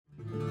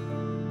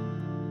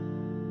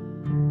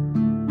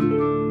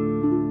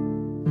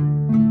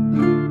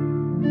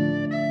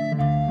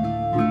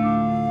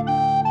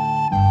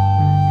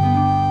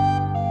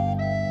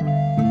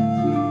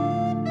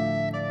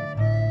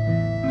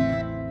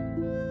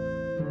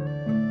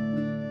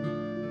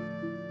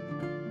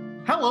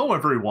Hello,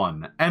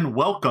 everyone, and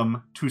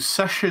welcome to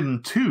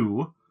Session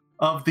 2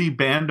 of the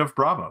Band of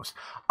Bravos.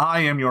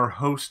 I am your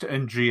host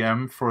and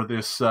GM for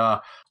this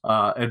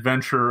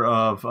adventure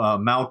of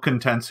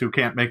malcontents who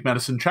can't make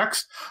medicine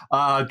checks,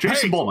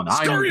 Jason Bullman.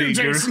 I'm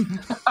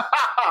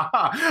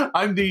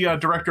the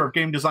director of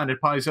game design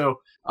at Paizo,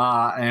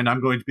 and I'm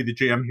going to be the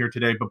GM here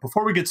today. But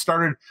before we get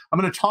started, I'm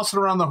going to toss it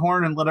around the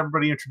horn and let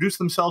everybody introduce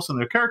themselves and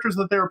their characters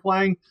that they're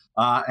playing,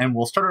 and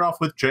we'll start it off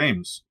with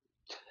James.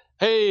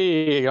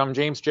 Hey, I'm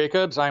James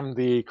Jacobs. I'm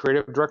the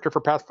creative director for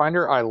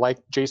Pathfinder. I like,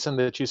 Jason,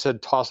 that you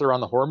said toss it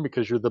around the horn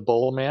because you're the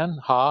bull man.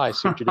 I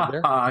see what you did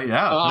there.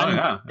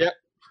 Yeah.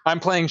 I'm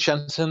playing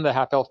Shensen, the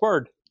half-elf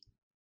bard.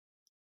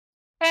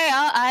 Hey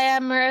all, I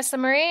am Marissa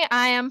Marie.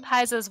 I am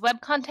Paizo's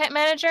web content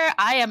manager.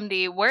 I am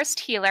the worst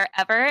healer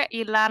ever,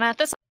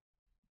 Ilana.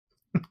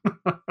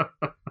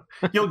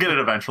 You'll get it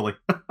eventually.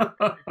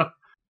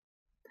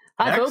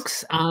 Hi,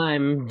 folks.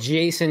 I'm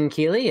Jason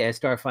Keeley, a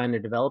Starfinder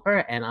developer,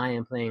 and I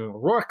am playing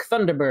Rourke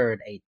Thunderbird,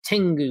 a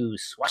Tengu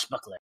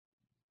swashbuckler.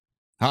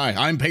 Hi,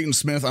 I'm Peyton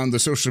Smith. I'm the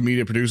social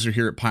media producer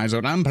here at Paizo,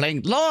 and I'm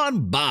playing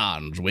Lord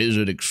Barnes,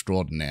 Wizard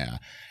Extraordinaire.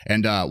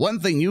 And one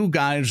thing you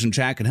guys in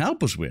chat can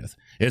help us with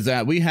is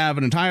that we have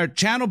an entire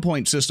channel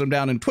point system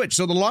down in Twitch.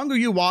 So the longer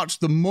you watch,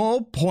 the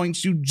more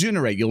points you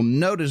generate. You'll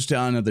notice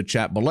down in the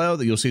chat below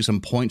that you'll see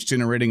some points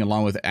generating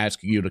along with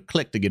asking you to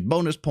click to get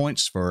bonus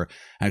points for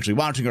actually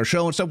watching our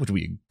show and stuff, which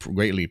we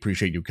greatly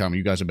appreciate you coming.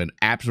 You guys have been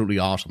absolutely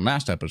awesome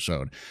last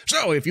episode.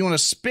 So if you want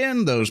to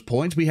spend those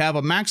points, we have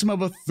a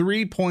maximum of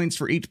 3 points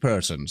for each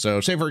person. So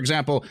say, for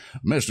example,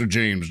 Mr.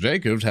 James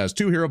Jacobs has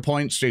 2 hero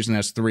points. Jason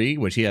has 3,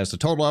 which he has the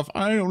total of.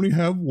 I only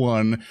have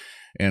 1.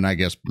 And I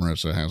guess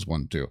Marissa has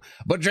 1 too.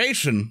 But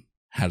Jason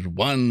has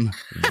 1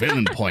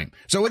 villain point.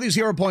 So with these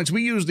hero points,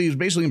 we use these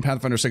basically in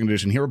Pathfinder 2nd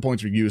Edition. Hero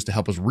points are used to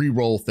help us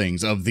re-roll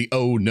things of the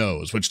oh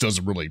no's, which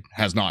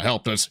has not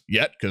helped us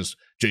yet because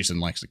Jason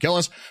likes to kill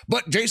us.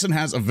 But Jason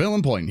has a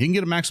villain point. He can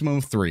get a maximum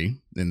of 3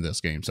 in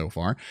this game so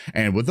far.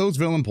 And with those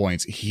villain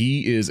points,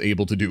 he is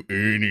able to do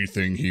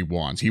anything he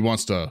wants. He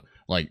wants to,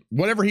 like,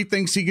 whatever he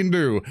thinks he can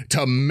do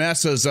to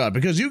mess us up.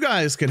 Because you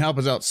guys can help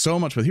us out so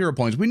much with hero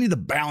points. We need to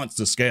balance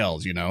the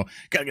scales, you know?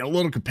 Gotta get a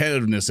little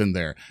competitiveness in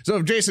there. So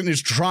if Jason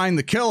is trying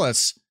to kill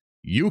us,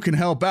 you can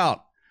help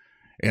out.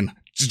 And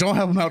just don't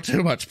help him out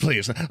too much,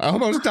 please. I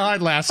almost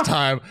died last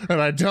time,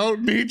 and I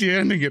don't need you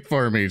ending it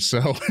for me.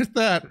 So with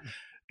that,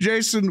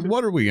 Jason,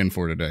 what are we in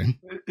for today?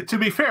 To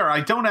be fair,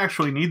 I don't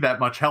actually need that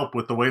much help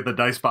with the way the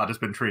Dicebot has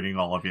been treating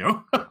all of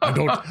you.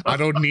 I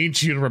don't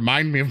need you to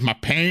remind me of my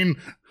pain.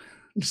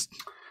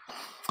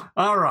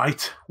 All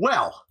right.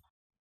 Well,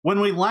 when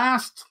we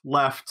last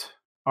left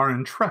our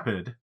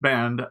intrepid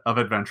band of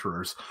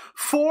adventurers,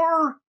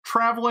 4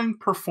 traveling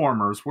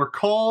performers were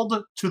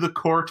called to the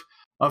court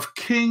of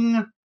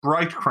King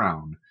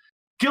Brightcrown,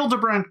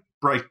 Gildebrand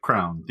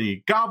Brightcrown,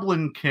 the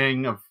Goblin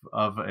King of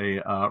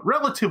a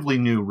relatively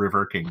new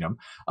river kingdom,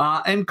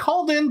 and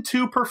called in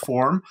to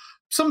perform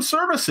some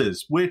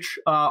services, which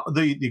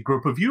the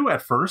group of you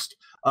at first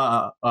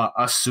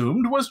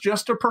assumed was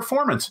just a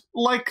performance,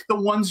 like the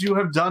ones you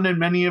have done in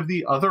many of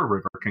the other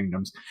river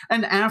kingdoms.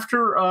 And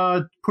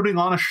after putting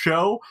on a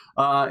show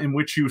in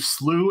which you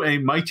slew a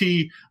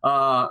mighty,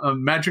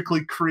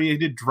 magically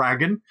created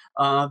dragon,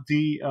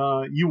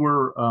 you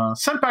were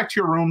sent back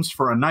to your rooms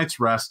for a night's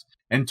rest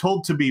and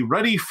told to be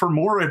ready for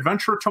more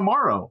adventure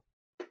tomorrow.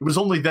 It was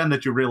only then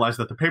that you realized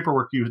that the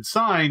paperwork you had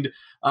signed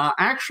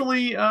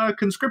actually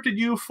conscripted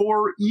you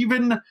for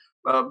even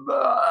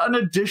an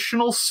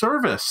additional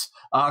service,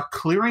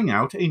 clearing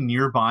out a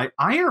nearby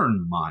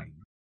iron mine.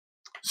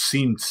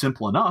 Seemed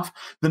simple enough.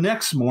 The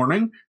next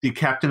morning, the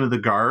captain of the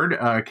guard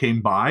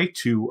came by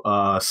to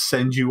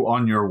send you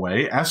on your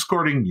way,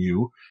 escorting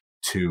you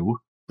to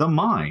the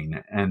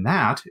mine. And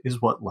that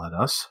is what led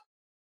us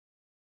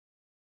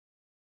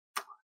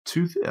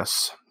to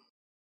this.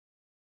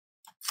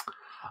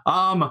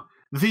 You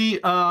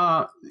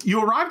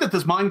arrived at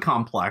this mine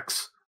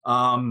complex,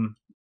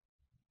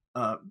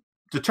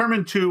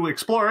 determined to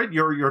explore it.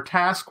 Your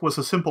task was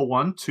a simple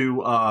one,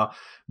 to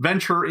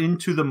venture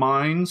into the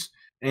mines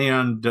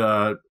and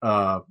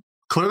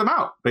clear them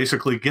out,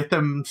 basically get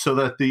them so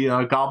that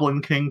the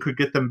Goblin King could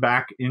get them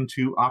back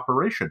into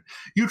operation.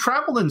 You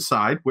traveled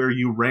inside, where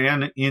you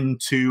ran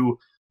into,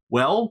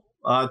 well,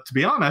 to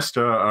be honest,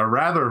 a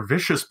rather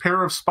vicious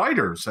pair of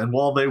spiders. And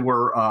while they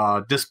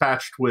were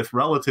dispatched with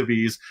relative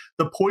ease,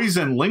 the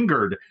poison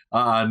lingered,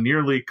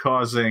 nearly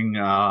causing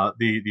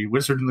the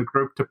wizard in the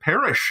group to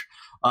perish.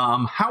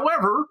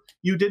 However,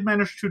 you did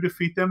manage to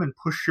defeat them and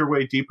push your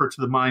way deeper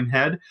to the mine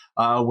head,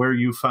 where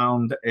you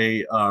found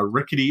a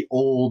rickety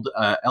old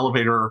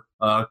elevator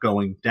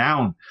going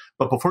down.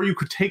 But before you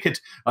could take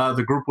it,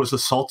 the group was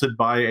assaulted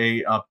by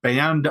a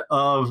band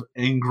of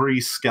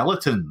angry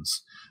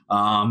skeletons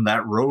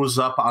that rose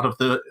up out of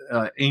the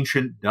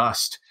ancient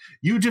dust.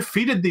 You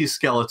defeated these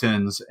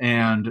skeletons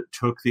and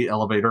took the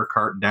elevator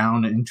cart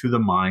down into the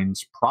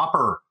mines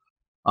proper.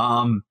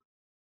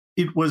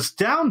 It was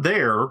down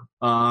there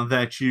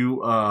that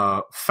you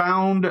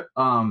found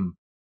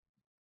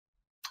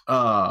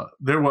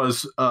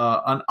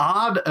an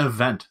odd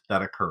event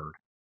that occurred.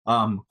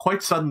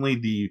 Quite suddenly,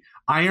 the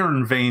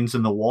iron veins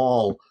in the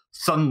wall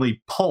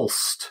suddenly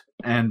pulsed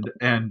and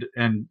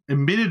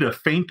emitted a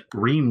faint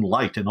green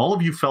light, and all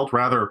of you felt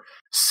rather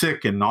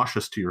sick and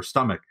nauseous to your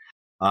stomach.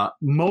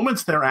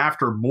 Moments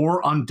thereafter,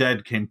 more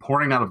undead came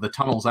pouring out of the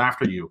tunnels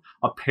after you.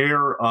 A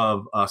pair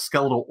of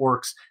skeletal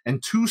orcs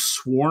and 2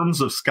 swarms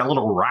of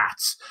skeletal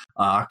rats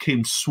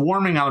came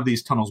swarming out of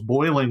these tunnels,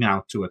 boiling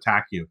out to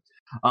attack you.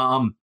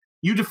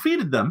 You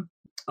defeated them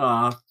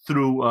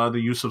through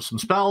the use of some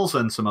spells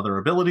and some other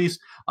abilities,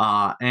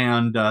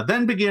 and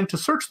then began to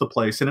search the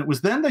place, and it was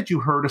then that you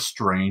heard a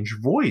strange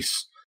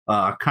voice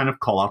kind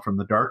of call out from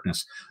the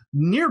darkness.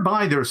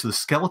 Nearby, there's the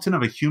skeleton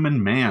of a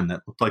human man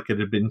that looked like it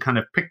had been kind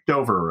of picked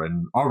over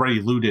and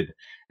already looted,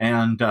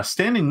 and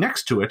standing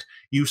next to it,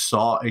 you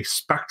saw a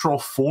spectral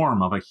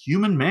form of a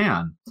human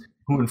man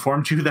who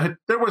informed you that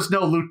there was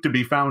no loot to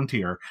be found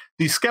here.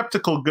 The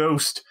skeptical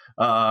ghost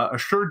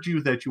assured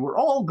you that you were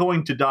all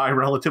going to die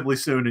relatively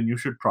soon and you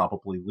should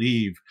probably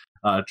leave,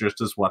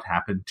 just as what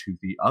happened to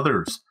the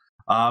others.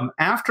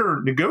 After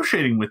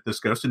negotiating with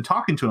this ghost and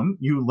talking to him,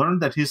 you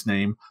learned that his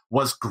name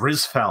was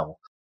Grisfell.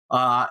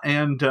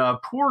 And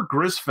poor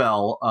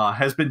Grisfell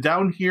has been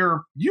down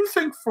here, you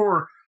think,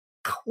 for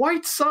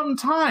quite some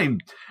time.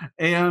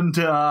 And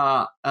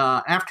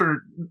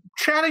after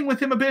chatting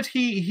with him a bit,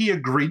 he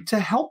agreed to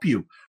help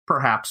you,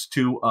 perhaps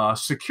to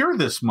secure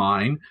this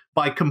mine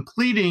by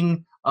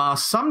completing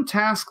some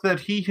task that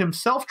he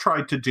himself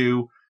tried to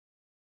do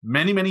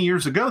many, many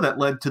years ago that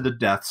led to the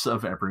deaths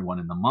of everyone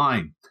in the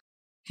mine.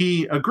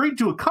 He agreed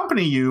to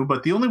accompany you,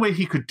 but the only way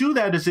he could do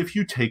that is if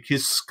you take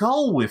his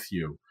skull with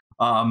you.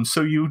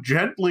 So you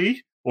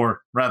gently,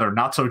 or rather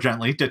not so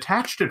gently,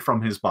 detached it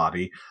from his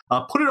body,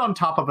 put it on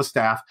top of a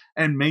staff,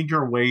 and made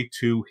your way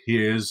to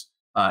his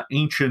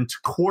ancient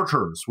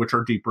quarters, which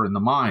are deeper in the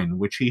mine,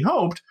 which he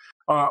hoped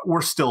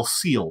were still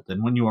sealed.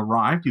 And when you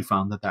arrived, you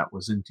found that that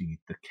was indeed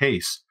the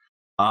case.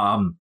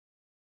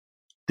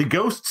 The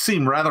ghost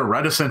seemed rather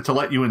reticent to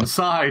let you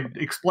inside,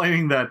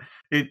 explaining that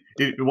it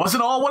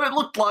wasn't all what it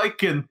looked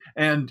like, and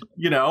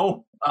you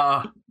know,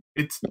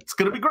 it's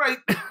going to be great,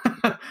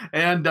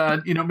 and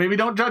you know, maybe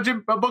don't judge a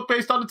book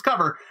based on its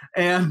cover.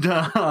 And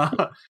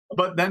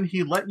but then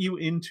he let you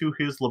into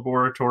his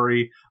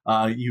laboratory.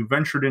 You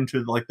ventured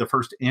into like the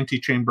first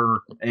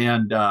antechamber,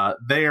 and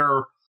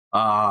there's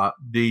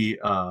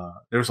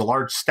a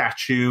large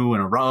statue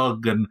and a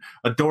rug and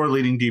a door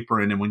leading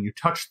deeper in. And when you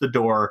touched the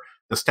door,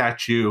 the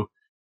statue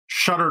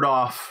shuddered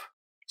off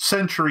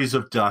centuries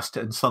of dust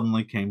and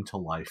suddenly came to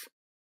life.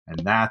 And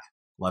that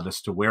led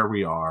us to where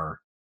we are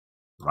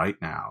right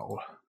now.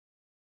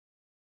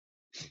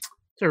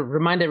 So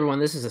remind everyone,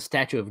 this is a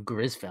statue of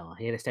Grisfell.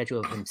 He had a statue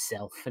of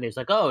himself, and he was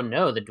like, "Oh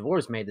no, the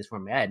dwarves made this for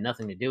me. I had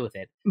nothing to do with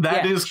it."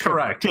 That is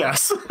correct.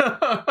 Yes.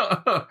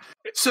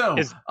 So,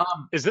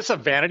 is this a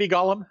vanity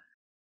golem?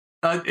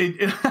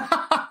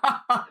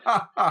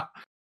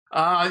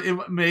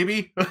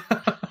 Maybe.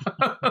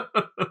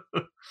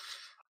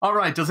 All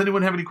right. Does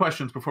anyone have any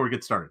questions before we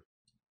get started?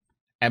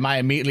 Am I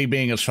immediately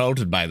being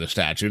assaulted by the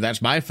statue?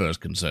 That's my first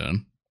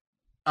concern.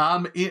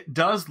 It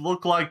does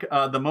look like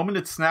the moment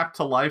it snapped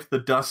to life, the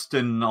dust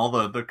and all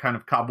the kind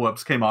of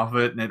cobwebs came off of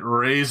it, and it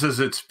raises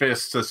its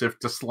fists as if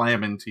to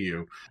slam into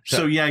you.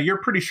 So yeah, you're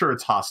pretty sure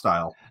it's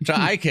hostile. So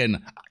I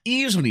can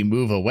easily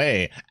move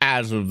away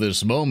as of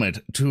this moment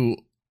to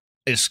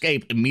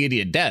escape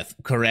immediate death,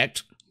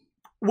 correct?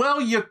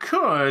 Well, you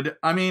could.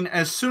 I mean,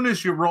 as soon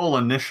as you roll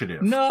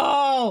initiative.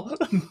 No!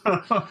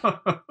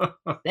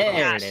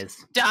 There it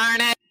is. Darn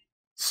it.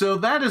 So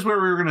that is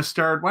where we were going to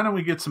start. Why don't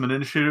we get some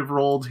initiative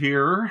rolled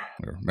here?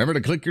 Remember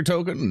to click your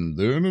token and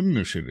then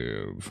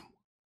initiative.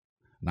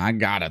 And I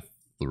got a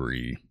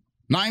 3.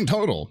 9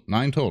 total,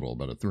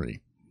 but a 3.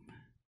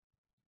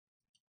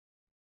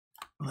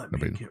 Let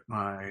me get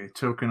my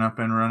token up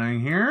and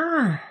running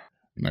here.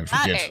 I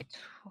forget.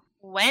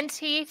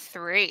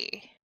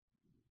 23.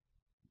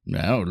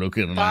 Now look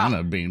at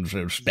Lana being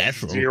so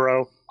special.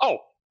 0. Oh,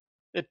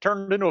 it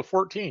turned into a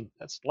 14.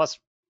 That's less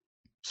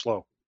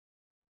slow.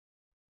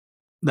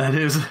 That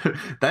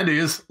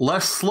is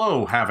less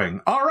slow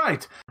having. All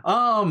right.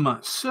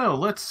 So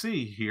let's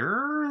see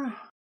here.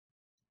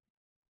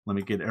 Let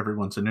me get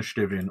everyone's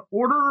initiative in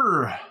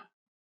order.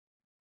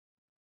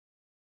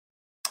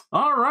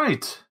 All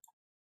right.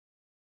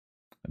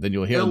 And then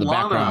you'll hear in the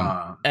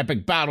background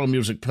epic battle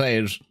music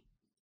plays.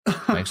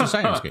 Thanks to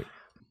Science-Gate.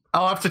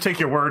 I'll have to take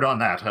your word on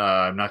that.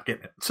 I'm not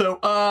getting it. So,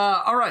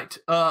 all right.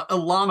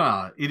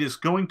 Ilana, it is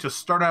going to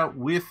start out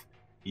with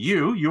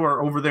you. You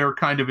are over there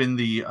kind of in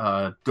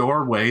the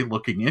doorway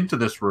looking into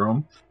this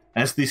room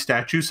as the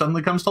statue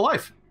suddenly comes to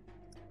life.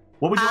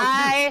 What would you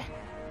like to do?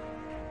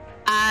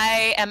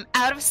 I am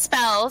out of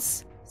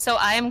spells, so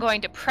I am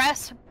going to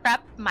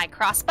prep my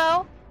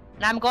crossbow,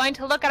 and I'm going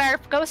to look at our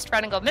ghost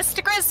friend and go,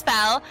 Mr.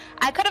 Grisfell,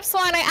 I could have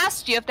sworn I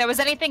asked you if there was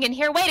anything in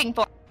here waiting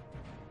for.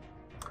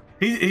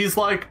 He's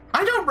like,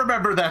 I don't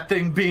remember that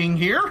thing being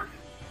here.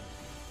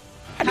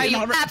 Are you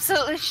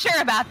absolutely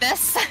sure about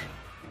this?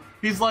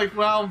 He's like,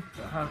 well,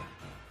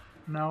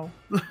 No.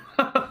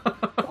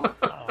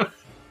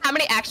 How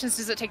many actions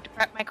does it take to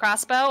prep my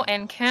crossbow,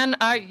 and can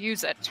I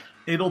use it?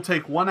 It'll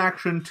take 1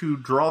 action to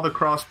draw the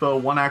crossbow,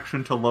 1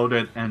 action to load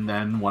it, and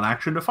then 1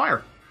 action to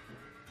fire.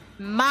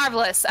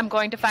 Marvelous. I'm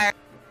going to fire.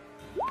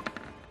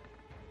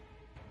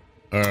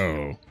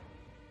 Oh.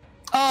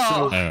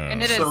 Oh, So-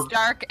 and it is so-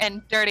 dark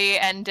and dirty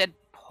and did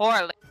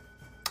poorly.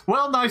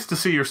 Well, nice to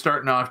see you're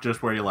starting off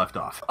just where you left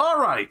off. All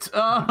right.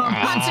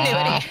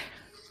 Continuity.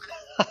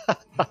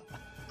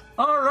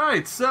 All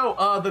right.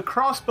 So the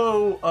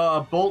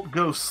crossbow bolt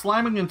goes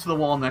slamming into the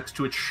wall next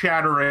to it,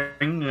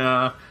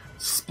 shattering.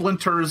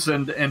 Splinters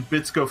and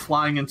bits go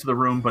flying into the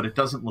room, but it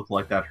doesn't look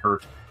like that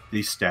hurt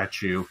the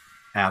statue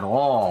at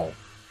all.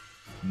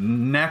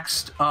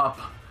 Next up,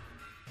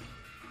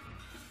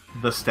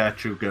 the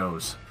statue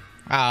goes.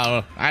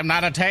 Oh, I'm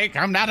not a tank.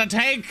 I'm not a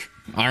tank.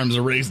 Arms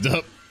are raised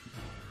up.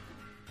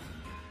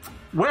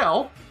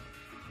 Well,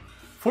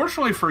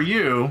 fortunately for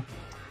you,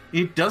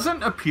 it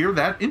doesn't appear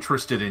that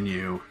interested in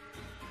you.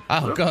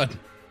 Oh, good.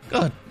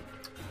 Good.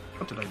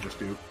 What did I just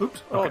do?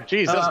 Oops. Oh, Okay.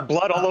 geez, that's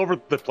blood all over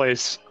the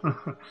place.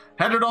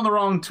 Had it on the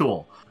wrong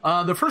tool.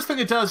 The first thing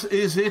it does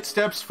is it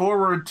steps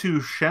forward to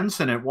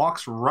Shensen. It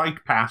walks right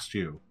past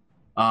you.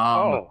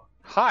 Oh,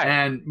 hi.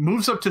 And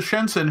moves up to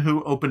Shensen,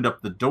 who opened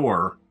up the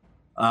door.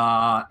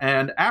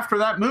 And after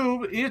that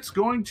move, it's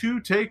going to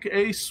take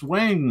a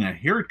swing.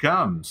 Here it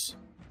comes.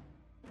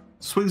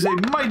 Swings a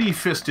mighty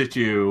fist at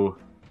you.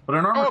 But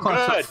an armor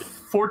class of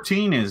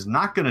 14 is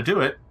not going to do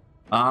it.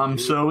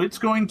 So it's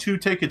going to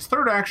take its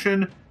third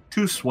action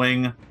to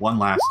swing one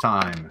last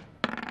time.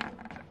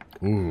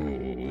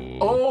 Ooh.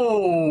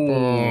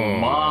 Oh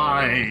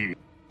my!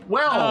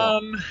 Well,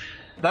 Um,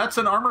 that's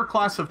an armor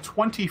class of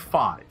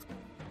 25.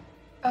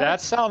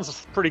 that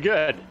sounds pretty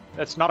good.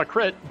 That's not a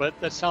crit, but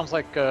that sounds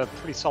like a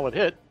pretty solid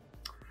hit.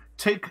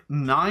 Take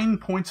 9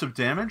 points of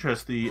damage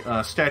as the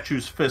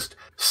statue's fist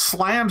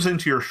slams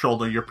into your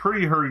shoulder. You're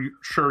pretty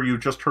sure you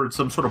just heard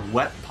some sort of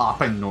wet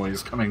popping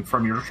noise coming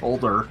from your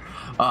shoulder,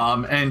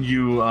 and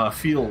you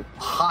feel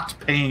hot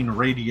pain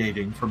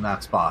radiating from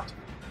that spot.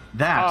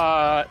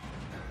 That.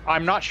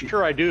 I'm not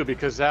sure I do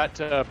because that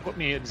put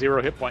me at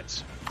 0 hit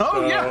points. Oh,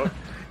 So yeah.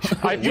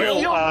 I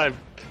feel Well,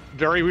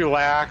 very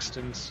relaxed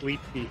and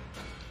sleepy.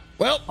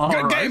 Well, All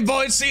good right. game,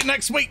 boys. See you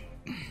next week.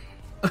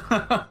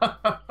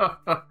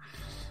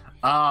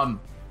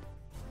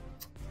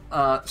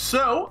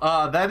 So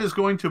that is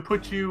going to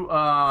put you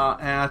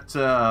at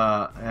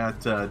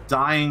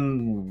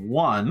dying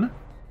 1.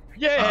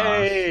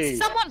 Yay!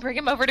 Someone bring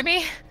him over to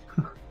me.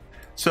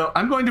 So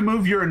I'm going to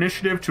move your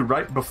initiative to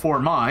right before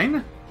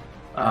mine.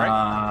 All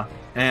right.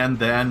 And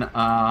then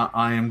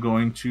I am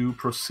going to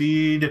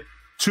proceed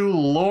to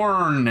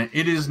Lorne.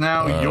 It is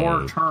now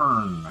your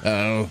turn.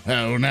 Oh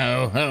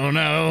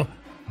no.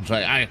 It's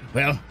like I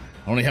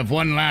only have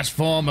one last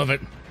form of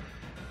it.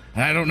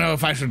 I don't know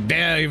if I should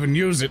dare even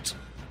use it,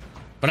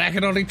 but I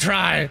can only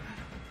try.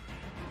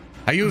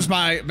 I use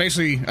my,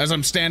 basically, as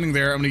I'm standing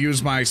there, I'm going to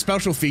use my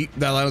special feat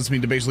that allows me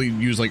to basically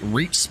use, like,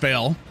 reach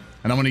spell,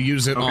 and I'm going to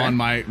use it on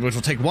my, which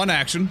will take 1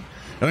 action.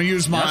 I'm going to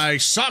use my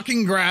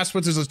Shocking Grasp,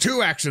 which is a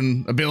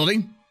 2-action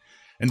ability.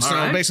 And so,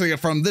 right. basically,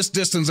 from this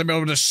distance, I'm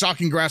able to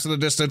Shocking Grasp at a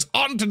distance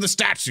onto the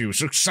statue.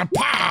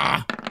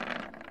 Shapa!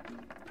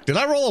 Did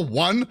I roll a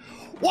 1?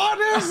 What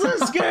is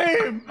this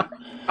game?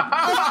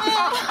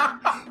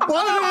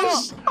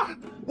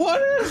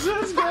 What is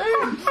this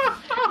game?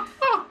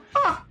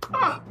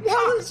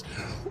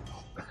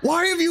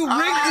 Why have you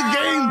rigged the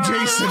game,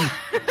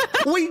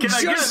 Jason? We Can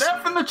I get an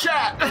F in the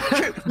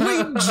chat?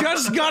 we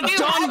just got You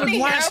done have with the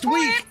last hero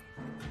week.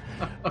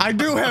 I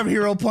do have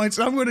hero points.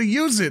 I'm going to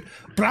use it,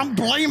 but I'm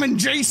blaming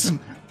Jason,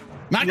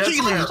 not Yes,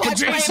 Keelan, sir. but I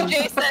Jason.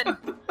 blame Jason.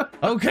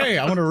 Okay,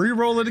 I'm going to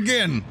re-roll it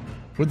again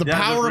with the Yeah,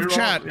 power of just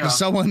chat re-roll, because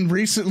someone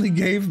recently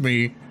gave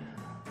me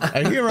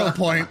a hero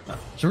point.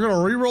 So we're going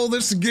to re-roll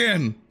this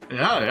again.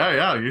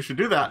 Yeah. You should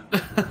do that.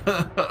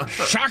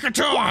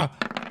 Shakator!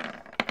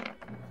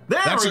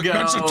 There we go.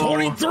 That's a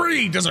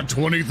 23. Does a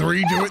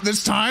 23 do it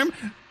this time?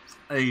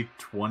 A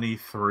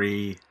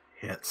 23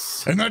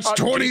 hits. And that's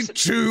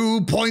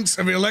 22 points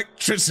of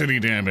electricity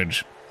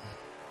damage.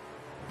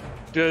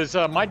 Does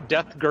my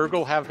death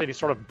gurgle have any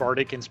sort of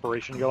bardic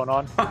inspiration going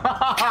on?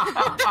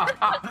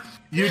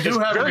 You do It's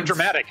have very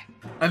dramatic.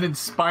 an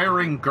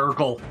inspiring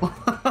gurgle.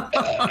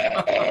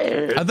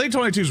 I think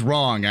 22 is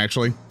wrong,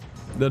 actually.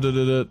 I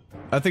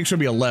think it should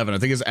be 11. I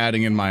think it's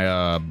adding in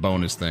my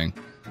bonus thing.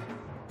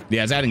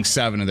 Yeah, it's adding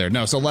 7 in there.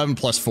 No, it's 11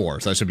 plus 4,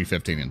 so that should be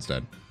 15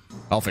 instead.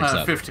 I'll fix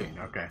that. 15.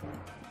 Okay.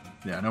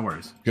 Yeah, no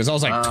worries. Because I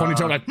was like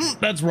 22, I'm like,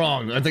 that's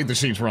wrong. I think the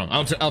sheet's wrong.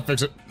 I'll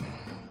fix it.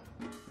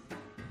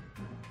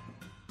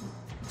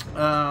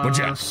 What'd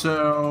you have?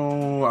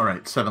 So, all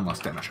right, 7 less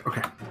damage.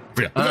 Okay.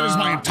 Yeah, that is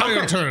my entire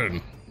okay.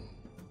 turn.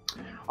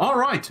 All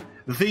right.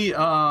 The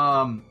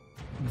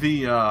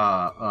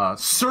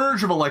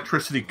surge of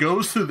electricity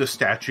goes through the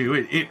statue.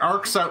 It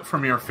arcs out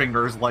from your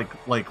fingers like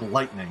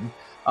lightning,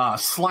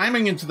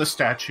 slamming into the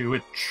statue.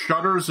 It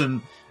shudders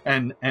and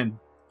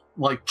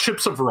like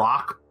chips of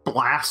rock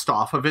blast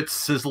off of it,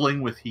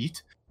 sizzling with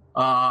heat.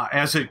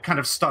 as it kind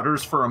of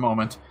stutters for a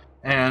moment,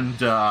 and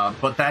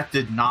but that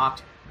did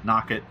not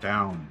knock it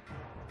down.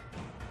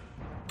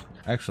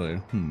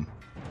 Actually,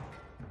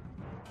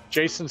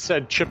 Jason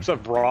said chips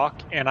of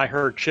rock, and I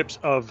heard chips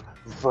of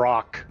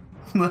vrock.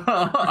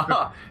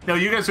 No,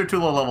 you guys are too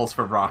low levels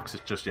for rocks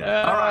just yet.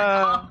 All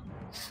right.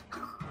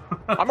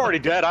 I'm already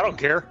dead. I don't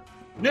care.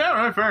 Yeah,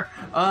 right, fair.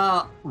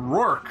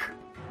 Rourke,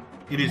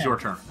 it is your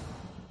turn.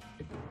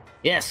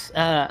 Yes,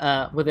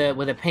 with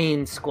a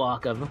pained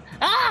squawk of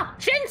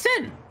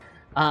Shinsen!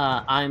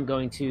 I'm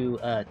going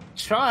to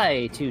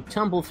try to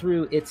tumble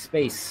through its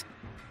space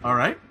All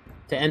right.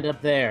 to end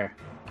up there.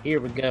 Here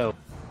we go.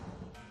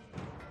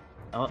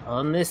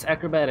 On this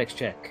acrobatics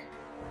check.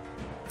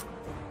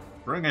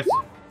 Bring it.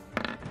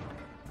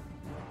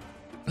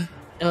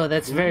 Oh,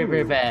 that's very,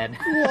 very bad.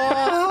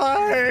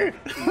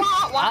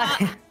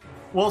 why?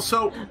 Well,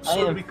 so I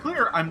to am- be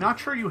clear, I'm not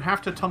sure you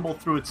have to tumble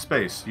through its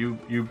space. You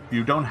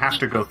don't have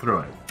to go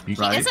through it. You-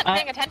 He Right? isn't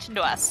paying attention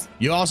to us.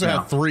 You also Yeah.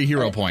 have 3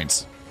 hero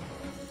points.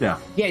 Yeah.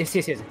 Yes.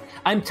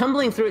 I'm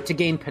tumbling through it to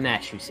gain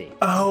panache, you see.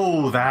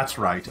 Oh, that's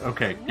right.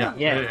 Okay. Yeah.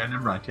 Yeah. And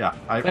I'm right. Yeah.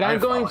 But I'm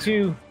going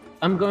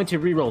to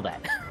re-roll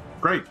that.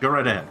 Great. Go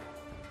right ahead.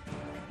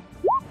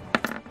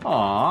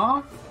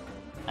 Aw.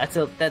 That's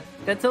a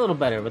little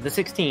better with the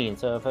 16.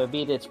 So if I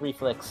beat its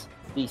reflex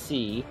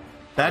DC,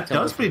 That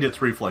Tumble does beat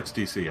its reflex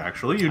DC.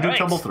 Actually, you do alright,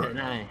 tumble through it.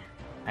 then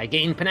I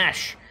gain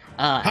panache,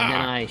 and then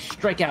I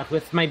strike out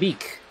with my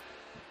beak.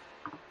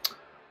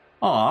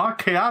 Aw,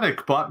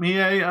 Chaotic bought me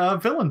a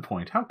villain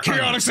point. How kind.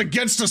 Chaotic's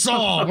against us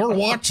all. We're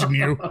watching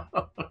you.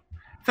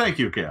 Thank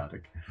you,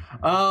 Chaotic.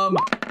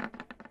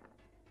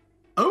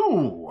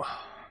 Oh,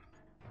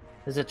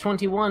 There's a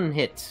 21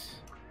 hit.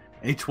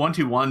 a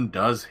 21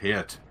 does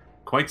hit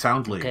quite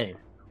soundly. Okay.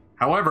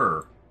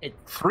 However, It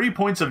 3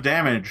 points of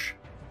damage,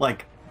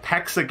 like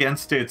pecks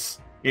against its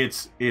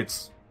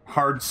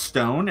hard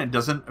stone and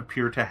doesn't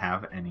appear to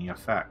have any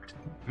effect.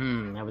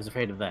 I was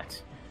afraid of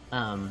that.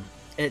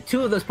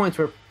 2 of those points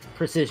were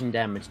precision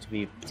damage to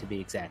be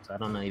exact. So I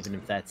don't know even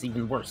if that's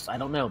even worse. I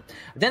don't know.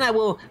 Then I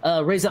will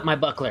raise up my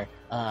buckler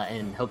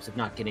in hopes of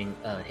not getting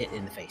hit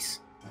in the face.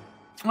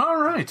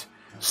 All right.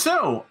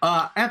 So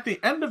at the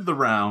end of the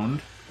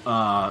round,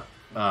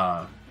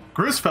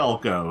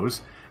 Grisfell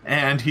goes,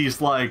 and he's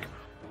like,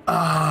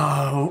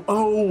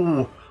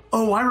 "Oh,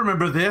 I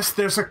remember this.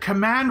 There's a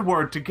command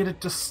word to get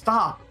it to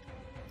stop."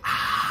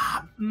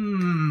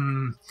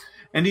 And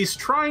he's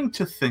trying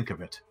to think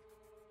of it.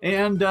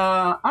 And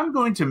I'm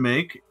going to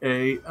make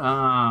a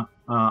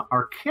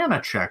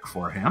Arcana check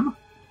for him,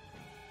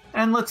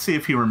 and let's see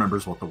if he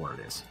remembers what the word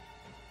is.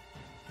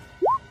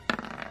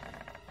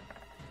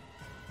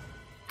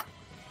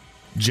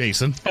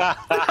 Jason.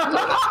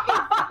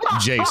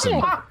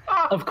 Jason.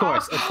 Of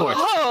course.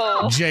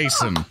 Oh,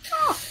 Jason.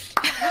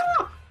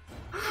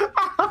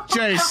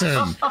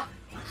 Jason.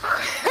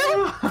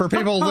 For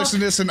people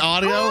listening to this in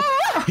audio,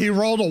 he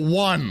rolled a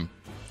 1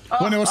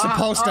 when it was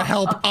supposed to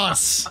help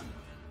us.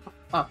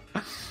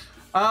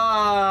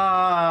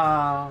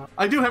 I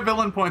do have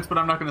villain points, but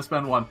I'm not going to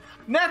spend one.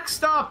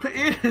 Next up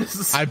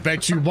is... I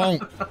bet you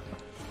won't.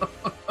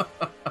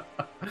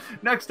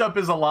 Next up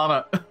is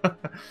Alana.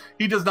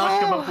 He does not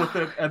come up with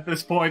it at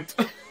this point.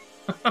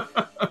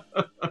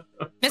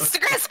 Mr.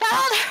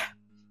 Grisfeld!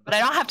 But I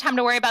don't have time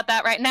to worry about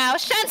that right now.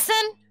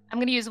 Shensen! I'm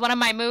going to use one of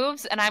my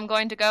moves, and I'm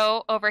going to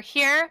go over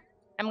here.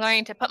 I'm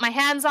going to put my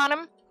hands on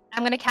him. I'm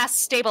going to cast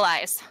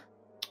Stabilize.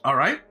 All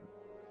right.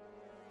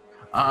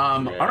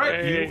 All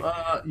right.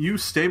 You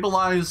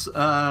stabilize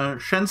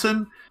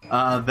Shensen.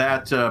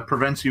 That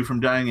prevents you from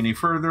dying any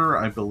further.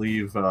 I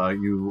believe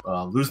you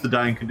lose the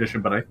dying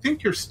condition, but I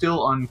think you're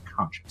still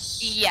unconscious.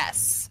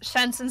 Yes.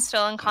 Shensen's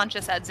still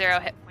unconscious at 0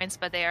 hit points,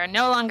 but they are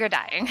no longer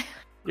dying.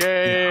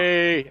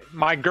 Yay!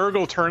 My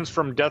gurgle turns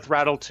from death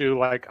rattle to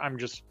like I'm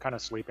just kind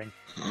of sleeping.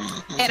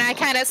 And I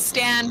kind of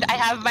stand, I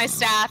have my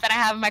staff and I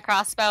have my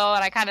crossbow,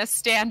 and I kind of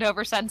stand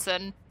over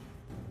Shensen.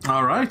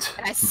 All right.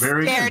 And I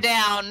Very stare good.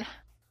 down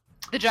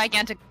the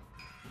gigantic.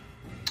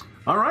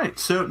 All right.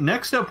 So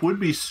next up would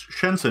be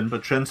Shensen,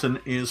 but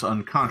Shensen is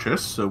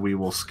unconscious, so we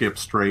will skip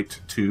straight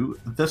to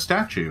the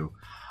statue.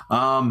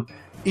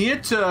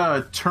 It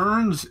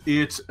turns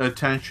its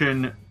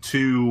attention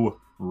to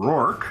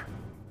Rourke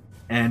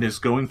and is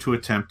going to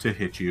attempt to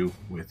hit you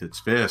with its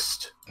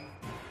fist.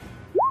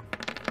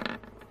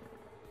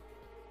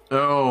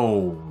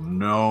 Oh,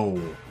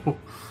 no.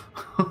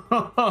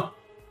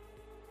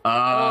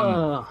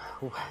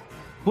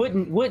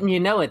 Wouldn't you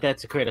know it?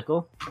 That's a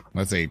critical.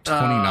 That's a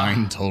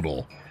 29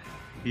 total.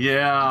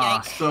 Yeah,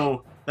 Yikes.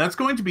 so that's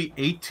going to be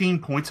 18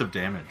 points of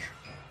damage.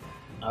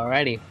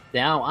 Alrighty,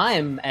 now I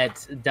am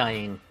at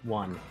dying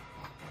 1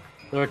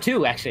 or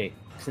 2 actually,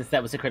 since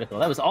that was a critical.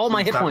 That was all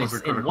my hit That was points a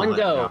in critical one hit,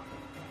 go.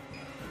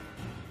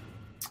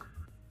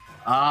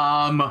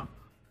 yeah.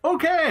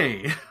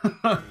 Okay.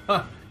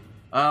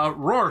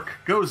 Rourke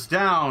goes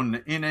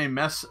down in a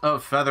mess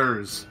of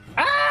feathers.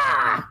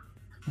 Ah!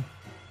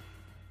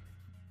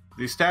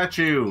 The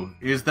statue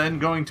is then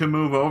going to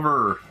move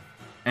over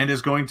and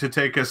is going to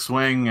take a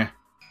swing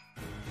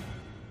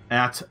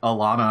at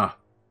Alana.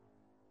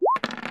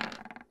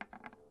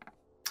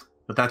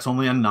 but that's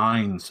only a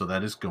 9, so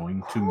that is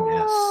going to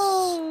miss.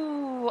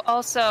 Ooh,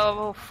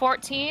 also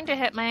 14 to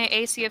hit my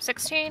AC of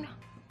 16.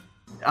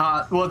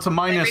 Well, it's a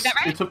minus. Did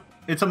I read that right?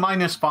 It's a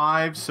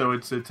 -5, so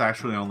it's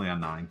actually only a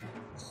 9.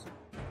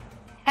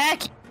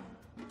 Heck.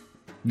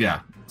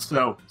 Yeah.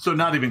 So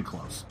not even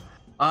close.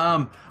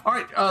 All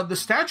right. The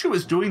statue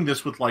is doing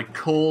this with like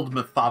cold,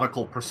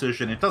 methodical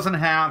precision. It doesn't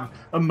have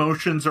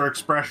emotions or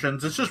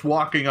expressions. It's just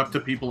walking up to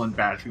people and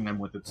bashing them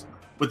with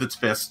its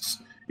fists.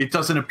 It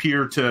doesn't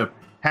appear to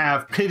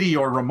have pity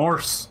or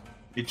remorse.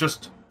 It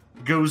just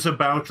goes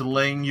about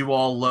laying you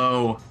all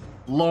low.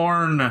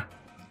 Lorne.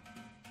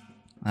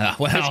 Well,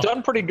 It's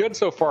done pretty good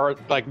so far,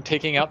 like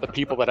taking out the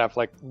people that have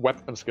like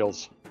weapon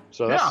skills.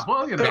 So that's Yeah.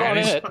 Well, you good on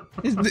know. it.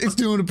 it's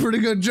doing a pretty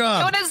good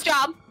job.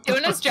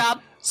 Doing his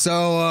job.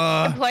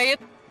 So, Play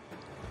it.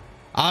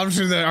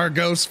 obviously that our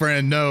ghost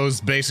friend knows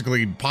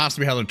basically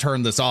possibly how to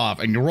turn this off,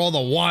 and you roll the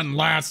 1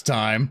 last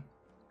time.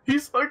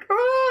 He's like,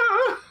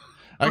 ah!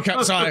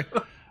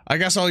 I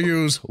guess I'll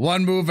use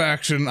 1 move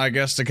action, I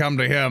guess, to come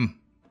to him.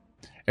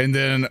 And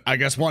then I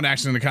guess 1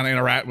 action to kind of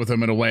interact with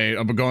him in a way.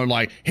 I'm going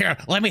like, here,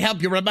 let me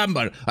help you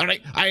remember. All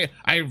right, I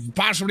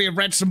possibly have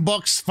read some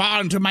books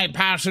far into my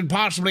past, and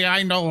possibly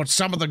I know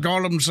some of the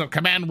golem's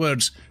command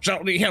words.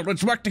 So here,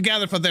 let's work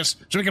together for this,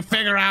 so we can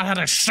figure out how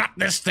to shut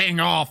this thing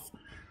off.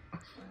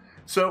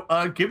 So,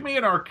 give me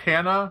an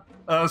Arcana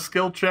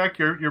skill check.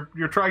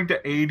 You're trying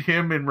to aid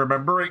him in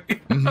remembering.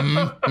 I'm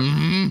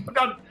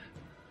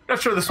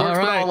not sure this works,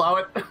 but I'll allow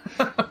it.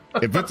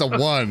 If it's a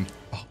 1,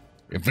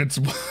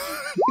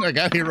 I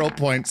got hero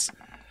points.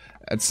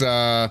 It's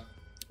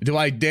do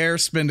I dare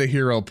spend a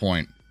hero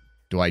point?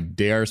 Do I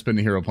dare spend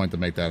a hero point to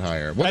make that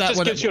higher? Well, That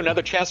just gives you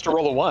another chance to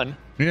roll a 1.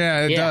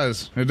 Yeah, it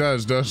does. It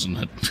does, doesn't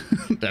it?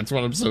 That's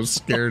what I'm so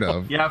scared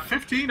of. Yeah,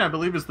 15, I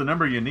believe, is the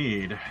number you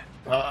need.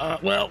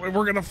 Well,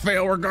 we're gonna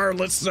fail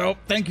regardless. So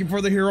thank you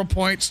for the hero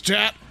points,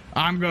 chat.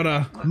 I'm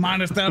gonna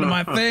minus that of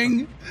my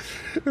thing.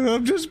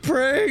 I'm just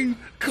praying,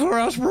 or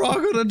else we're all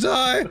gonna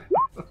die.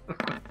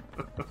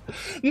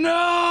 No!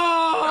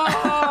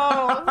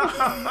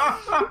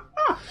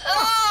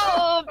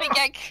 Oh, big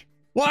yike.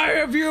 Why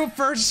have you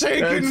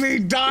forsaken me,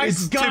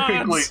 dice gods?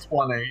 Typically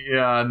 20.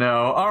 Yeah,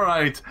 no. All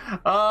right.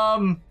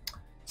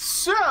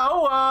 So,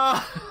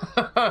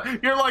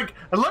 you're like,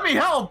 let me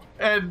help,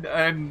 and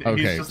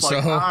Okay, he's just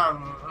like,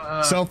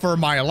 so for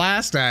my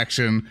last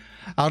action,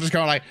 I'll just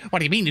go like, what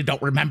do you mean you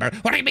don't remember?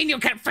 What do you mean you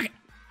can't forget?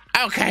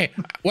 Okay,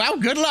 well,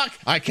 good luck.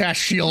 I cast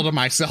shield on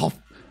myself.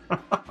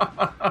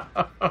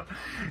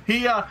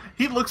 He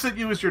looks at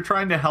you as you're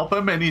trying to help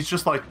him, and he's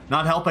just like,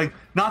 not helping.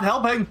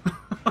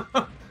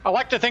 I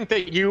like to think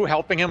that you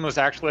helping him was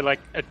actually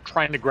like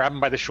trying to grab him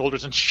by the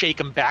shoulders and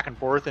shake him back and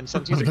forth, and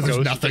since he's a There's ghost,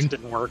 it nothing. just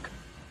didn't work.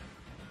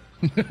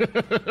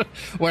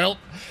 Well,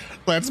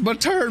 that's my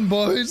turn,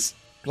 boys.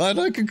 Glad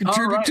I could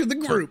contribute right. to the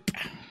group.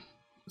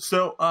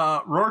 So,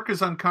 Rourke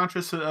is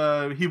unconscious.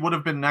 He would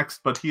have been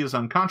next, but he is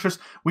unconscious.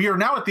 We are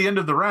now at the end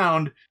of the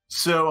round,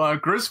 so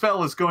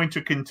Grisfell is going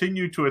to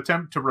continue to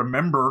attempt to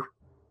remember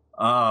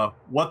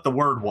what the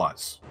word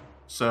was.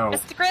 So,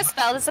 Mr.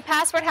 Grisfeld, does the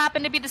password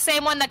happen to be the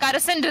same one that got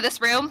us into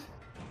this room?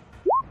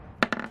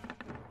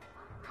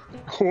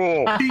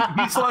 Cool.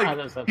 he's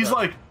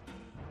like,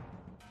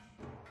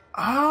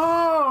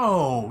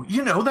 oh,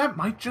 that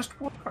might just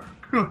work.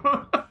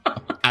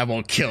 I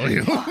won't kill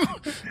you.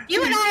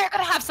 You and I are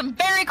going to have some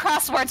very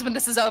cross words when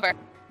this is over.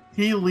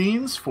 He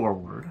leans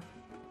forward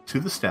to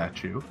the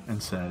statue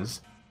and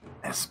says,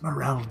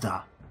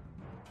 Esmeralda.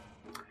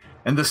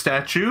 And the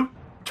statue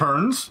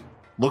turns,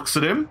 looks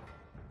at him,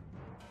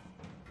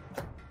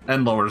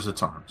 and lowers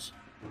its arms.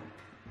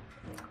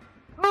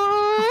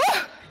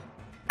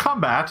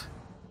 Combat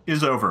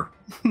is over.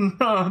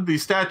 The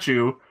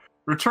statue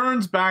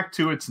returns back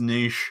to its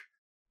niche,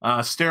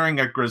 staring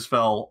at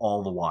Grisfell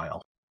all the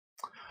while.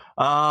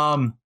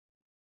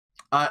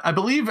 I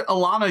believe,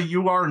 Alana,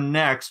 you are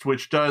next,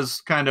 which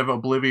does kind of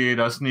obviate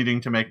us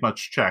needing to make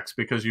much checks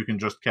because you can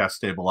just cast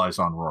Stabilize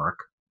on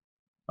Rourke.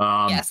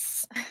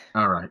 Yes.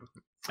 All right.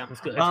 Sounds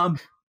good.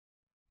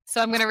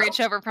 So I'm going to reach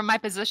over from my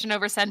position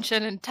over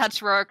Senshin and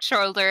touch Rourke's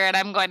shoulder, and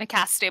I'm going to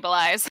cast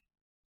Stabilize.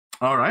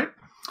 All right.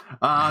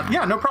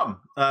 Yeah, no problem.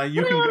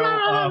 You can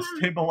go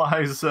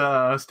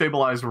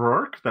stabilize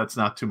Rourke. That's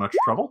not too much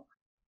trouble.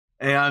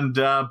 And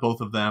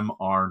both of them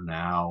are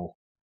now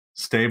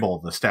stable.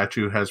 The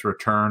statue has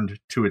returned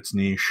to its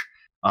niche,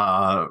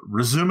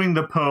 resuming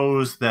the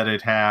pose that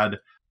it had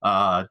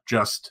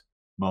just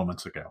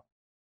moments ago.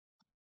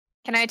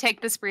 Can I take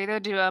this breather to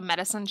do a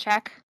medicine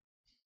check?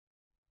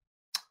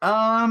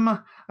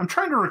 I'm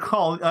trying to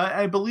recall.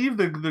 I believe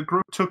the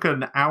group took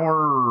an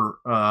hour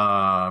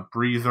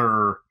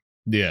breather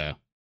Yeah.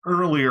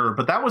 earlier,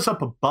 but that was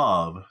up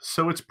above,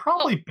 so it's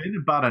probably been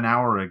about an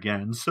hour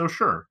again. So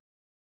sure.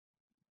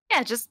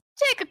 Yeah, just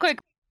take a quick...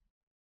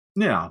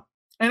 Yeah.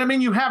 And I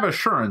mean, you have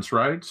assurance,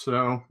 right?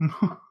 So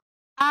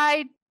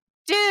I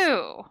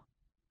do.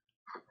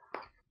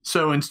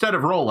 so instead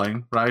of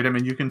rolling, right? I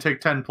mean, you can take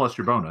 10 plus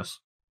your bonus.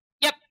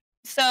 Yep.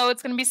 So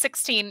it's going to be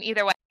 16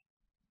 either way.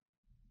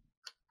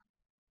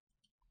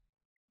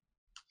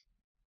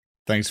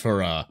 Thanks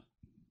for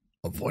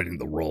avoiding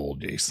the roll,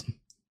 Jason.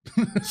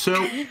 So,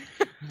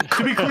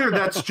 to be clear,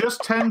 that's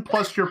just 10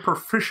 plus your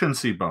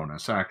proficiency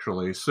bonus,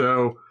 actually.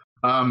 So,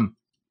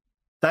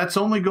 that's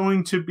only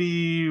going to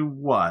be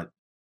what?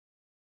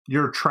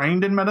 You're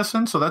trained in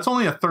medicine, so that's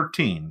only a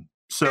 13.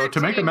 So 13,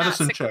 to make a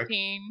medicine not check,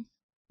 16.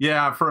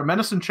 yeah, for a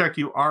medicine check,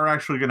 you are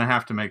actually going to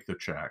have to make the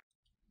check.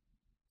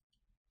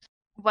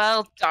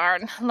 Well,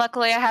 darn.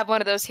 Luckily, I have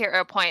one of those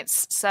hero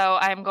points, so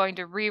I'm going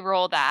to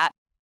re-roll that.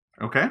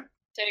 Okay.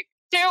 Take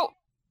 2.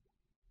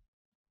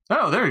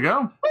 Oh, there you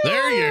go.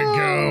 There you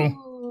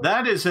go.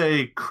 That is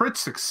a crit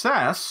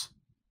success.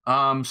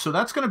 So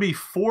that's going to be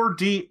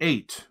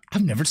 4d8.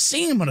 I've never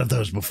seen one of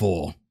those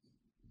before.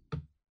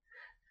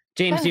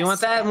 James, do you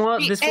want that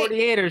one, this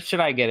 48, or should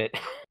I get it?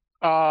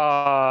 You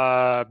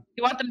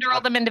want them to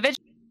roll them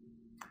individually?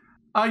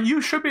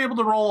 You should be able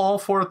to roll all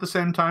 4 at the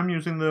same time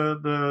using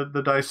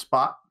the dice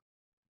spot.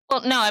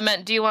 Well, no, I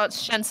meant, do you want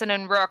Shensen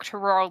and Rourke to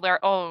roll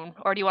their own,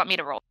 or do you want me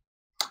to roll?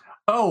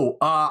 Oh,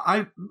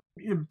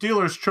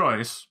 dealer's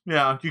choice.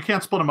 Yeah, you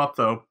can't split them up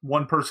though.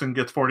 One person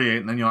gets 48,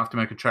 and then you'll have to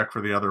make a check for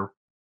the other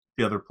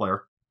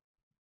player.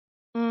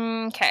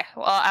 Okay,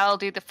 well, I'll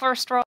do the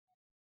first roll.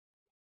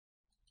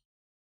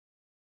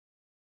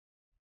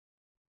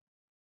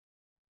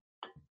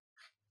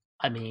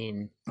 I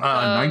mean,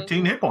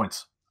 19 hit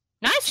points.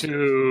 Nice.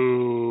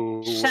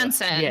 To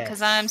Shensen, Yes.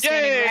 because I'm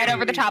standing right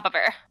over the top of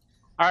her.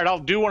 All right, I'll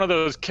do one of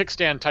those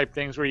kickstand type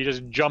things where you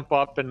just jump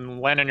up and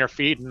land on your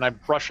feet, and I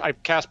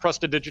cast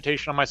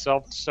prestidigitation on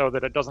myself so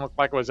that it doesn't look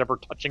like I was ever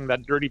touching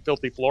that dirty,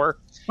 filthy floor,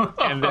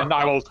 and then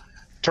I will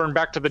turn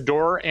back to the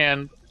door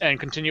and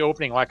continue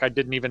opening like I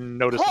didn't even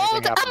notice Hold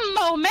anything happened. a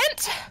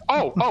moment.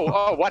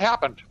 Oh, what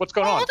happened? What's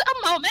going on? Hold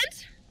a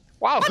moment.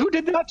 Wow, who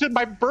did that to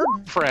my bird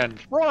friend?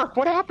 Rourke,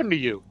 what happened to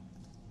you?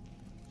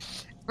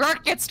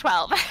 Rourke gets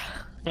 12.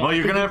 Well,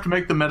 you're going to have to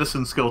make the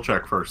medicine skill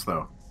check first,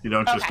 though. You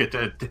don't just get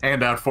to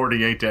hand out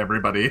 48 to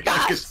everybody.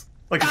 Gosh.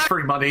 Like it's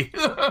free money.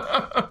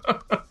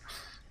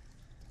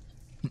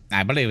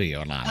 I believe you,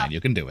 Alana. You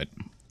can do it.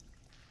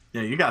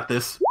 Yeah, you got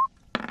this.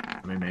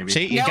 I mean, maybe.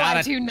 See, you No, got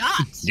I it. do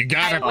not. You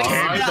got it. I will All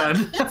right,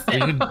 not.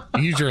 then. You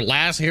can use your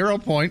last hero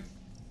point.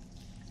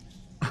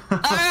 All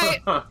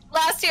right,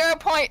 last hero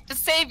point to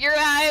save your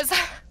eyes.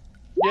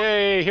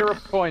 Yay, hero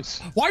points.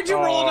 Why'd you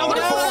roll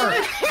another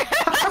 4?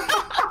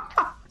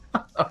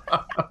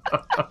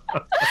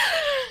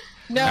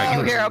 No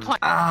hero point.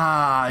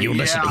 You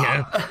listen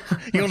here.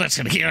 You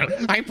listen here.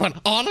 I put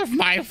all of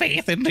my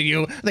faith into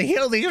you to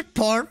heal these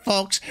poor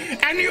folks,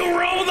 and you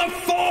roll the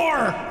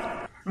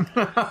 4.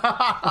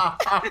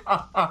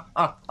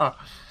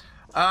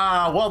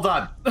 Well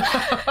done.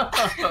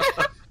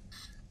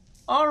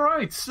 All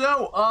right,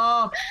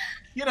 so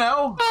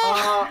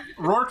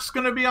Rourke's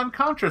gonna be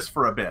unconscious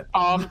for a bit.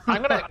 I'm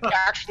gonna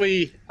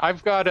actually. I'm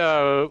trying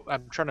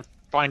to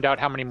find out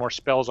how many more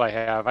spells I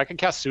have. I can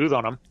cast Soothe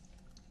on him,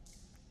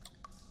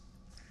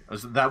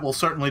 That will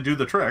certainly do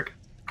the trick.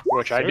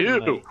 which I do.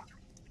 Certainly.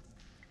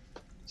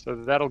 So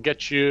that'll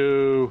get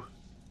you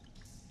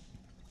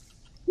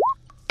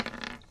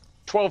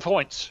 12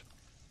 points.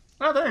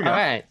 Oh, there you go. all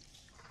right.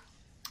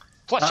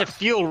 Plus, you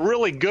feel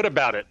really good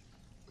about it.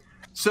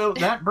 So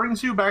that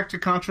brings you back to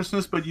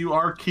consciousness, but you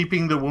are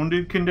keeping the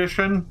wounded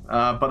condition.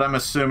 But I'm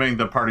assuming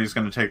the party's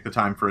going to take the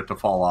time for it to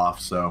fall off,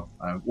 so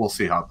we'll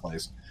see how it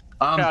plays.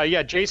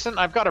 Yeah, Jason,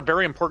 I've got a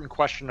very important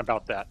question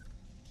about that.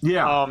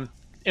 Yeah.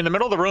 In the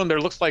middle of the room,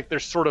 there looks like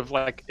there's sort of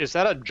like, is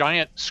that a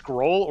giant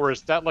scroll or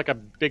is that like a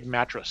big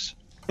mattress?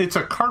 It's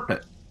a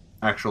carpet,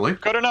 actually.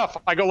 Good enough.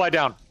 I go lie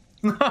down.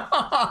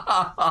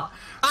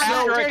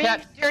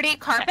 Dirty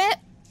carpet?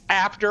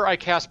 After I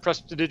cast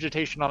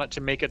prestidigitation on it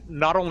to make it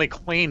not only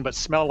clean but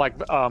smell like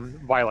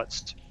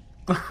violets.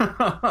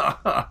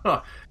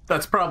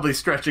 That's probably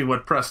stretching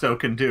what Presto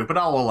can do, but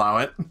I'll allow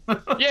it.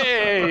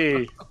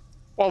 Yay!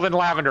 Well, then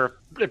lavender.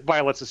 If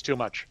violets is too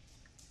much.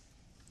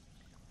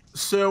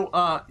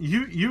 So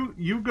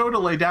you go to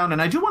lay down,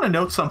 and I do want to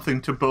note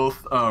something to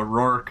both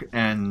Rourke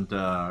and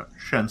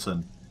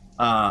Shensen.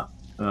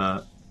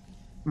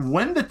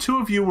 When the two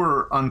of you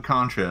were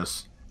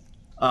unconscious,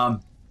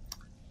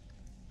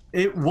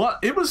 it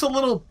was a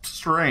little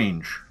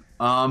strange.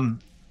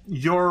 The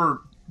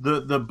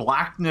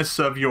blackness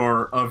of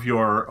your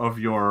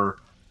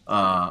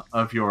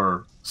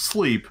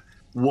sleep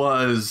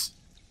was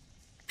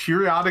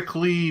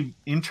periodically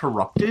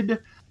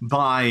interrupted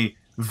by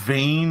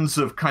veins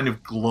of kind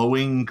of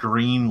glowing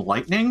green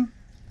lightning.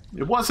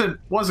 It wasn't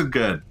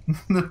good.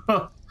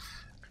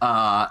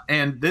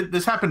 And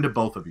this happened to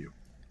both of you.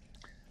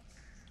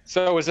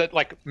 So is it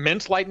like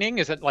mint lightning?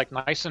 Is it like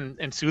nice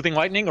and soothing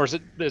lightning, or is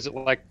it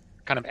like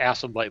kind of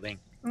acid lightning?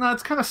 No,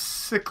 it's kind of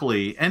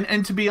sickly.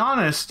 And to be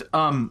honest,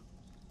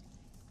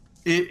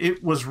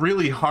 it was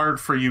really hard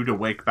for you to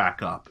wake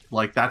back up.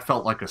 Like, that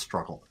felt like a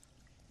struggle.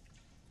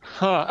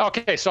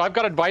 Okay, so I've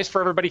got advice for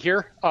everybody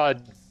here.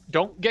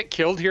 Don't get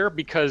killed here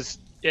because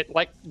it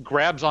like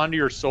grabs onto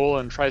your soul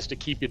and tries to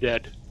keep you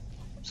dead.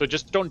 So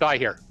just don't die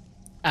here.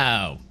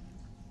 Oh.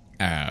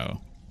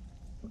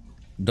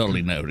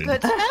 Duly noted.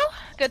 Good to know.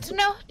 Good to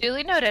know.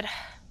 Duly noted.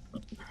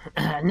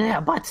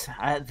 No, but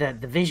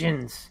the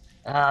visions,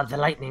 the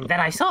lightning that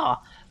I saw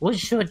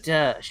should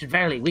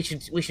verily we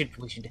should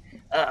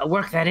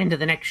work that into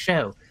the next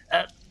show.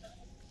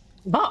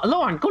 But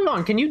Lauren,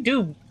 can you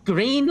do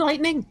green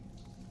lightning?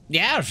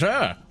 Yeah,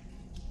 sure.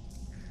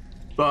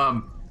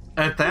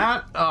 At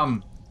that,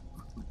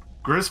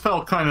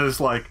 Grisfell kind of is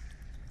like,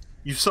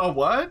 "You saw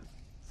what?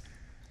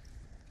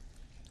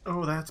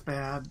 Oh, that's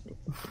bad."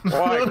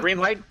 Boy, green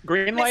lightning.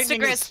 Mr.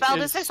 Grisfeld,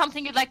 is there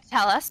something you'd like to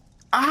tell us?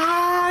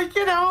 I'm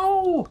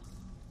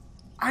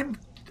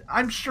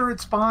sure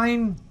it's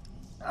fine.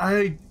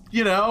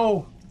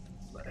 It'll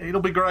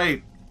be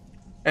great.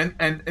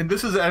 And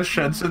this is as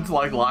Shensen's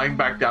like lying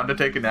back down to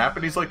take a nap,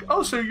 and he's like,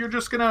 "Oh, so you're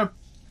just gonna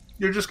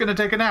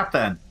take a nap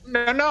then?"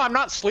 No, I'm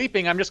not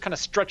sleeping. I'm just kind of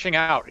stretching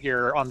out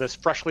here on this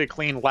freshly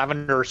clean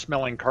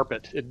lavender-smelling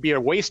carpet. It'd be a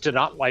waste to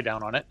not lie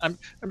down on it. I'm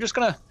just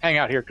gonna hang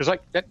out here because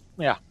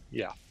yeah.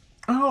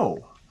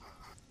 Oh.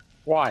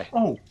 Why?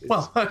 Oh,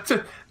 well,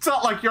 it's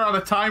not like you're on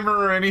a timer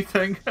or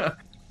anything.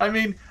 I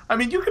mean,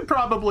 you could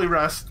probably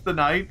rest the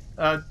night.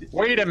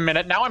 Wait a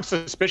minute. Now I'm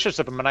suspicious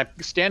of him, and I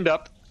stand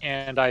up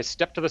and I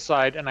step to the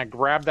side and I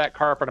grab that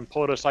carpet and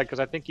pull it aside because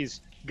I think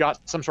he's got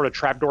some sort of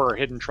trapdoor or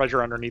hidden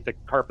treasure underneath the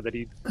carpet that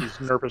he's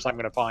nervous I'm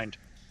going to find.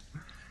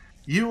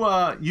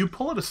 You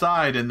pull it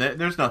aside and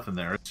there's nothing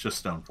there. It's just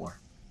stone floor.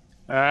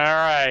 All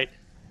right.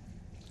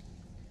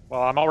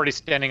 Well, I'm already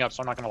standing up,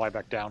 so I'm not going to lie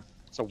back down.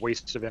 It's a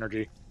waste of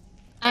energy.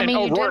 You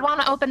did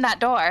want to open that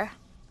door.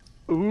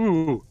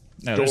 Ooh.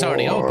 No, it's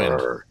already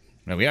opened.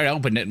 No, we already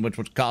opened it, which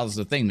would cause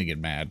the thing to get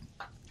mad.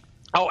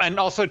 Oh, and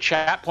also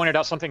chat pointed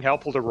out something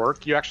helpful to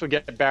Rourke. You actually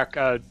get back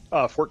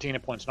 14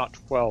 hit points, not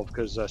 12,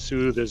 because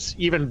Soothe is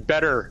even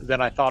better than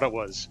I thought it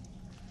was.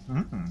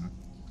 Mm-hmm.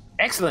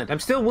 Excellent. I'm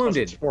still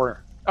wounded.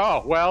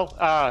 Oh,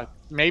 well,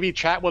 maybe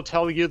chat will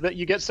tell you that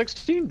you get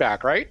 16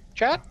 back, right,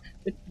 chat?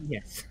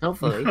 Yes,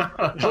 hopefully.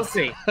 We'll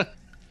see.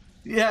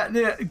 Yeah,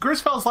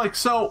 Grisfell's like,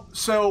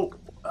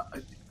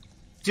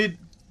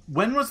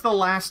 when was the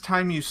last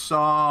time you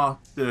saw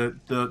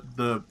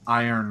the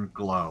iron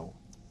glow?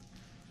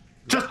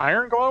 Just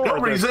iron glow? No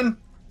reason.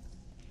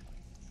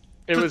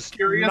 It just was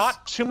curious.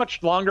 Not too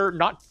much longer.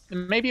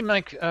 Maybe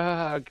like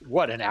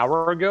an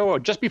hour ago, or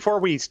just before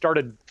we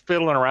started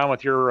fiddling around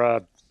with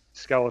your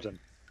skeleton.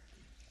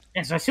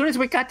 Yeah, so as soon as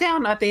we got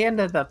down at the end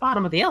of the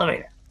bottom of the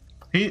elevator,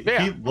 he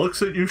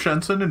looks at you,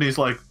 Shensen, and he's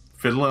like,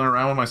 "Fiddling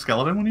around with my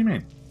skeleton? What do you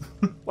mean?"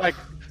 Like,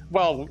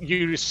 well,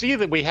 you see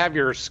that we have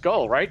your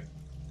skull, right?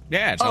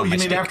 Yeah. It's Oh, on my you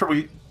mean stick. after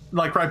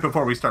right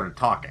before we started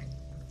talking?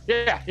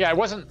 Yeah. It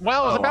wasn't.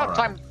 Well, it was about all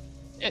time.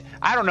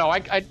 I don't know. I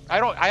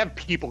don't. I have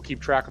people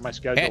keep track of my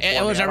schedule.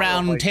 It was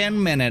around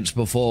 10 minutes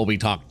before we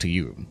talked to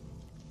you.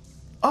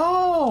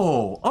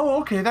 Oh,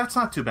 okay. That's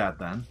not too bad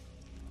then.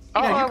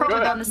 Oh, Yeah, you probably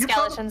good. got- On the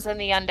skeletons and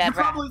the undead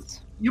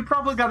rats. You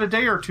probably got a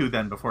day or two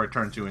then before it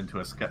turns you into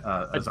a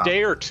zombie.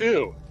 day or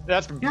two.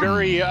 That's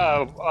very.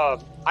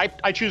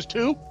 I choose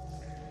 2.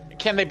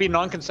 Can they be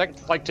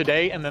non-consecutive, like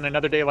today, and then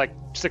another day, like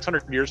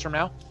 600 years from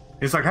now?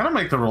 He's like, "I don't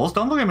make the rules.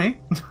 Don't look at me."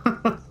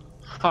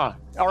 Huh.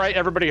 All right,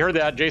 everybody heard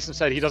that. Jason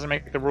said he doesn't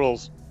make the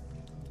rules.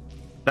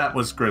 That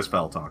was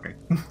Grisfell talking.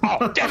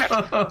 Oh, damn it!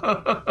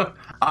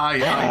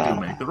 I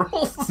do make the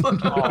rules.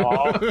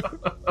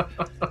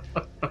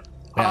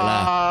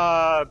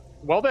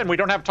 Well, then, we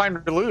don't have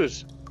time to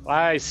lose.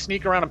 I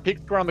sneak around and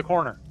peek around the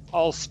corner,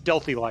 all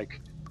stealthy-like.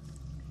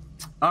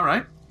 All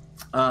right.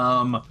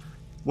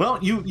 Well,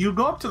 you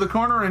go up to the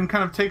corner and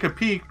kind of take a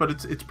peek, but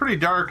it's pretty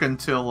dark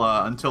until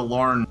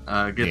Lauren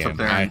gets up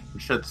there and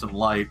sheds some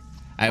light.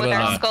 With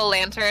our skull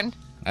lantern.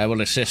 I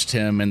will assist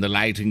him in the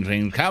lighting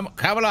thing. Come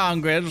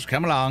along, Grizz.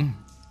 Come along.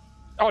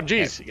 Oh,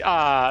 geez.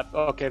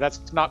 Okay,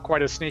 that's not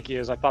quite as sneaky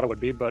as I thought it would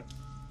be, but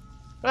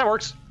that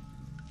works.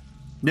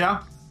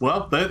 Yeah.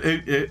 Well,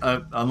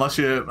 unless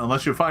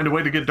you find a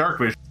way to get dark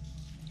vision,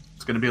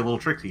 it's going to be a little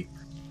tricky.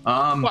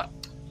 What?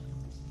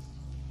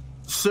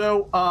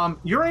 So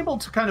you're able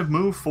to kind of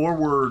move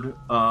forward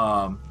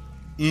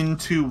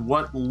into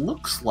what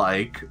looks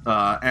like,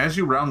 as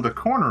you round the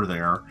corner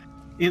there,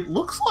 it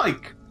looks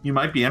like you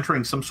might be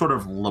entering some sort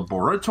of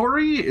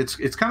laboratory.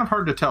 It's kind of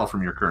hard to tell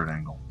from your current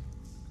angle.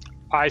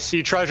 I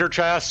see treasure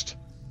chest.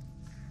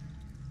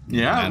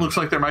 Yeah, it looks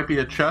like there might be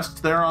a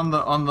chest there on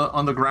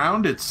the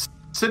ground. It's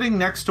sitting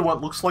next to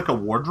what looks like a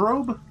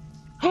wardrobe.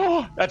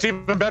 Oh, that's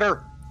even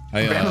better.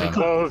 Fancy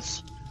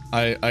clothes.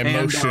 I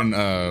motion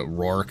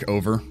Rourke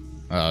over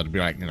to be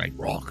like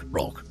Rourke,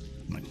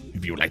 like,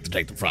 if you would like to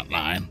take the front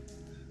line.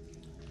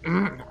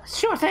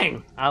 Sure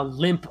thing. I'll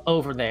limp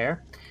over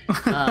there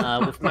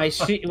with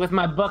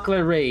my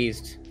buckler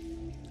raised.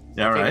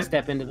 Yeah, Take right. a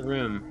step into the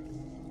room.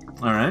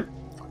 All right.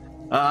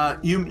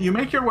 You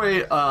make your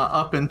way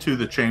up into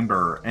the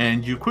chamber,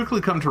 and you quickly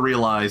come to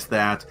realize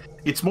that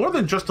it's more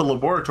than just a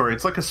laboratory.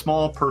 It's like a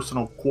small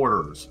personal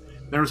quarters.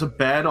 There's a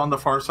bed on the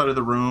far side of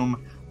the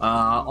room.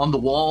 On the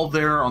wall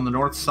there on the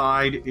north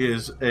side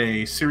is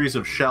a series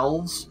of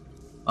shelves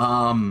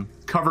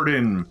covered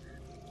in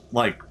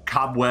like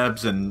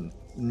cobwebs and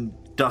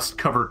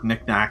dust-covered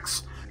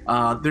knickknacks.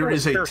 There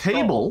is a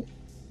table.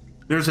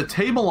 There's a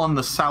table on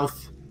the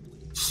south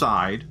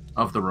side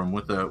of the room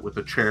with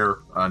a chair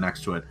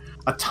next to it.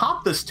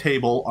 Atop this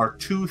table are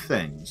two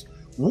things.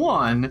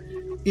 One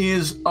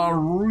is a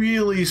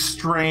really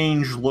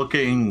strange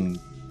looking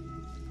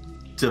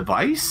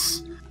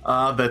device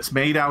that's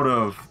made out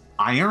of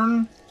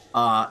iron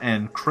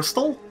and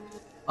crystal.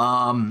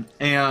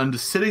 And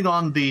sitting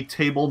on the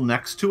table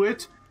next to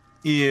it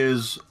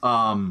is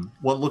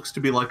what looks to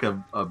be like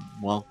a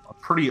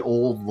pretty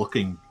old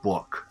looking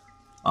book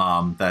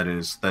that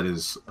is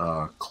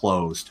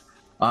closed.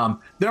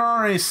 There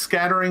are a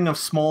scattering of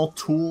small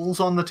tools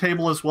on the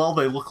table as well.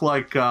 They look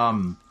like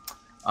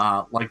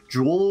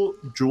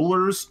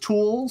jeweler's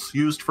tools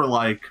used for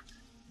like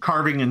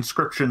carving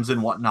inscriptions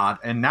and whatnot.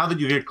 And now that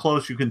you get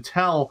close, you can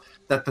tell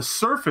that the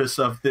surface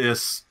of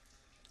this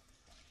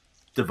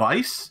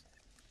device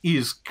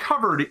is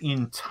covered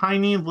in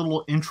tiny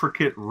little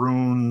intricate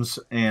runes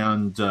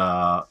and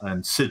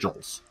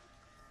sigils.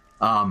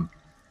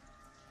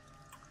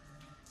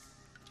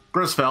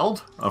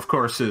 Grisfeld, of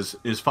course,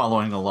 is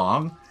following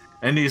along,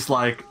 and he's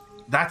like,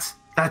 "That's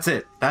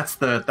it. That's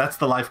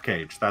the life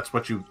cage. That's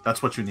what you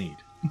need."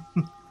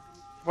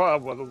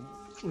 Well,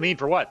 need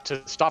for what?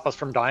 To stop us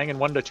from dying in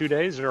 1 to 2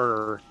 days,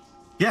 or?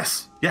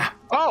 Yes. Yeah.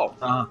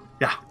 Oh.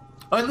 Yeah.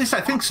 At least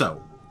I think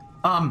so.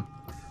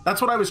 That's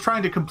what I was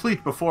trying to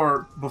complete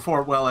before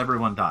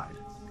everyone died.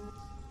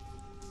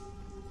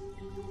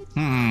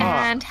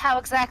 And how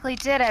exactly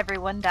did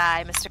everyone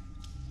die, Mr.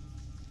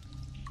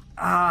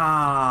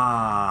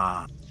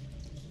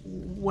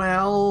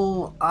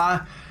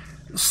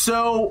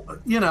 So,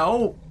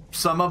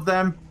 some of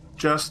them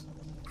just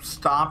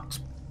stopped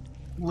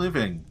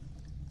living.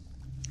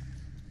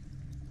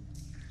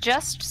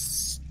 Just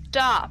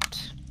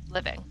stopped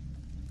living.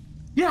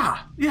 Yeah.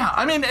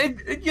 I mean,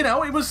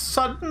 it was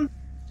sudden.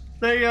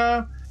 They,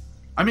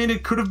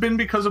 it could have been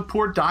because of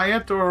poor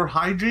diet or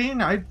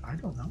hygiene. I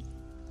don't know.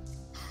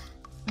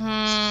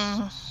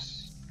 I'm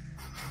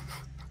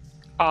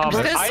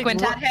just going to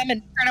squint at him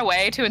and turn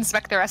away to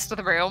inspect the rest of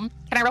the room.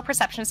 Can I roll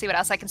perception to see what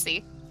else I can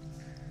see?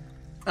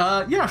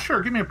 Yeah,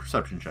 sure. Give me a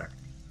perception check.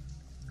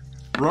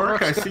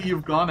 Rourke, I see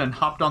you've gone and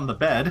hopped on the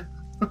bed.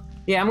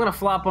 Yeah, I'm going to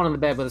flop onto the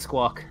bed with a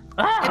squawk.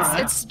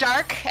 It's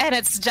dark, and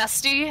it's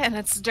dusty, and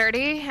it's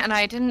dirty, and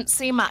I didn't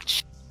see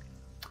much.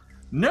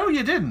 No,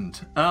 you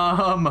didn't.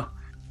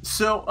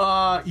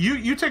 So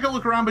you take a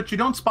look around, but you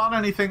don't spot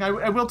anything.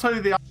 I will tell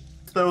you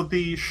though,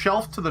 the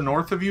shelf to the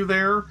north of you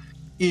there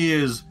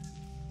is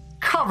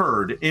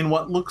covered in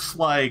what looks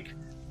like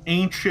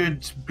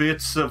ancient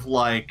bits of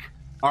like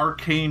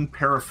arcane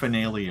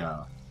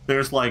paraphernalia.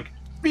 There's like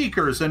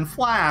beakers and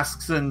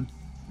flasks and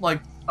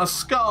like a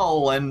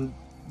skull and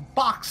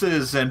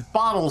boxes and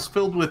bottles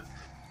filled with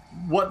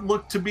what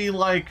look to be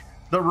like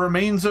the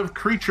remains of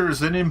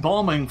creatures and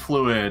embalming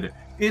fluid.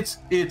 It's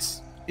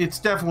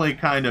definitely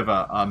kind of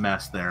a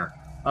mess there.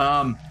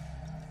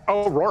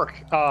 Oh,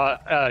 Rourke,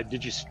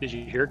 did you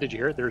hear?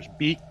 There's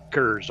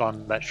beakers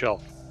on that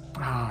shelf.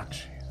 Oh,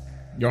 jeez.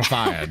 You're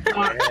fired.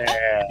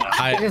 Yeah.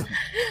 I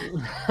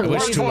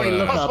wish to.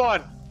 Plus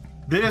one.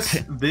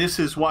 This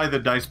is why the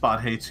dice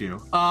bot hates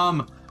you.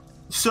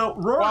 So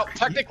Rourke. Well,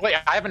 technically,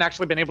 I haven't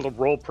actually been able to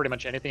roll pretty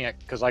much anything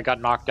because I got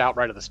knocked out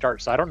right at the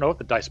start. So I don't know if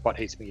the dice bot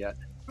hates me yet.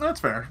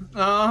 That's fair.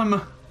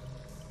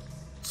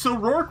 So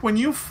Rourke, when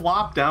you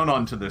flop down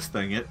onto this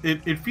thing,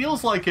 it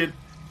feels like it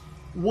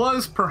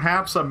was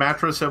perhaps a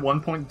mattress at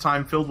one point in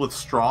time filled with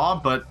straw,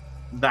 but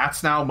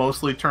that's now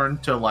mostly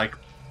turned to like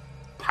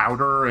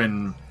powder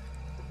and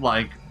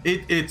like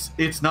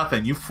it's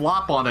nothing. You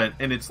flop on it,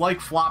 and it's like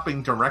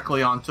flopping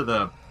directly onto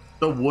the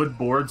wood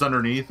boards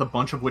underneath, a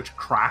bunch of which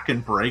crack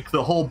and break.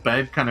 The whole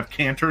bed kind of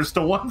canters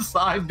to one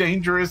side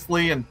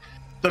dangerously, and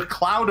the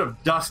cloud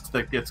of dust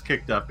that gets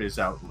kicked up is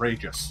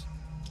outrageous.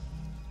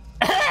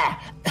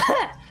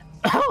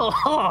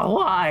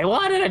 Why?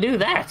 Why did I do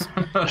that?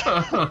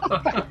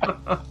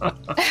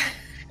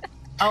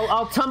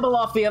 I'll tumble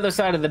off the other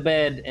side of the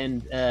bed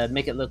and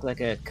make it look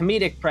like a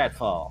comedic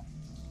pratfall.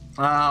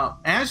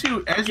 As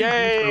you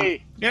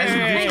Yay!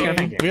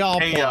 We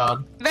all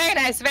applaud. Very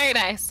nice, very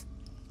nice.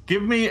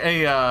 give me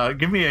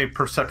a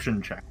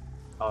perception check.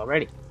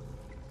 Alrighty.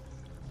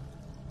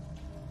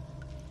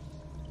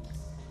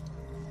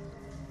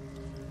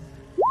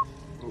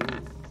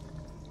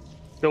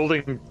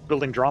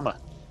 Building drama.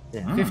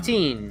 Yeah,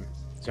 15.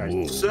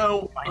 Sorry.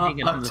 So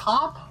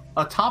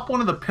atop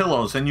one of the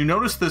pillows, and you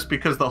notice this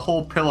because the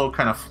whole pillow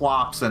kind of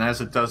flops, and as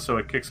it does so,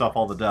 it kicks off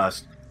all the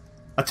dust.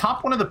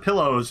 Atop one of the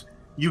pillows,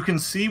 you can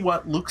see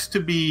what looks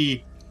to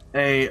be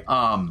a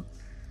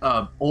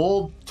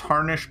old,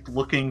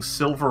 tarnished-looking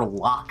silver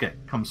locket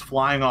comes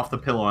flying off the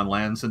pillow and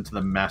lands into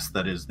the mess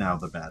that is now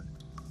the bed.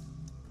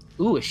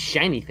 Ooh, a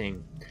shiny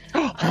thing.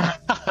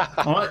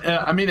 Well,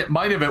 I mean, it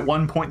might have at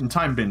one point in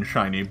time been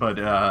shiny, but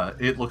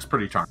it looks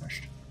pretty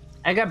tarnished.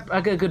 I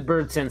got good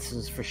bird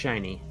senses for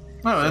shiny.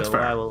 Oh, that's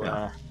fair. I will.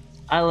 Yeah.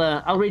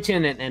 I'll reach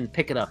in and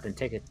pick it up and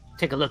take a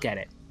look at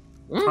it.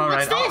 All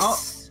right,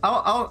 What's this?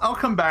 I'll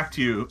come back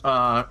to you.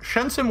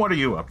 Shensen, what are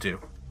you up to?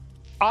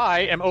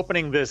 I am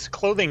opening this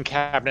clothing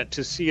cabinet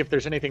to see if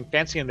there's anything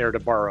fancy in there to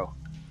borrow.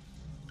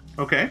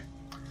 Okay.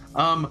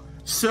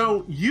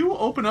 So you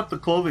open up the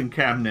clothing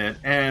cabinet,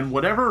 and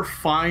whatever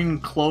fine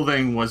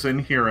clothing was in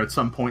here at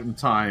some point in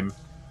time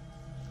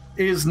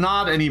is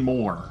not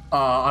anymore.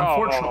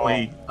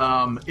 Unfortunately,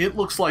 it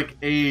looks like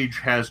age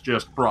has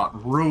just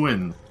brought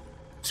ruin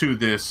to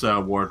this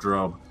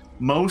wardrobe.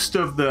 Most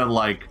of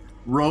the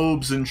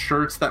robes and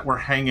shirts that were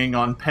hanging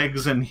on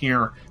pegs in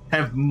here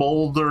have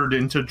moldered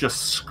into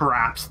just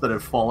scraps that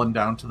have fallen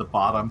down to the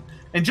bottom.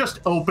 And just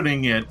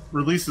opening it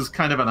releases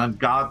kind of an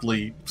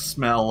ungodly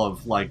smell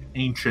of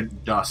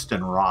ancient dust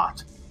and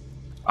rot.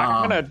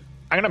 I'm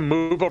gonna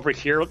move over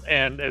here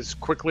and as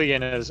quickly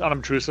and as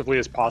unobtrusively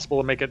as possible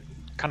and make it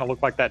kind of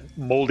look like that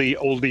moldy,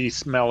 oldie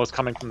smell is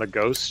coming from the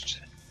ghost.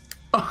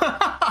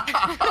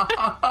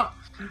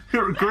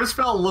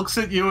 Grisfell looks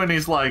at you and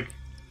he's like,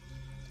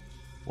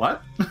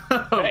 "What?"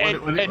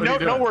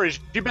 No worries.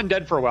 You've been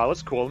dead for a while.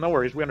 It's cool. No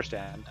worries. We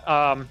understand.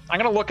 I'm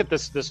gonna look at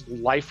this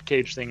life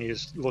cage thing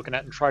he's looking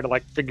at and try to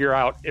figure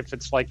out if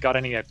it's got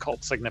any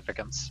occult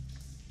significance.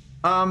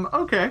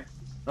 Okay.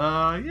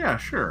 Yeah,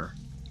 sure.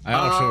 I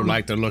also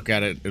like to look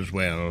at it as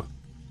well.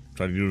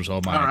 Try to use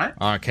all my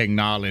arcane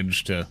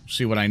knowledge to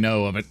see what I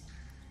know of it.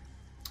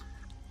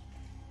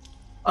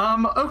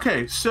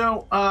 Okay,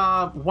 so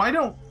why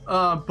don't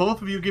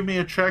both of you give me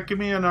a check? Give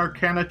me an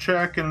Arcana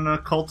check and an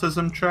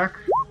Occultism check.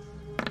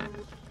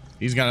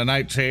 He's got a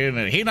 19,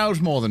 and he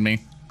knows more than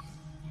me.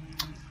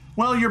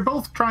 Well, you're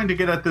both trying to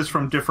get at this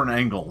from different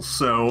angles,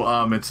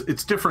 so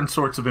it's different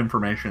sorts of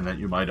information that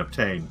you might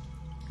obtain.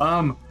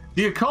 The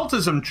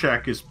Occultism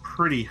check is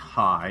pretty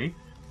high.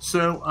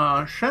 So,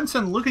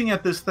 Shensen, looking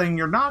at this thing,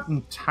 you're not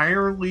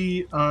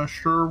entirely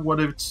sure what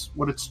its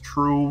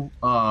true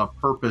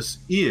purpose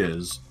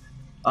is.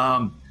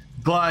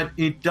 But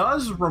it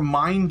does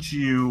remind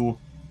you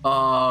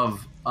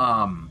of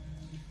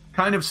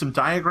kind of some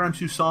diagrams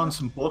you saw in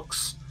some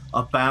books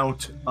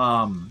about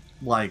a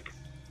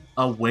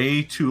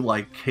way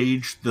to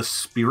cage the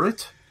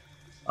spirit.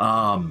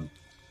 Who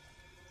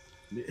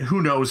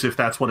knows if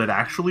that's what it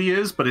actually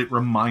is, but it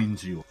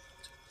reminds you.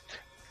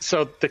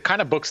 So the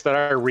kind of books that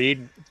I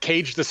read,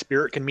 cage the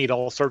spirit can mean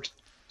all sorts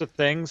of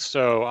things.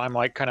 So I'm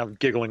kind of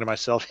giggling to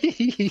myself.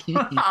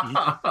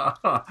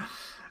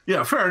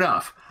 Yeah, fair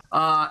enough.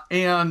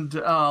 And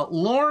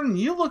Lorne,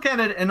 you look at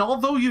it, and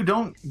although you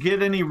don't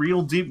get any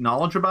real deep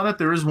knowledge about it,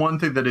 there is one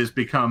thing that has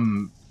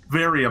become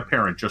very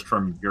apparent just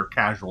from your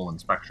casual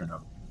inspection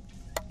of it.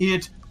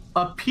 It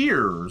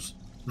appears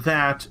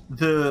that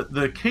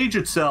the cage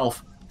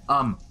itself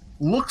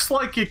looks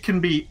like it can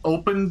be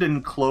opened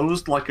and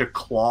closed like a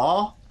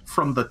claw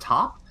from the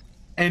top,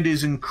 and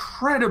is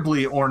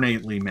incredibly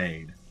ornately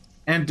made.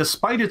 And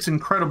despite its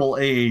incredible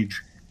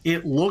age,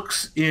 it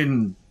looks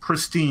in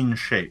pristine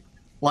shape.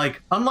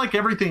 Unlike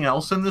everything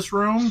else in this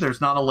room,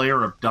 there's not a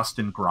layer of dust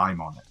and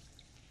grime on it.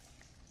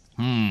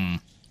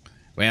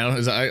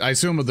 Well, I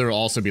assume that there'll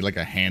also be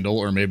a handle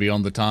or maybe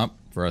on the top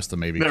for us to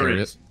maybe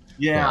carry it.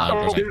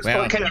 Yeah.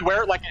 Can you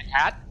wear it like a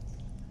hat?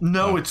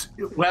 No, it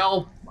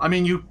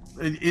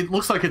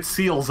looks like it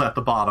seals at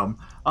the bottom.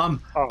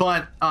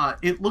 But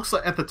it looks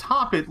like at the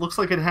top, it looks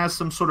like it has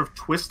some sort of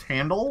twist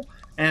handle.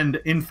 And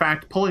in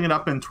fact, pulling it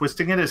up and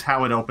twisting it is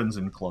how it opens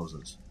and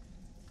closes.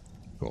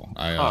 Cool.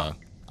 I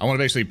want to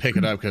basically pick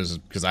it up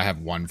because I have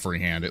one free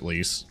hand at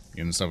least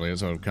and stuff like that.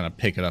 So I'll kind of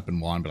pick it up in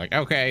one, be like,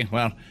 okay,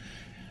 well,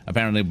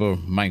 apparently we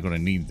might going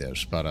to need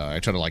this. But I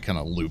try to kind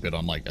of loop it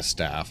on a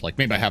staff.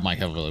 Maybe I have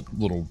a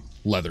little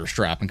leather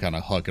strap and kind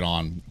of hook it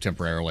on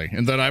temporarily.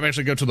 And then I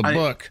actually go to the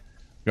book.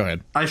 Go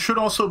ahead. I should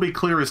also be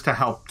clear as to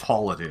how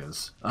tall it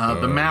is.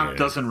 The map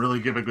doesn't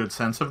really give a good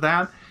sense of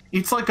that.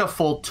 It's a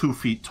full 2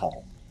 feet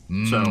tall.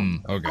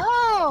 Okay.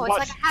 Oh, it's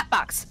like a hat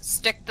box.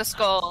 Stick the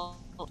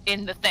skull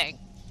in the thing.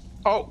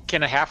 Oh,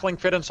 can a halfling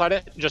fit inside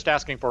it? Just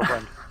asking for a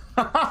friend.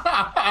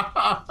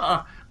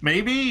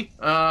 Maybe.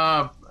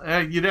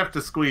 You'd have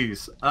to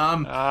squeeze.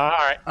 All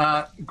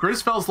right.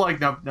 Grisfell's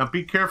now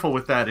be careful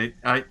with that.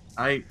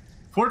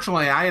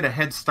 Fortunately, I had a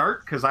head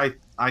start because I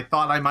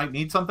thought I might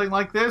need something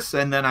like this,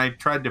 and then I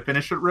tried to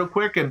finish it real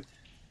quick,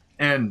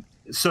 and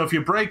so if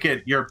you break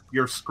it,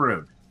 you're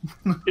screwed.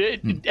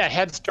 A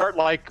head start,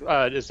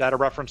 is that a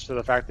reference to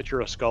the fact that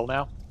you're a skull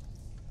now?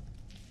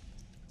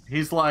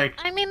 He's like,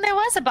 I mean, there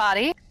was a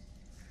body.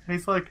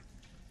 He's like,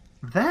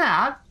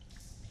 that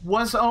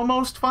was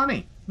almost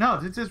funny. No,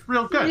 it's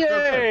real good. Yay!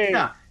 Real good.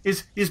 Yeah.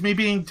 Is me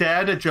being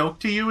dead a joke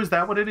to you? Is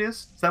that what it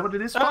is? Is that what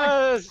it is?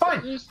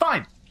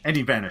 Fine. And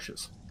he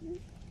vanishes.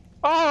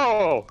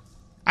 Oh!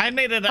 I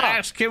needed to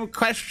ask you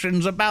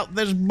questions about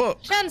this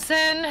book.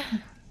 Jensen!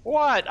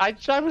 What?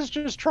 I was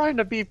just trying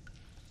to be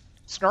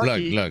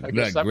snarky. Look,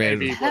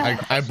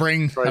 Grizz. I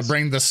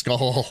bring the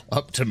skull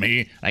up to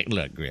me.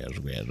 Look,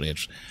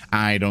 Grizz,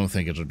 I don't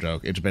think it's a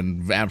joke. It's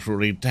been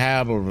absolutely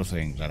terrible the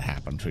things that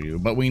happened to you,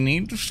 but we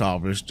need to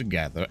solve this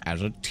together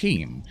as a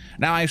team.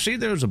 Now, I see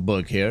there's a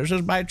book here. Is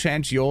this by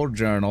chance your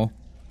journal?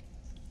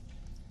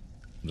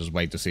 Just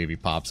wait to see if he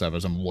pops up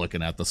as I'm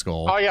looking at the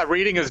skull. Oh yeah,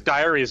 reading his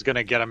diary is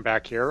gonna get him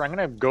back here. I'm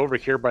gonna go over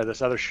here by this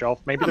other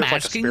shelf. Maybe there's a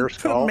spare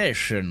skull.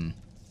 Permission.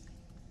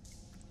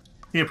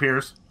 He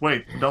appears.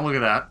 Wait, don't look at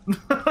that.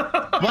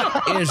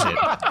 What is it?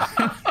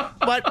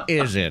 What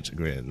is it,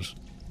 Grizz?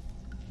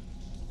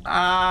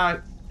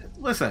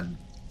 Listen.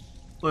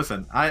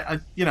 I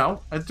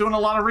I'm doing a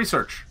lot of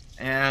research,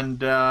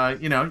 and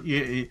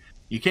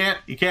you can't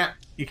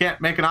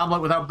make an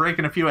omelet without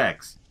breaking a few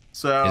eggs.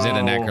 So Is it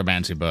a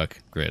necromancy book,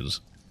 Grizz?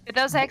 Do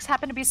those eggs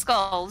happen to be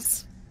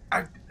skulls?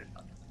 Are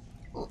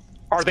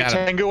they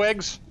gotta- Tengu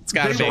eggs? It's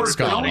got a They big were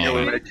skull on it.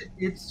 donated.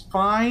 It's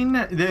fine.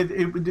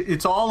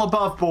 It's all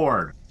above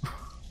board.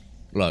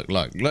 Look,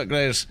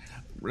 Grizz.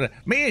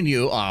 Me and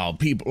you are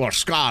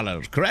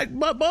scholars, correct?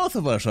 But both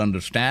of us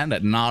understand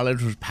that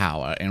knowledge is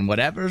power, and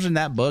whatever's in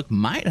that book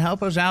might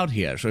help us out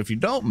here. So if you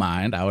don't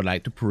mind, I would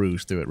like to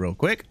peruse through it real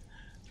quick.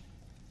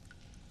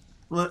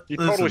 You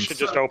totally should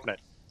just open it.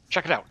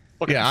 Check it out.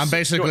 Look at Yeah, this. I'm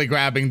basically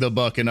grabbing the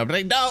book and I'm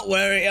like, don't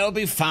worry, it'll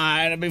be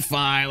fine,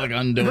 like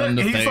undoing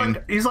the thing.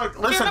 He's like, Do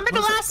you listen. remember the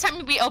last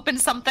time we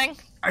opened something?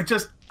 I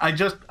just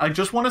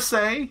want to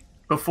say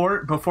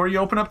before you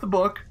open up the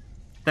book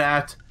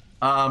that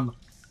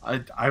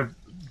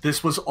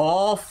this was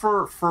all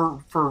for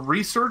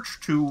research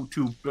to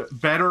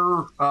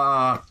better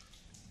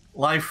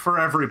life for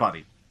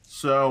everybody.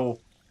 So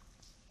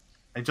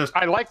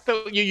I like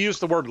that you use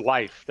the word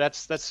life.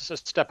 That's a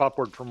step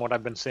upward from what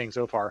I've been seeing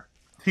so far.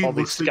 he all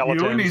these looks at you and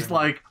skeletons he's and-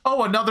 like,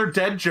 "Oh, another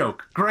dead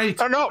joke.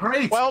 Great. Oh no!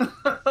 Great. Well,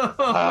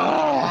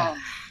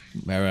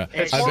 Mara,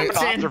 it's I more of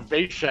think- an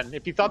observation.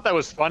 If you thought that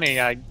was funny,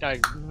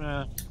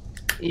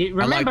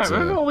 Remember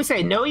to- what we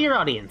say. Know your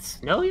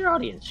audience. Know your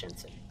audience,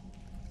 Shensen.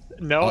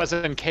 no, as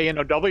in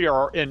K-N-O-W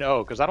or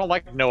N-O, because I don't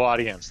like no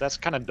audience. That's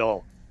kind of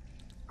dull.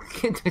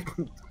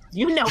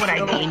 You know what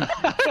I mean.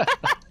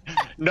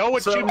 Know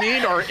what So- you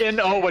mean or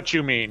N-O what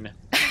you mean.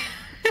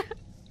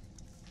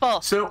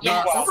 Both. So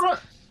Yes.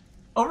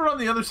 over on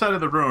the other side of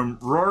the room,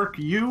 Rourke,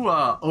 you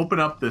open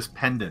up this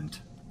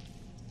pendant,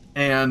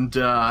 and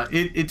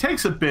it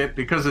takes a bit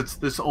because it's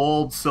this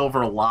old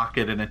silver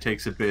locket, and it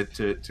takes a bit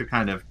to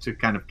kind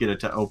of get it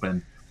to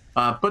open.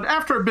 But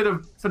after a bit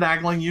of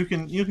finagling, you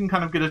can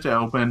kind of get it to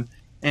open,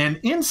 and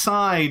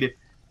inside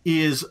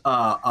is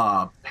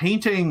a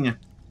painting,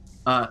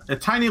 a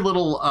tiny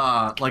little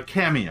like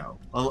cameo,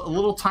 a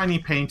little tiny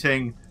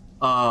painting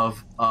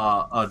of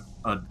a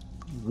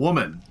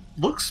woman.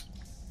 Looks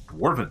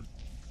dwarven.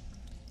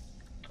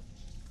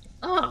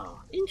 Oh,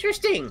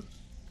 interesting.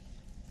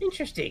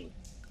 Interesting.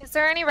 Is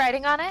there any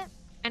writing on it?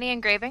 Any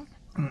engraving?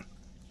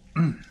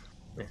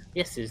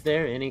 Yes, is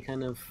there any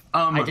kind of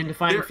Um,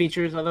 identifying there-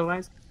 features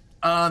otherwise?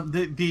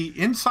 The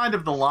inside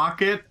of the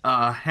locket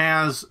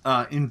has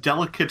in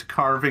delicate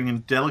carving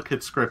and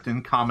delicate script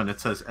in common.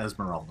 It says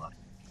Esmeralda.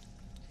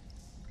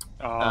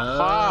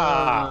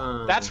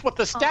 Aha! That's what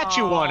the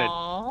statue wanted.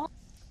 Aw.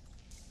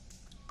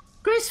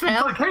 It's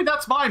Grisfell, like, hey,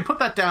 that's mine. Put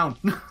that down.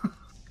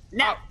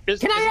 now, Is-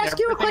 can I isn't ask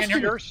you a everything in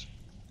question? yours?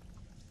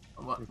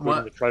 What?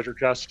 Including the treasure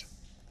chest.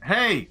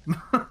 Hey,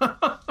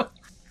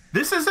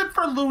 this isn't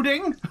for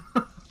looting.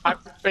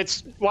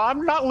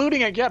 I'm not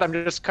looting it yet. I'm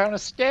just kind of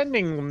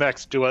standing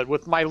next to it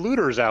with my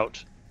looters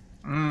out.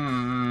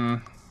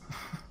 Mm.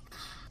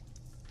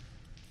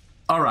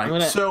 All right. I'm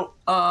gonna- So,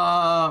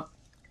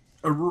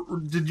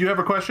 did you have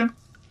a question?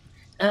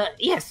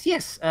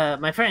 Yes,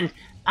 my friend.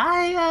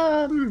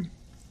 I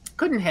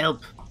couldn't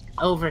help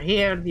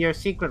overhear your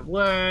secret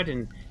word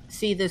and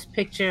see this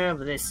picture of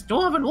this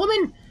dwarven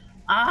woman.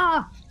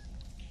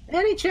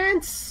 Any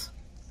chance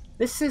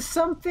this is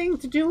something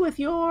to do with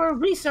your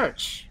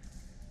research?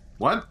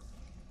 What?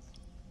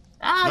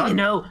 You None.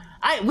 know,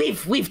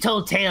 we've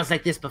told tales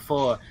like this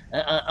before.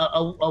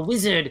 A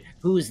wizard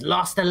who's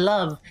lost a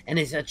love and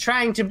is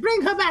trying to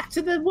bring her back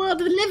to the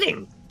world of the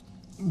living.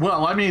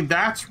 Well, I mean,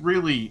 that's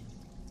really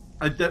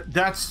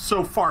that's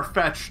so far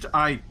fetched.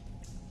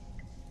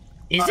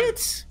 Is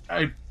it?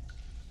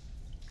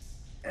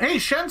 Hey,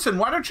 Shensen,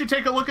 why don't you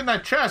take a look in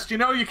that chest? You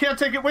know, you can't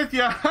take it with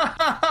you.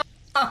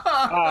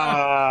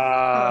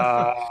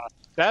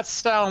 That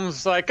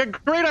sounds like a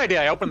great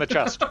idea. I open the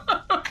chest.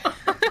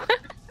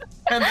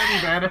 And then he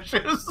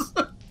vanishes.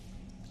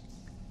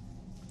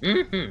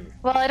 Mm-hmm.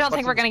 Well, I don't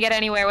think we're going to get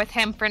anywhere with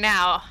him for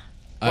now.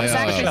 I, This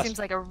actually uh, seems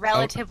like a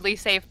relatively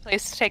safe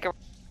place to take a.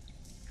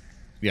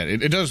 Yeah,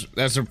 it does.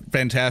 That's a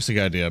fantastic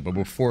idea. But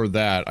before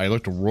that, I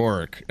looked at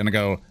Rourke and I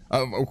go,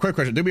 a quick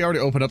question. Did we already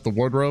open up the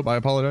wardrobe? I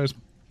apologize.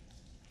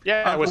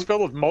 Yeah, it was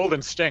filled with mold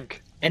and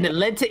stink And it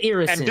led to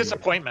Irison. and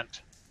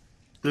disappointment.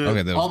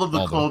 Okay, that was all of the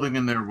all the- clothing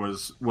in there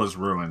was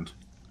ruined.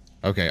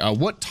 Okay,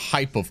 what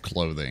type of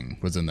clothing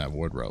was in that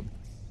wardrobe?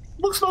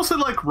 Looks mostly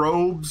like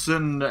robes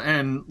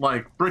and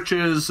like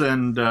breeches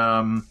and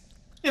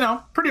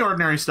pretty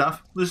ordinary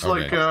stuff. Just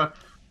Okay. like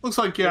looks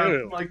like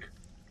Ew. like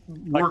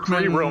Like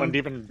workman pre-ruined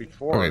even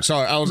before. Okay, so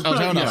I was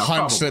having a Yeah, hunch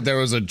probably. that there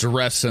was a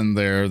dress in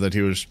there that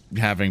he was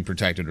having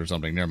protected or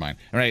something. Never mind.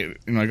 All right,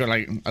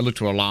 I looked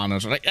to Alana. I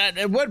was like,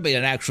 it would be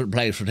an excellent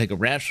place to take a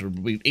rest. It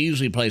would be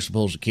easily place to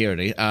pull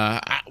security.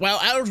 Well,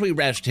 as we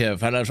rest here,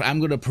 fellas, I'm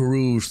going to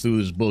peruse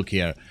through this book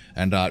here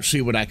and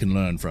see what I can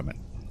learn from it.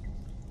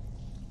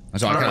 And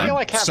so I All right. kind I feel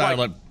like of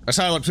have,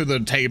 sidle up to the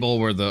table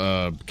where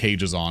the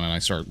cage is on, and I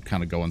start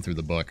kind of going through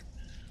the book.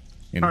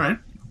 You know. All right.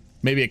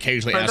 Maybe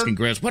occasionally asking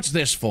Grizz, what's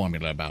this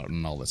formula about,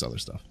 and all this other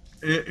stuff.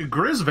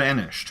 Grizz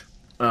vanished.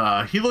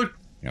 He looked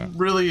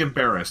really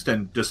embarrassed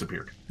and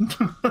disappeared.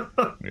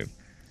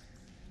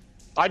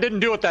 I didn't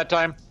do it that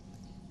time.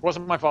 It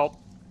wasn't my fault.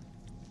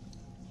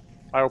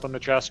 I opened the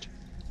chest.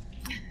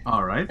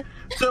 All right.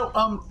 So,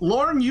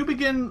 Lauren, you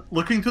begin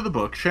looking through the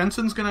book.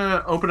 Shensen's going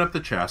to open up the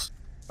chest.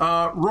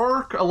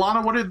 Rourke,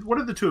 Alana, what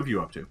are the two of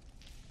you up to?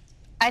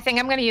 I think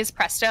I'm going to use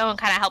Presto and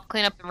kind of help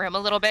clean up the room a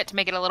little bit to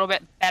make it a little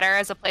bit better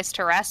as a place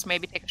to rest,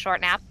 maybe take a short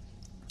nap.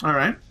 All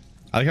right.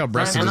 I like how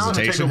Breast's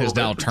visitation has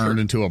now turned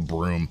into a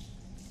broom.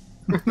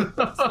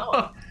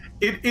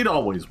 It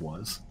always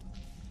was.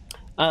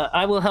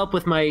 I will help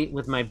with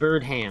my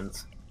bird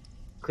hands,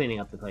 cleaning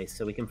up the place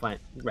so we can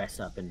rest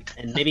up and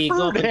maybe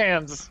go up. Bird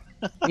hands.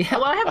 Yeah,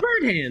 well, I have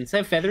bird hands. I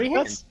have feathery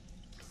hands.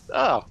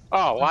 Oh,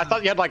 well, I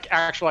thought you had like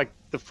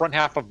the front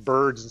half of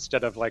birds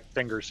instead of like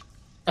fingers.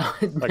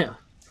 No.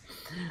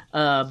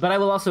 But I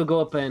will also go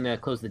up and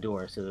close the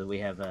door so that we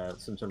have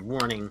some sort of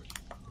warning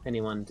if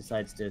anyone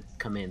decides to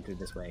come in through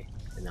this way,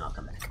 and then I'll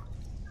come back.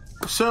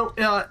 So,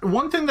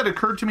 one thing that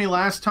occurred to me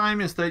last time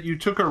is that you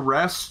took a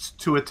rest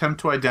to attempt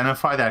to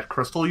identify that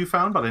crystal you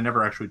found, but I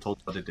never actually told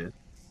you what it did.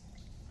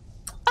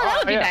 Oh, that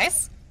would be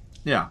nice.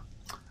 Yeah.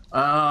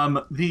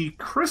 The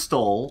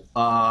crystal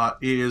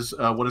is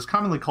what is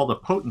commonly called a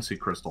potency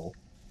crystal,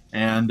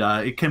 and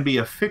it can be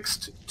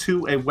affixed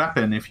to a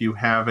weapon if you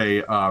have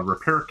a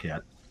repair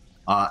kit.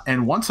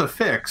 And once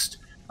affixed,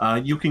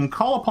 you can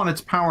call upon its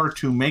power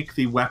to make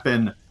the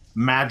weapon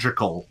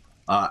magical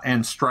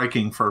and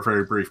striking for a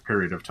very brief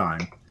period of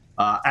time,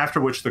 after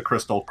which the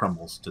crystal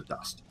crumbles to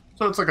dust.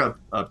 So it's like a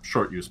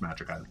short-use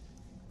magic item.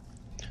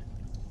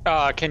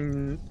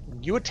 Can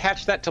you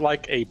attach that to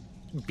like a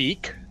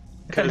beak?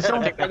 Because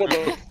I think that would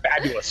look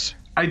fabulous.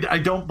 I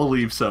don't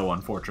believe so,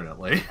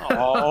 unfortunately.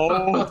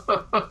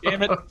 Oh,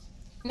 damn it.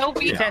 No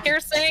bead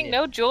piercing,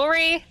 no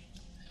jewelry.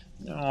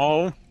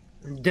 No.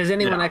 Does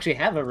anyone actually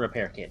have a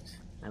repair kit?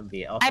 That would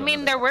be also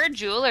there were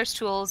jeweler's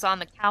tools on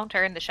the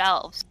counter and the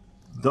shelves.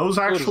 Those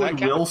actually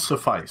will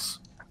suffice.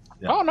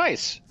 Yeah. Oh,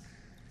 nice.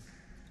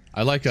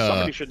 I like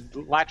somebody should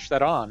latch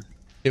that on.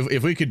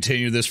 If we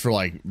continue this for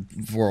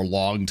a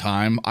long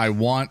time, I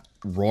want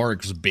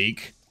Rourke's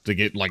beak to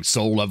get like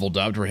so leveled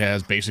up where he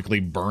has basically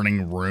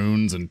burning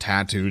runes and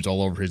tattoos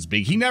all over his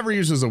beak. He never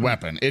uses a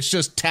weapon. It's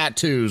just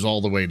tattoos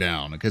all the way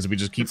down because we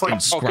just keep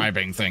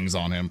inscribing things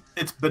on him.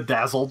 It's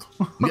bedazzled.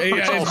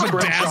 Yeah, it's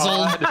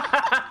bedazzled.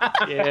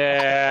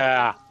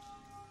 Yeah.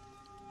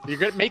 You're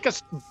gonna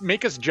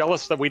make us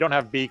jealous that we don't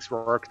have beaks,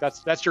 Rourke.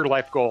 That's your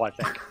life goal, I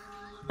think.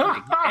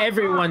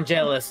 Everyone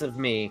jealous of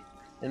me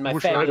and my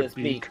fabulous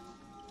beak.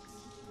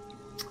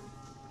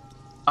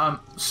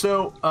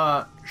 So,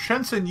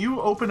 Shensen,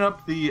 you open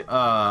up the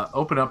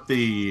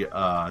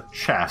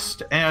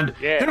chest, and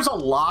there's a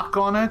lock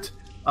on it,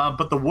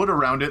 but the wood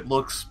around it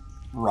looks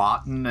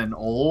rotten and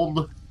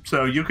old.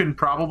 So you can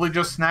probably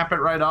just snap it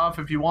right off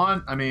if you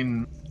want. I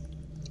mean,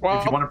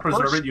 if you want to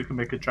preserve it, you can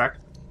make a check.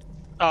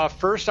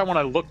 First, I want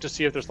to look to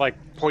see if there's like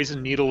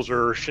poison needles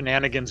or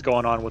shenanigans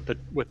going on with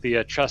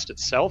the chest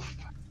itself.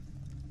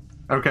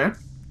 Okay.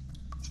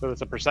 So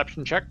it's a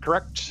perception check,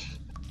 correct?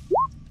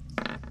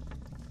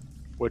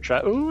 Which,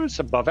 it's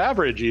above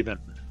average even.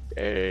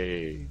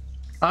 Hey.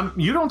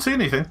 You don't see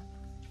anything.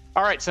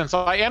 All right, since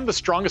I am the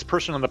strongest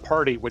person in the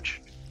party,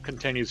 which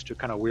continues to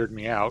kind of weird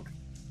me out,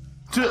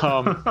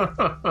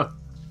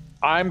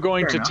 I'm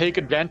going to take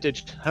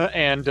advantage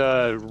and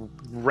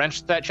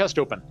wrench that chest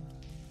open.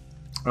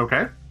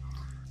 Okay.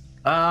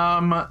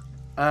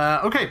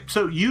 Okay,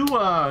 so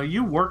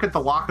you work at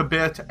the lock a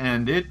bit,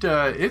 and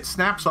it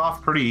snaps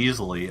off pretty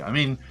easily. I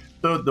mean,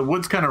 the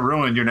wood's kind of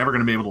ruined. You're never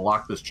going to be able to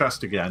lock this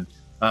chest again.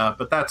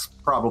 But that's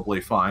probably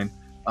fine.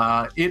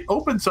 It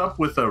opens up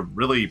with a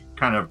really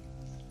kind of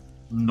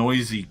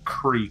noisy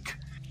creak,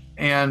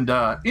 and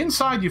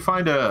inside you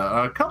find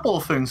a couple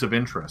of things of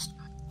interest.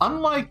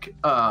 Unlike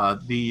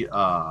the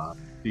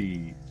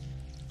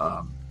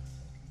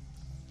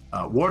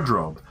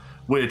wardrobe,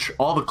 which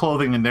all the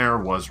clothing in there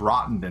was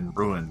rotten and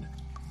ruined,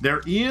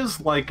 there is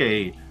like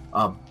a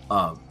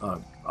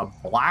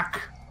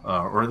black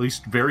or at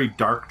least very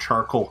dark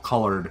charcoal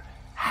colored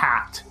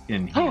hat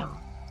in here.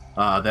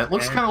 That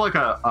looks kind of like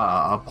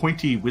a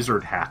pointy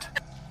wizard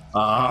hat.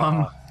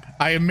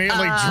 I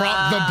immediately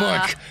drop the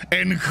book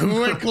and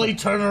quickly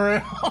turn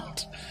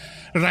around.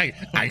 Like,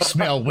 I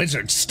smell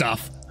wizard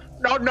stuff.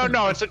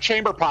 No, it's a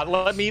chamber pot.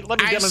 Let me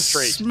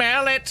demonstrate. I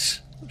smell it,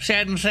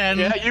 Shen.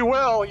 Yeah, you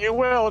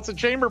will. It's a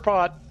chamber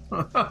pot.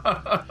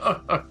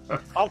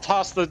 I'll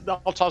toss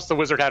the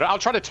wizard hat. I'll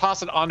try to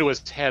toss it onto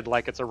his head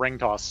like it's a ring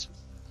toss.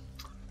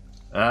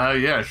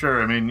 Yeah,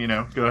 sure. I mean,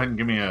 go ahead and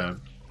give me a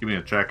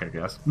check, I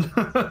guess.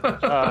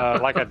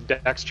 Like a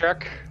dex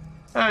check?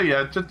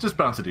 Yeah, just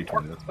bounce a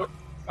d20. That's fine.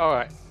 All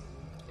right.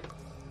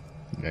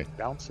 Okay.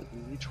 Bounce a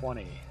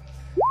d20.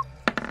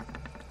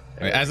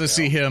 As I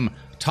see him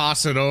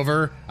toss it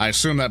over, I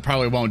assume that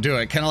probably won't do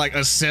it. Kind of like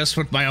assist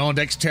with my own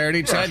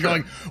dexterity check,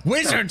 going,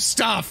 wizard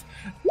stuff!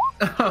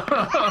 And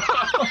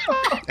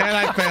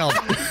I failed.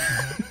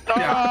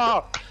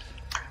 Oh!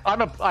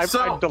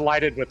 I'm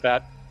delighted with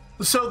that.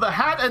 So the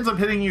hat ends up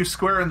hitting you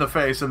square in the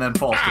face and then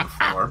falls to the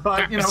floor.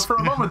 But, for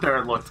a moment there,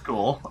 it looked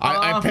cool.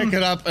 I pick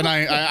it up and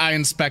I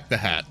inspect the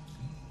hat.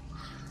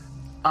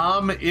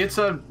 It's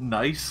a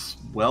nice,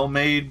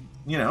 well-made,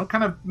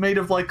 kind of made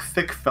of like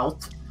thick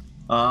felt.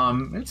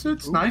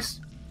 It's nice.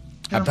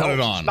 I put it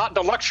on. It's not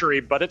the luxury,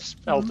 but it's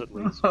felt at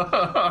least.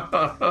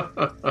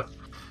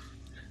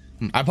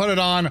 I put it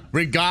on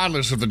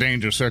regardless of the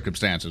dangerous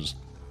circumstances.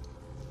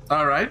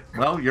 All right.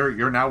 Well,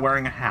 you're now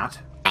wearing a hat.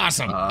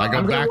 Awesome. I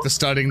go back to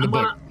studying the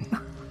book.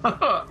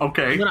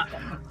 Okay.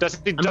 Does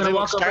he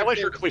look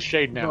stylish or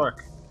cliched now?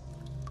 Rourke.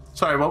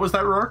 Sorry, what was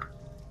that, Rourke?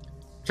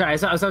 Sorry,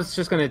 I was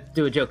just gonna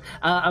do a joke.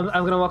 I'm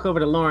gonna walk over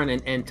to Lauren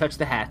and touch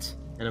the hat,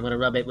 and I'm gonna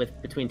rub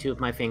it between two of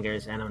my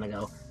fingers, and I'm gonna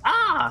go,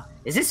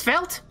 is this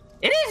felt?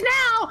 It is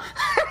now!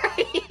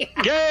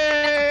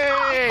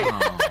 Yay!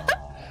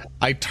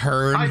 I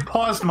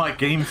paused my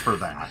game for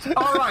that.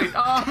 All right.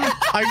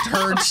 I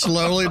turn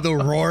slowly to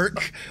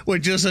Rourke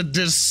with just a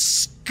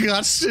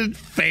disgusted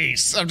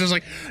face. I'm just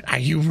like, are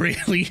you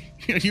really?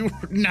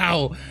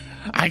 No,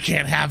 I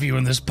can't have you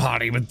in this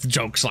party with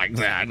jokes like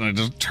that. And I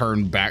just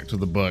turn back to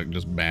the book,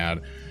 just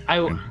mad.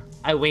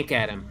 I wink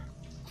at him.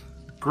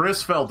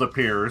 Grisfeld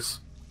appears,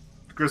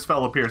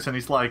 and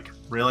he's like,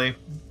 really?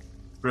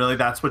 Really,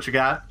 that's what you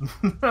got?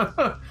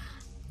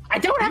 I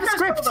don't have a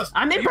script.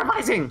 I'm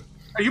improvising.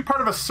 Are you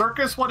part of a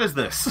circus? What is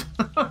this?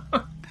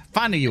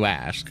 Funny you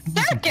ask.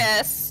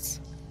 Circus.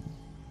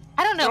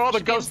 I don't know. Oh, the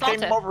ghost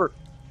came over.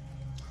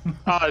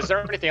 Is there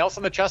anything else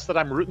in the chest that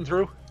I'm rooting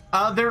through?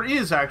 There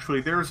is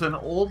actually. There's an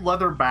old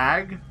leather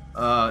bag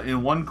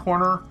in one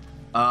corner,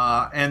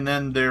 and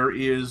then there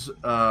is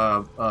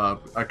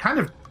a kind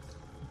of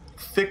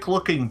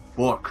thick-looking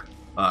book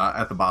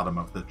at the bottom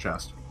of the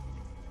chest.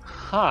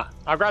 Huh.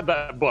 I'll grab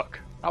that book.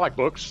 I like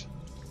books.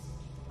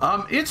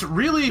 It's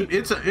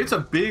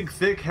a big,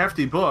 thick,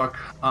 hefty book,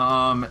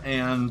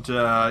 and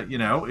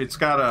it's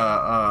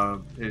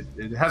got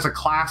it has a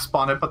clasp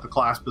on it, but the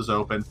clasp is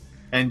open,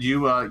 and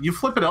you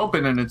flip it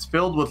open, and it's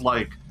filled with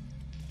like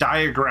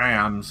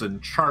diagrams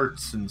and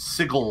charts and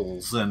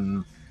sigils,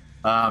 and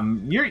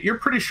you're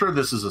pretty sure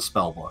this is a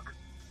spell book.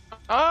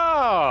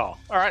 Oh,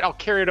 all right. I'll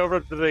carry it over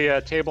to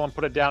the table and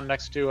put it down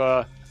next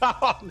to.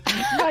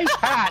 Nice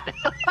hat.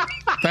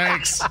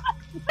 Thanks.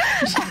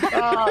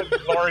 Oh,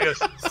 glorious.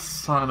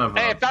 Son of a...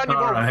 Hey, I found you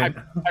more. Right.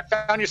 I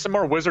found you some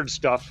more wizard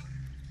stuff.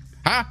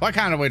 Huh? What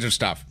kind of wizard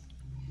stuff?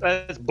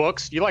 It's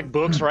books. You like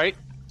books, right?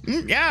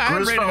 Yeah,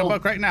 I'm reading a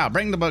book right now.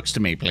 Bring the books to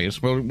me,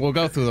 please. We'll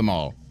go through them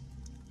all.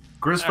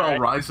 Grisfell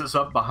rises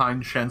up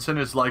behind Shenson.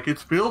 Is like,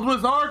 it's filled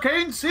with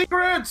arcane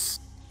secrets.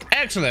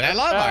 Excellent. I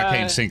love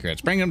arcane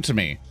secrets. Bring them to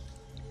me.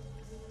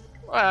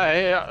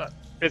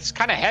 It's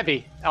kind of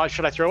heavy.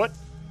 Should I throw it?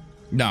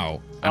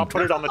 No. I'll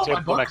put it on the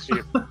table next to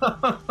you.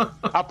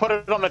 I'll put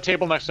it on the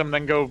table next to him,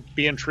 then go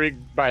be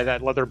intrigued by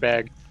that leather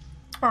bag.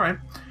 All right.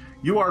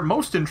 You are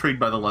most intrigued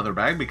by the leather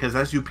bag because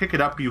as you pick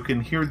it up, you can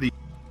hear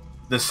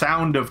the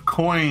sound of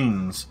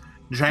coins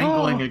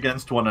jangling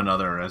against one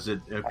another as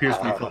it appears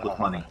to be filled with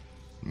money.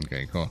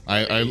 Okay, cool.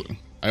 I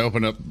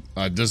open up.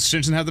 Does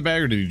Shinson have the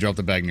bag, or did you drop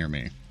the bag near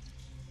me?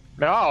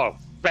 No,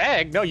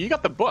 bag? No, you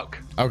got the book.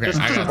 Okay, this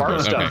is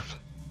Bard stuff.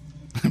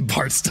 Okay.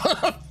 Bard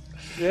stuff?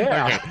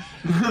 Yeah.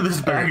 Okay. This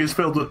bag is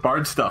filled with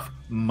Bard stuff.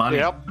 Money.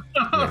 Yep.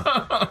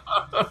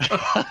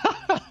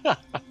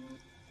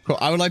 Cool.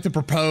 I would like to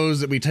propose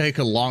that we take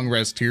a long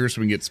rest here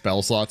so we can get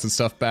spell slots and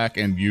stuff back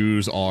and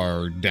use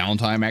our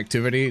downtime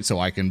activity so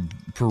I can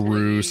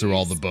peruse through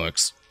all the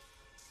books.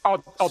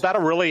 Oh,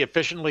 that'll really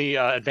efficiently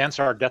advance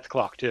our death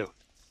clock, too.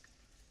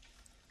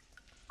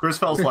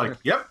 Grisfell's like,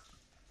 yep.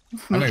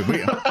 I mean,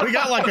 we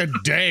got like a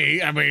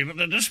day. I mean,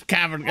 just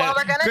Kevin. Well,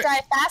 we're gonna die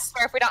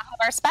faster if we don't have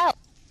our spell.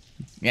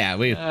 Yeah,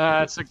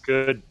 that's a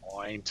good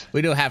point.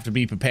 We do have to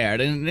be prepared.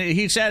 And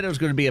he said it was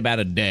going to be about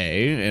a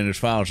day. And as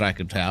far as I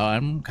can tell,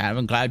 I'm kind of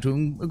inclined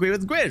to agree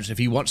with Grizz if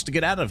he wants to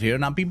get out of here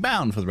and not be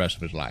bound for the rest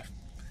of his life.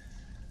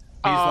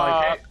 He's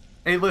like,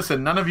 hey,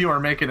 listen, none of you are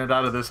making it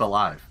out of this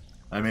alive.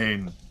 I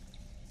mean,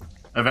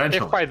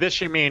 eventually. If by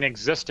this you mean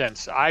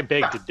existence, I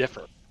beg to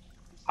differ.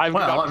 I've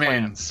got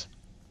plans.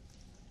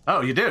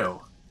 Oh, you do?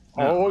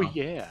 Oh,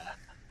 yeah.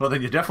 Well,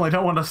 then you definitely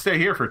don't want to stay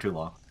here for too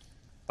long.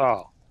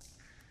 Oh.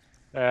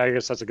 I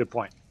guess that's a good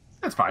point.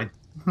 That's fine.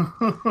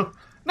 No,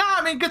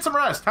 I mean, get some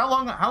rest. How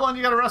long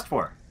you got to rest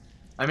for?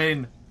 I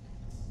mean,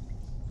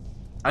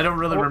 I don't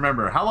really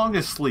remember. How long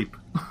is sleep?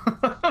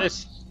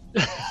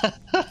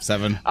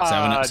 Seven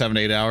to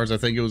 8 hours, I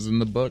think it was in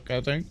the book, I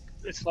think.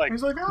 It's like...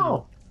 He's like,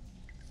 oh.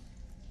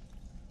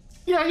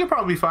 Yeah, you'll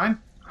probably be fine.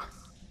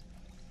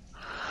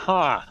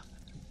 Huh.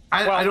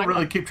 I don't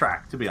really keep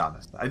track, to be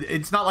honest.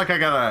 It's not like I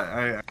got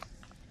a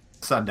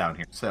sundown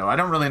here, so I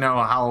don't really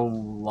know how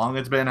long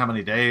it's been, how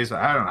many days.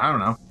 I don't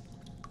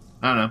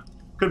know.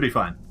 Could be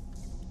fine.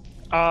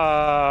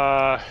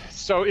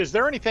 So is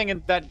there anything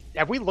in that?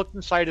 Have we looked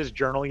inside his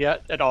journal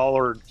yet at all,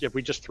 or have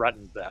we just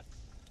threatened that?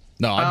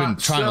 No, I've been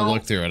trying to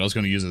look through it. I was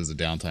going to use it as a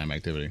downtime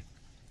activity.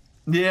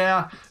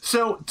 Yeah.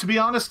 So to be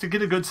honest, to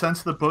get a good sense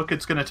of the book,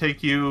 it's going to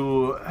take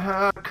you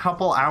a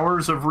couple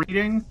hours of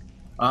reading.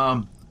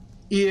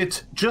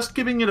 It just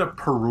giving it a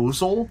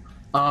perusal.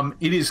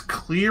 It is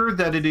clear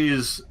that it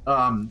is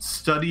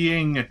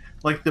studying,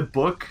 like the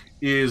book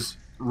is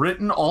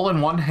written all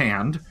in one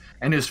hand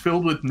and is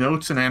filled with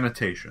notes and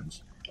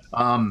annotations.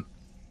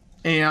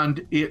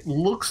 And it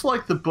looks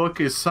like the book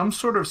is some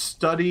sort of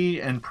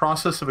study and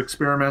process of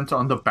experiment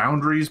on the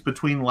boundaries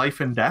between life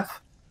and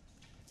death.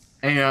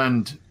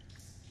 And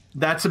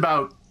that's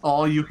about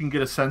all you can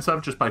get a sense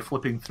of just by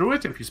flipping through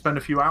it. If you spend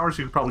a few hours,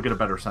 you can probably get a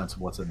better sense of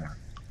what's in there.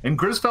 And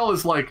Grisfell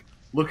is like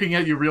looking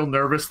at you real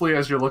nervously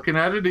as you're looking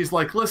at it. He's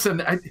like,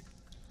 listen, I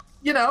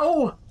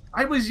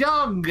was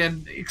young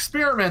and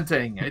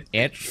experimenting.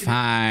 It's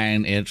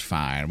fine. It's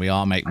fine. We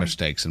all make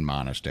mistakes in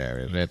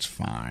monasteries. It's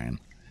fine.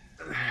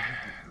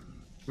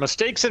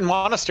 Mistakes in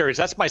Monasteries.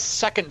 That's my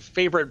second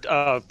favorite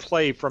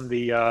play from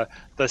the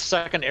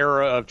second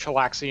era of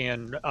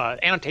Chilaxian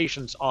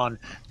annotations on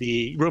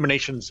the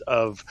ruminations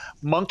of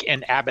monk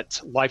and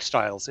abbot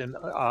lifestyles. And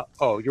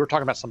you were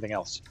talking about something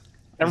else.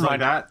 Never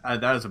mind.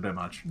 Like that is a bit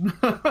much.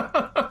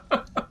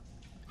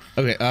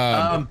 Okay.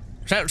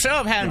 Show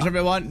of hands,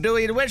 everyone.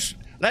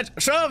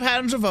 Show of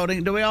hands of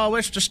voting. Do we all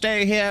wish to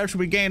stay here? Should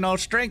we gain our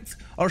strength,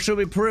 or should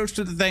we peruse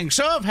through the thing?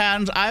 Show of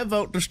hands. I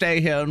vote to stay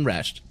here and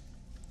rest.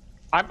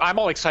 I'm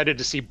all excited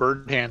to see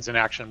bird hands in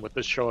action with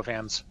this show of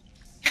hands.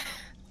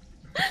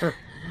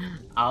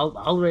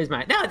 I'll raise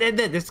my. No,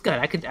 that's good.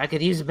 I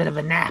could use a bit of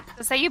a nap.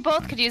 So you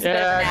both could use a bit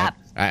of a nap.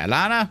 All right,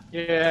 Lana.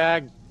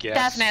 Yeah, I guess.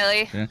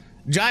 Definitely. Yeah.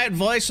 Giant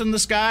voice in the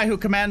sky who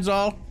commands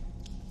all.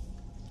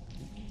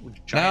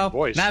 Giant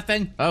voice.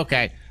 Nothing.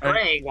 Okay.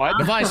 Great. What?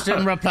 The voice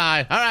didn't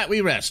reply. All right,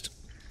 we rest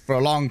for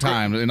a long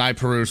time, and I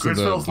peruse through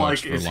the. Grisfell's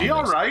like, is he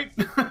all right?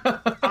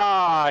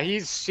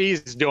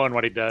 He's doing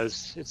what he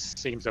does. It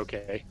seems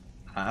okay.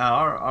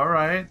 All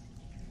right.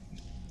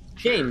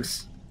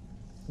 James,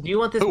 do you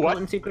want this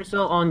potency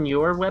crystal on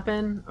your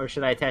weapon, or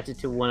should I attach it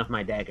to one of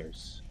my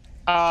daggers?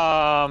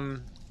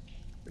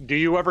 Do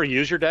you ever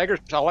use your daggers?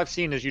 All I've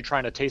seen is you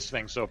trying to taste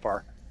things so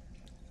far.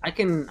 I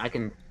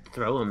can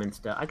throw them and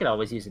stuff. I could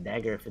always use a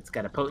dagger if it's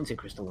got a potency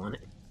crystal on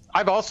it.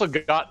 I've also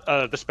got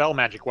the spell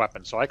magic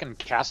weapon, so I can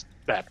cast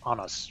that on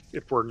us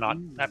if we're not.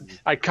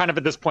 I kind of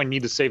at this point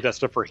need to save that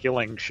stuff for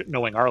healing,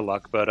 knowing our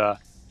luck. But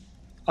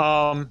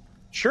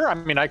sure. I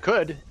mean, I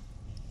could,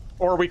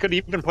 or we could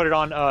even put it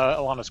on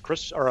Alana's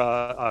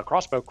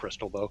crossbow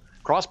crystal though.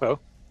 Crossbow.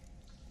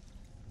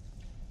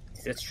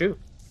 That's true.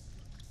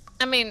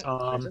 I mean,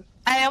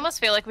 I almost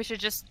feel like we should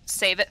just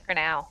save it for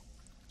now.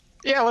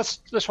 Yeah,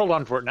 let's hold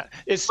on for it now.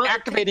 It's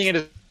activating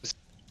it.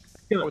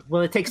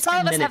 Well, it takes 10 Some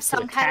of us minutes have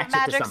some to kind of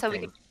attach it to magic, so we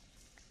something.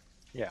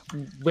 Yeah.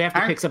 We have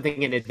to pick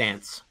something in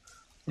advance.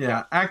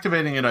 Yeah,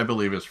 activating it, I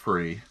believe, is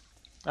free.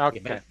 Okay.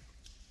 But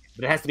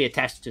it has to be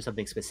attached to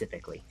something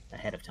specifically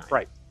ahead of time.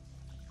 Right.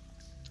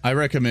 I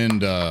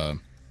recommend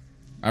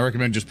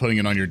just putting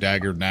it on your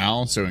dagger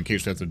now, so in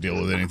case we have to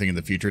deal with anything in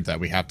the future that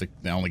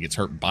only gets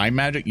hurt by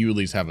magic, you at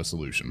least have a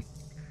solution.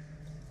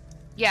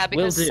 Yeah,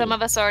 because Will do. some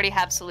of us already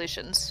have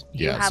solutions.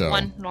 You Yeah, have so-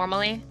 one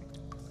normally.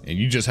 And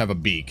you just have a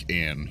beak,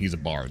 and he's a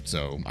bard,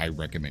 so I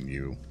recommend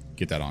you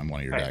get that on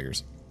one of your Right.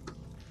 daggers.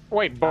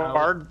 Wait,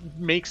 Bard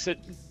makes it.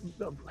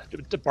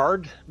 The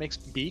Bard makes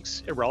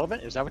beaks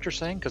irrelevant. Is that what you're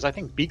saying? Because I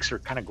think beaks are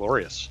kind of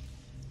glorious.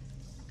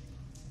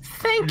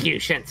 Thank you,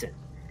 Shenson.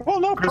 Well,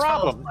 no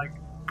problem.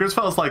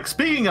 Grisfell's like,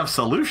 speaking of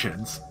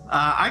solutions,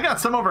 I got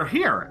some over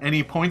here. And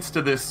he points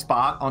to this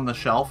spot on the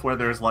shelf where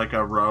there's like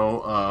a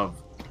row of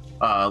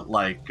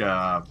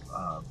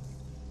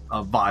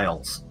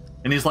vials.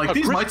 And he's like,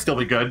 these might still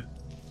be good.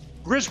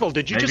 Griswold,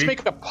 did you just Maybe.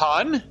 make a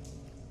pun?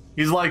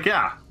 He's like,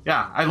 yeah,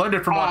 I learned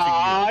it from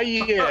watching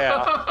you.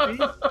 Yeah.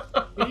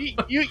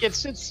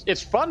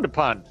 It's fun to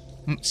pun.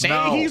 Say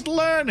No. he's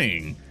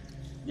learning.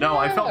 No,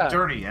 I Yeah. felt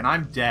dirty, and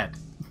I'm dead.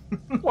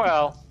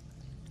 Well,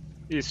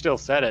 you still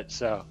said it,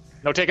 so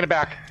no taking it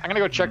back. I'm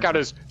gonna go check out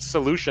his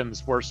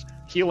solutions for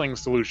healing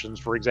solutions,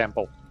 for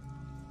example.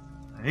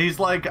 He's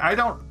like, I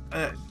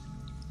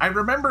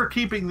remember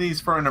keeping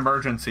these for an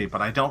emergency,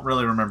 but I don't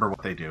really remember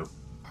what they do.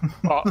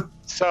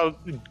 So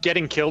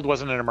getting killed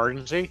wasn't an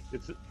emergency?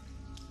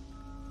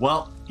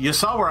 Well, you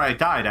saw where I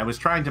died. I was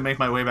trying to make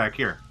my way back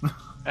here.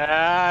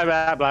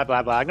 Blah, blah,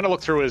 blah, blah. I'm going to look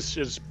through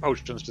his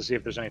potions to see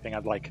if there's anything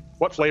I'd like.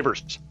 What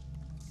flavors?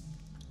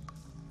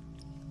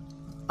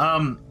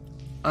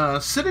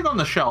 Sitting on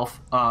the shelf,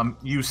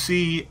 you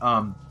see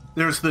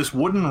there's this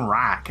wooden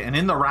rack, and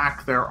in the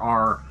rack there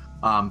are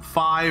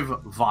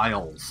 5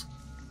 vials.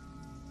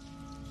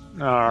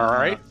 All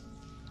right.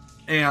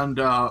 And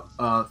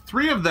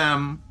 3 of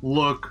them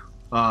look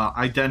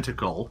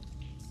identical,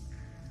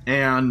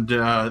 and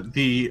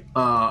the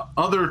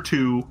other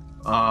 2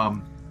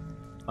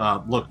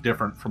 look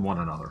different from one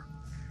another.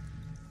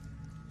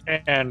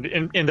 And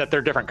in that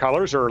they're different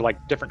colors or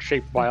like different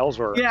shaped vials,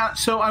 or Yeah,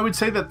 so I would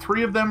say that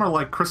 3 of them are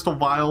like crystal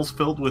vials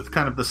filled with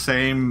kind of the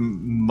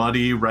same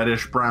muddy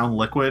reddish brown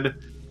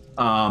liquid.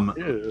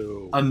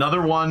 Ew.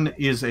 Another one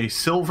is a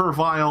silver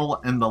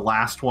vial, and the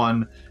last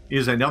one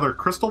is another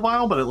crystal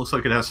vial, but it looks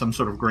like it has some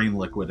sort of green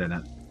liquid in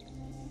it.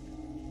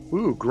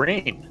 Ooh,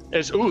 green.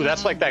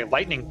 That's like that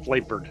lightning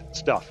flavored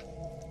stuff.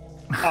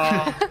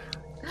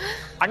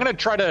 I'm gonna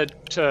try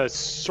to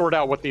sort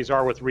out what these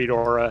are with Read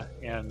Aura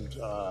and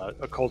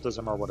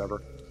occultism or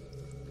whatever.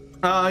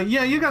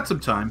 Yeah, you got some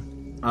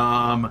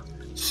time.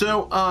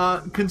 So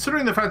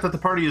considering the fact that the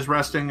party is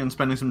resting and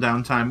spending some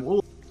downtime,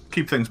 we'll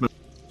keep things moving.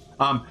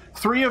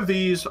 3 of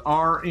these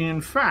are,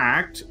 in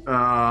fact,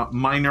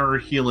 minor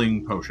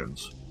healing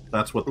potions.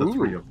 That's what the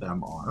 3 of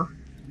them are.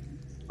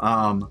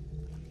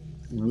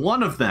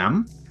 One of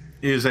them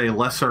is a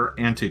lesser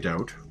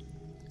antidote.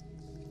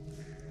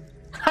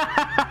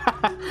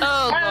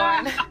 Oh,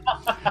 Lord.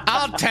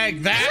 I'll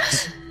take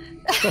that.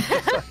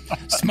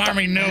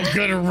 Smarmy, no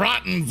good,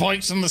 rotten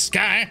voice in the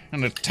sky.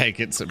 I'm gonna take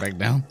it. Sit back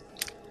down.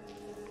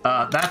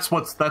 That's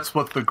what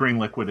the green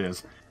liquid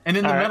is, and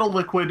in the metal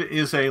liquid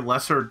is a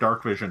lesser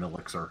dark vision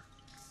elixir.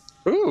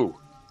 Ooh.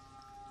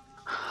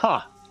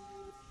 Huh.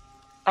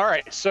 All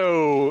right.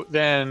 So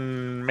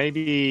then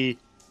maybe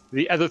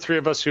the other 3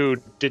 of us who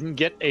didn't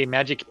get a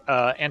magic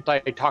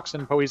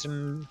antitoxin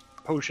potion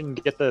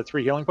get the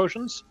 3 healing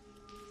potions.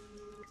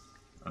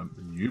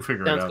 You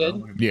figure Sounds it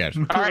out. good. Yes.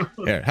 All right.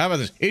 Here, how about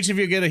this? Each of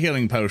you get a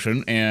healing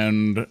potion,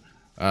 and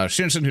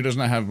Shinsen, who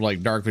doesn't have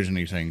like dark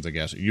vision-y things, I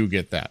guess, you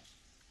get that.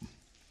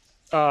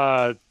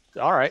 All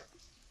right.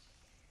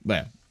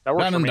 There. That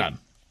works Done for and me. done.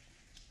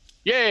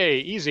 Yay!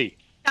 Easy.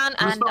 Done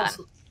and done.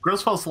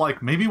 Grisfel's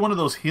like, maybe one of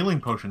those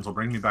healing potions will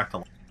bring me back to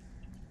life.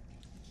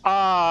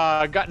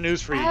 I got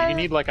news for you. You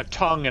need like a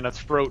tongue and a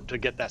throat to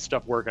get that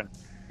stuff working.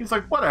 He's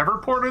like, whatever,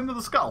 pour it into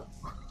the skull.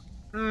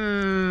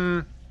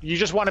 You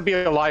just want to be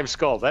a live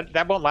skull.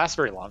 That won't last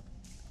very long.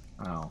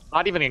 Oh.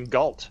 Not even in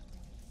Gult.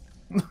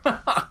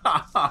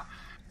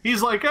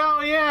 He's like, oh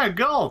yeah,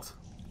 Gult.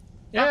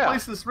 That Yeah.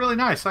 place is really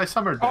nice. I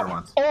summered there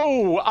once.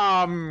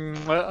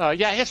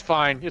 Yeah, it's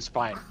fine. It's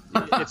fine.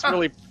 It's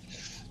really,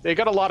 they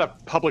got a lot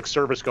of public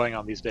service going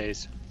on these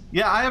days.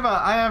 Yeah, I have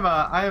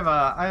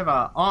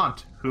a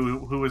aunt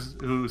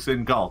who's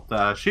in Galt.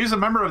 She's a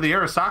member of the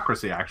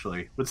aristocracy,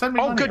 actually. Would send me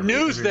Oh, money good every-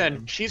 news every-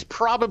 then. She's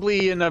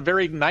probably in a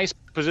very nice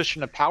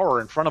position of power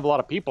in front of a lot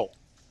of people.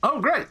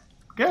 Oh, great.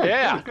 Good.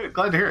 Yeah. Good.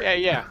 Glad to hear it.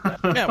 Yeah.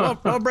 Yeah,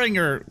 we'll bring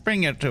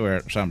it to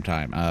her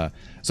sometime.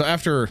 So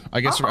after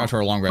after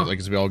a long rest, I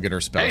guess we all get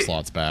our spell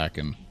slots back,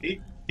 and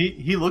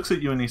He looks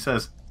at you and he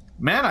says,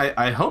 "Man,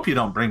 I hope you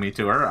don't bring me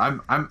to her.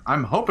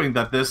 I'm hoping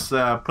that this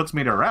puts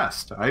me to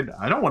rest. I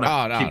don't want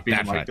to keep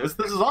being like this.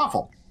 This is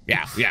awful."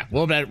 yeah,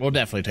 we'll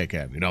definitely take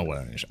care of you. Don't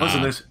worry.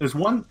 Listen,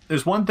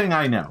 there's one thing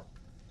I know,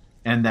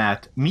 and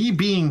that me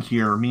being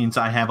here means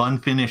I have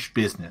unfinished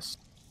business.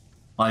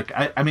 Like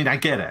I mean I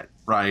get it,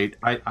 right?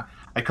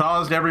 I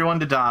caused everyone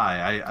to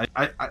die.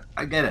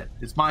 I get it.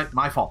 It's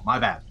my fault. My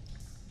bad.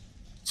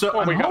 So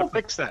Well, we gotta hoping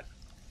fix that.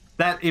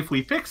 that if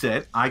we fix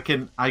it, I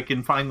can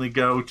finally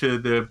go to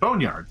the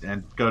boneyard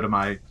and go to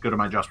my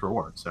just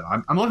reward. So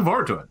I'm looking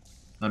forward to it.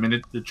 I mean,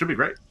 it should be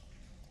great.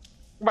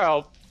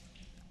 Well,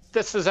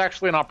 this is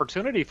actually an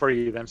opportunity for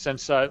you then,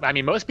 since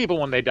most people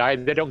when they die,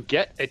 they don't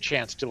get a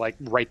chance to like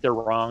right their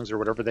wrongs or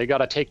whatever. They got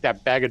to take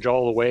that baggage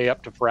all the way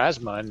up to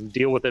Pharasma and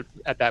deal with it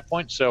at that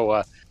point.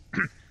 So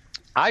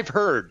I've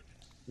heard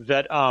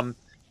that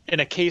in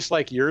a case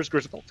like yours,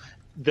 Griswold,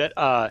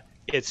 that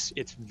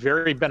it's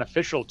very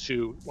beneficial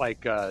to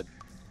like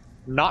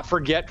not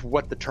forget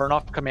what the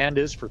turnoff command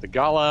is for the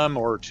golem,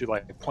 or to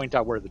like point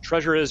out where the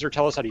treasure is, or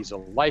tell us how to use a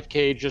life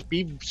cage. Just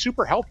be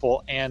super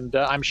helpful, and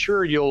I'm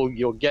sure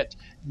you'll get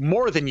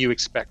more than you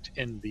expect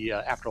in the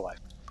afterlife.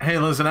 Hey,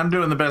 listen, I'm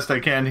doing the best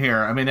I can here.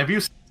 I mean, if you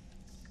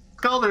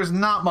skull, there's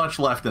not much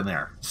left in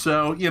there,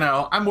 so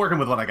I'm working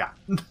with what I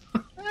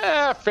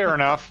got. Fair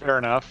enough.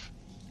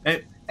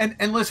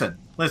 And listen,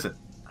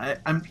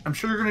 I'm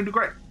sure you're gonna do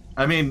great.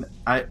 I mean,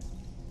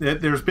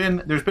 there's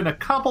been a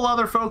couple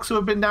other folks who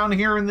have been down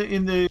here in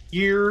the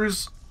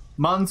years,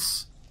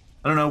 months,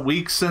 I don't know,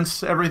 weeks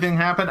since everything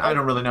happened. I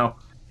don't really know.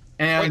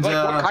 And Like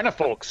what kind of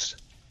folks?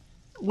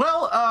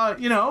 Well,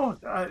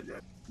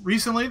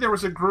 recently there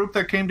was a group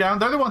that came down.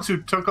 They're the ones who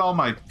took all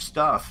my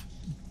stuff.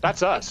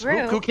 That's us.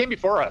 Who came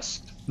before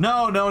us?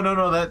 No.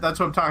 That's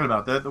what I'm talking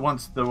about.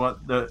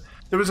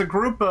 There was a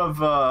group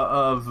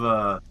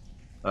of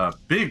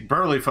big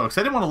burly folks.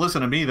 They didn't want to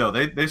listen to me though.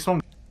 They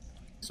swung,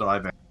 so I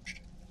vanished.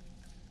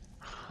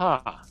 Huh.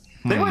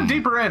 They went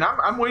deeper in.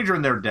 I'm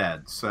wagering they're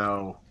dead.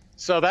 So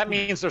that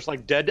means there's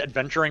like dead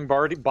adventuring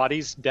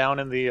bodies down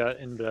in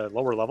the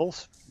lower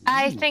levels.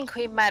 I think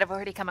we might have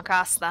already come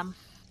across them.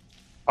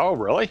 Oh,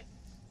 really?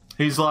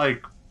 he's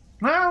like,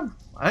 well,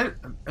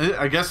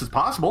 I guess it's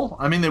possible.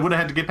 I mean, they would have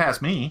had to get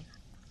past me.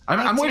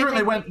 I'm wondering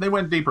they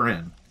went deeper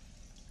in.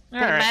 They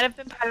might have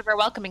been part of our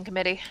welcoming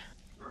committee.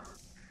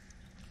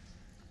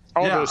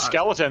 Oh, yeah, those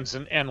skeletons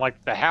and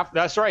like the half.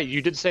 That's right. You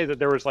did say that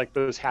there was like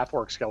those half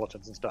orc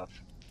skeletons and stuff.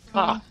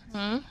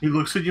 Mm-hmm. He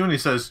looks at you and he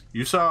says,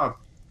 "You saw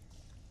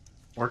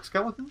orc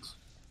skeletons?"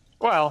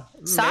 Well,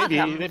 saw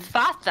maybe them,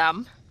 fought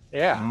them.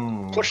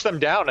 Yeah, pushed them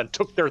down and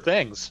took their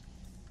things.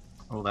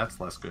 Oh, that's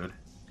less good.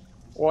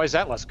 Why is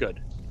that less good?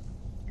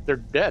 They're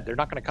dead. They're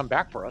not going to come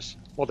back for us.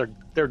 Well,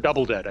 they're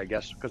double dead, I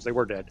guess, because they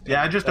were dead.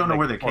 Yeah, I just don't know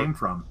where they came came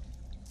from.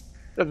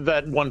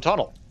 That one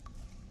tunnel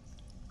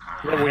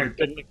that we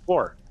didn't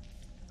explore.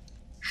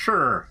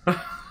 Sure.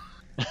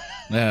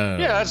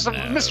 Yeah, it's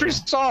a mystery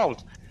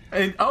solved.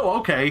 And,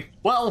 okay.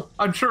 Well,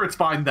 I'm sure it's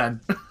fine then.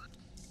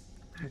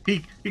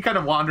 He kind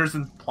of wanders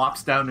and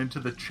plops down into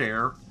the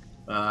chair.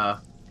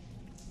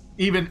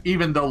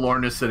 Even though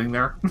Lorne is sitting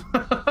there.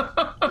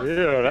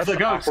 Yeah, that's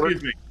like, awkward.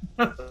 Excuse me.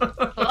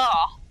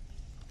 Oh,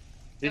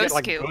 You get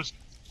like cute. ghost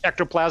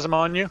ectoplasm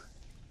on you.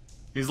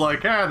 He's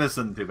like, this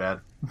isn't too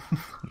bad.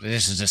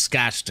 This is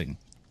disgusting.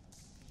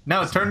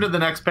 Now turn to the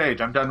next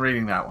page. I'm done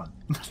reading that one.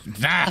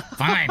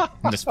 Fine.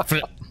 Just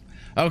flip.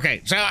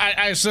 Okay, so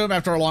I assume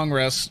after a long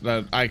rest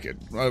that I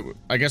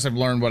guess I've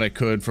learned what I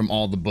could from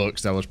all the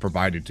books that was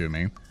provided to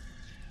me.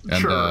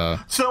 And, Sure.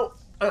 So,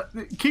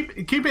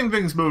 keeping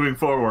things moving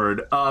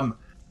forward,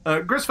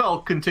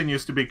 Grisfell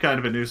continues to be kind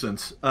of a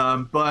nuisance,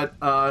 but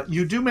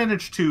you do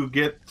manage to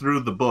get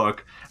through the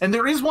book. And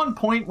there is one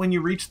point when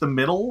you reach the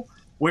middle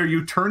where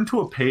you turn to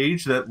a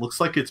page that looks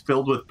like it's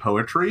filled with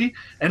poetry,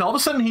 and all of a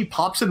sudden he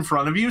pops in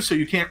front of you so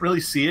you can't really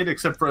see it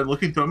except for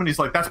looking through him, and he's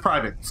like, that's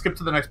private. Skip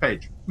to the next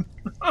page.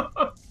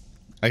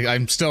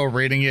 I'm still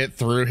reading it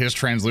through his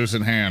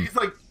translucent hand.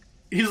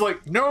 He's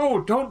like,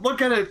 no, don't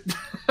look at it.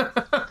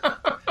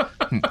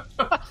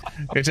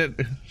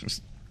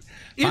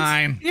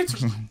 Fine.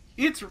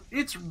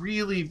 It's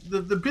really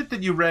the bit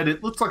that you read.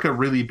 It looks like a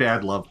really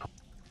bad love poem.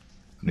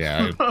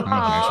 Yeah.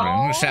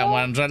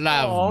 Someone's a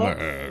love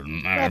bird.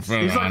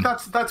 He's like,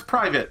 that's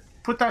private.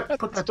 Put that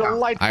down.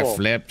 Delightful.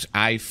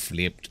 I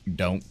flipped.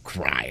 Don't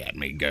cry at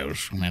me,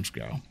 Ghost. Let's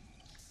go.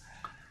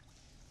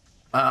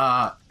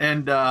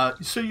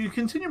 So you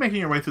continue making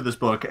your way through this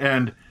book,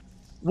 and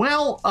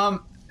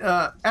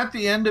at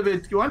the end of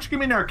it, why don't you give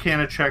me an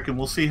Arcana check, and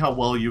we'll see how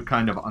well you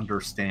kind of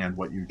understand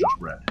what you just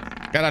read.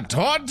 Got a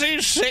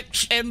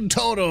 26 in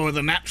total with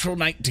a natural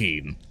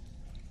 19.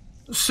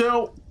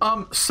 So,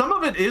 some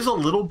of it is a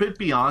little bit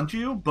beyond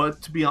you, but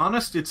to be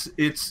honest,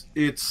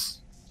 it's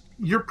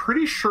you're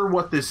pretty sure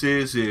what this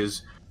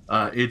is.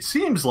 It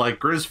seems like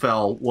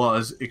Grisfell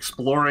was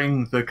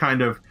exploring the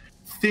kind of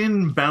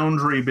thin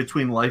boundary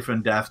between life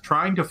and death,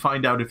 trying to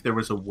find out if there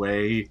was a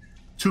way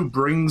to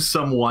bring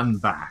someone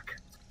back,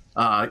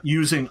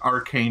 using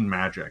arcane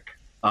magic.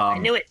 I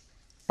knew it.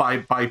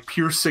 By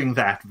piercing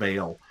that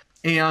veil.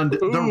 And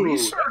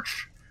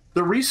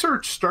the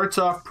research starts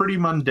off pretty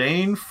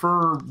mundane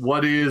for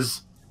what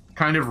is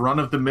kind of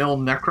run-of-the-mill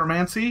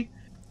necromancy.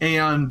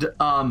 And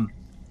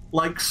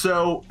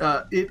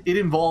it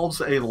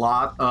involves a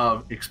lot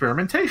of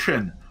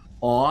experimentation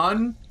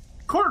on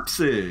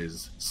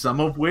corpses,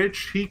 some of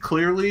which he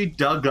clearly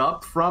dug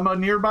up from a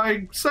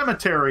nearby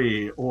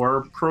cemetery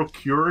or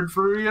procured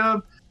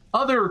via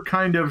other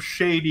kind of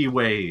shady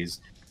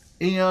ways.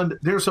 And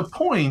there's a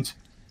point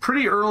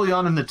pretty early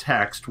on in the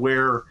text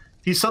where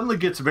he suddenly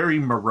gets very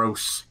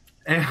morose,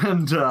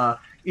 and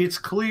it's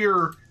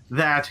clear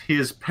that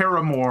his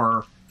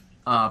paramour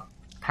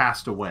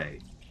passed away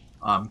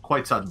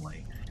quite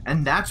suddenly.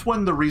 And that's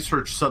when the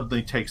research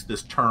suddenly takes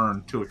this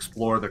turn to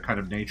explore the kind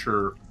of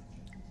nature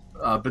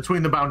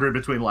between the boundary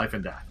between life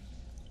and death.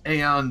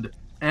 And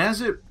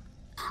as it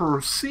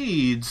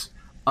proceeds,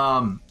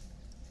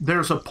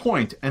 there's a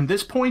point, and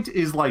this point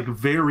is like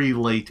very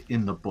late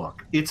in the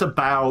book. It's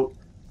about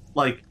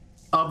like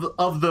of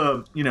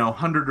the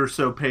 100 or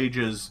so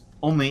pages,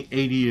 only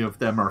 80 of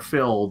them are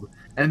filled,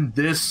 and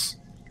this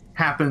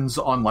happens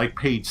on like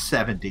page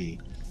 70,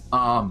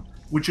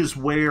 which is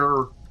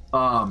where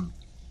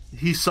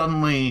he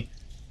suddenly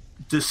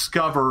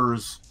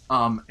discovers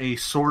a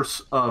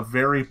source of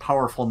very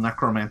powerful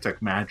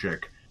necromantic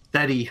magic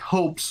that he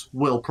hopes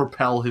will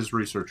propel his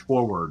research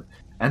forward.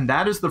 And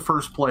that is the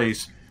first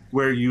place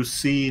where you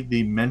see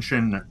the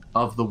mention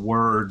of the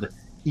word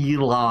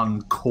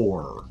Elan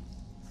Core.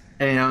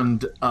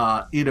 And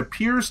it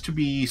appears to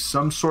be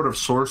some sort of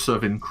source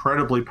of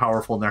incredibly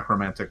powerful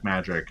necromantic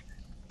magic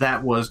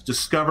that was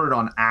discovered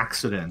on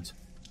accident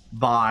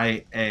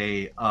by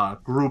a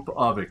group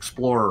of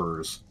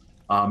explorers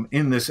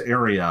in this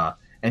area.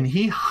 And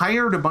he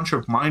hired a bunch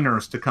of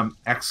miners to come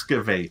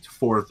excavate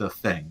for the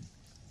thing.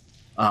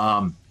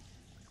 And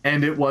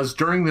it was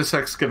during this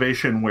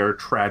excavation where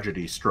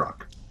tragedy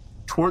struck.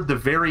 Toward the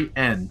very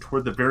end,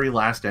 toward the very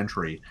last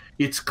entry,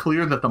 it's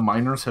clear that the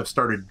miners have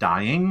started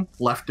dying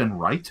left and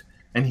right,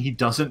 and he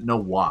doesn't know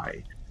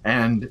why.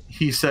 And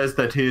he says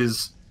that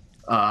his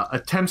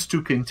attempts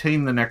to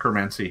contain the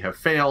necromancy have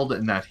failed,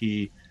 and that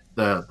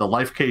the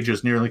life cage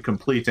is nearly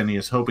complete, and he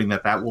is hoping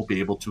that will be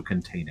able to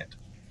contain it.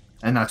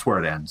 And that's where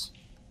it ends.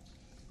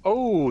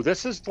 Oh,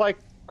 this is like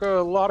a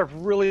lot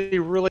of really,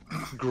 really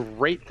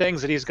great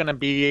things that he's going to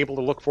be able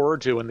to look forward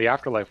to in the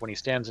afterlife when he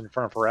stands in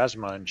front of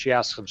Pharasma and she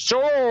asks him,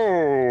 "So,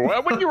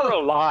 when you were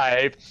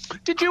alive,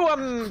 did you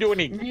do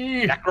any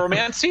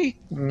necromancy?"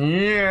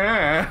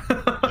 Yeah.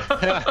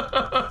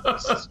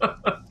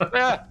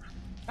 Yeah,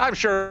 I'm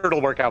sure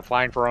it'll work out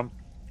fine for him.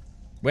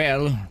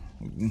 Well,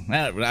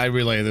 I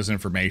relay this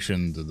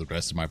information to the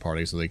rest of my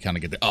party so they kind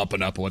of get the up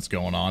and up of what's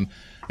going on.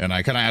 And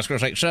I kind of ask her,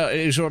 like, so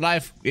is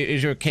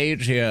your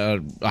cage here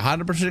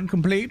 100%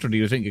 complete, or do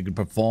you think you could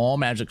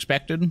perform as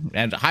expected?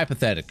 And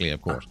hypothetically,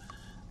 of course.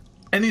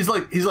 And he's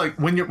like,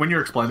 when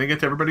you're explaining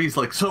it to everybody, he's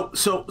like, so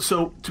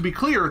to be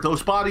clear,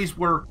 those bodies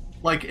were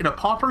like in a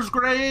pauper's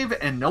grave,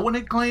 and no one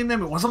had claimed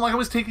them. It wasn't like I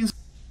was taking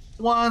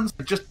ones.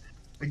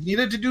 I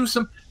needed to do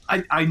some.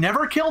 I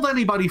never killed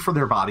anybody for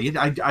their body.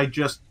 I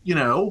just,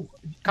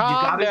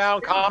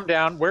 calm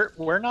down.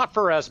 We're not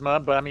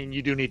Pharasma, but I mean,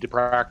 you do need to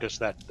practice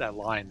that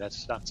line.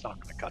 That's not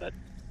going to cut it.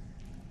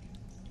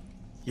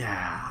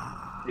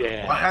 Yeah.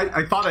 Yeah. Well,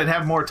 I thought I'd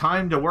have more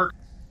time to work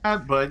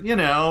at, but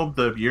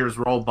the years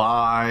roll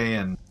by,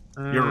 and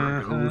you're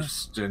a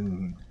ghost,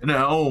 and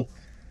you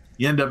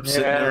end up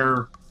sitting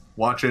there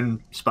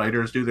watching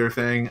spiders do their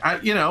thing.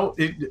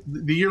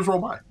 The years roll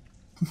by.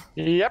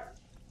 Yep.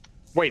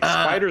 Wait,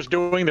 spiders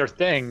doing their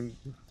thing?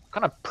 What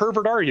kind of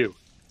pervert are you?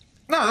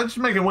 No, they're just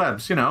making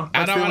webs, I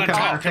don't want to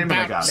talk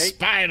about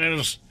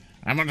spiders.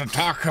 I'm going to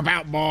talk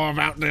more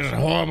about this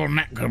horrible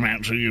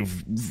necromancer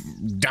you've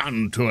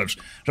done to us.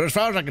 So as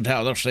far as I can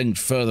tell, this thing's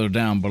further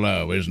down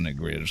below, isn't it,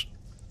 Grizz?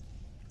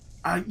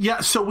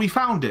 Yeah, so we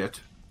found it.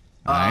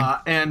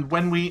 And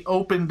when we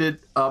opened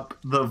it up,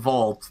 the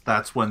vault,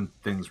 that's when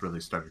things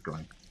really started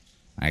going.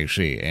 I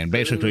see. And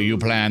basically, you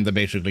plan to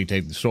basically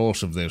take the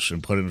source of this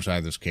and put it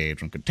inside this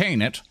cage and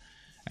contain it.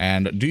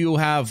 And do you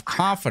have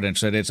confidence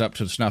that it's up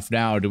to snuff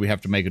now, or do we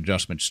have to make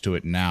adjustments to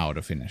it now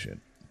to finish it?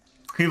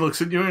 He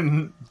looks at you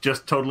and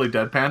just totally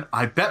deadpan.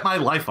 I bet my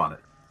life on it.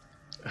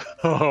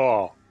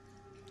 Oh.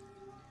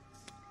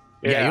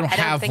 Yeah, you don't have one.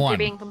 I don't think you're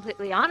being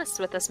completely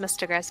honest with us,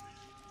 Mr. Grizz.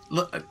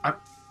 Look,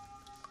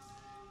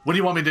 what do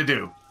you want me to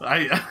do?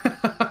 I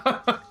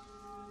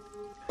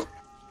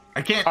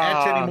can't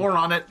etch any more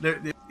on it.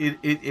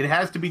 It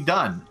has to be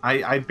done.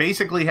 I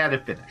basically had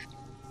it finished.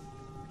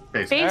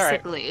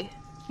 Basically. Right.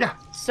 Yeah.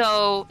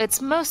 So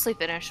it's mostly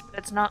finished, but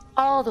it's not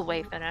all the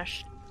way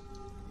finished.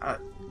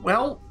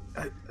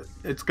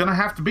 It's gonna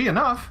have to be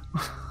enough.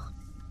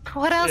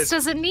 What else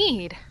does it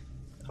need?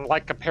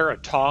 Like a pair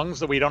of tongs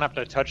that we don't have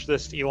to touch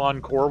this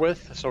Elon core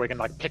with, so we can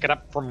pick it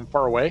up from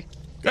far away.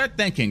 Good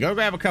thinking. Go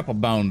grab a couple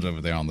bones over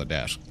there on the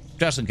desk,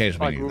 just in case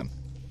we need them.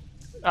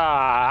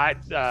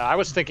 I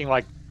was thinking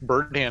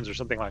bird hands or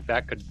something like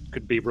that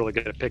could be really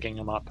good at picking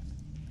them up.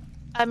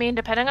 I mean,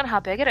 depending on how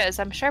big it is,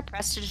 I'm sure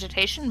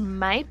prestidigitation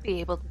might be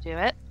able to do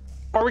it.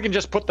 Or we can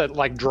just put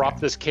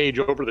drop this cage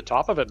over the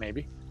top of it,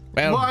 maybe.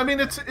 Well, I mean,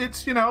 it's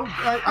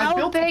how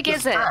built big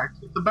is it?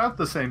 It's about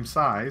the same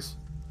size.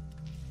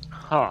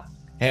 Huh.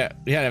 Yeah,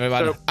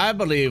 everybody. So, I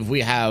believe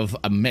we have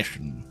a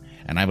mission,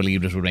 and I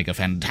believe this would make a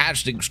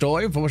fantastic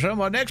story for some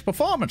of our next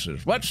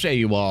performances. What say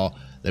you all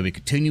that we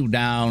continue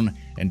down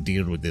and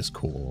deal with this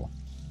core?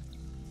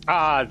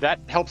 That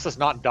helps us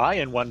not die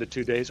in 1 to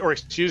 2 days, or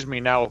excuse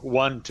me, now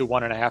 1 to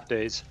 1.5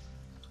 days.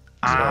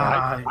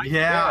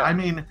 I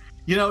mean,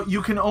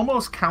 you can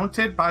almost count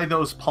it by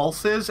those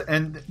pulses,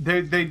 and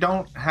they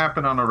don't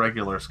happen on a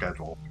regular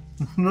schedule.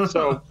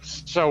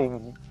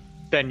 So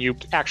then you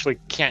actually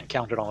can't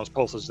count it on those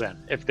pulses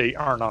then, if they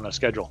aren't on a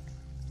schedule.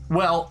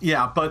 Well,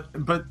 yeah,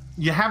 but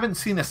you haven't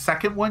seen a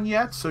second one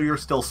yet, so you're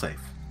still safe.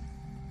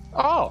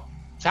 Oh.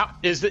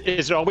 Is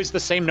it always the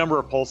same number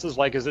of pulses?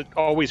 Is it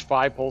always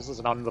 5 pulses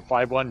and on the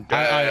 5 one?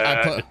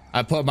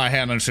 I put my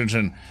hand on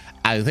Simpson.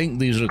 I think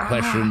these are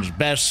questions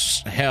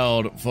best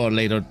held for a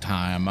later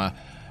time.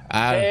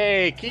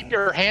 Hey, keep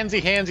your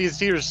handsies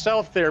to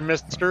yourself there,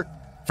 mister.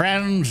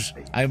 Friends,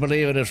 I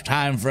believe it is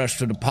time for us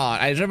to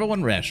depart. Is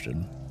everyone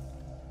rested?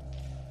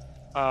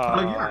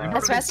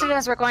 As rested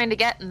as we're going to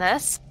get in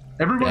this.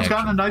 Everyone's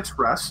gotten a night's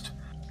rest.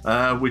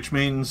 Which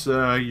means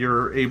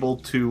you're able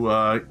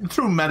to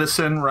through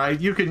medicine, right?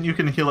 You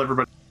can heal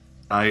everybody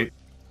tonight.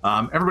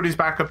 Everybody's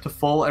back up to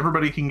full.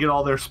 Everybody can get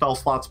all their spell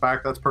slots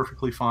back. That's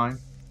perfectly fine.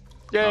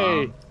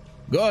 Yay!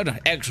 Good,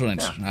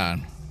 excellent. Yeah.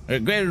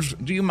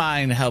 Grizz, do you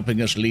mind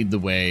helping us lead the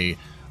way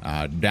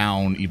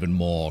down even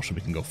more so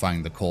we can go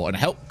find the core and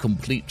help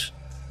complete,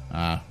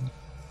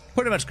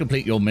 pretty much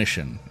complete your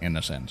mission in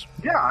a sense?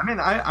 Yeah, I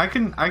mean,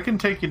 I can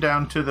take you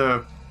down to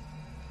the.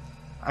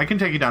 I can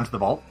take you down to the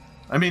vault.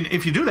 I mean,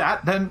 if you do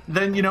that, then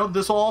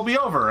this will all be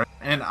over,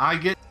 and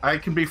I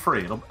can be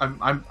free.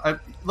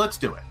 Let's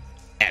do it.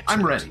 Excellent.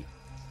 I'm ready.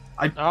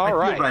 I feel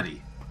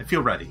ready. I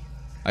feel ready.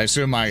 I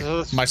assume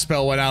my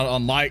spell went out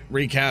on light,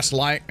 recast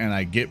light, and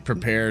I get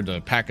prepared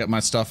to pack up my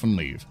stuff and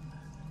leave.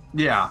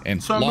 Yeah,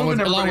 and so along with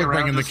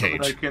bringing the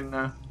cage.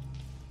 So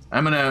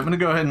I'm gonna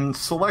go ahead and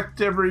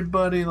select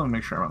everybody. Let me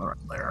make sure I'm on the right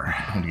layer.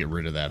 I'm gonna get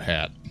rid of that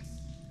hat.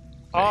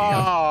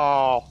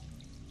 Oh,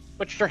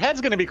 but your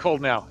head's gonna be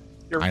cold now.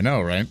 I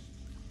know, right?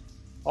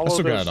 I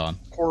still got it on.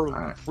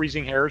 Poor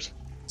freezing hairs.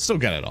 Still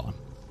got it on.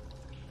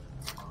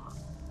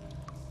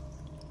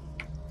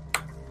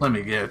 Let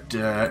me get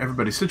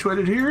everybody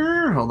situated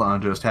here. Hold on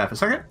just half a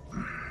second.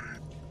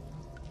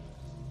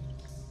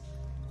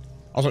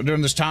 Also,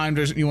 during this time,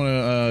 you want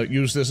to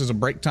use this as a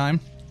break time?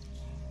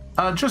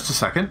 Just a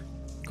second.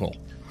 Cool.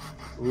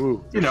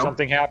 Ooh, there's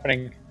something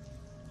happening.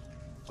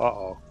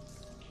 Uh-oh.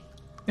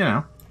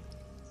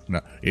 No,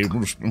 it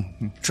was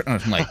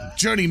like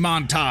journey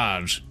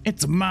montage.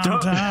 It's a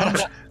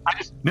montage.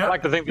 I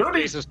like to think the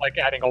base is like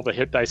adding all the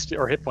hit dice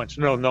or hit points.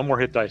 No more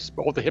hit dice.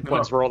 All the hit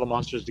points for all the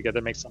monsters together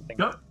makes something.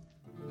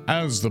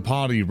 As the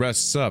party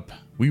rests up,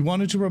 we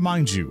wanted to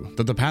remind you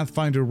that the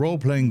Pathfinder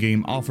role-playing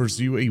game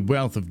offers you a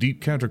wealth of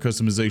deep character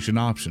customization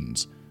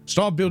options.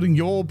 Start building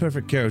your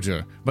perfect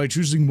character by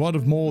choosing one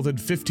of more than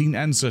 15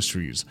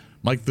 ancestries,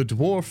 like the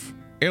dwarf,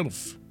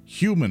 elf,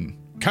 human,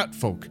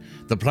 catfolk,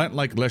 the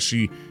plant-like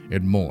Leshy,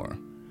 and more.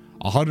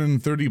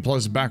 130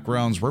 plus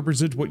backgrounds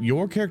represent what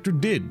your character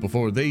did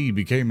before they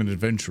became an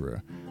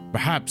adventurer.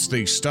 Perhaps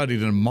they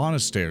studied in a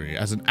monastery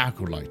as an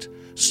acolyte,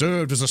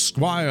 served as a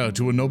squire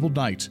to a noble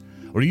knight,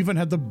 or even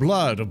had the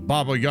blood of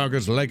Baba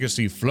Yaga's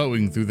legacy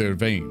flowing through their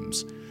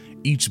veins.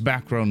 Each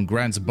background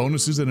grants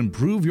bonuses that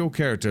improve your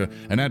character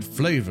and add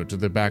flavor to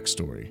their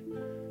backstory.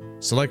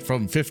 Select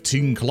from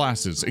 15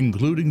 classes,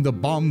 including the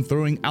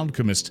bomb-throwing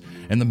alchemist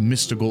and the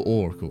mystical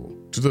oracle,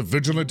 to the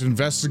vigilant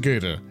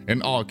investigator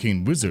and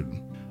arcane wizard.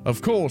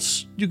 Of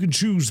course, you can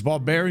choose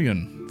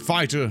barbarian,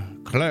 fighter,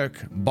 cleric,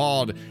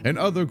 bard, and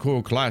other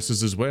core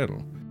classes as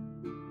well.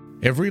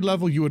 Every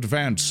level you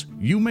advance,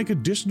 you make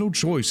additional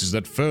choices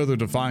that further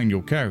define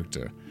your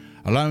character,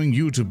 allowing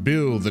you to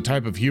build the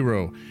type of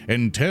hero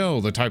and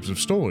tell the types of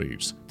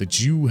stories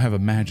that you have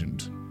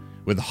imagined.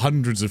 With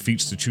hundreds of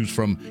feats to choose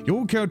from,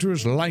 your character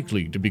is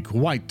likely to be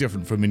quite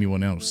different from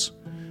anyone else.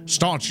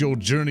 Start your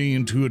journey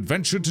into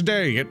adventure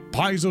today at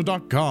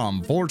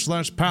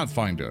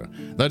paizo.com/Pathfinder.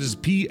 That is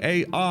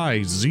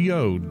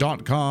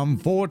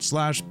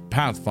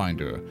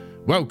PAIZO.com/Pathfinder.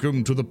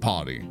 Welcome to the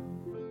party.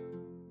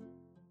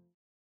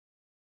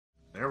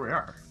 There we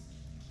are.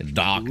 It's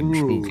dark and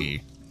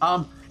spooky.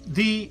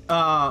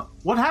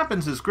 What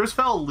happens is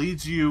Grisfell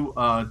leads you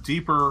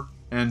deeper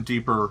and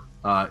deeper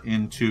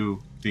into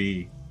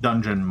the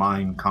dungeon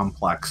mine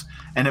complex,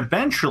 and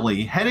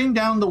eventually, heading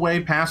down the way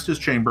past his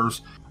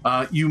chambers,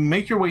 you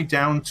make your way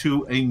down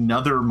to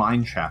another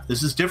mine shaft.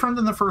 This is different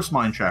than the first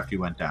mine shaft you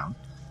went down.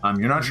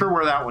 You're not sure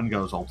where that one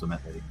goes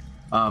ultimately,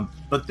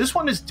 but this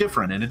one is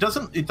different, and it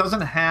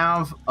doesn't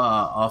have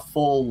a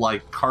full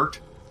like cart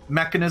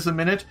mechanism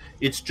in it.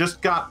 It's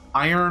just got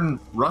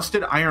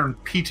rusted iron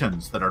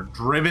pitons that are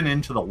driven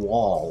into the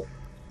wall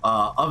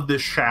of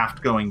this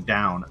shaft going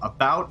down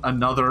about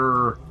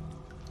another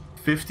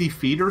 50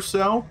 feet or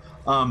so.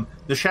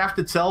 The shaft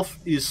itself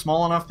is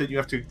small enough that you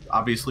have to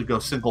obviously go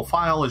single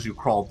file as you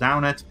crawl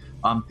down it.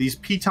 These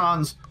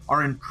pitons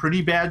are in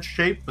pretty bad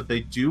shape, but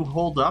they do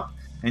hold up,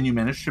 and you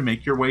manage to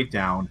make your way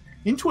down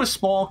into a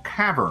small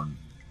cavern.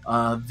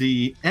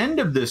 The end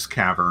of this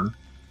cavern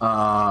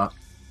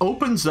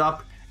opens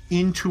up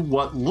into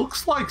what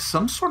looks like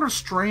some sort of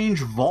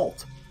strange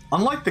vault.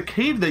 Unlike the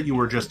cave that you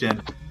were just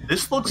in,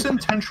 this looks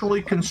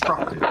intentionally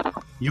constructed.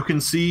 You can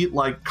see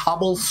like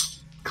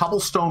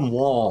cobblestone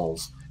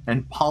walls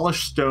and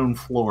polished stone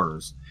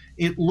floors.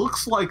 It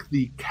looks like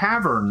the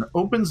cavern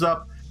opens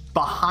up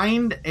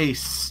behind a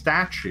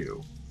statue,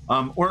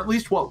 or at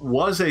least what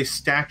was a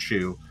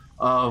statue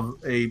of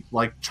a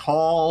like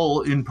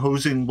tall,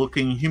 imposing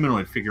looking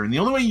humanoid figure. And the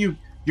only way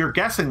you're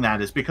guessing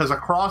that is because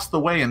across the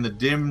way in the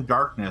dim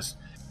darkness,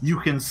 you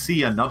can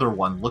see another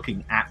one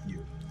looking at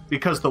you,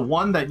 because the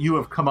one that you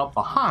have come up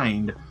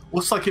behind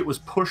looks like it was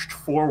pushed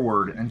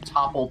forward and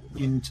toppled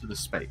into the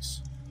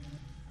space.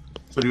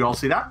 So do you all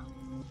see that?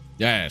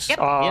 Yes. Yep.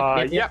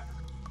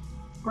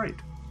 Great.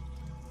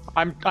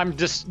 I'm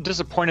just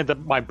disappointed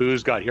that my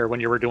booze got here when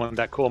you were doing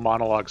that cool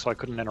monologue, so I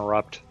couldn't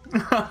interrupt.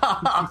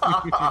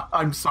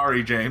 I'm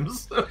sorry,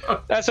 James.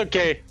 That's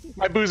okay.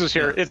 My booze is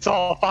here. It's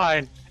all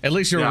fine. At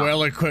least you're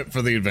well equipped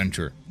for the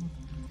adventure.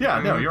 Yeah,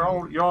 no, you're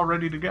all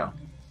ready to go.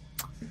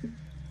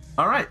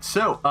 All right,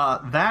 so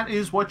that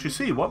is what you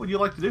see. What would you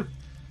like to do?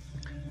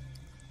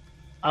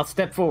 I'll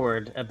step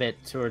forward a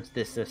bit towards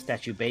this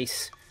statue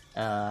base,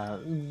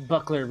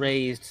 buckler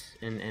raised,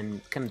 and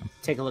kind of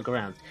take a look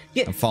around.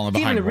 I'm falling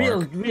behind a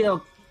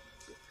real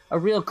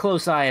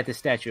close eye at the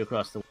statue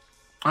across the way.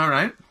 All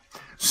right.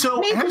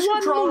 So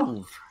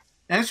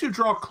as you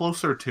draw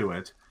closer to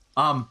it,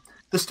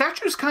 the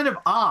statue is kind of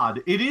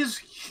odd. It is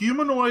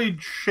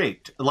humanoid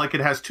shaped, like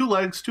it has 2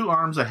 legs, 2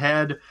 arms, a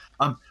head,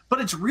 but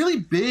it's really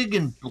big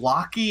and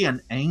blocky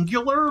and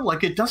angular.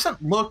 Like it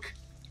doesn't look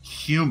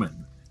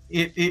human.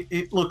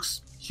 It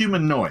looks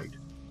humanoid.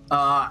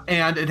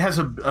 And it has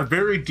a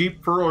very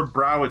deep furrowed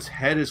brow. Its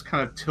head is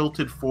kind of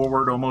tilted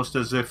forward, almost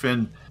as if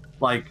in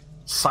like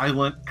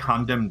silent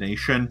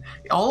condemnation.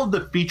 All of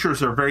the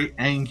features are very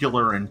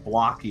angular and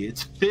blocky.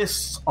 Its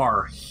fists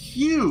are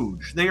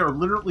huge. They are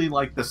literally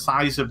like the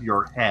size of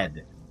your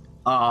head,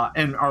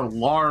 and are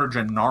large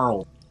and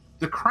gnarled.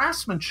 The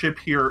craftsmanship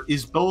here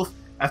is both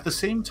at the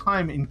same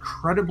time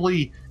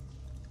incredibly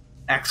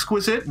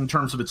exquisite in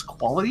terms of its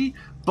quality,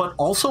 but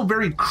also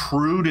very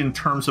crude in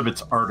terms of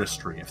its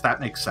artistry, if that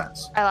makes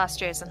sense. I lost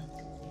Jason.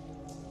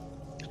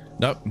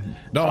 Nope.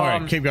 Don't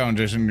worry. Keep going,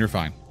 Jason. You're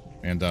fine.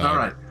 And all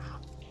right.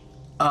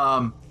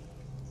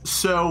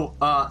 So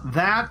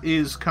that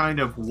is kind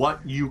of what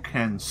you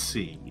can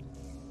see.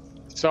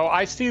 So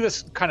I see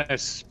this kind of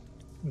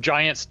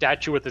giant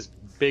statue with this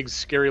big,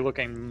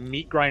 scary-looking,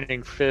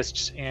 meat-grinding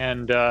fists.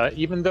 And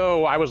even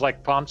though I was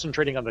like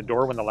concentrating on the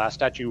door when the last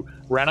statue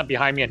ran up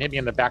behind me and hit me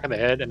in the back of the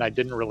head, and I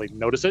didn't really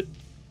notice it.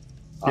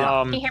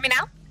 Yeah. Can you hear me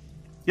now?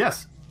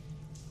 Yes.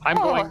 I'm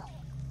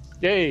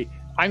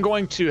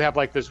going to have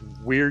like this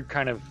weird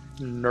kind of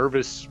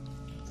nervous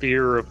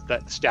fear of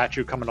that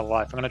statue coming to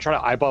life. I'm going to try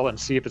to eyeball it and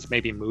see if it's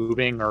maybe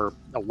moving or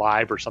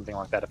alive or something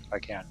like that if I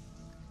can.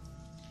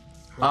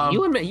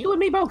 You and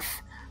me both.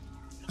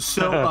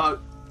 So,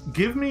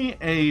 give me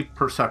a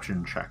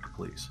perception check,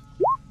 please.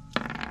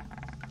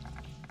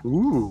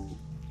 Ooh.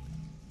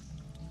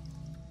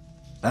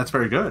 That's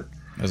very good.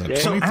 That's a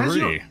So as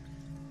 23.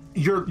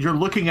 you're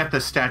looking at the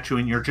statue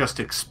and you're just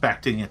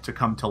expecting it to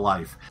come to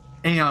life,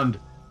 and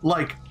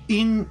like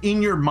in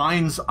your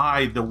mind's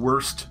eye, the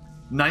worst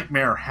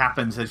nightmare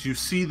happens as you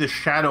see the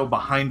shadow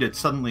behind it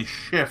suddenly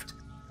shift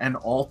and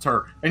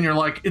alter, and you're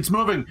like, it's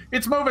moving,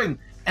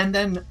 and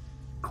then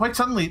quite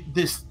suddenly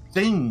this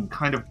thing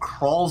kind of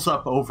crawls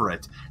up over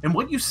it, and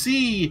what you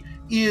see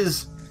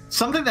is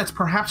something that's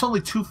perhaps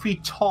only 2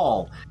 feet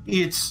tall.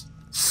 Its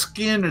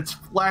skin, its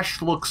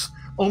flesh looks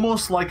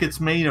almost like it's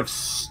made of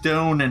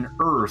stone and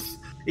earth.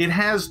 It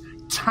has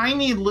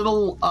tiny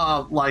little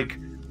like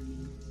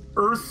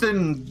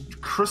earthen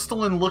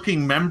crystalline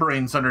looking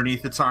membranes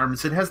underneath its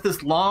arms. It has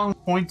this long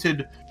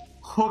pointed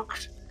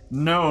hooked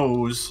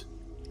nose.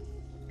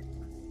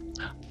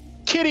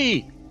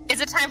 Kitty! Is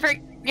it time for a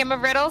game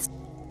of riddles?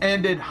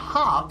 And it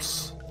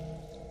hops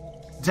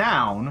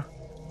down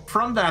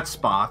from that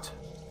spot.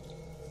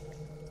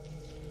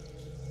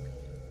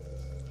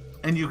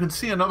 And you can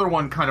see another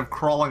one kind of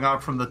crawling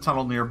out from the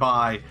tunnel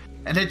nearby.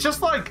 And it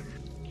just like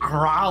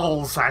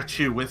growls at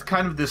you with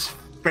kind of this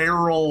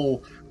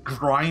feral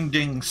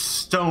grinding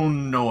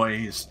stone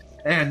noise.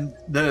 And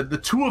the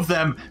two of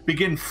them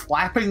begin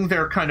flapping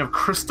their kind of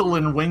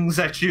crystalline wings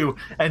at you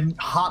and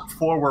hop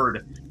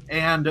forward.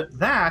 And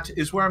that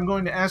is where I'm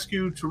going to ask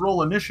you to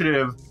roll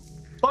initiative,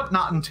 but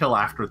not until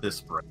after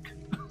this break.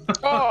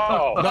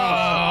 Oh!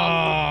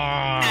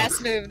 Nice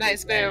move.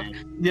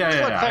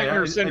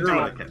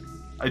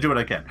 I do what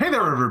I can. Hey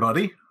there,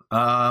 everybody.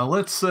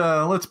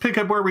 Let's pick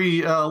up where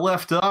we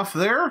left off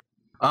there.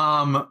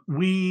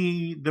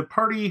 The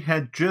party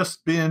had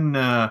just been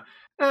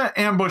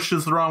ambushed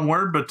is the wrong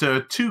word,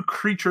 but two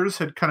creatures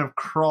had kind of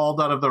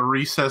crawled out of the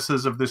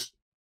recesses of this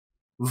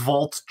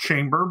vault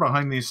chamber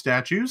behind these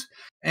statues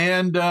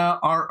and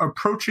are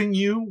approaching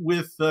you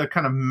with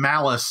kind of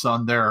malice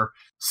on their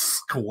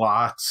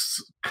squat,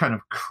 kind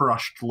of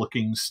crushed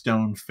looking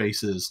stone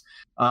faces.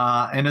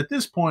 And at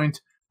this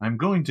point, I'm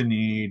going to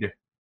need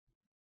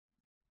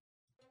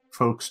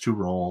folks to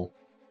roll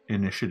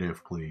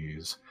initiative,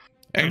 please.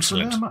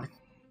 Excellent. And for them, I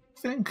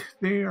think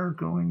they are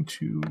going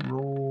to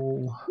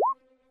roll.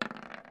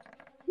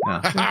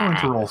 Yeah, they're going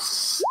to roll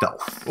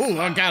stealth. Ooh,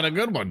 I got a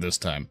good one this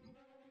time.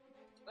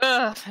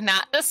 Ugh,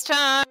 not this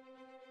time.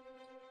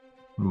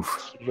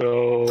 Oof.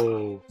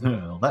 No.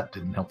 Well, that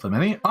didn't help them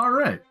any. All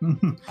right.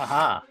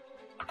 Aha.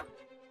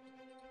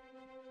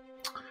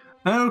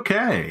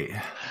 Okay.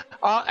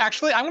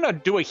 Actually, I'm going to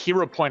do a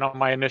hero point on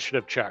my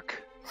initiative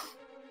check.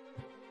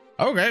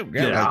 Okay,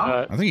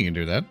 Yeah. I think you can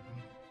do that.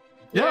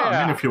 Yeah,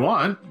 I mean, if you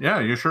want. Yeah,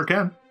 you sure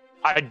can.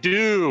 I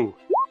do.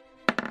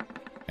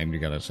 And you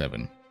got a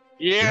 7.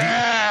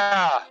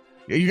 Yeah.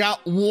 You got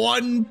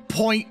 1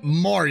 point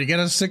more. You got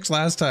a 6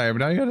 last time.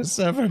 Now you got a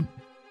 7.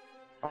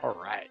 All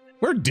right.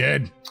 We're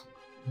dead.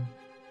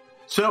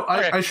 So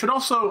I should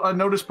also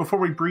notice before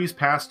we breeze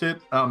past it,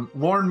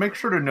 Lauren, make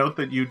sure to note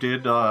that you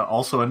did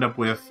also end up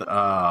with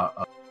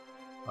the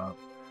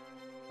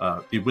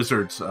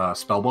Wizard's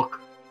spellbook.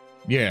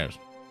 Yes.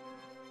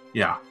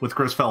 Yeah, with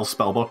Grisfell's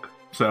spellbook.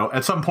 So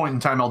at some point in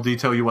time, I'll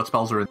detail you what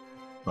spells are in.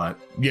 But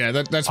Yeah,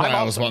 that's why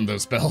I was wanting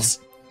those spells.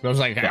 I was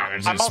like, Yeah.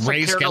 is I'm this also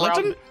Ray carrying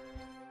Skeleton? around-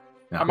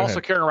 I'm Go also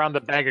ahead. carrying around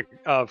the bag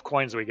of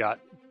coins we got.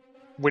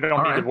 We don't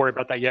All need right. to worry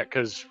about that yet,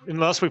 because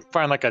unless we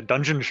find like a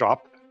dungeon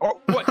shop. Oh,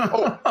 what?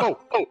 Oh!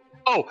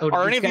 do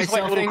Are any these of these guys like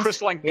sell little things?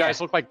 crystalline Yeah. guys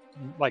look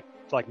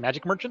like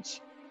magic merchants?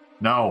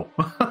 no.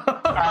 All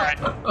right.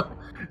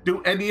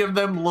 Do any of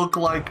them look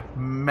like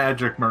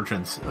magic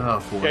merchants?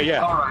 Oh, boy. Yeah.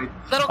 All right.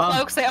 Little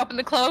cloaks, they open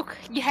the cloak.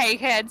 Hey,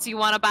 kids, you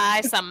want to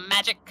buy some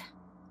magic?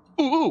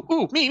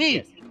 Ooh, me.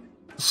 Yes.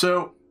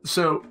 So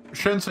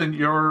Shenson,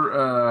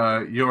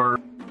 your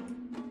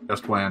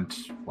just went,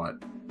 what?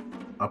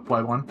 Up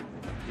by 1?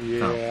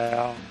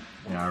 Yeah.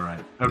 Yeah, all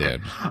right. Okay.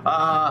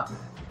 Yeah.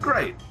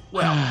 Great.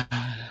 Well.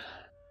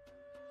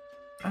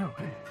 Oh,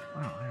 hey.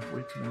 Wow, I have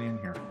way too many in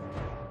here.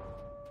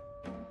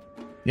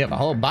 You have a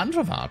whole bunch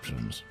of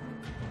options.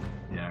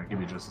 Yeah, give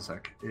me just a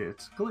sec.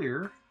 It's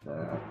clear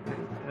that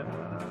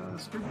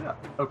it screwed it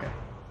up. Okay.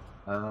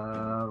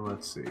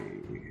 Let's see.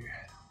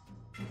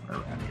 Where are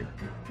we at here?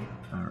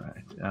 All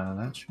right.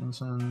 That's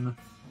Shenson.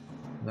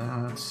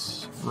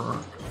 That's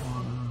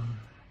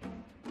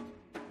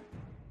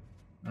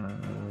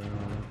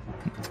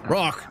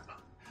Rourke.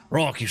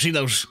 Rock, you see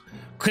those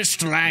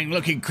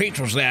crystalline-looking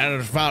creatures there?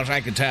 As far as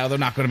I can tell, they're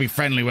not going to be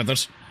friendly with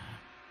us.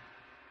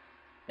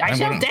 I I'm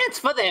shall gonna- dance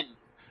for them.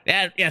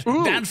 Yes,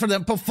 dance for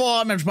them.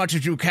 Perform as much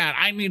as you can.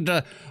 I need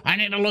to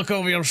look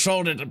over your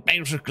shoulder to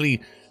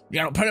basically,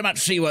 pretty much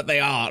see what they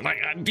are.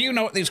 Like, do you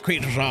know what these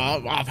creatures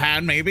are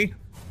offhand? Maybe.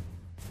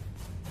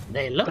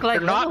 They look like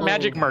they're not little,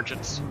 magic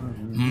merchants.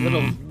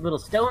 little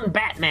stone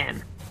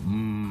Batman.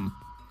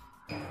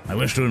 I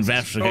wish to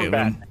investigate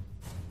them.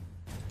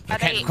 I Are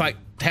can't they quite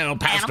tell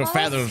past the animals?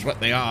 feathers what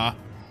they are.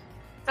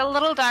 It's a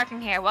little dark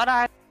in here. What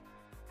are?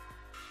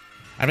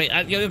 I mean,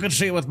 you can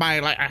see with my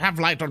light. I have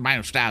light on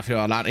my staff here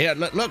a lot. Here,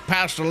 look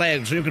past the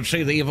legs so you can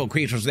see the evil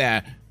creatures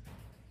there.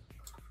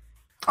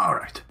 All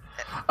right.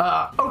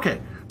 Okay.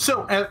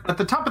 So at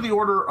the top of the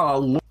order,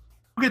 we'll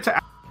get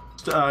to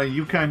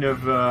you kind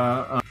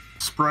of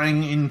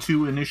sprang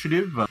into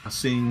initiative,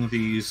 seeing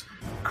these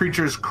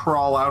creatures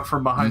crawl out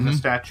from behind the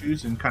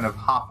statues and kind of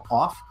hop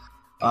off.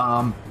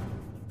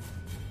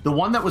 The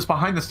one that was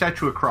behind the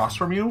statue across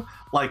from you,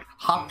 like,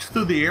 hopped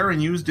through the air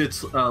and used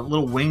its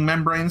little wing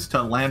membranes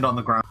to land on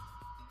the ground.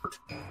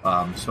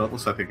 So it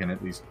looks like they can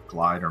at least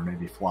glide or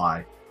maybe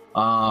fly.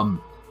 What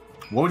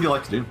would you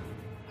like to do?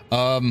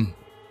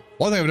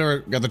 One thing I've never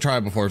got to try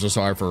before, so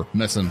sorry for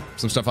messing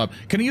some stuff up.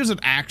 Can I use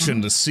an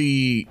action to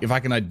see if I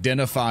can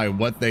identify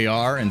what they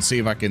are and see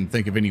if I can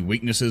think of any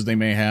weaknesses they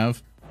may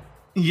have?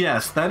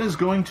 Yes, that is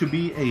going to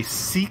be a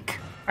seek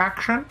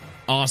action.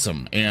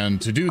 Awesome.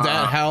 And to do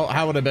that,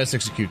 how would I best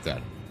execute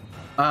that?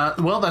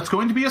 Well, that's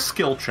going to be a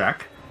skill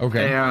check.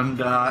 Okay.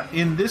 And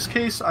in this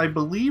case, I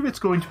believe it's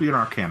going to be an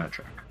Arcana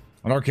check.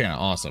 An Arcana,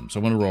 awesome. So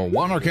I'm going to roll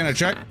one Arcana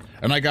check,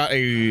 and I got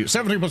a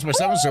 17 plus my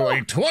 7, so a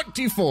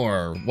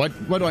 24.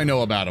 What do I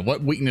know about it?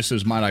 What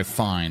weaknesses might I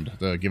find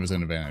to give us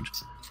an advantage?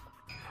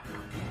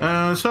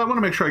 So I want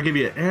to make sure I give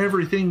you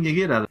everything you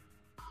get out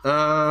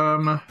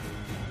of it.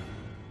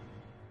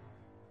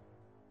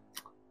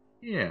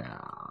 Yeah.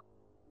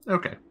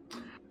 Okay.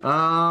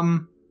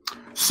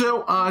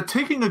 So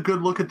taking a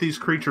good look at these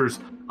creatures,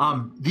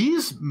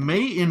 these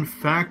may in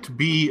fact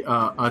be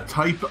a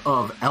type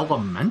of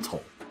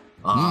elemental.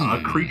 A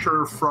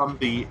creature from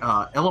the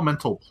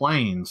elemental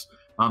planes.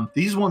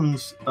 These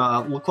ones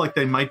look like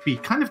they might be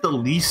kind of the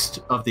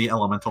least of the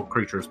elemental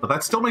creatures, but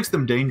that still makes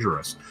them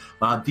dangerous.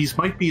 These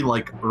might be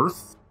like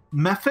earth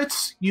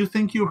mephits. You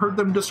think you heard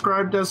them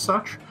described as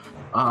such?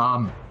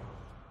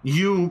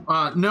 You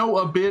know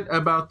a bit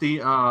about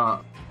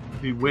the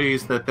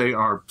ways that they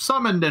are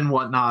summoned and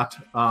whatnot.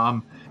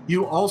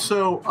 You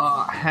also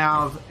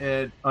have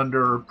it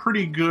under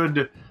pretty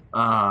good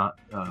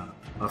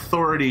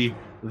authority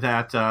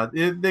that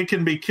they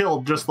can be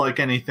killed just like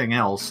anything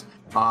else,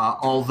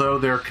 although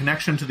their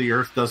connection to the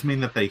earth does mean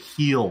that they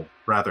heal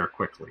rather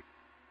quickly.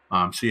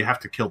 So you have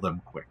to kill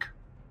them quick.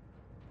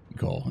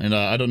 Cool. And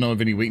I don't know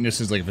of any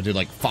weaknesses, like if I did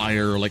like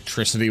fire or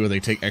electricity, where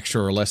they take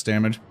extra or less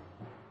damage?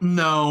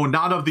 No,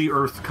 not of the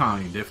earth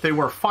kind. If they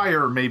were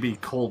fire, maybe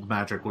cold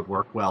magic would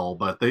work well,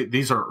 but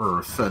these are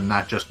earth, and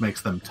that just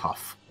makes them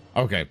tough.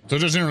 Okay, so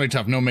just generally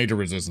tough, no major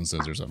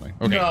resistances or something.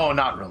 Okay. No,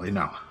 not really,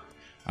 no.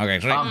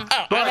 Okay, so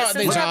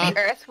Since we're on the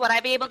Earth, would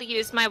I be able to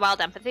use my wild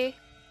empathy?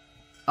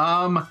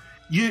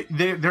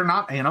 They're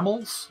not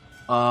animals.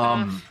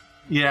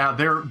 Yeah,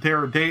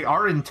 they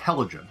are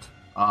intelligent,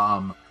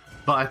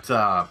 but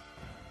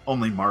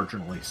only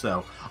marginally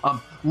so.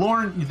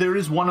 Lauren, there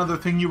is one other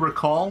thing you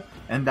recall,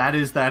 and that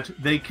is that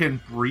they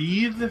can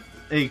breathe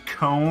a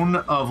cone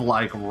of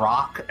like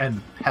rock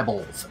and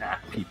pebbles at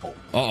people.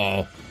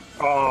 Uh-oh.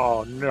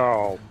 Oh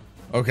no.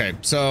 Okay,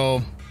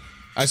 so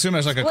I assume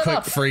as like a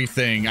quick free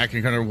thing, I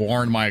can kind of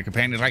warn my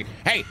companions, like,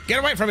 hey, get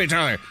away from each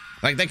other.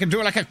 Like they can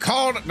do like a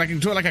cold, attack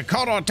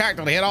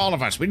that'll hit all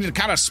of us. We need to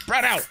kind of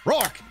spread out.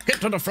 Rourke,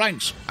 get to the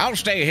flanks. I'll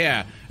stay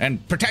here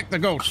and protect the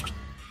ghost.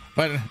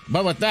 But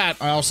with that,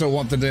 I also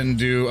want to then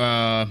do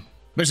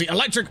basically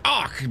electric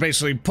arc.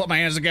 Basically, put my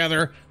hands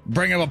together,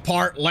 bring them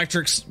apart.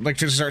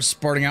 Electricity starts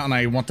spurting out, and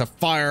I want to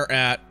fire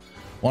at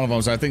one of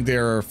them. So I think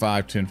they're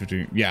 5, 10,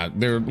 15. Yeah,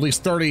 they're at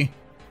least 30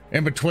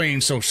 in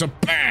between. So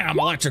bam,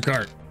 electric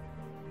arc.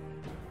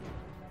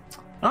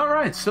 All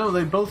right, so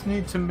they both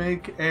need to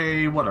make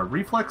a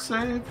reflex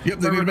save? Yep,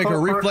 they need to make a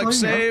reflex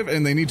save,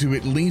 and they need to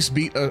at least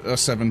beat a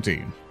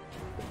 17.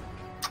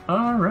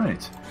 All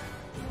right,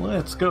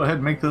 let's go ahead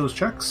and make those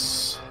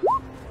checks.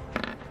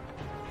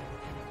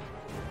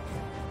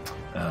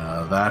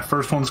 That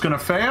first one's going to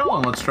fail,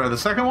 and let's try the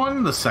second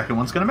one. The second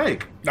one's going to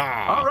make.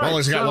 All right, well,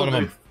 he's got one of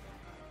them.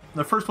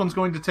 The first one's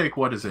going to take,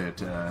 what is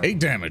it? 8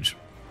 damage.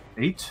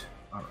 8?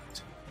 All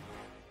right.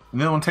 And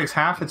the other one takes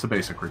half. It's a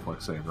basic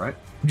reflex save, right?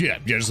 Yeah,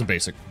 just a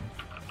basic.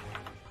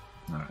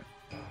 All right.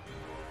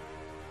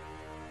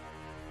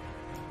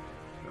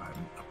 Go ahead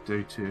and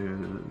update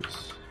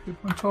his hit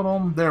point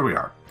total. There we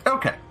are.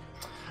 Okay.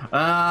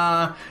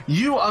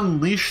 You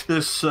unleash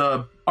this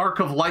arc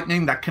of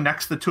lightning that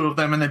connects the two of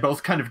them, and they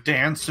both kind of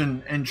dance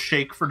and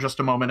shake for just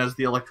a moment as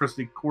the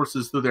electricity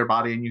courses through their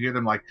body, and you hear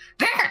them like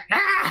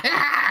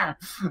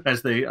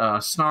as they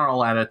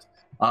snarl at it.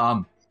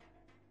 But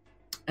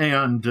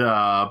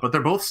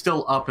they're both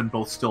still up and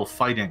both still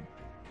fighting.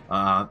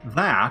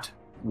 That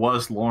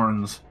was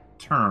Lauren's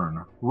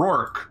turn.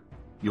 Rourke,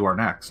 you are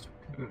next.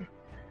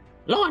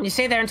 Lorne, you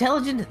say they're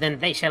intelligent? Then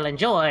they shall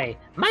enjoy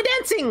my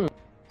dancing!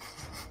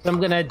 So I'm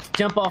gonna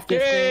jump off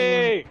this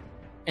thing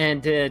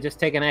and just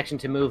take an action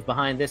to move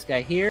behind this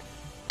guy here.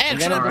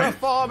 Excellent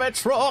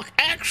performance, Rourke.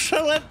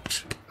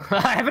 Excellent. I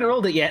haven't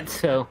rolled it yet,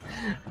 so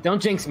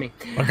don't jinx me.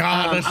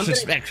 Regardless,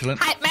 it's excellent.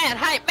 Hype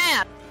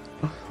man!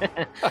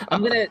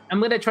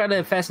 I'm gonna try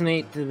to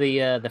fascinate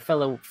the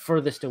fellow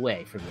furthest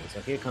away from me.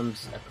 So here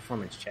comes a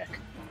performance check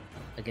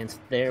against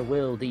their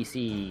will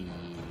DC.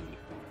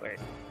 Where?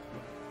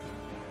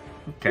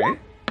 Okay.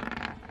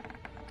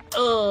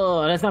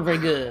 Oh, that's not very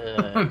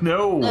good.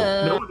 No,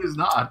 it is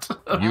not.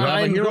 You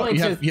have a hero.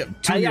 You have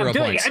 2 hero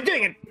points. I'm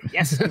doing it.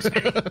 Yes, I'm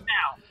spinning it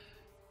now.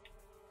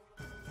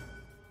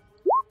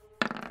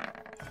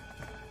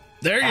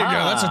 There you go.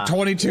 That's a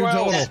 22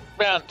 total.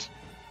 Spent.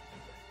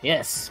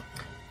 Yes.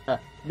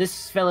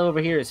 This fellow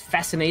over here is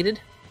fascinated.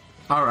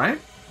 All right.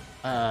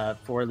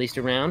 For at least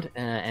a round,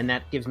 and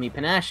that gives me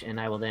panache, and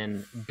I will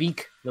then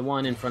beak the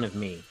one in front of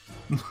me.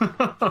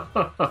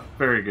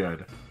 Very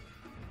good.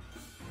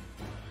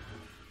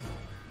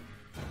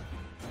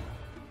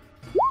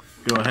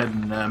 Go ahead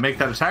and make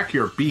that attack.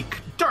 Your beak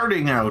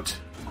darting out.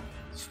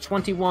 It's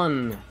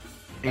 21.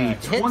 A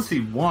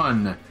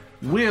 21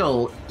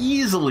 will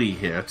easily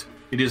hit.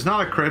 It is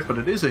not a crit, but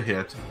it is a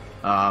hit.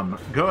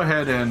 Go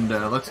ahead and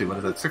let's see. What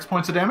is that? 6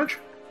 points of damage?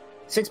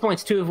 6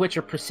 points, 2 of which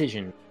are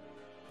precision.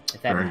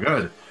 Very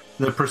good.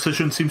 The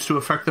precision seems to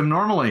affect them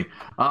normally.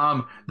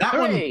 That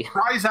Hooray! one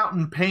cries out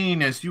in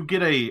pain as you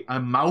get a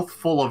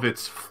mouthful of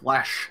its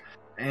flesh,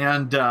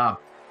 and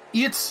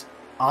it's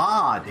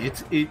odd. It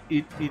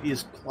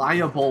is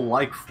pliable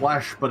like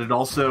flesh, but it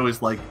also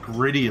is like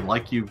gritty,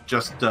 like you've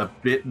just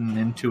bitten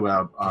into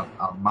a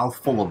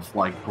mouthful of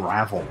like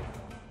gravel.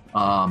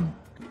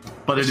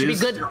 But it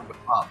is good.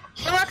 up.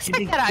 Rourke,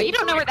 check that out. You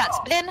don't know where that's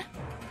been.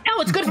 No,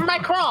 it's good for my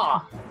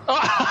craw.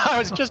 I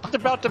was just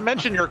about to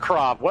mention your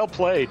crop. Well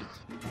played.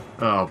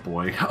 Oh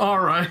boy. All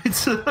right.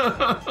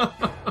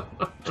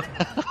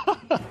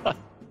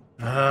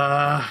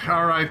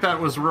 All right, that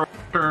was Rourke's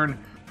turn.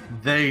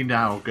 They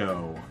now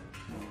go.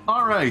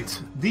 All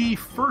right, the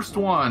first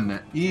one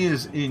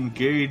is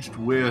engaged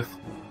with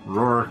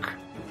Rourke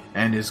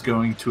and is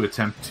going to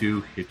attempt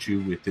to hit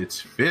you with its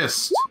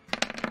fist.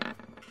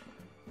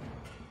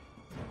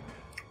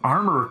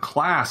 Armor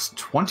class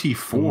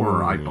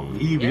 24, I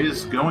believe,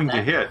 is going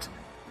to hit.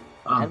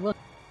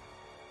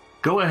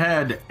 Go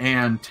ahead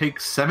and take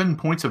 7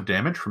 points of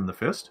damage from the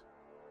fist.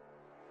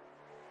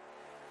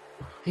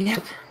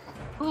 Yep.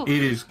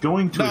 It is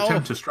going to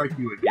attempt to strike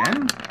you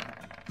again.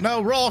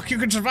 No, Rourke, you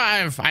can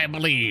survive, I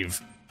believe.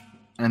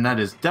 And that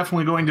is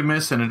definitely going to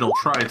miss, and it'll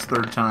try its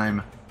third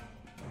time.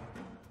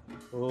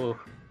 Oh,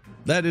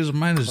 That is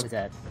minus. what is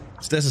that?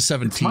 That's a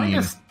 17.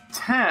 Minus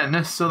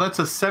 10, so that's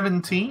a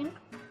 17.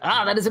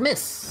 Ah, that is a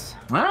miss.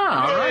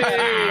 Ah, all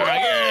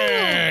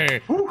right.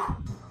 Yay! Whew.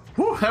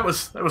 Whew, that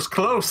was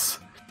close.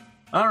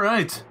 All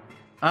right.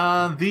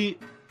 The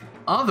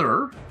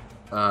other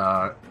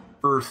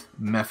Earth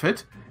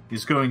Mephit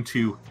is going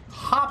to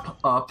hop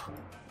up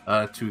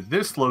to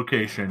this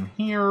location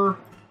here,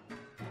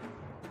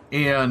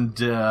 and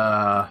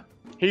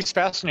He's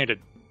fascinated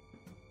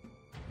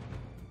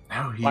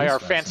he by is our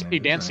fancy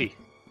fascinated, dancy.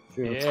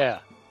 Yeah.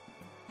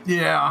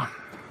 Yeah,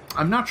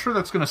 I'm not sure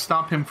that's going to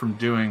stop him from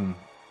doing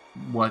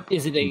what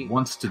Is it he a-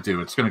 wants to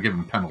do. It's going to give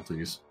him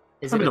penalties.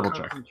 Is Let it me a double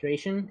check.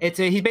 concentration? It's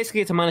a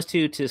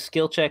 -2 to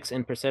skill checks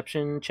and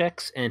perception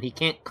checks, and he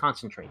can't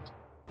concentrate.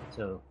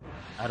 So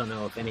I don't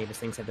know if any of his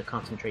things have the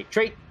concentrate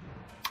trait.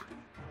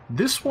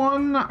 This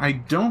one I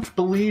don't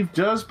believe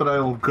does, but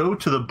I'll go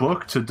to the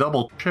book to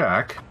double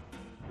check.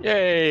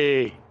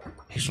 Yay.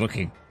 He's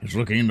looking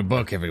in the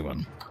book,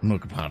 everyone.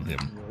 Look upon him.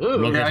 Ooh.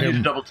 Look Yeah, I at need to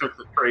him. double check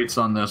the traits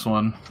on this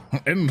one.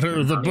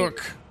 Enter the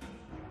book.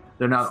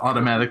 They're not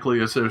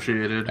automatically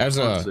associated. As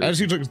Let's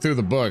see. you look through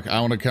the book,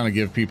 I want to kind of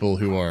give people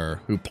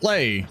who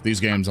play these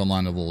games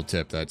online a little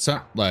tip that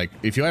like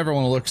if you ever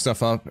want to look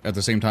stuff up at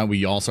the same time,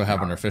 we also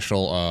have an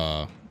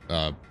official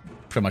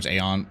pretty much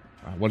Aeon.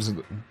 What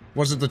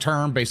is it the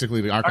term?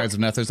 Basically, the Archives of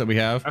Nethys that we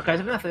have.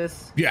 Archives of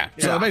Nethys. Yeah.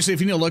 So Yeah. basically, if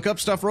you need to look up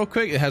stuff real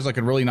quick, it has like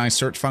a really nice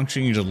search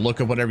function. You just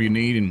look up whatever you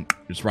need, and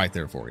it's right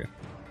there for you.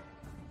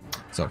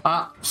 So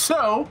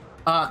So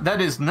that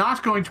is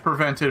not going to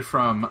prevent it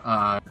from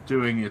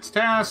doing its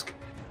task.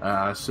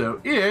 So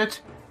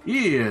it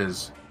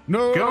is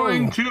no,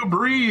 going to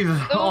breathe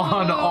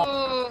on all.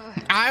 Ooh.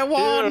 I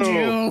warned Ew.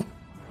 you.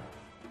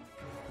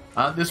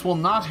 This will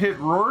not hit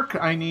Rourke.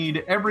 I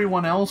need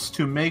everyone else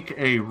to make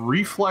a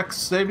reflex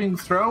saving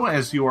throw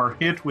as you are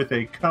hit with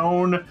a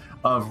cone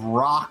of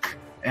rock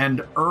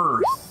and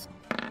earth.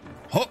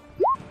 Huh.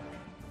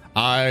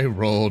 I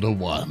rolled a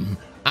 1.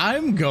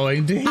 I'm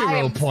going to hero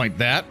I'm- point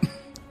that.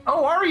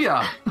 Oh, are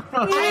ya?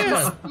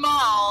 I'm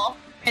small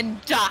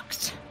and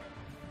ducked.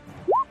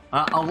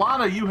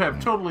 Alana, you have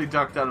totally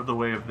ducked out of the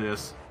way of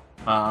this.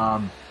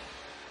 I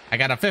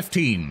got a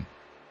 15.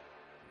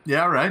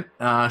 Yeah, right.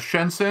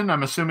 Shensen,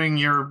 I'm assuming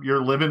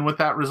you're living with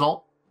that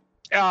result.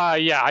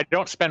 Yeah, I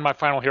don't spend my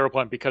final hero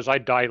point because I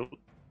die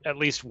at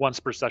least once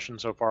per session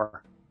so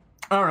far.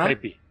 All right.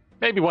 Maybe.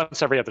 Maybe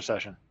once every other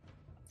session.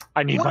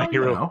 I need my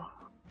hero.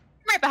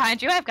 I'm right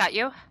behind you. I've got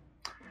you.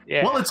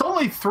 Yeah. Well, it's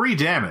only 3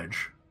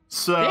 damage.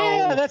 So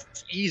yeah,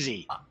 that's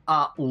easy.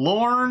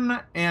 Lorne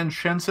and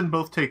Shensen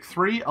both take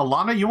 3.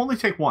 Alana, you only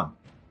take 1.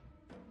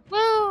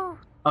 Woo!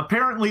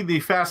 Apparently, the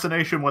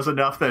fascination was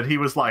enough that he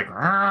was like,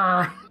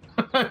 "Arr!"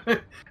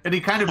 and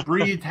he kind of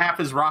breathed half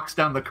his rocks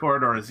down the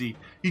corridor as he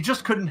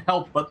just couldn't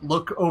help but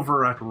look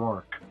over at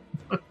Rourke.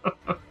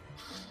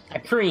 I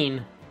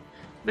preen.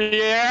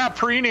 Yeah,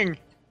 preening.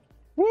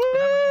 Woo!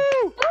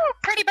 Woo!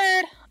 Pretty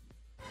bird.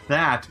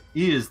 That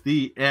is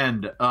the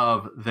end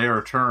of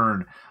their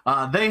turn.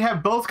 They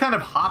have both kind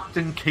of hopped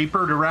and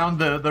capered around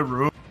the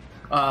room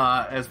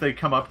as they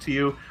come up to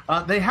you.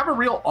 They have a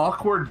real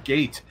awkward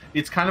gait.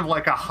 It's kind of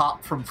like a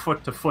hop from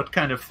foot to foot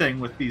kind of thing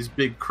with these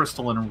big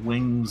crystalline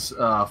wings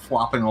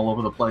flopping all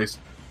over the place.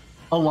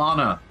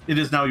 Alana, it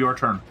is now your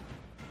turn.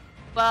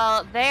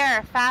 Well, they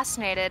are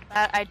fascinated,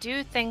 but I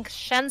do think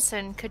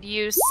Shensen could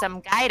use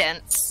some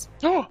guidance.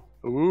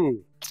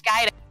 Ooh.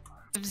 Guidance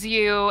gives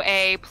you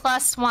a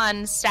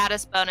 +1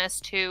 status bonus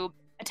to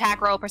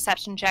attack, roll,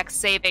 perception checks,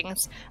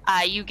 savings.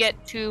 You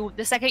get to,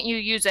 the second you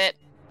use it,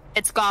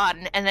 it's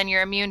gone, and then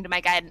you're immune to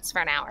my guidance for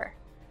an hour.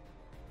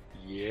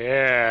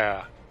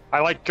 Yeah. I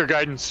like your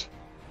guidance.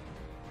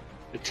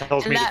 It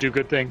tells me to do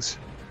good things.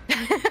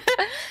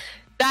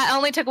 That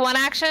only took 1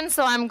 action,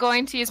 so I'm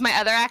going to use my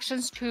other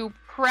actions to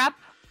prep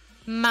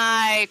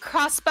my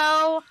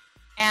crossbow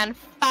and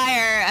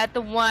fire at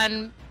the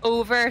one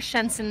over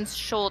Shensen's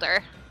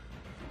shoulder.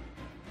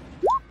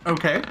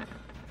 Okay.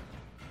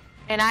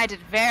 And I did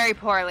very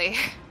poorly.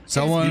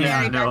 Someone.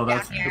 Yeah, Very no, dark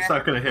that's down here. it's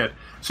not going to hit.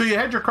 So you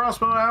had your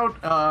crossbow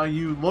out,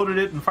 you loaded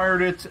it and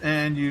fired it,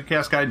 and you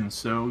cast guidance.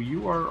 So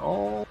you are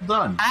all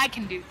done. I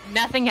can do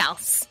nothing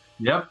else.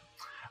 Yep.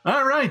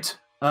 All right.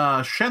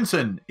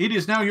 Shensen, it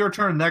is now your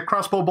turn. That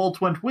crossbow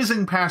bolt went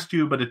whizzing past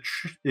you, but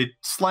it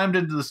slammed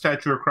into the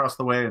statue across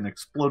the way and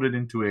exploded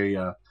into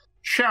a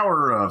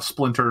shower of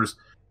splinters.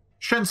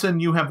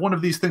 Shensen, you have one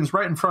of these things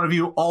right in front of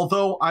you,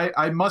 although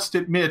I must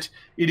admit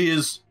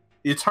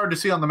it's hard to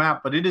see on the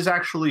map, but it is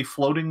actually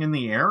floating in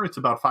the air. It's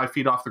about 5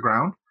 feet off the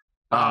ground.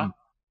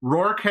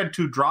 Rourke had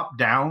to drop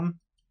down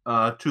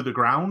to the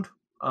ground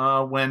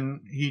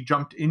when he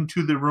jumped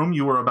into the room.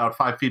 You were about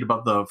 5 feet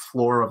above the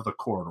floor of the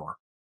corridor.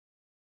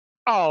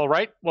 All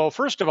right. Well,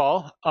 first of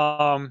all,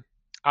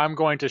 I'm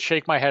going to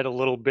shake my head a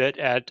little bit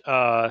at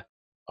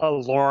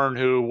Lorne,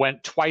 who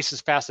went twice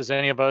as fast as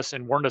any of us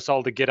and warned us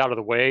all to get out of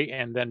the way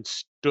and then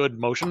stood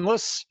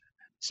motionless.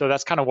 So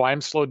that's kind of why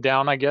I'm slowed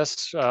down, I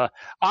guess.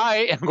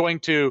 I am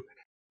going to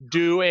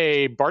do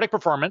a bardic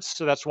performance.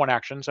 So that's 1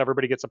 action. So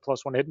everybody gets a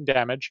 +1 hit and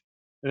damage.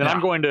 And then I'm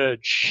going to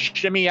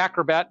shimmy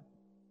acrobat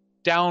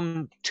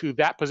down to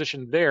that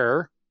position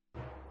there.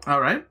 All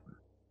right.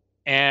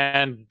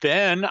 And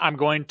then I'm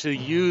going to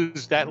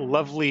use that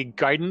lovely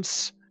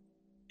guidance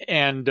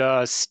and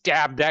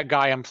stab that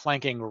guy I'm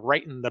flanking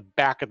right in the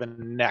back of the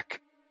neck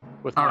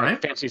with my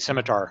fancy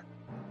scimitar.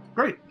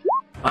 Great.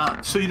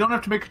 So you don't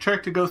have to make a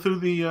check to go through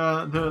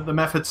the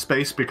method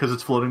space because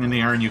it's floating in the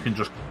air and you can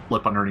just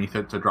flip underneath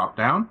it to drop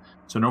down.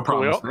 So no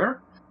problems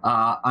there.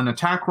 An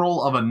attack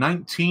roll of a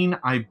 19,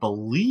 I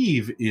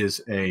believe,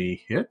 is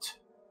a hit.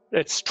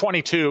 It's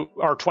 22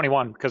 or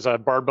 21 because a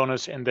bard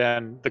bonus and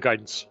then the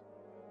guidance.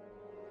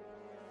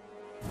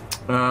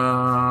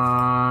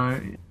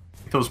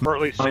 Those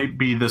might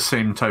be the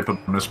same type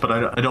of bonus,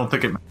 but I don't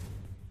think it.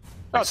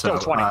 Oh, it's still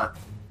 20.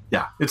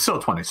 Yeah, it's still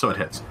 20, so it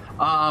hits.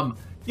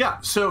 Yeah,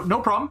 so no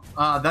problem.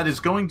 That is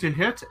going to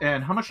hit.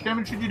 And how much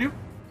damage did you do?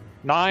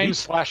 9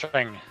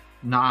 slashing.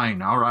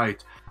 9. All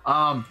right.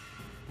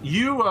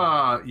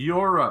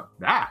 You're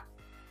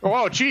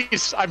Oh,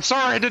 jeez. I'm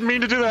sorry. I didn't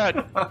mean to do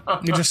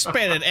that. You just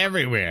spit it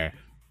everywhere.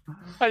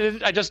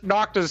 I just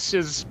knocked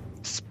his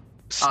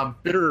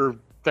spitter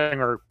thing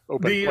or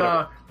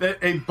open.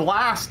 A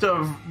blast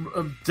of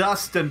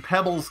dust and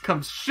pebbles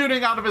comes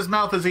shooting out of his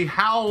mouth as he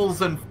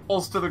howls and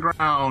falls to the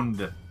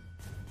ground.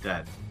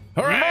 Dead.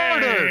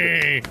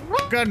 Hooray!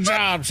 Good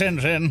job,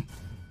 Shensen.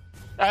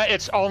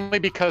 It's only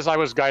because I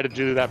was guided to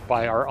do that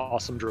by our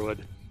awesome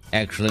druid.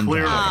 Excellent.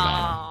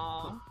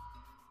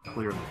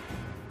 Clearly.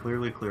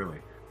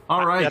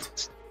 All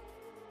right.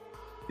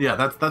 Yeah,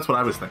 that's what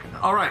I was thinking.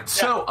 All right,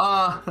 so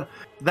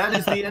that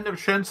is the end of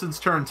Shensen's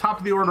turn. Top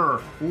of the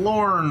order,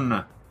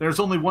 Lorne. There's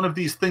only one of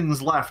these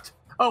things left.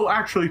 Oh,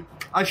 actually,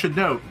 I should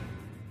note,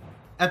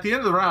 at the end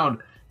of the round,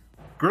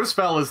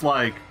 Grisfell is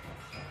like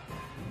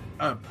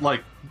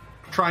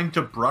trying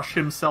to brush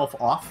himself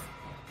off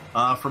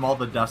from all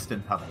the dust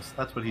and pebbles.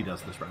 That's what he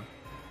does this round.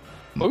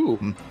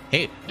 Ooh.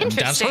 Hey,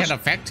 dust can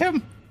affect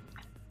him?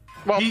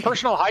 Well,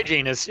 personal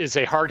hygiene is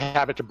a hard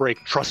habit to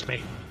break. Trust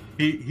me.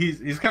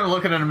 He's kind of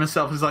looking at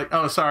himself. He's like,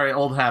 "Oh, sorry,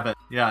 old habit.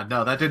 Yeah,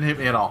 no, that didn't hit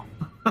me at all."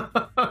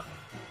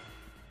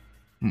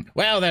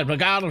 Well, then,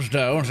 regardless,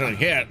 though,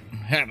 I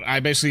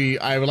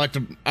would like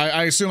to.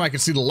 I assume I can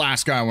see the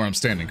last guy where I'm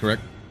standing,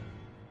 correct?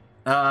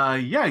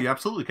 Yeah, you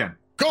absolutely can.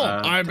 Cool.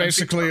 I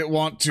basically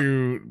want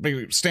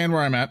to stand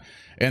where I'm at,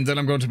 and then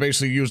I'm going to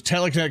basically use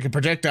telekinetic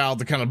projectile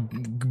to kind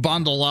of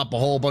bundle up a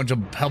whole bunch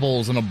of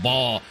pebbles in a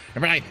ball.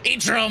 And be like,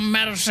 eat your own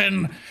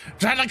medicine,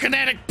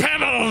 telekinetic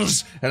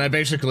pebbles! And I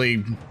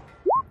basically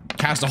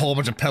cast a whole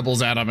bunch of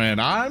pebbles at him,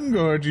 and I'm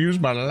going to use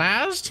my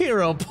last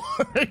hero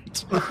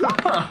point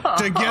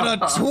to get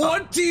a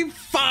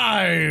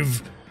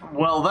 25!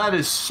 Well, that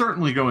is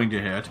certainly going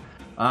to hit.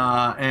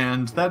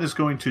 And that is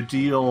going to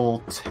deal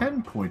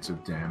 10 points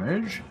of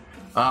damage.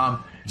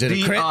 Did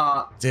it crit?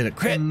 Did it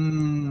crit?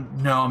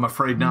 No, I'm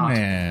afraid not.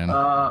 Man.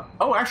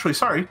 Actually,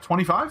 sorry,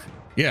 25?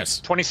 Yes.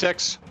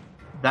 26.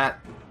 That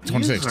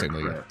 26 is a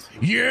technically. crit.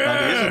 Yes!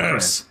 That is a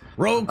crit.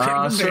 Roll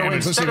critical so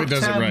damage. Let's see if it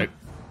does 10, it right.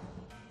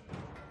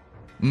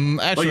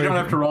 Well, Actually, you don't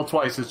have to roll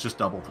twice, it's just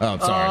doubled. Oh,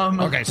 sorry.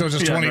 Okay, so it's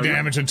just 20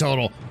 damage in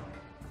total.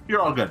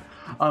 You're all good.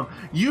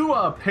 You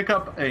pick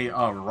up a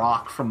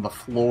rock from the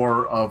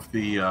floor of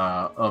the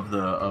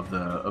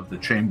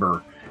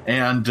chamber,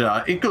 and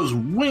it goes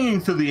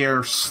winging through the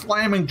air,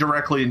 slamming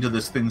directly into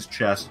this thing's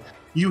chest.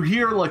 You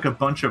hear like a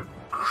bunch of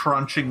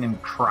crunching and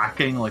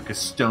cracking, like a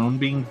stone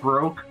being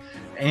broke,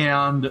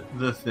 and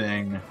the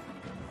thing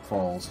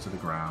falls to the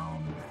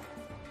ground,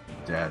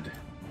 dead.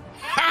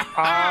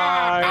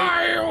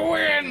 I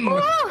win!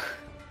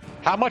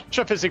 How much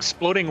of his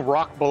exploding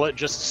rock bullet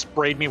just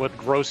sprayed me with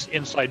gross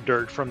inside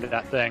dirt from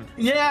that thing?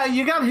 Yeah,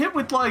 you got hit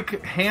with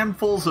like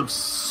handfuls of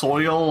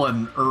soil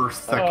and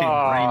earth that came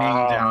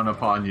raining down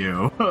upon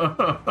you.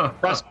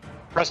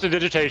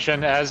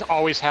 Prestidigitation, as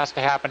always, has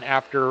to happen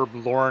after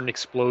Lauren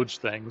explodes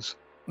things.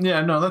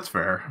 Yeah, no, that's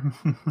fair.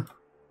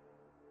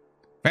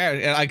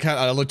 Man,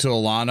 I look to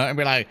Alana and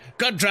be like,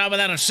 good job with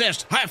that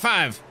assist. High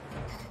five.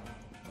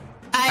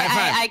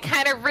 I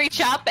kind of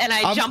reach up and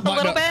I jump a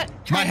little bit.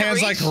 My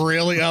hand's like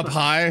really up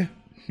high. You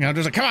know,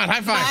 just like, come on,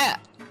 high five.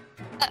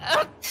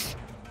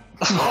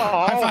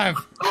 High five.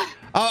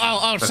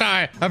 Oh,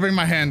 sorry. I bring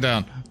my hand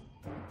down.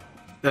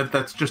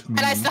 That's just me.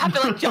 And I still have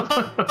to like jump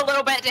a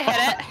little bit to hit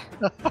it.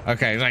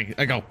 Okay, like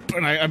I go,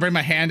 and I bring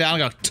my hand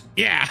down and go,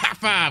 yeah, high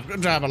five.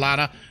 Good job,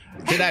 Alana.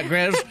 See that,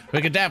 Grizz?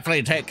 We could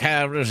definitely take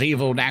care of this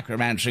evil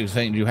necromancy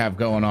thing you have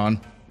going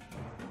on.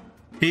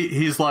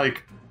 He's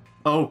like,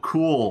 oh,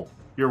 cool.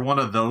 You're one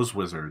of those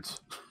wizards.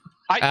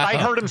 I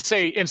heard him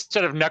say,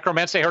 instead of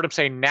necromancy, I heard him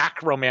say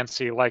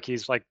necromancy, like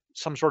he's like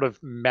some sort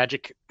of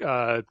magic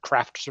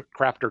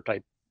crafter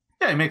type.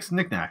 Yeah, he makes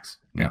knickknacks.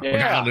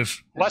 Yeah.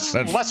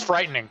 Less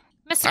frightening.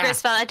 Mr.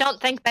 Grisfeld, I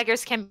don't think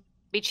beggars can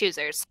be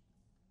choosers.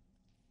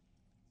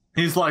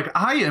 He's like,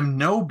 I am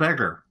no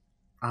beggar.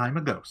 I'm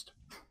a ghost.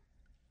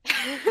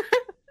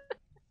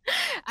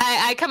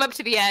 I come up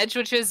to the edge,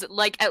 which is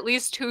like at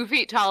least 2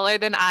 feet taller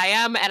than I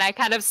am, and I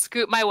kind of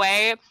scoot my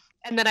way,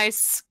 and then I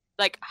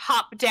like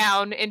hop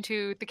down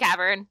into the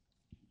cavern.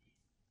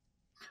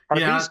 Are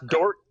these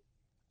doors?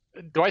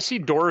 Do I see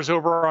doors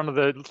over onto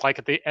the like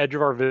at the edge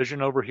of our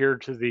vision over here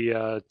to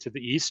the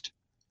east?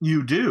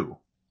 You do,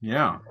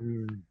 yeah.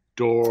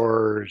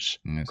 Doors,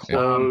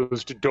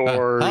 closed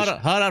doors. Hold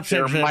up,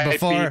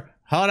 Simpson.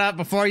 Hold up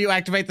before you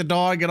activate the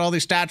door and get all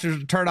these statues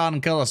to turn on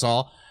and kill us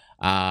all.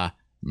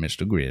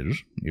 Mr. Grizz,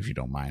 if you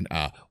don't mind,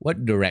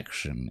 what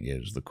direction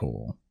is the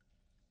call?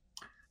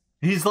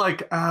 He's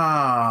like,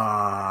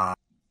 I'll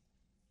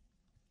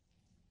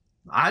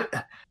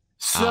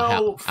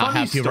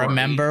help you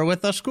remember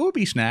with a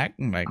Scooby snack.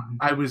 Like,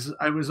 I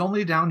was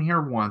only down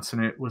here once,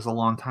 and it was a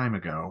long time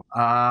ago.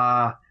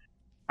 I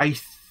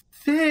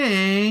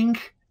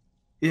think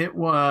it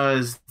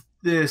was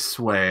this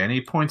way, and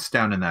he points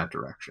down in that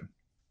direction.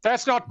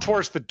 That's not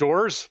towards the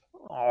doors.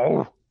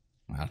 Oh.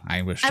 Well,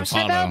 I wish I'm to sure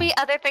follow. there'll be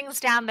other things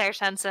down there,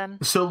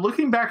 Shensen. So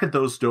looking back at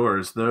those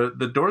doors,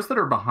 the doors that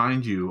are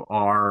behind you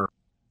are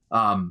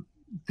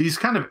these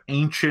kind of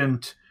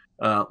ancient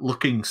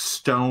looking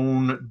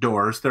stone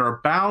doors. They're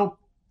about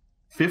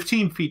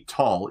 15 feet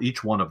tall,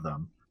 each one of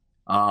them.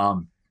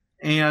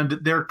 And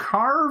they're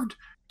carved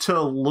to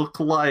look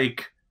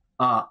like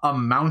a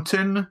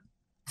mountain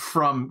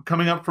from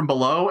coming up from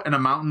below and a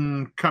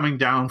mountain coming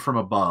down from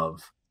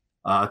above,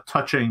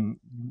 touching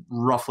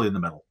roughly in the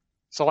middle.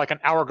 So like an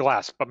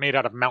hourglass, but made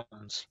out of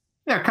mountains.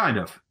 Yeah, kind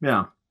of.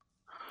 Yeah.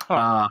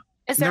 Huh.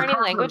 Is there any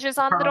languages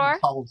on the door?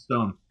 Solid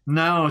stone.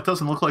 No, it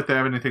doesn't look like they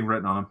have anything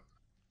written on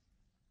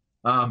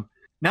them.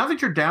 Now that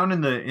you're down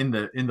in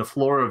the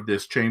floor of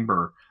this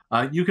chamber,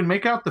 you can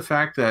make out the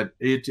fact that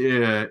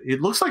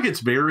it looks like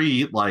it's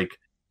very like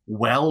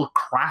well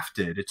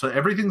crafted. It's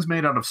everything's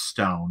made out of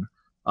stone.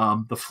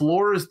 The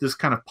floor is this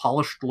kind of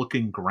polished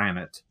looking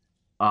granite.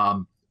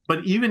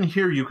 But even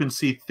here, you can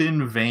see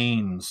thin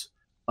veins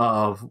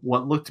of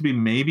what look to be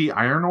maybe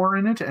iron ore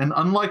in it. And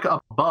unlike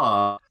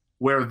above,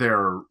 where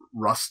they're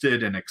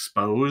rusted and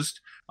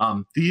exposed,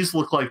 these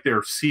look like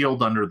they're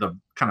sealed under the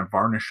kind of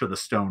varnish of the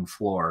stone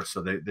floor.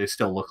 So they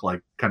still look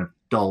like kind of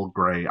dull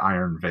gray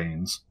iron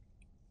veins.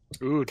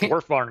 Ooh,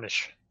 dwarf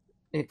varnish.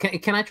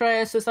 Can I try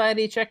a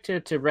society check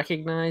to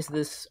recognize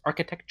this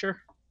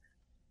architecture?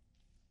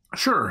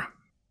 Sure.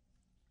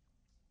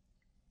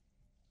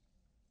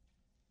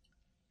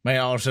 May I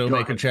also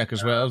make a check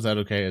as well? Is that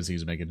okay as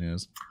he's making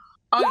his?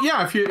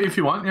 Yeah, if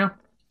you want, yeah.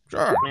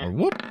 Sure.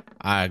 Whoop.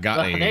 I got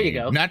Well, there you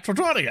go. natural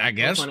 20, I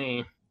guess.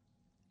 20.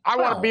 I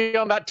want to be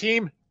on that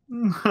team.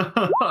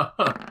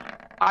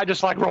 I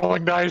just like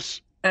rolling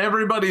dice.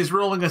 Everybody's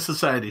rolling a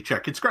society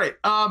check. It's great.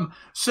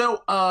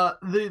 So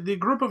the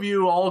group of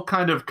you all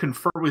kind of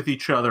confer with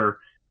each other,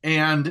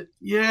 and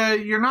yeah,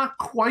 you're not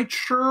quite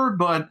sure,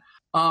 but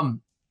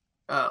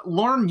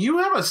Lauren, you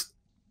have a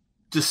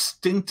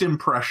distinct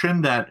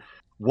impression that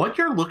what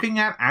you're looking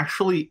at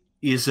actually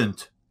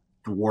isn't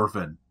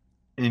dwarven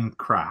in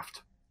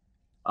craft.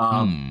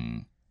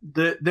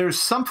 There's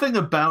something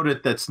about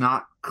it that's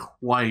not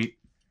quite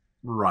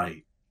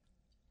right.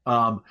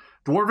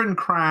 Dwarven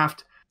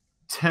craft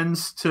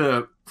tends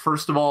to,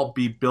 first of all,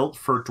 be built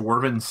for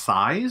dwarven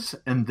size,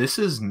 and this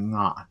is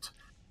not.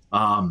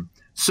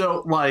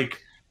 So,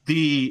 like,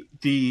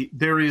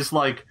 there is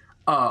like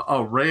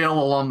a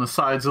rail along the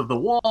sides of the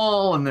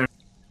wall, and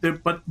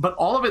but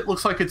all of it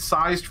looks like it's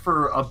sized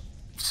for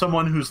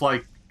someone who's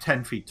like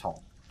 10 feet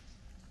tall.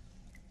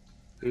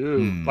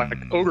 Ooh, like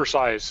ogre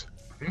size.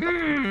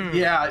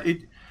 Yeah,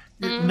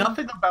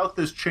 nothing about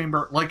this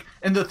chamber, like,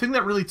 and the thing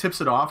that really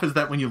tips it off is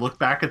that when you look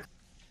back at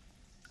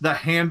the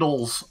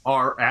handles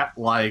are at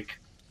like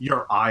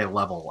your eye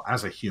level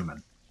as a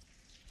human.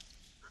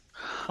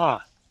 Huh.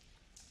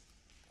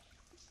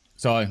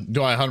 So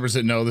do I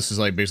 100% know this is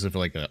like basically for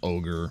like an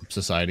ogre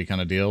society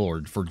kind of deal,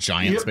 or for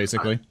giants,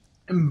 basically?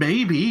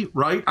 Maybe,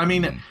 right? I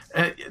mean,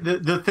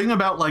 the thing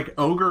about like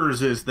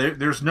ogres is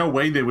there's no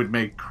way they would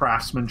make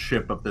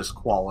craftsmanship of this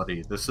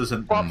quality. This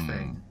isn't their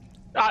thing.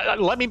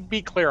 Let me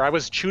be clear. I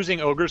was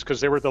choosing ogres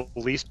because they were the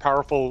least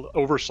powerful,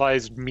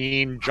 oversized,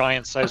 mean,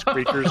 giant-sized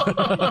creatures.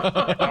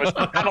 I was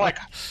kind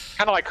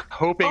of like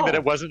hoping that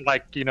it wasn't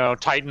like, you know,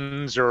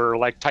 titans or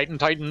like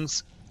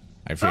Titans.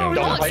 I feel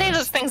Don't say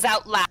those things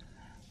out loud.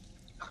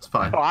 It's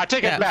fine. Oh, I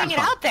take it back. Bring it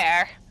out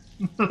there.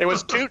 It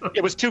was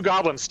two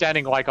goblins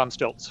standing like on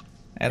stilts.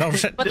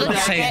 With the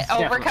jacket,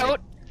 overcoat.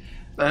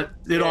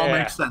 It all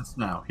makes sense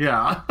now.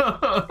 Yeah.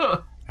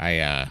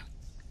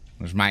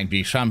 This might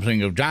be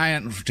something of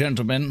giants,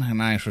 gentlemen,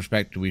 and I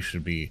suspect we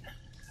should be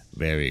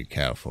very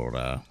careful.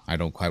 I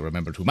don't quite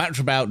remember too much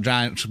about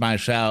giants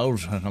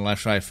myself,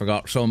 unless I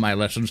forgot some of my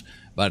lessons,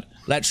 but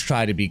let's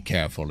try to be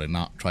careful and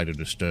not try to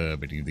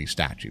disturb any of these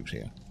statues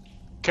here.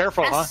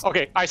 Careful, huh?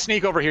 Okay, I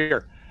sneak over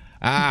here.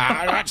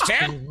 That's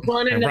it.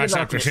 Right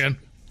after Shin.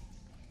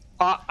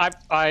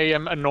 I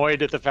am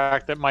annoyed at the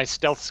fact that my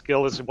stealth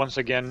skill is once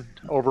again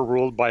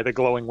overruled by the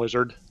glowing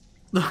wizard.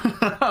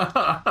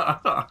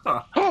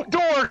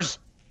 Doors!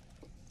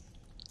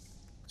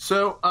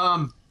 So,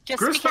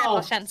 Just be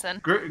careful, Shenson.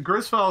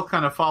 Grisfell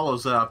kind of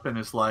follows up and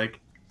is like,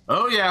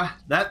 "Oh yeah,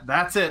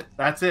 that's it.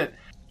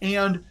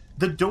 And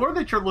the door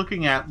that you're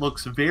looking at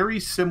looks very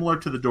similar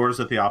to the doors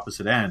at the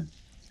opposite end.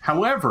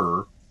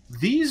 However,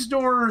 these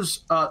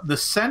doors, the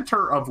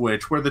center of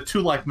which, where the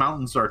two like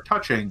mountains are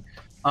touching,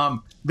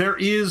 there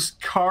is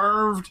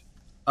carved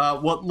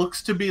what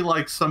looks to be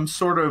like some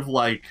sort of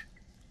like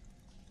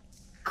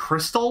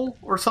crystal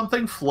or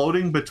something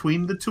floating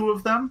between the two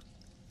of them.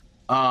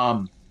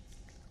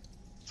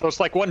 So it's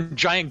like one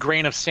giant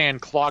grain of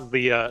sand clogged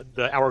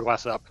the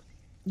hourglass up.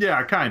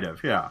 Yeah, kind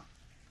of. Yeah.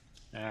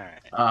 All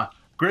right.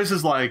 Grizz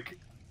is like,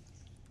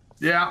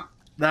 yeah,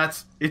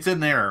 it's in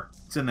there.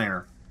 It's in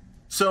there.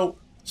 So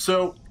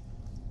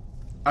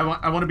I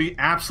want to be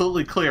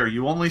absolutely clear.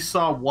 You only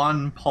saw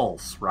one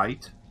pulse,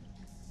 right?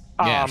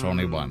 Yeah, it's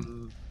only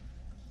one.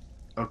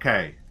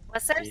 Okay.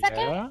 Was there a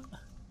second?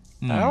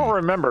 I don't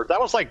remember. That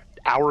was like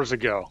hours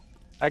ago.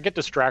 I get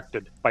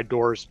distracted by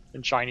doors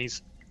and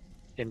shinies.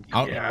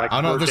 I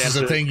don't know if this is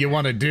a thing you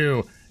want to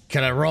do.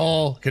 Can I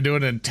roll? Can I do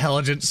an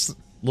intelligence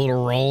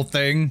little roll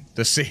thing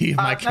to see if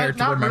my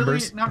character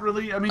remembers? Not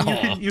really. I mean,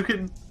 you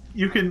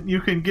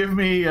can give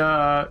me.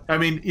 I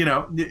mean, you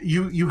know,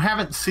 you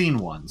haven't seen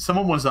one.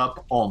 Someone was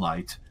up all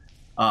night.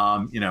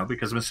 You know,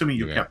 because I'm assuming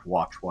you kept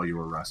watch while you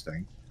were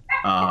resting.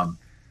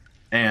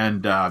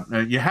 And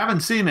you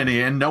haven't seen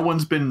any, and no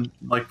one's been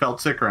like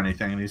felt sick or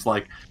anything. And he's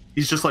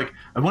just like,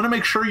 I want to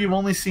make sure you've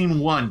only seen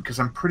one, because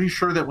I'm pretty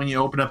sure that when you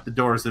open up the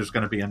doors, there's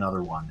going to be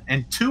another one.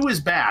 And 2 is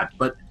bad,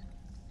 but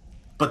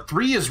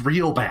 3 is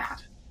real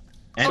bad.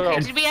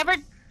 And, did we ever?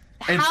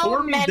 And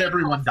 4 means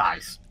everyone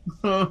dies.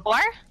 4?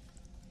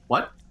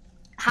 What?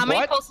 How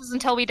many pulses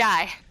until we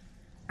die?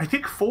 I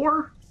think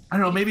 4. I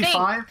don't know, maybe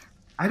 5.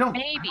 I don't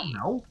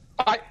know.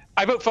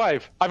 I vote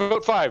 5. I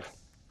vote 5.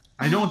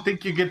 I don't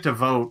think you get to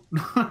vote.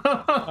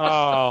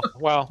 Oh,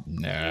 well,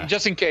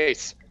 just in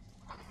case.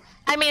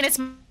 I mean, it's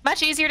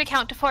much easier to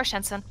count to 4,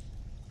 Shenson.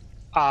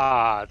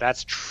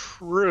 That's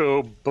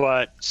true,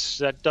 but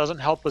that doesn't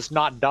help us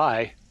not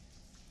die.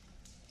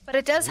 But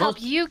it does help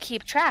you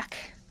keep track.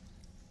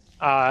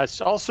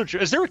 It's also true.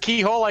 Is there a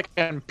keyhole I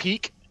can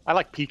peek? I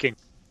like peeking.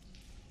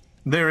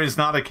 There is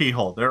not a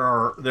keyhole.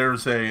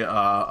 There's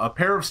a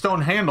pair of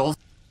stone handles.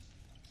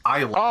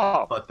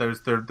 But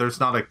there's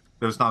not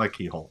a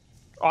keyhole.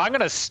 Oh, I'm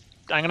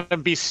gonna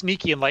be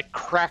sneaky and like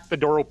crack the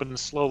door open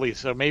slowly.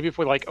 So maybe if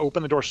we like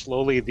open the door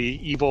slowly, the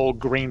evil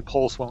green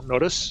pulse won't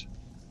notice.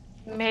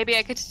 Maybe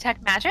I could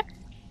detect magic.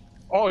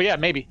 Oh, yeah,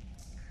 maybe.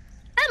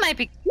 That might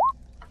be.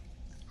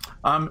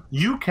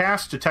 You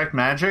cast Detect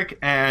Magic,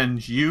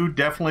 and you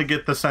definitely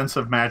get the sense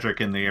of magic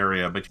in the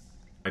area, but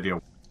you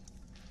have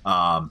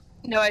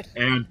no idea.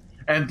 No,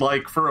 And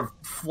like for a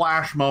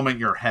flash moment,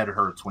 your head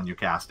hurts when you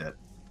cast it.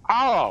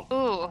 Oh!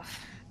 Ooh.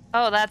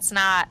 Oh, that's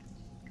not.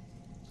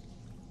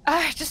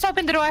 Just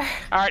open the door.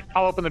 All right,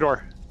 I'll open the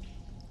door.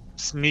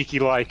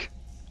 Sneaky-like.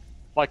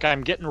 Like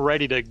I'm getting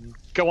ready to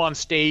go on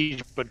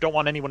stage, but don't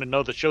want anyone to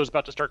know the show's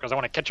about to start because I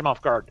want to catch them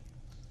off guard.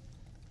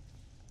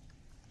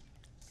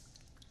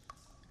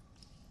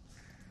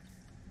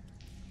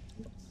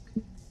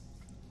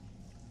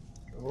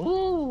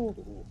 Ooh.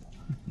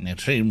 It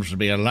seems to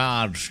be a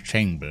large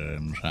chamber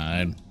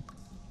inside.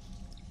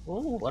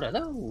 Ooh, what are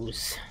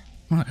those?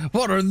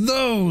 What are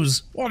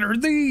those? What are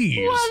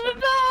these? What are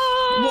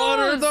those? What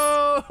are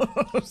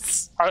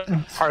those?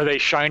 Are they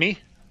shiny?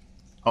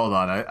 Hold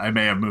on, I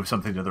may have moved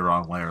something to the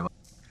wrong layer.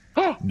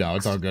 No,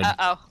 it's all good.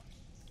 Uh-oh.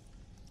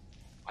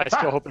 I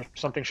still hope there's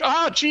something.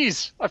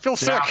 Jeez, I feel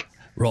sick.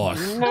 Right.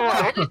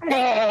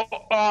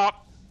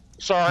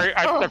 Sorry,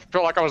 I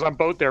feel like I was on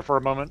boat there for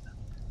a moment.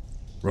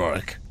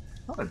 Rourke,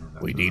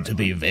 we need to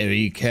be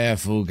very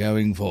careful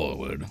going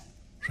forward.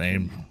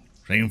 Same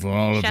for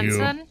all of you.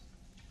 Jensen,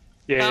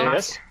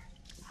 Yes.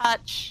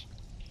 touch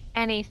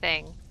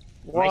anything.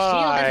 My shield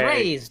Why? is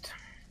raised.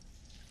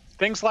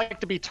 Things like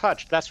to be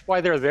touched. That's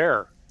why they're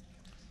there.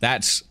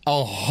 That's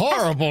a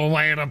horrible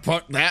way to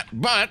put that,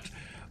 but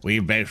we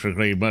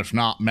basically must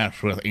not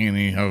mess with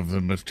any of the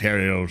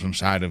materials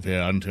inside of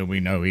here until we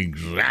know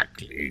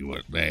exactly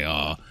what they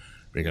are.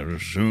 Because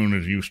as soon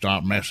as you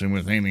start messing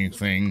with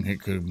anything,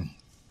 it could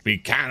be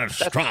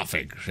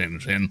catastrophic,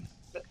 Shin.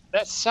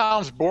 That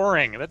sounds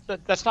boring.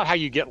 That's not how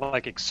you get,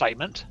 like,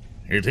 excitement.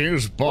 It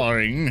is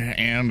boring,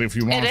 and if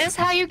you want... It is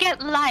how you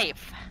get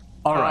life.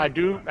 All I right.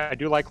 do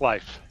like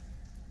life.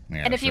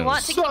 Yeah, And if you so-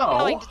 want to keep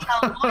going to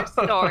tell more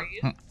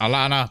stories,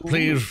 Alana,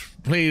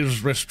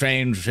 please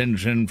restrain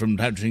Shin from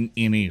touching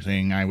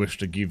anything. I wish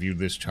to give you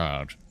this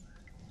charge.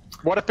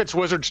 What if it's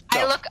wizard stuff?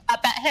 I look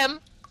up at him,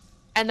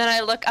 and then I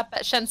look up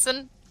at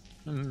Shensen.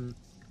 Mhm.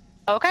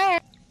 Okay.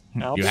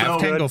 Nope. You have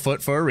So-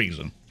 Tanglefoot for a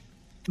reason.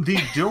 The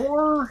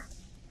door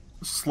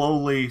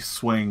slowly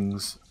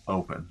swings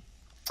open,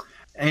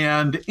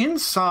 and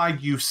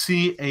inside you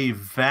see a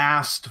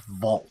vast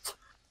vault.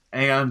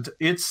 And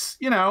it's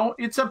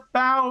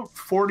about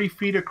 40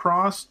 feet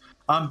across,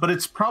 but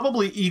it's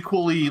probably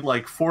equally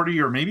like 40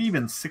 or maybe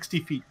even 60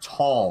 feet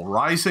tall,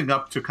 rising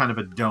up to kind of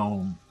a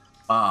dome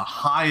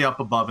high up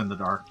above in the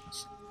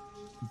darkness.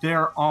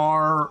 There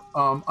are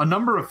a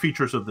number of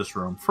features of this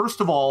room.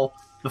 First of all,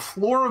 the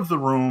floor of the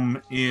room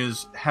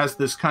has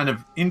this kind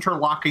of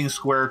interlocking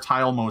square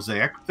tile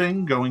mosaic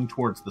thing going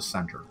towards the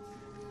center.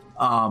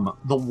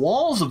 The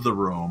walls of the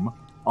room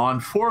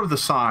on 4 of the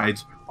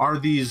sides are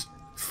these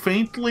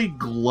faintly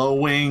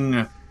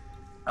glowing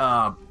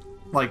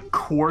like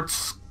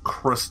quartz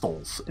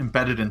crystals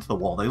embedded into the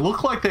wall. They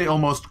look like they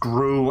almost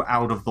grew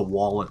out of the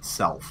wall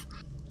itself.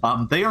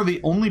 They are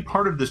the only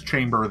part of this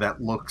chamber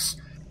that looks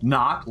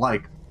not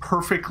like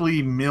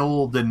perfectly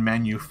milled and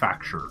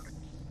manufactured.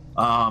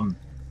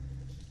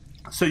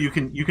 So you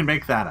can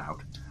make that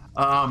out.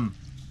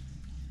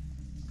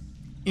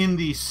 In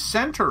the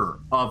center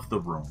of the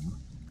room,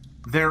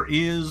 there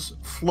is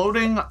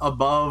floating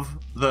above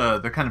the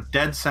kind of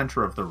dead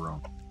center of the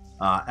room,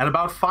 at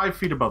about 5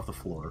 feet above the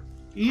floor,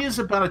 is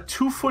about a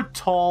 2-foot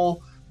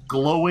tall,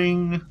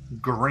 glowing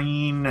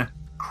green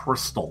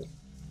crystal.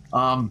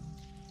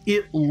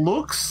 It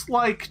looks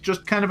like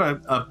just kind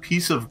of a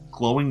piece of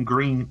glowing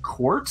green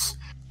quartz,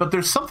 but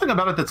there's something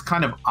about it that's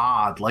kind of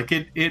odd. Like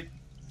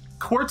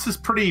quartz is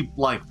pretty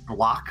like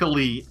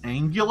blockily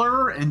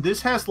angular, and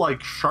this has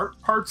like sharp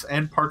parts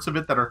and parts of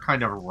it that are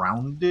kind of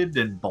rounded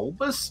and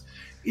bulbous.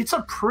 It's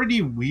a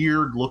pretty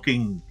weird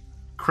looking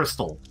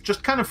crystal,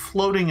 just kind of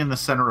floating in the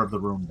center of the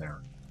room there.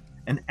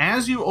 And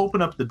as you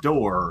open up the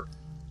door,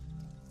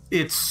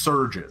 it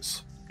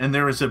surges, and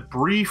there is a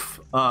brief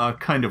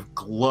kind of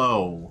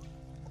glow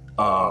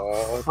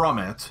from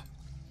it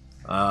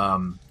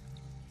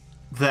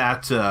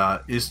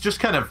that is just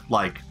kind of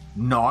like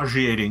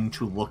nauseating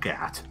to look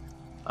at.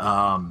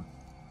 Let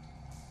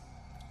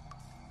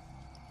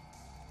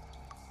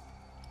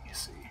me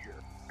see here.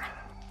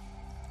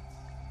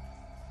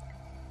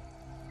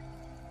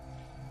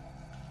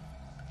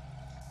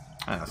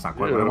 That's not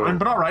quite what I wanted,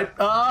 but all right.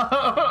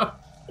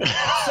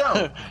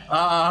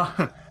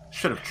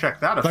 Should have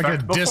checked that effect Like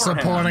a beforehand.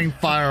 disappointing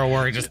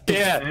firework. Just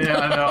Yeah. Yeah,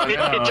 I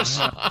know. It just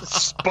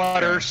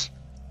sputters.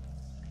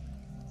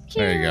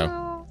 There you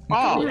go.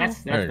 Oh,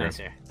 That's There you go.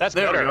 nicer. that's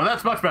There we better. go.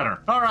 That's much better.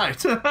 All right.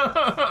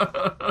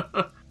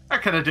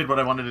 That kind of did what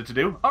I wanted it to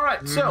do. All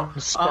right. So,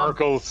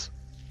 Sparkles.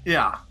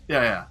 yeah.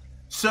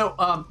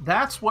 So,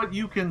 that's what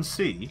you can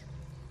see.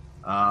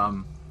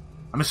 I'm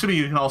assuming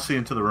you can all see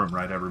into the room,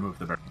 right? I removed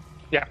the barrier.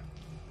 Yeah.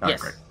 All right,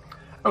 Yes. great.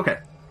 Okay.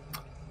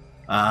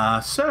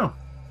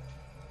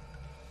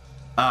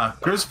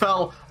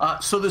 Grisfell,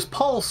 so this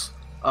pulse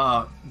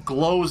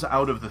glows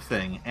out of the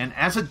thing, and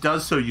as it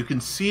does so, you can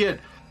see it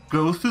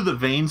go through the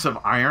veins of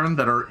iron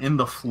that are in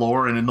the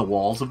floor and in the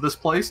walls of this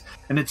place,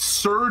 and it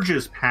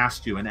surges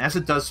past you. And as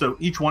it does so,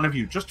 each one of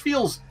you just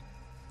feels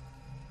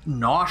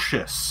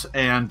nauseous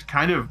and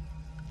kind of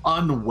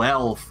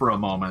unwell for a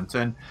moment.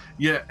 And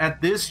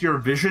at this, your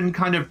vision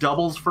kind of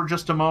doubles for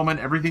just a moment.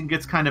 Everything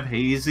gets kind of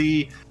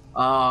hazy.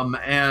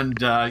 And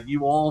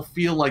you all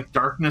feel like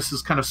darkness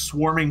is kind of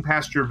swarming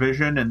past your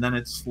vision, and then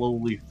it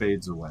slowly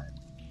fades away.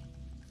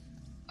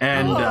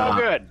 And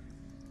good.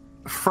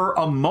 For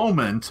a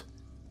moment,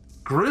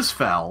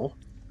 Grisfell,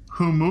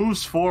 who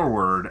moves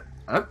forward...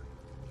 Oh,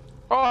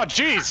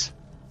 jeez!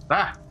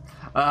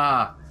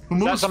 Who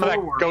moves some forward,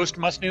 of that ghost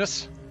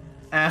mustiness?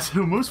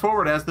 who moves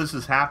forward as this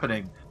is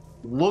happening,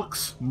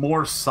 looks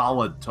more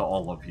solid to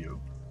all of you.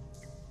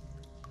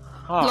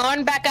 Huh.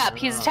 Lorne, back up.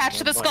 He's attached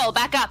to the skull.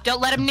 Back up. Don't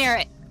let him near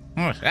it.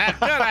 Oh, that's a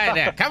good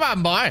idea. Come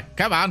on, boy.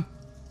 Come on.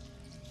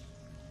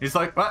 He's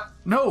like, what?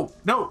 No,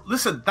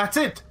 listen, that's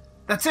it.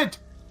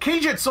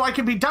 Cage it so I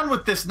can be done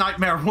with this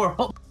nightmare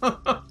world.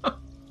 All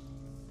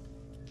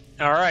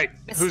right,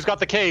 who's got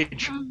the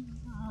cage?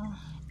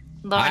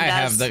 Lorne I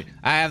does.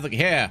 have the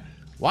here.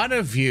 One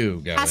of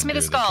you go. Pass and me the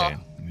do skull. cage.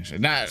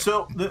 No,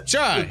 So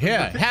sure,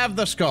 here, have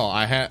the skull.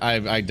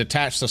 I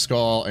detach the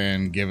skull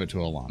and give it to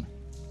Alana.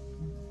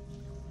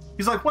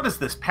 He's like, what is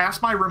this? Pass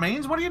my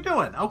remains? What are you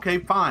doing? Okay,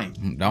 fine.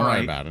 Don't All worry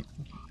right. about it.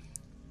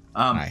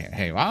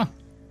 Hey,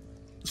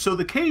 So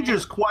the cage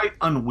is quite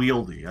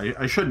unwieldy.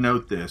 I should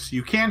note this.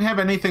 You can't have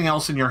anything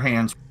else in your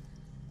hands.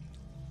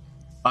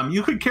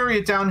 You could carry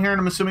it down here, and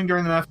I'm assuming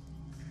during the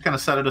kind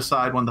of set it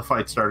aside when the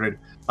fight started.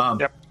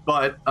 Yep.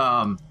 But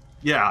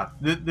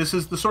this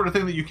is the sort of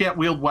thing that you can't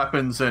wield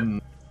weapons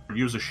and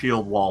use a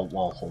shield while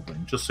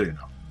holding. Just so you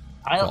know.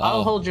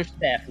 I'll hold your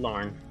staff,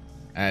 Lorne.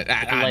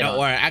 Don't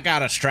worry. I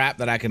got a strap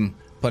that I can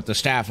put the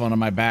staff on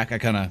my back. I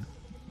kind of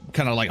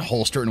like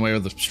holster it in a way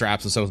with the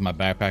straps and stuff with my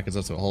backpack, because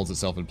that's what holds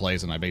itself in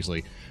place. And I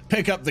basically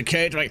pick up the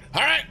cage, like,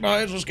 all right,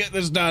 boys, let's get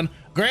this done.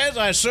 Grizz,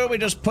 I assume we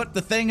just put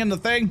the thing in the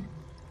thing.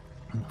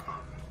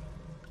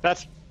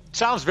 That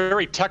sounds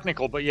very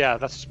technical, but yeah,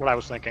 that's what I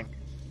was thinking.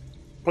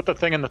 Put the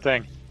thing in the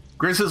thing.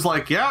 Grizz is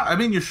like, yeah, I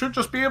mean, you should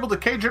just be able to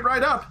cage it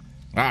right up.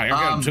 Oh, you're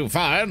going too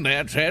far.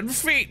 They're 10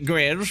 feet,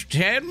 Grizz.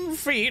 10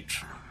 feet.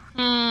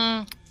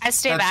 I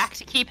stay back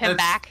to keep him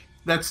back.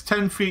 That's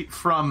 10 feet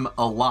from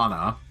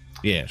Alana.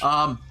 Yes.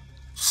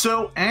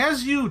 So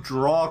as you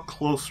draw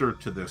closer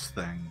to this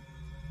thing,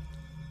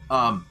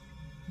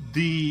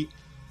 the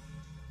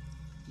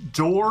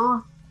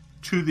door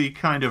to the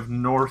kind of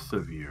north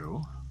of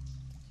you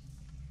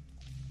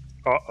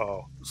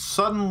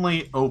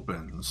suddenly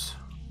opens.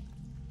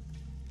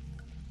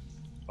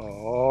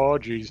 Oh,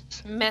 jeez.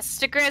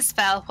 Mr.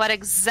 Grisfell, what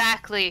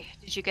exactly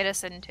did you get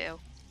us into?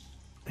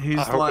 He's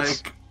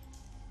like,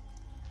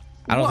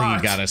 I don't think "What?"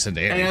 he got us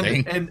into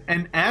anything.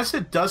 And as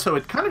it does so,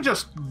 it kind of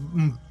just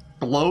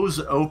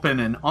blows open,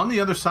 and on the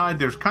other side,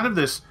 there's kind of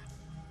this,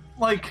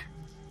 like,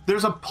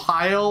 there's a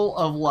pile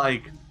of,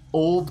 like,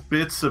 old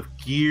bits of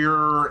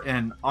gear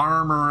and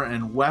armor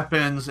and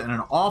weapons and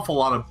an awful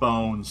lot of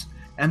bones,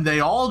 and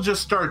they all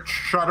just start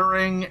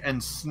shuddering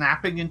and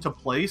snapping into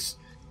place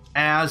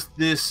as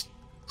this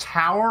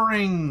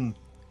towering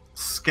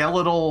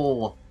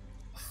skeletal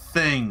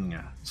thing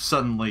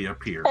suddenly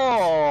appears.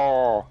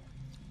 Oh.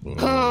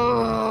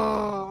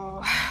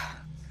 Oh.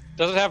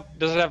 Does it have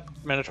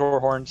Minotaur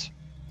horns?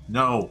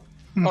 No.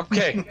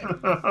 Okay.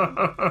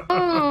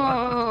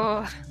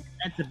 Oh.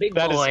 That's a big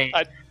That boy.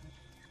 is.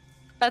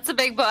 That's a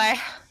big boy.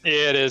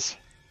 Yeah, it is.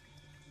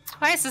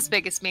 Twice as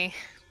big as me.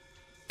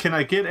 Can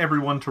I get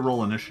everyone to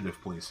roll initiative,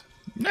 please?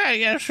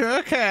 Yeah,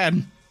 sure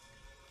can.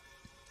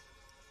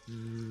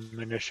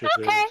 Initiative.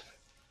 Okay.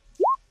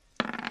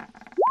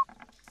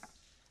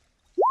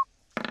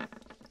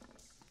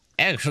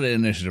 Actually,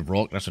 initiative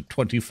roll. That's a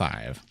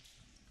 25.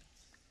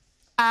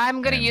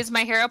 I'm going to use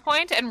my hero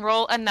point and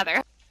roll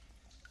another.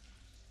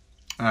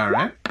 All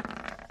right.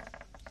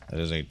 That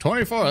is a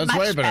 24. That's Much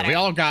way better. better. We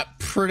all got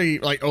pretty,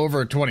 like,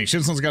 over 20.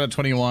 Shinson's got a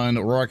 21.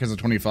 Rourke has a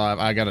 25.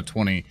 I got a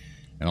 20.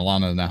 And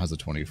Alana now has a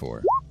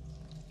 24.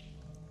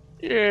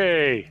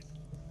 Yay.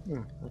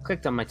 I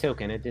clicked on my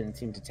token. It didn't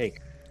seem to take.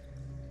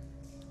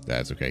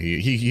 That's okay.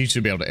 He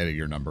should be able to edit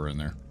your number in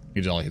there.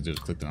 All he has to do is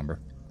click the number.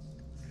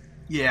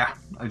 Yeah,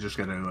 I just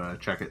got to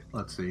check it.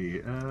 Let's see.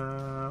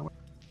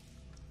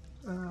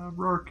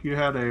 Rourke, you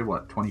had a,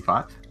 what,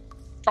 25?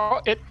 Oh,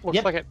 it looks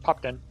Yep. like it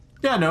popped in.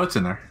 Yeah, no, it's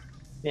in there.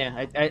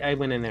 Yeah, I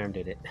went in there and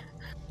did it.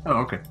 Oh,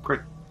 okay, great.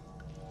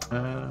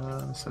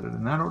 Set it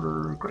in that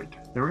order. Great.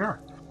 There we are.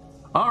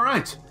 All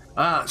right.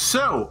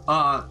 So,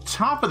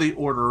 top of the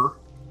order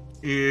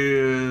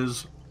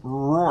is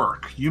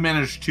Rourke. You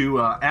managed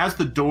to, as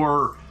the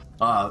door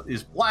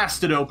is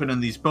blasted open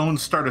and these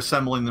bones start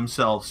assembling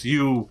themselves,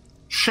 you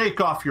shake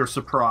off your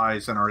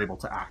surprise and are able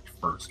to act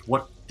first.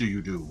 What do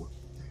you do?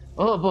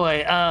 Oh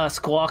boy,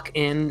 squawk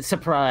in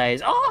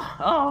surprise.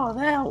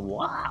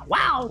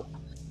 Wow.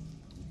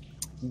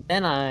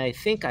 Then I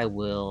think I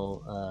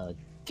will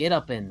get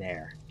up in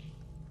there.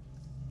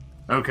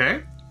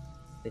 Okay.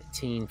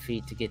 15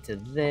 feet to get to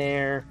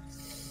there.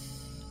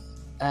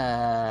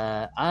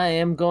 I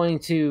am going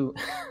to.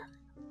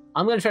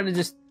 I'm going to try to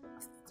just.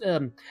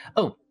 I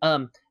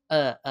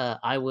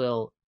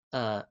will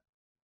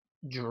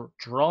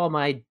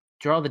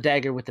draw the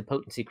dagger with the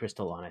potency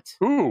crystal on it.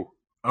 Ooh.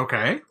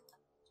 Okay.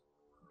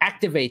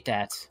 Activate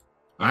that.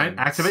 All right.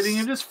 Activating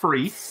it is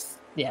free.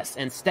 Yes,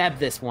 and stab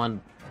this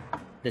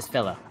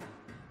fella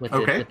with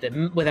Okay.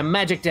 with a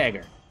magic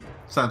dagger.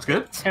 Sounds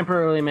good.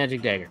 Temporarily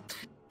magic dagger.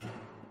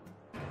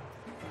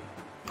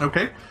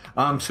 Okay.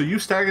 So you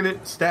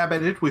stab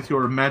at it with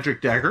your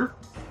magic dagger.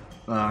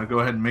 Go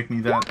ahead and make me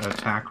that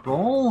attack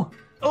roll.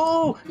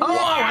 Oh!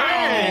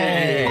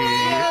 Hey!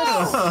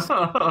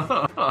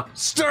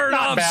 Start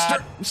Not off,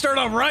 bad. start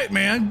off right,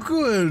 man.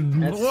 Good.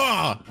 That's-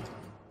 Wow.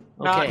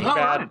 Not Okay. All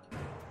bad. right.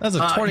 That's a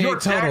Your 28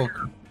 total.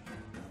 dagger.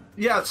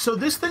 Yeah, so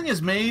this thing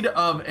is made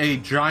of a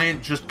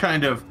giant, just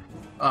kind of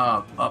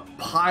a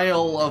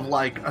pile of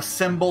like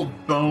assembled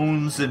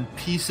bones and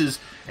pieces,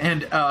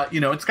 and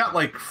it's got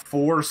like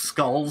 4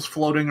 skulls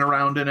floating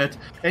around in it,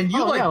 and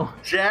you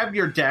jab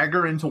your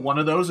dagger into one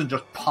of those and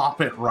just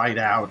pop it right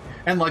out,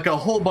 and like a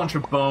whole bunch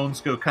of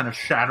bones go kind of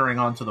shattering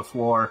onto the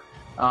floor,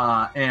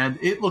 and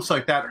it looks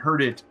like that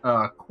hurt it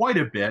quite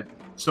a bit.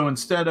 So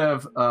instead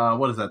of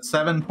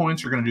 7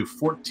 points, you're going to do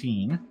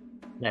 14.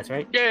 That's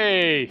right.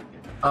 Yay!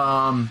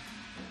 All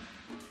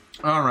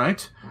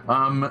right.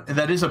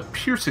 That is a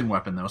piercing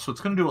weapon, though, so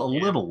it's going to do a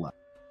little less.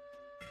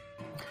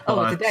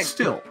 Oh, it's a dagger.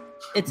 Still,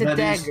 It's a that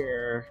is-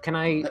 dagger. Can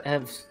I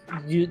have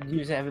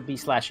it be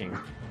slashing?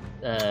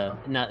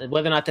 Not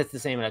whether or not that's the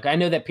same. Like, I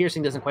know that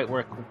piercing doesn't quite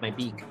work with my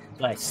beak,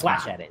 so I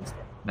slash at it instead.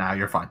 nah,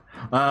 you're fine.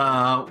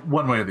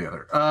 One way or the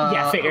other.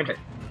 Yeah, figured. Okay.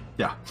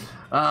 Yeah.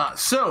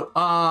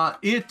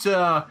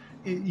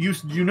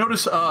 You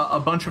notice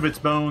a bunch of its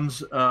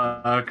bones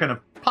kind of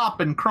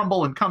pop and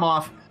crumble and come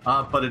off,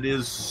 but it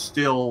is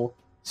still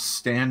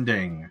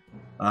standing.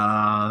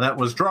 That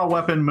was draw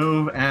weapon,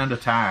 move, and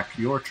attack.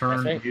 Your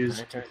turn That's right. is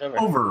My turn's over.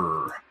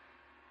 over.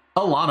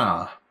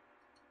 Alana.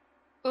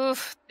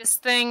 Oof, this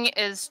thing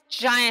is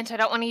giant. I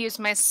don't want to use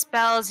my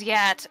spells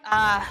yet.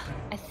 I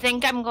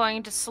think I'm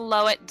going to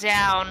slow it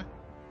down.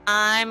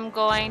 I'm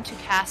going to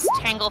cast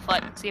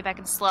Tanglefoot and see if I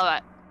can slow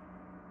it.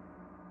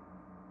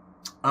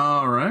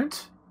 All right.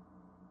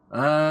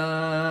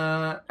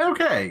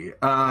 Okay.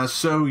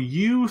 So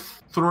you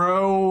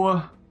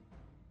throw.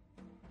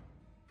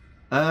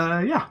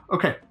 Yeah.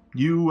 Okay.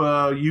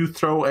 You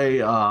throw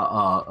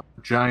a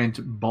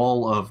giant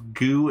ball of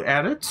goo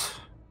at it.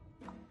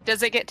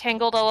 Does it get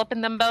tangled all up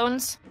in them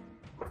bones?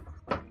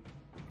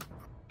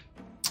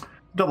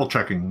 Double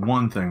checking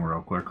one thing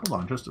real quick.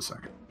 Hold on, just a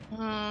second.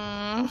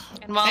 And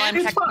while And I'm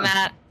it's checking fine.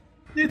 that,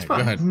 It's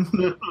Go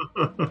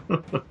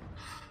fine.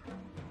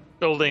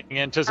 Building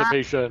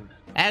anticipation.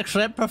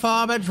 Excellent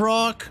performance,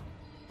 Rock.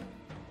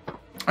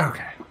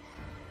 Okay.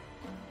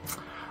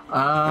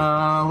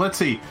 Let's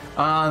see.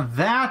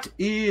 That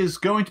is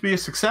going to be a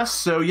success.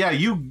 So yeah,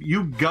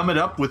 you gum it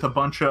up with a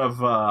bunch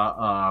of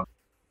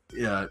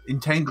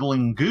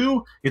entangling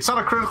goo. It's not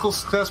a critical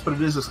success, but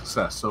it is a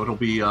success. So it'll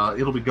be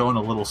going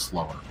a little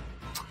slower.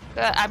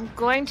 I'm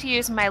going to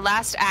use my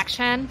last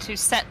action to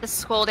set the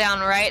skull down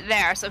right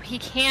there, so he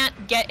can't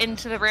get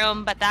into the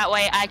room. But that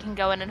way, I can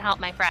go in and help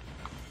my friend.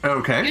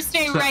 Okay. You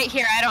stay right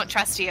here. I don't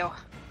trust you.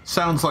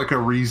 Sounds like a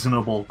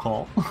reasonable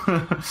call.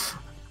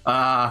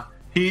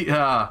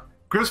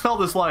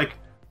 Grisfeld is like,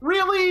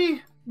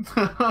 really?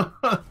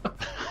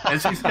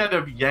 As he's kind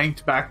of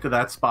yanked back to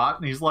that spot,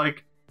 and he's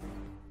like,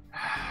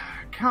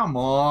 come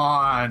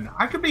on,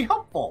 I could be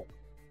helpful.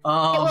 It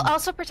will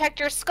also protect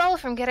your skull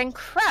from getting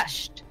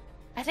crushed.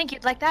 I think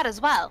you'd like that as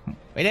well.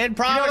 We didn't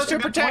know, promise it's a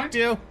to good protect point.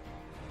 you.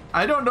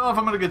 I don't know if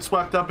I'm going to get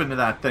swept up into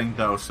that thing,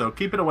 though, so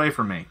keep it away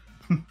from me.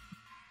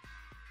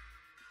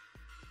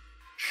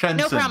 Shenson,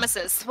 No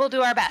promises. We'll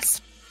do our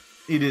best.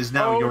 it is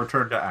now Oh. your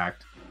turn to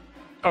act.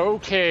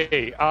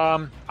 Okay.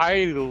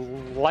 I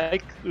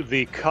like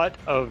the cut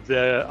of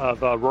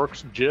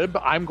Rourke's jib.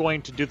 I'm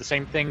going to do the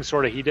same thing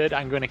sort of he did.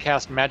 I'm going to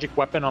cast magic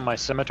weapon on my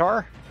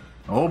scimitar.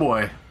 Oh,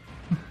 boy.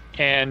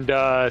 And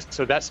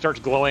so that starts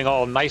glowing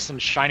all nice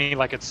and shiny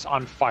like it's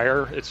on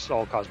fire. It's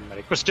all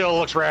cosmetic, but still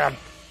looks rad.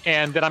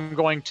 And then I'm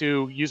going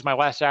to use my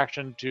last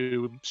action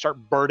to start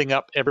birding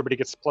up. Everybody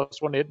gets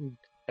 +1 hit. And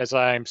as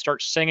I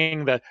start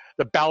singing the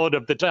ballad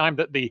of the time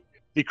that the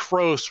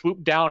crow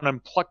swooped down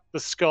and plucked the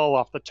skull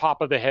off the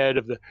top of the head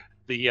of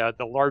the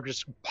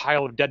largest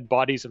pile of dead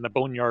bodies in the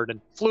boneyard and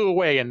flew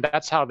away. And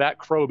that's how that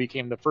crow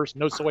became the first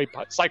Nosoi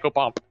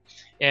psychopomp.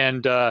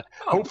 And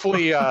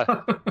hopefully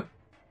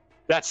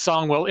that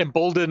song will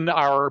embolden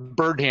our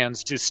bird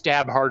hands to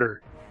stab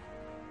harder.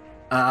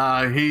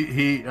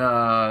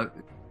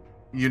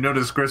 You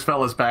notice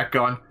Grisfell is back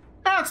going,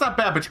 it's not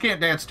bad, but you can't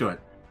dance to it.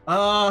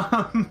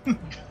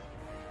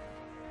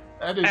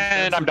 That is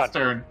And I'm its done.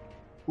 turn.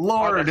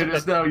 Lord, it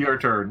is now your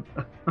turn.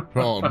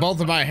 Well, both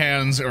of my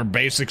hands are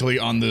basically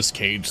on this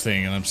cage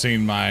thing, and I'm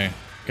seeing my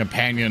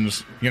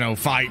companions,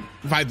 fight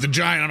the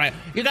giant. I'm like,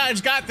 you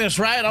guys got this,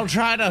 right? I'll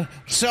try to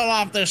sell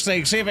off this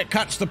thing, see if it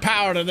cuts the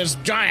power to this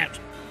giant.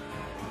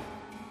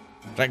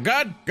 Like,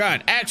 good,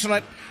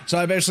 excellent. So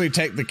I basically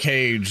take the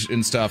cage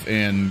and stuff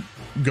and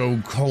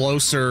go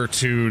closer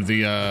to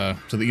the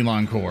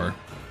Elon core.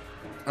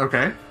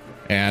 Okay.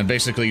 And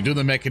basically do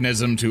the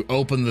mechanism to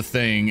open the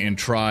thing and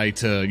try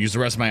to use the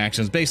rest of my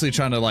actions, basically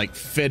trying to like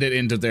fit it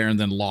into there and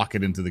then lock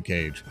it into the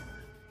cage.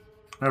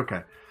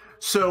 Okay.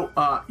 So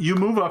you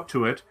move up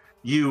to it.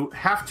 You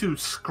have to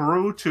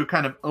screw to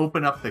kind of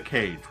open up the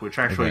cage, which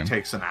actually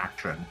takes an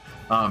action.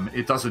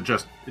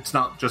 It's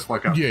not just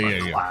like a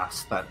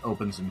glass that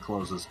opens and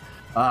closes.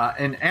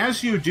 And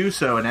as you do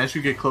so, and as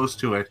you get close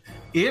to it,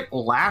 it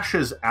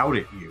lashes out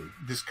at you.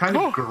 This kind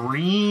of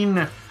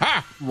green,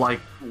 like,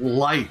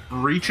 light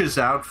reaches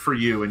out for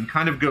you and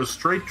kind of goes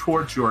straight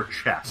towards your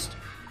chest.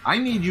 I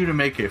need you to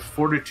make a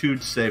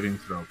fortitude saving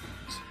throw,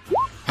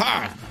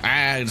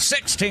 please.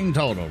 16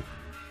 total.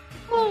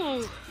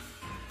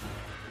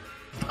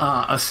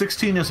 A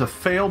 16 is a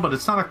fail, but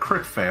it's not a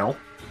crit fail.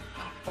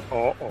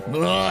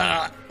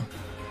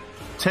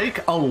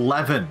 Take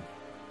 11.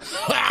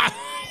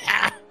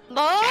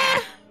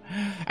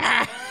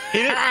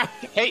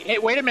 Hey,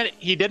 wait a minute.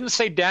 He didn't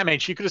say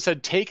damage. He could have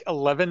said take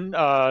 11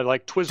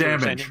 like Twizzlers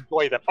damage. And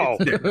enjoy them. Oh,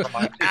 never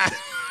mind. I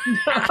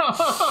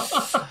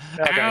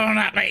will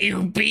not let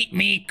you beat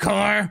me,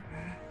 Core.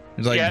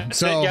 It's like,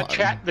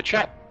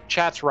 the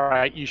chat's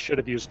right. You should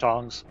have used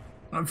tongs.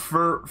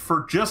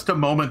 For just a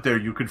moment there,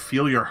 you could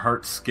feel your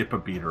heart skip a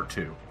beat or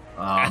two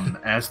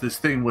as this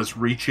thing was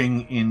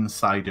reaching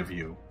inside of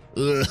you.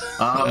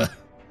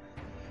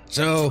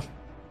 So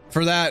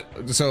for that,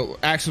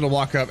 action to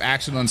walk up,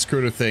 action to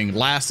unscrew the thing,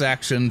 last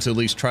action to at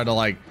least try to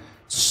like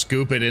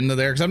scoop it into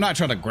there, because I'm not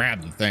trying to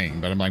grab the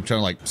thing, but I'm like trying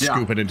to like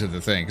scoop it into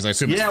the thing, because I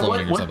assume it's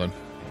floating or something.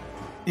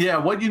 Yeah,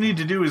 what you need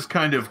to do is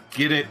kind of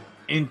get it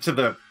into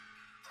the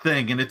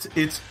thing, and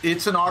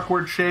it's an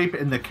awkward shape,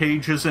 and the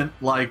cage isn't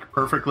like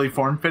perfectly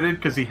form fitted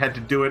because he had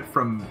to do it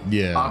from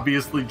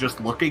obviously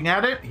just looking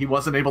at it. He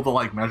wasn't able to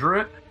like measure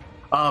it.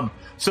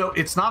 So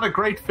it's not a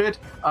great fit.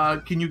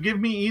 Can you give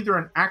me either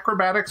an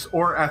acrobatics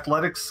or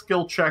athletics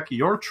skill check,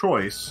 your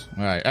choice?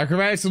 All right,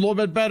 acrobatics is a little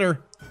bit better.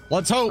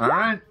 Let's hope. All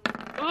right.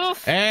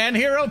 Oof. And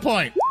hero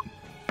point.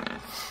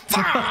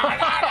 Fudge.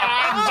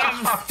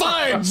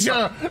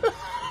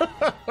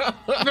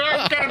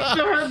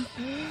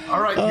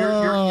 All right,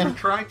 you're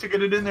trying to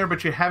get it in there,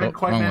 but you haven't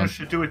quite managed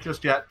to do it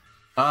just yet.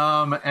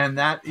 And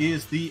that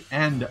is the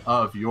end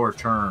of your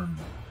turn.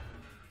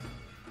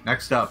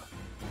 Next up,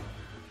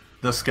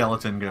 the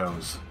skeleton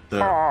goes. The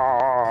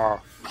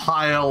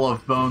pile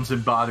of bones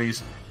and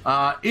bodies.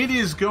 It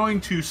is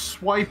going to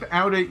swipe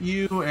out at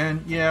you,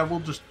 and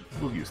we'll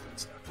use that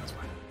stuff. That's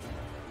fine.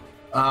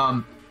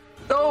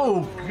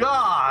 Oh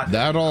God!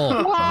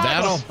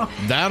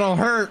 That'll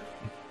hurt.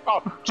 Oh,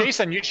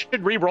 Jason, you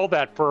should re-roll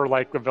that for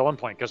like a villain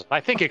point, because I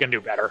think you can do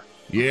better.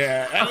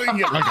 Yeah, I think you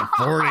get like a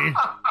 40.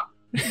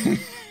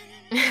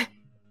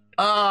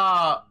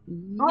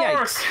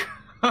 Yikes.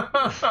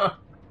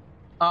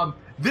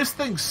 This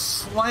thing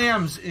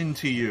slams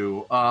into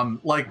you.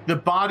 Like the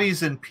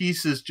bodies and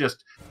pieces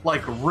just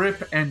like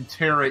rip and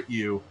tear at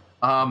you.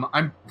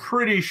 I'm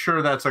pretty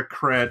sure that's a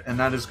crit, and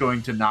that is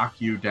going to knock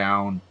you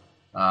down.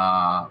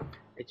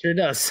 It sure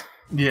does.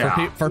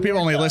 Yeah. For people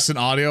only listen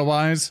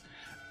audio-wise,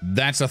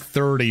 that's a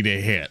 30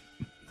 to hit.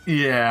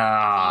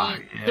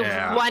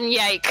 Yeah. One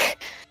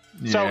yike.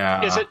 So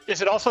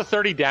is it also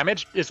 30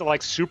 damage? Is it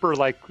like super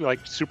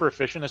super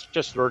efficient? It's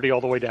just 30 all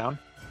the way down?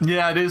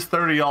 Yeah, it is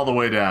 30 all the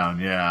way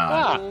down.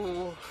 Yeah.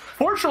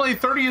 Fortunately,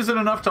 30 isn't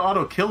enough to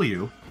auto kill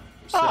you.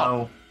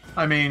 So,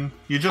 I mean,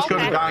 you just go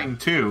to dying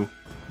too.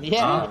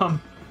 Yeah.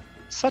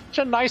 Such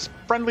a nice,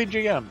 friendly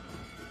GM.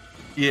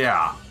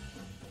 Yeah.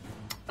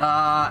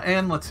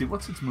 And let's see,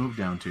 what's its move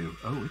down to?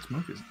 Oh, its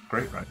move is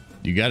great, right?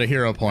 You got a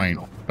hero point,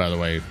 by the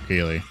way,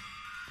 Keely.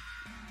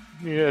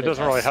 Yeah, it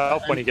doesn't really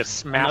help when he gets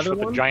smashed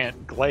with a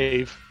giant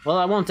glaive. Well,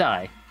 I won't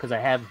die, because I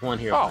have one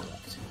hero point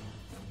left.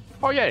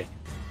 Oh, yay.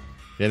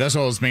 Yeah, that's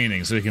what I was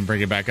meaning, so we can bring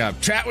it back up.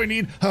 Chat, we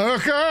need... come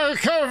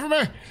from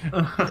me!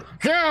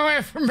 Get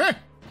away from me!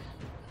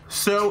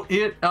 So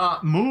it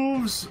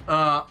moves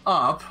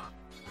up.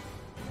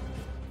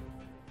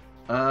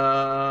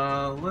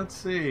 Let's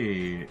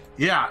see.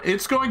 Yeah,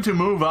 it's going to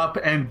move up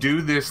and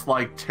do this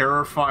like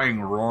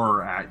terrifying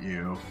roar at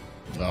you.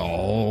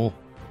 Oh.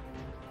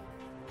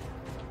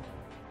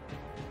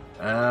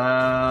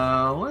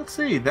 Let's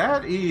see.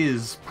 That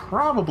is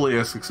probably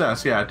a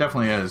success. Yeah, it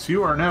definitely is.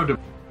 You are now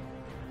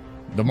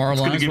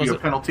demoralized. It's going to give you a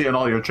penalty on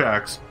all your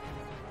checks.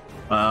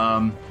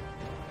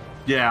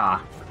 Yeah.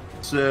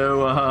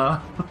 So,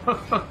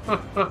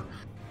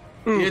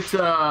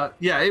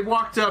 it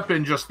walked up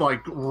and just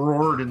like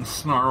roared and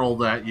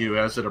snarled at you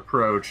as it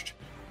approached.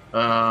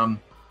 You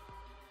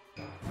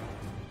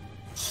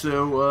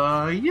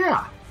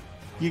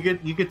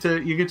get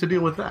to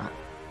deal with that.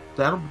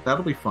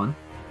 That'll be fun.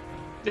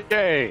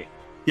 Yay!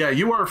 Yeah,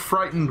 you are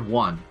frightened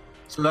 1,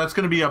 so that's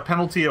going to be a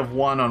penalty of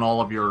 1 on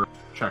all of your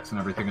checks and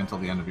everything until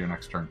the end of your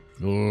next turn.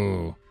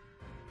 Ooh.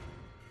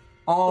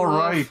 All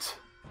right.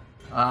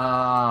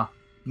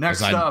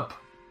 Next up,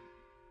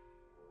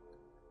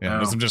 Yeah,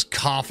 No. I'm just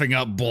coughing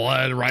up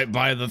blood right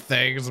by the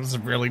things. I'm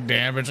severely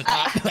damaged.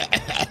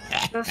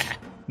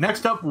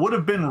 Next up would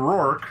have been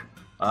Rourke,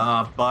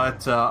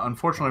 but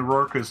unfortunately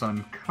Rourke is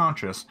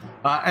unconscious.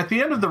 At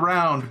the end of the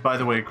round, by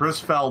the way,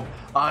 Grisfeld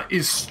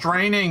is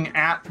straining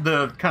at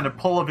the kind of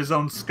pull of his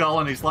own skull,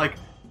 and he's like,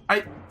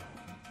 I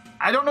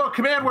don't know a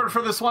command word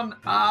for this one.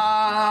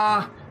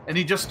 And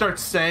he just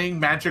starts saying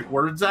magic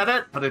words at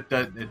it, but it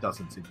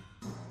doesn't seem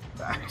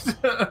fact.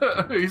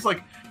 He's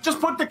like, just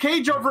put the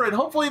cage over it.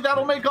 Hopefully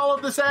that'll make all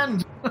of this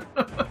end.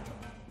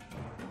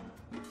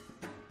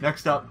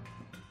 Next up,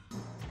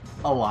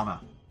 Alana.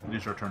 It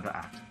is your turn to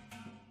act.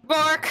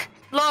 Rourke,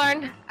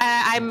 Lorne,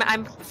 I'm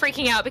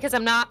freaking out because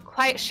I'm not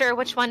quite sure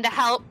which one to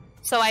help.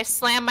 So I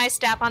slam my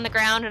staff on the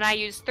ground and I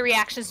use 3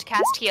 actions to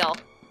cast heal.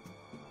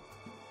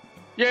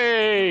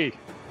 Yay!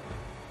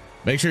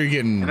 Make sure you're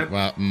getting. And it-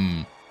 Well,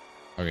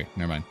 okay,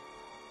 never mind.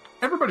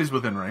 Everybody's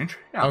within range.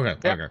 Yeah. Okay,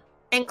 Yep. okay.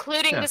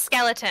 Including Yeah. the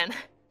skeleton.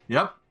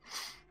 Yep.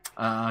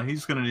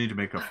 He's going to need to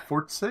make a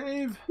fort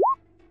save.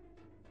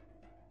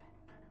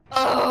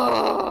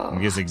 Oh.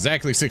 He gets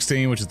exactly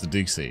 16, which is the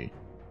DC.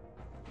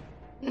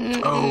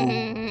 Oh.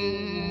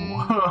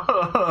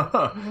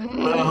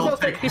 Well, he'll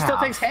take He still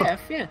takes half.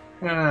 half, yeah.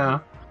 Yeah.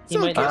 He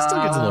might It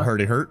still gets a little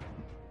hurty hurt.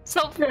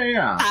 So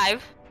Yeah.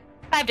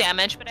 5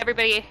 damage, but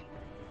everybody.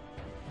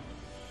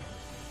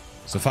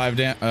 So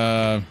 10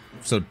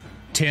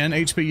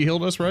 HP you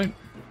healed us, right?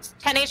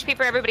 10 HP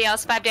for everybody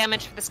else, 5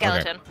 damage for the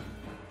skeleton.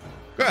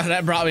 Well,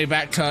 that brought me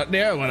back to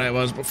near when I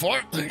was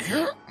before. Thank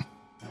you.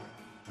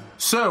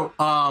 So,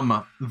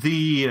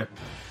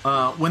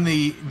 when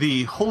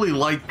the holy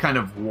light kind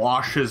of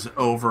washes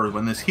over,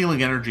 when this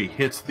healing energy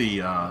hits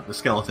the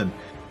skeleton,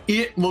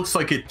 it looks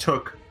like it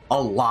took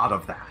a lot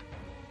of that.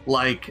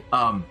 Like,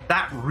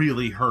 that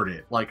really hurt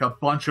it. Like, a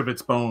bunch of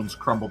its bones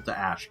crumbled to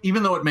ash.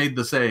 Even though it made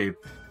the save,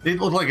 it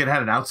looked like it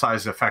had an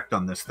outsized effect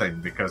on this thing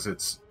because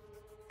it's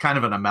kind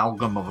of an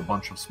amalgam of a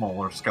bunch of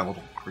smaller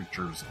skeletal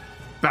creatures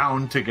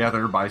bound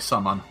together by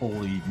some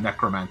unholy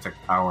necromantic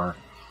power.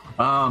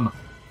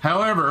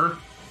 However,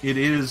 it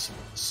is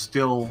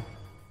still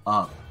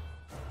up.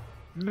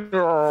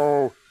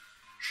 No.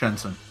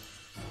 Shenson.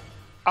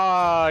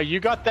 You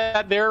got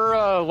that there,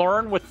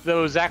 Lauren, with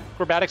those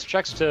acrobatics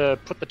checks to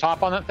put the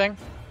top on that thing?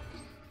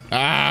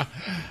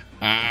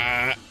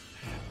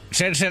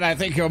 Shin, I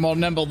think you're more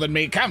nimble than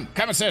me. Come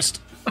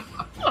assist.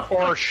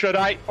 Or should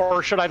I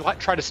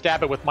try to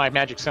stab it with my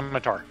magic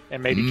scimitar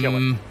and maybe kill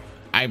it?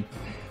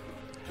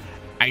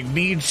 I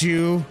need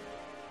you.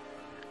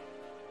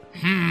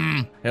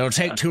 It'll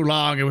take too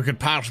long and we could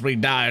possibly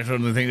die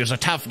from the thing. It's a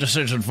tough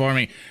decision for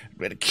me.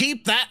 But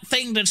keep that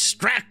thing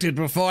distracted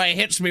before it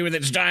hits me with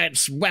its giant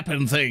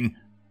weapon thing.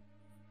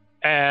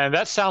 And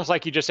that sounds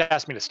like you just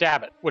asked me to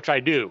stab it, which I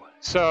do.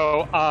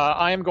 So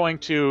I am going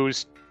to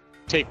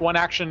take one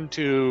action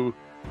to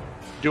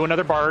do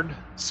another bard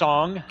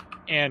song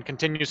and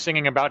continue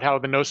singing about how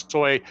the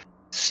Nosoi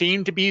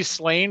seemed to be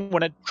slain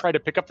when it tried to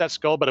pick up that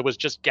skull, but it was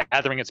just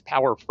gathering its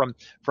power from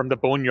the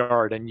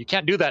boneyard. And you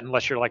can't do that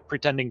unless you're like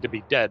pretending to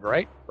be dead,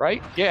 right?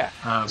 Right? Yeah.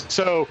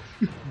 So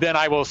then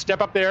I will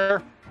step up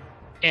there,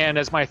 and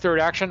as my third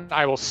action,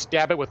 I will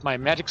stab it with my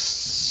magic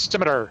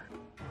scimitar.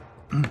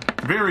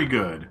 Very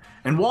good.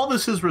 And while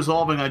this is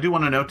resolving, I do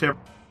want to note to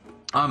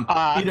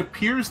it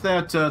appears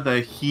that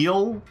the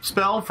heal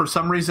spell, for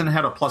some reason,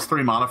 had a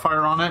 +3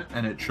 modifier on it,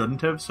 and it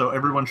shouldn't have, so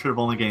everyone should have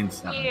only gained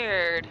 7.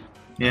 Weird.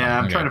 Yeah,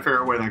 I'm Okay. trying to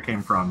figure out where that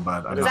came from,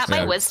 but I Is don't that my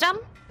Yeah. wisdom?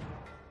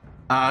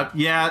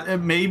 yeah,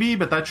 maybe,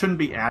 but that shouldn't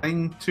be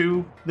adding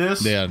to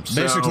this. Yeah,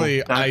 So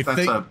basically, that's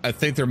I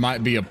think there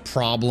might be a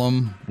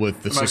problem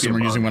with the There might be system a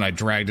we're using bug. when I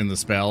dragged in the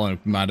spell, and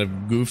it might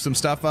have goofed some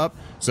stuff up.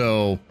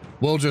 So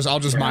I'll just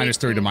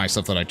 -3 to my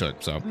stuff that I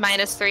took. So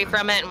 -3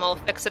 from it, and we'll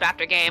fix it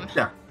after game.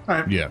 Yeah. All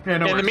right. Yeah. no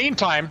In the worries.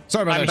 meantime,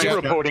 Sorry about I'm that,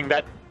 hero Jeff. pointing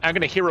that. I'm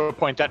going to hero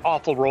point that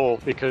awful roll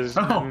because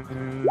Oh.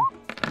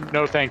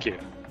 no, thank you.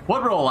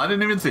 What roll? I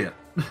didn't even see it.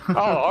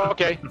 Oh,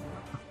 okay.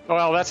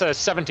 Well, that's a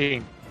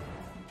 17.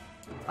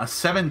 A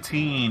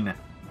 17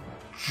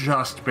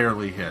 just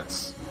barely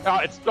hits.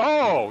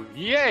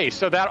 Yay!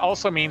 So that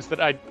also means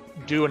that I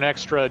do an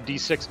extra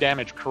D6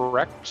 damage,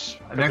 correct?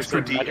 An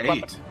extra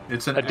D8.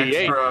 It's an A D8.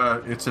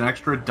 extra. It's an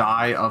extra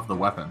die of the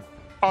weapon.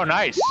 Oh,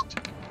 nice.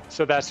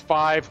 So that's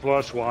 5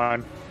 plus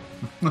 1,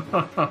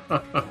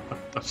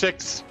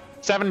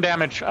 7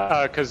 damage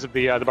because of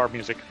the barb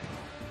music.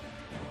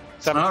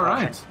 7 All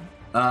slashing.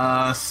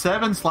 right.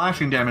 7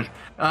 slashing damage.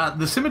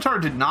 The scimitar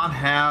did not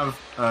have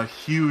a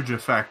huge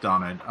effect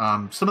on it.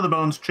 Some of the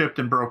bones chipped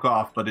and broke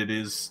off, but it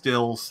is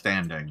still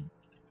standing.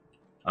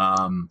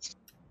 All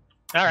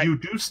right. You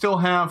do still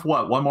have,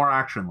 one more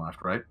action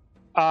left, right?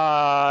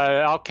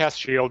 I'll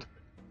cast shield.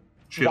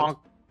 Shield. Bonk.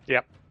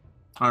 Yep.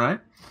 All right.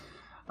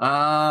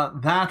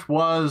 That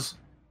was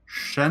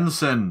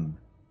Shenson.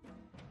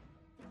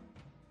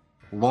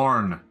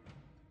 Lorne,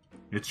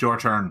 it's your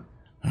turn.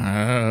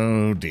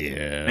 oh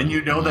dear. And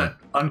you know that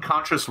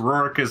unconscious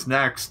Rourke is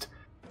next,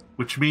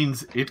 which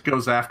means it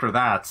goes after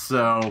that,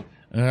 so...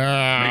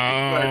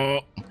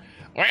 Well,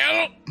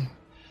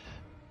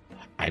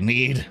 I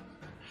need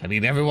I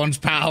need everyone's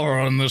power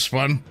on this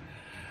one.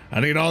 I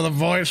need all the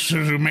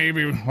voices who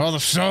all the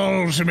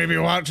souls who may be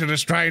watching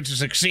us trying to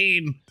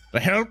succeed to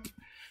help.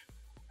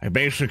 I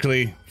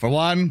basically, for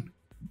one,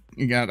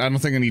 I don't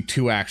think I need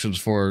 2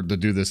 actions to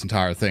do this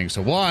entire thing.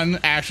 So 1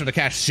 action to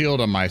cast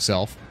shield on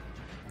myself.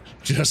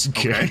 Just in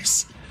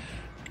case.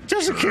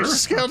 Just in case the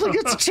skeleton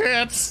gets a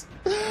chance.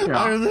 Yeah.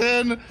 I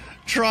then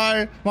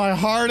try my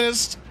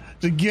hardest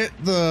to get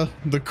the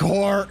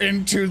core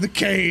into the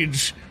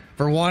cage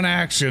for 1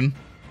 action,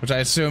 which I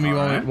assume you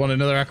want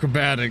another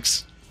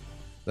acrobatics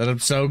that I'm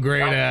so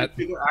great at.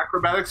 Either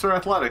acrobatics or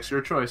athletics,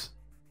 your choice.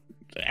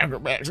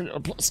 Acrobatics, I got a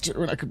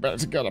 +2, and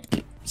acrobatics, I got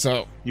a...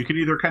 So... You can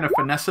either kind of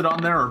finesse it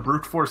on there or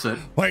brute force it.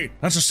 Wait,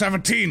 that's a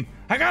 17!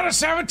 I got a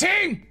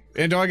 17!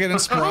 And do I get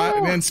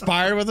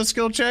inspired with a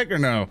skill check, or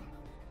no?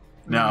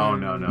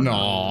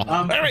 No.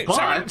 All right,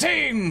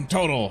 17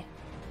 total.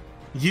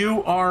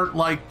 You are,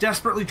 like,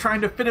 desperately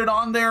trying to fit it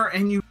on there,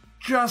 and you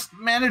just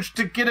managed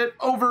to get it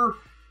over.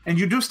 And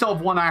you do still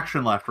have 1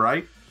 action left,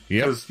 right?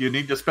 Yep. Because you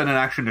need to spend an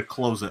action to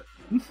close it.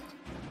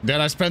 Then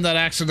I spend that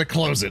action to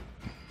close it.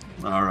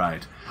 All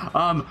right.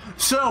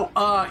 So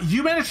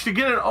you managed to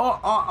get it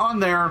on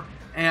there,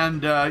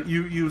 and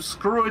you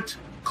screw it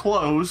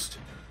closed,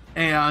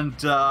 and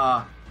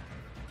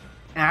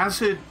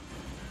as it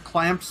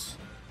clamps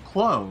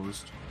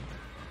closed,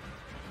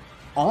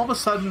 all of a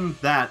sudden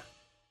that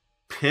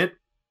pit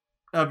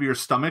of your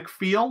stomach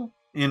feel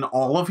in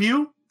all of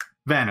you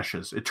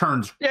vanishes. It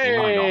turns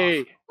right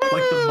off.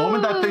 Like the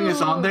moment that thing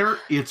is on there,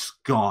 it's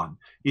gone.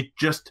 It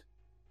just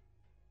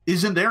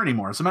isn't there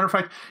anymore. As a matter of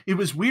fact, it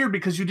was weird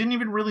because you didn't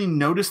even really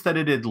notice that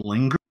it had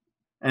lingered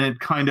and it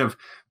kind of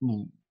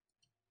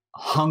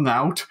hung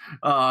out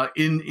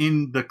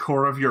in the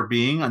core of your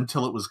being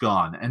until it was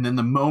gone. And then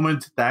the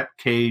moment that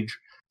cage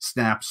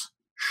snaps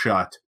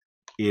shut,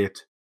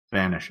 it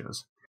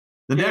vanishes.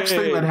 The next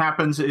thing that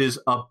happens is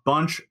a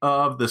bunch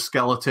of the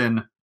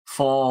skeleton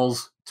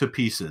falls to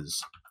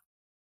pieces.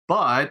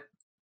 But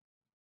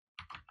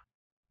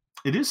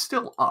it is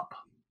still up.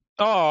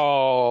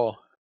 Oh.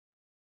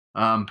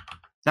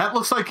 That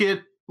looks like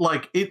it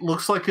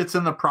looks like it's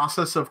in the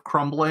process of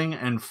crumbling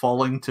and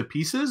falling to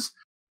pieces,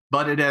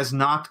 but it has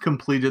not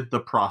completed the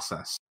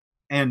process.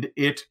 And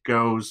it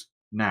goes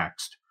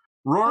next.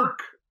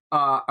 Rourke,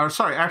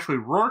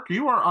 Rourke,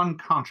 you are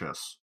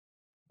unconscious.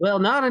 Well,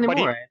 not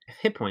anymore.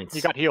 Hit points.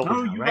 You got healed.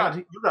 Oh, you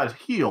got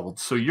healed.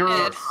 So you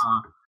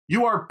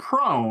are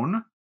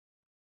prone,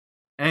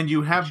 and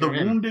you have the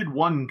wounded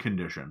 1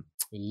 condition.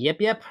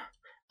 Yep.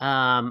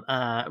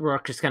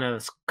 Rourke just kind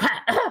of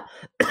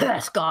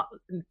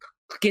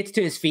gets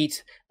to his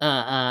feet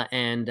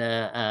and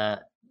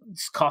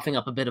coughing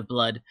up a bit of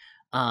blood,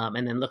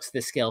 and then looks at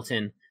the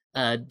skeleton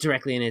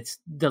directly in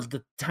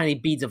the tiny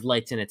beads of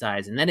lights in its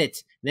eyes, and then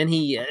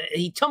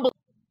he tumbles.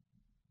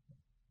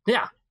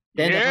 Yeah.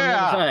 Then on the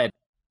other side.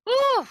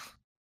 Oof.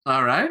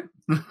 All right.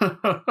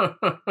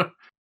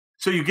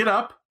 So you get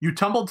up, you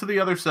tumble to the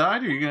other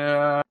side. Are you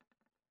gonna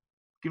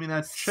give me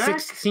that check?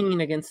 16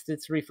 against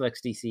its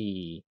reflex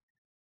DC.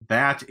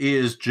 That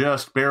is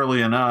just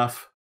barely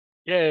enough.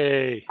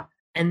 Yay!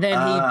 And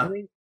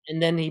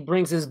then he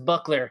brings his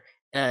buckler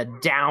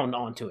down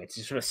onto it,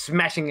 just sort of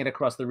smashing it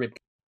across the rib.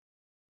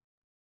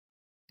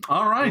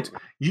 All right,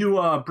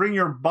 you bring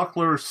your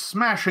buckler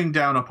smashing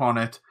down upon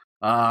it.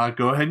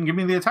 Go ahead and give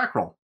me the attack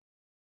roll.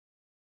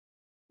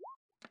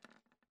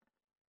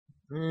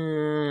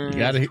 You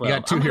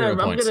got 2 hero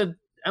points.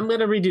 I'm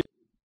gonna redo.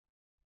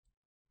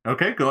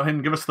 Okay, go ahead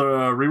and give us the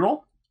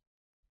reroll.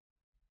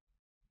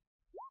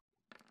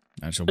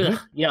 That's so good.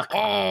 Yuck. Oh,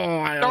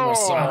 I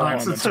almost saw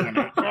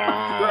that.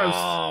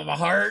 Oh, my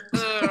heart.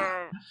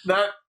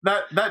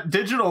 That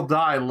digital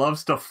die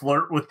loves to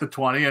flirt with the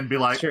 20 and be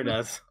like, sure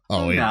does.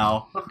 Oh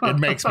yeah, it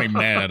makes me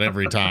mad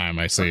every time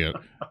I see it.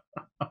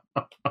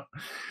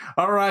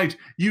 All right,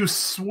 you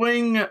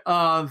swing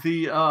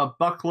the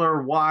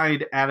buckler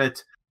wide at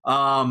it,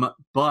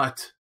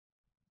 but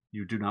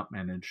you do not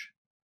manage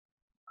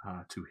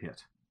to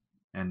hit.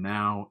 And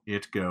now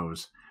it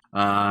goes.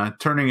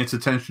 Turning its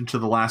attention to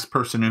the last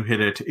person who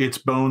hit it, its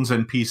bones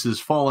and pieces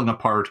falling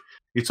apart.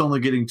 It's only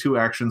getting 2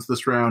 actions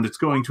this round. It's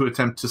going to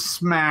attempt to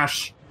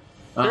smash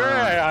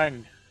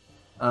Shensen,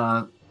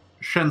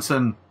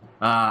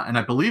 and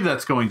I believe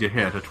that's going to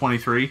hit a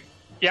 23.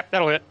 Yep,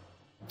 that'll hit.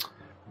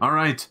 All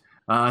right.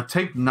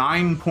 Take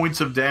 9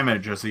 points of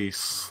damage as he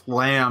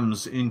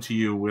slams into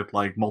you with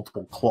like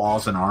multiple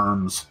claws and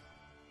arms.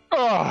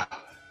 Oh,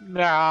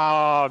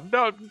 no,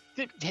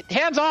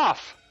 hands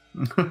off.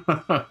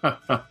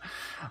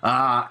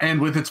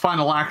 And with its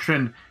final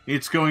action,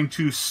 it's going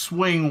to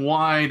swing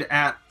wide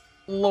at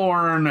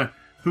Lorne,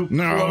 who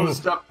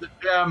closed up the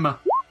gem.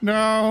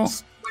 No.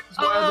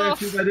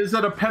 That is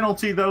at a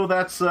penalty, though.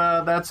 That's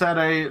at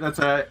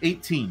a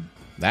 18.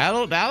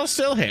 That'll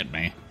still hit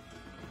me.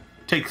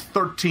 Take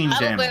 13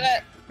 damage.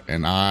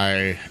 And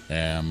I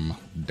am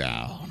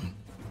down.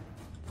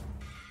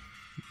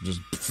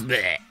 Just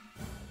bleh.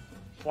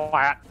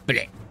 Flat.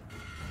 Bleh.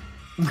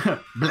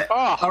 Bleh.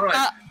 Oh, all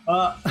right.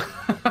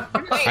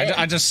 Wait,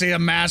 I just see a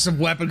massive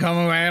weapon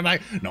coming away. I'm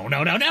like, no,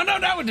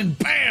 and then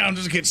bam,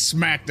 just get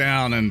smacked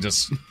down and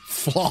just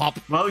flop.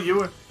 Well,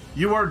 you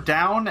are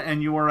down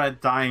and you are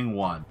at dying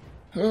 1.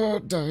 Oh,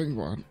 dying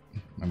 1.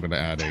 I'm gonna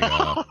add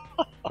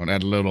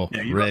a little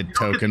red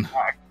token.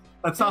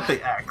 That's not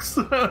the X.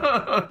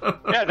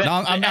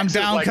 I'm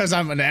down because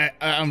I'm an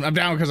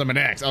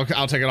X.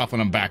 I'll take it off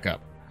when I'm back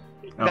up.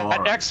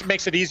 That X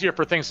makes it easier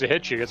for things to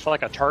hit you. It's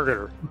like a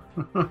targeter.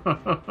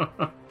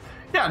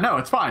 Yeah, no,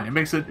 it's fine. It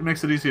makes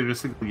it easier to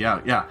single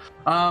out. Yeah.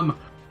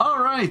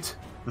 All right.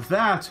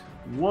 That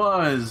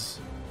was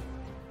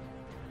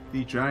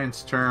the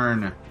giant's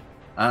turn.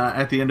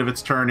 At the end of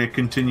its turn, it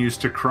continues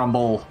to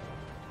crumble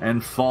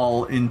and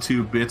fall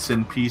into bits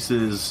and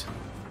pieces.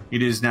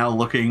 It is now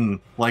looking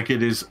like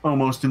it is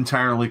almost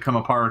entirely come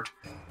apart.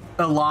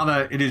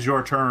 Ilana, it is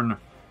your turn.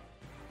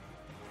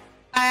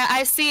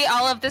 I see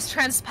all of this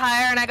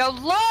transpire, and I go,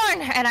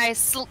 Lorne! And I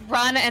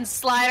run and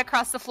slide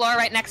across the floor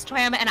right next to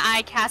him, and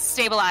I cast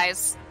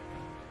Stabilize.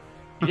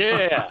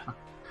 Yeah.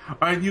 All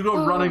right, you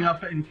go running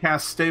up and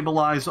cast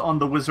Stabilize on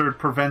the wizard,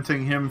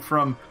 preventing him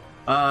from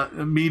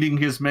meeting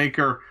his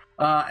maker.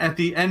 At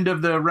the end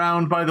of the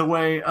round, by the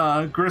way,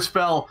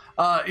 Grispel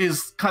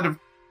is kind of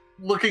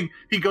looking.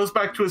 He goes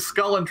back to his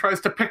skull and tries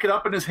to pick it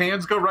up, and his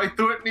hands go right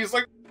through it, and he's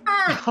like,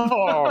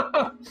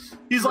 ah!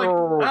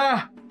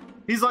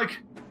 He's like,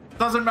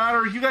 doesn't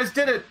matter. You guys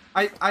did it.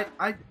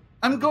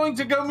 I'm going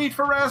to go meet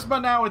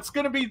Pharasma now. It's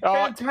going to be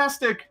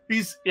fantastic.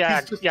 He's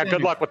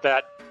good luck with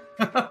that.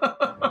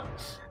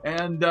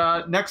 And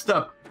next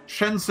up,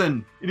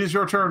 Shensen, it is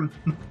your turn.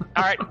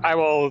 All right, I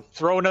will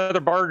throw another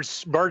bard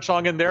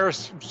song in there,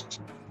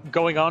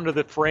 going on to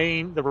the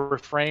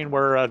refrain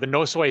where the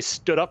Nosoi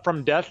stood up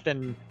from death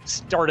and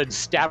started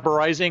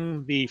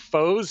stabberizing the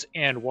foes.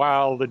 And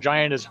while the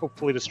giant is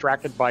hopefully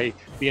distracted by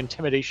the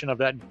intimidation of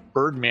that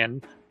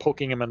birdman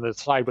poking him in the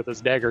side with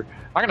his dagger,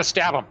 I'm going to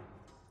stab him.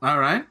 All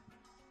right.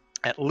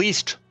 At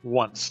least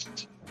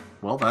once.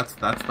 Well, that's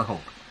the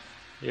hope.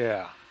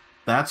 Yeah.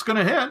 That's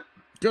going to hit.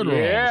 Good roll.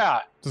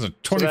 Yeah. This is a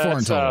 24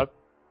 in total.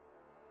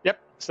 Yep.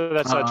 So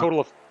that's a total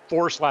of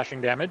 4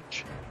 slashing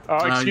damage.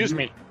 Excuse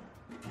me.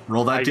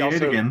 Roll that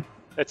D8 again.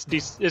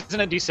 Isn't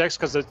it D6?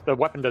 Because the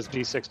weapon does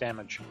D6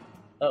 damage.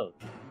 Oh.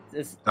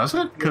 Does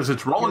it? Because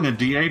it's rolling a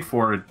D8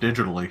 for it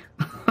digitally.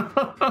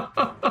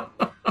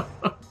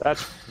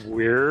 That's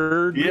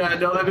weird. Yeah,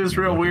 no, that is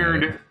real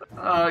weird.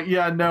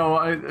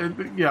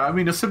 I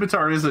mean, a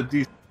scimitar is a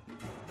D6.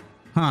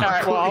 Huh. All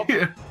right, well,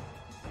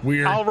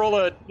 weird.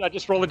 I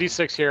just roll a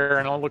D6 here,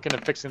 and I'll look into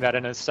fixing that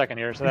in a second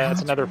here. So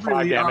that's another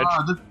 5 damage.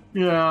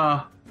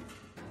 Yeah.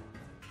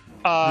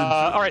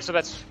 All right, so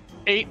that's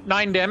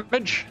 9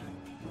 damage.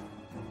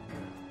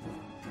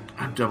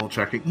 I'm double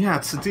checking. Yeah,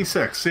 it's a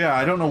D6. Yeah,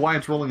 I don't know why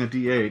it's rolling a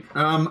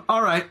D8.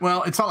 All right.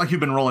 Well, it's not like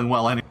you've been rolling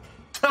well anyway.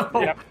 So,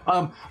 yep.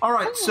 All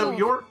right. So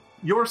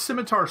your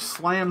scimitar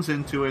slams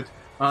into it.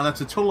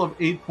 That's a total of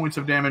 8 points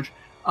of damage.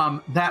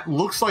 That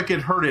looks like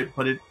it hurt it,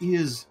 but it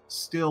is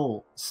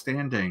still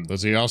standing.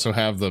 Does he also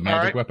have the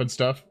magic weapon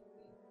stuff?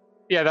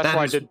 Yeah, that's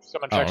why I did so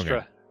much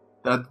extra.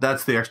 Okay.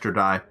 That's the extra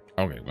die.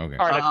 Okay.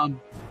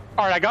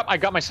 All right, I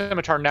got my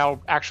scimitar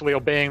now actually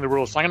obeying the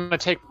rules. So I'm going to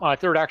take my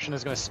third action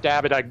is going to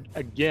stab it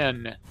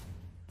again.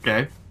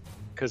 Okay.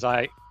 Because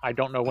I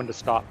don't know when to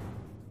stop.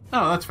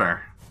 Oh, that's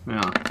fair.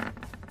 Yeah.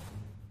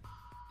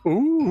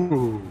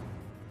 Ooh.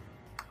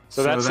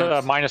 So that's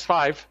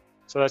 -5.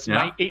 So that's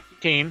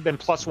 18, then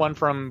 +1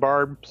 from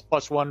Bard,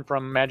 +1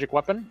 from Magic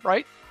Weapon,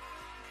 right?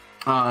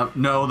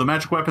 No, the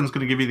Magic Weapon's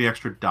going to give you the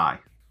extra die.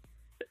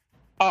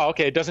 Oh,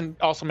 okay. It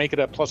doesn't also make it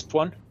a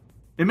 +1?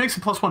 It makes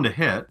it +1 to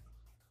hit.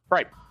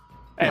 Right.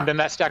 And then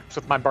that stacks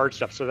with my Bard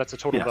stuff, so that's a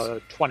total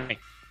of 20.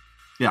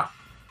 Yeah,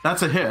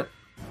 that's a hit.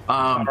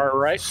 All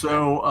right.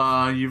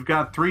 So you've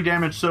got 3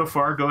 damage so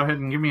far. Go ahead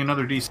and give me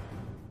another D6.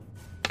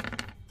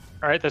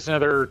 All right, that's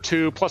another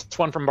 2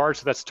 +1 from Bard,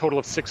 so that's a total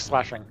of 6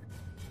 slashing.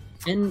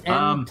 And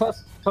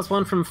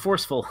 +1 from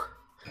Forceful.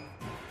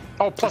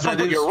 Oh,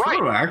 +1, you're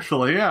true, right.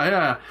 Actually,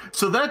 yeah.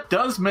 So that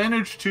does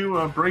manage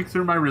to break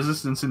through my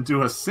resistance and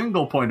do a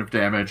single point of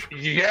damage.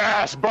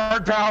 Yes,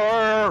 Bard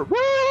power!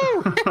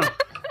 Woo!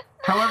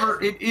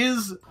 However, it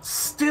is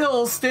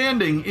still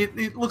standing.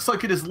 It looks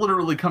like it is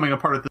literally coming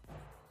apart at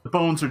the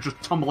bones are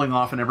just tumbling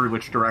off in every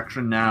which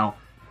direction now.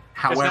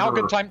 However, is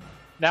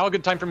now a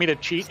good time for me to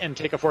cheat and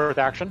take a 4th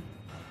action?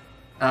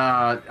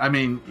 I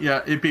mean,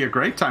 yeah, it'd be a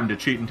great time to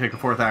cheat and take a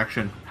 4th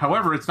action.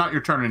 However, it's not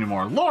your turn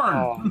anymore.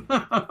 Lorne!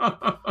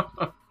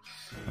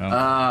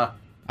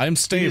 I'm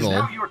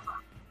stable.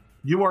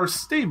 You are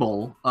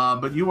stable,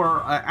 but you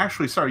are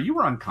actually, sorry, you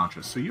were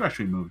unconscious, so you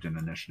actually moved in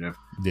initiative.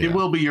 Yeah. It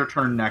will be your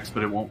turn next,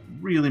 but it won't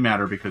really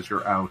matter because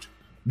you're out.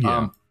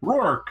 Yeah.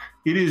 Rourke,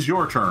 it is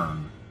your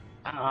turn.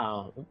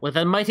 With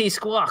a mighty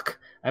squawk,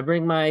 I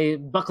bring my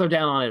buckler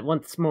down on it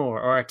once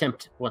more, or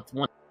attempt once.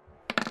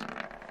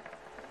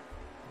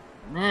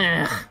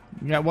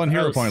 You got 1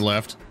 hero point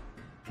left.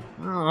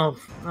 Oh,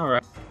 all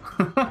right.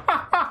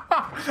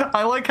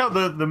 I like how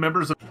the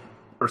members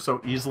are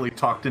so easily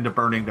talked into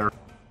burning their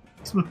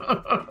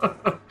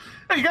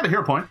Hey, you got a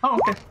hero point. Oh,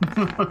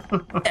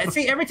 okay.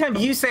 See, every time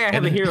you say I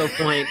have a hero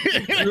point,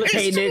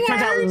 it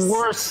turns out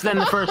worse than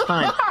the first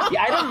time.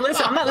 Yeah, I don't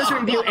listen. I'm not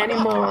listening to you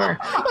anymore.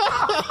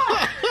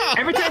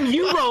 Every time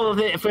you roll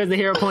for the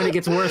hero point, it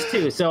gets worse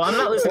too. So I'm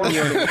not listening to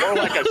you anymore. More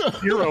like a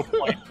 0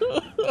 point.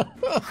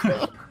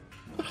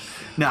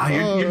 Now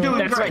you're doing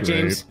That's great. right,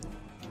 James.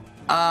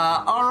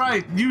 All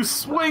right, you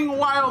swing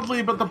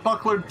wildly, but the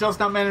buckler does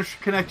not manage to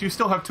connect. You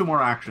still have 2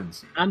 more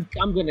actions. I'm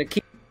gonna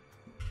keep.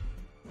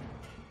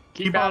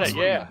 Keep at on it,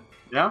 swinging. yeah.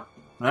 Yeah.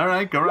 All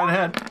right, go right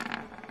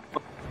ahead.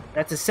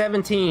 That's a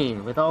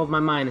 17 with all of my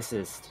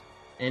minuses,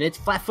 and it's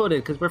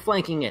flat-footed because we're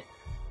flanking it.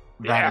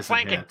 Yeah, That is a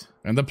flanking. hit.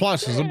 And the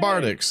plus is a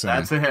bardic. So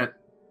That's a hit.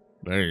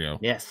 there you go.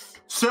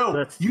 Yes. So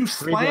That's you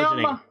three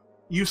bludgeoning.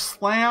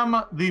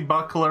 slam the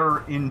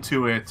buckler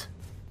into it,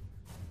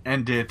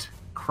 and it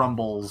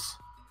crumbles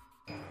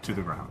to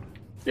the ground.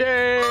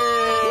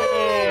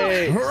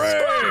 Yay!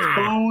 Hooray!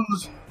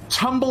 Bones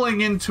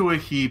tumbling into a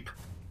heap.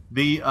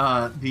 The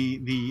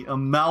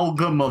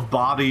amalgam of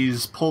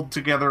bodies pulled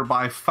together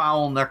by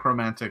foul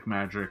necromantic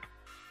magic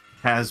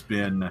has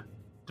been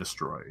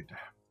destroyed.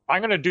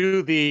 I'm gonna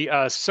do the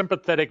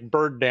sympathetic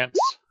bird dance,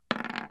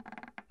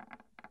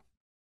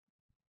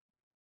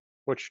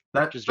 which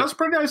That's is just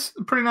pretty nice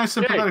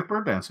sympathetic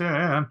bird dance.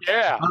 Yeah.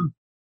 yeah.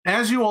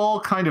 As you all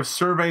kind of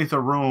survey the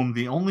room,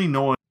 the only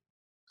noise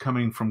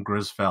coming from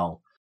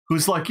Grisfell,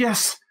 who's like,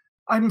 "Yes,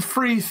 I'm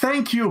free.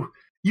 Thank you.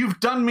 You've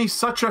done me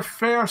such a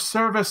fair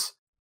service.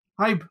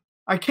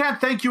 I can't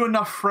thank you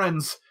enough,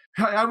 friends.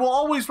 I will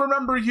always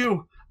remember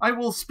you. I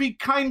will speak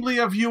kindly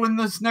of you in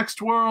this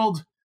next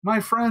world, my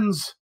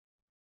friends.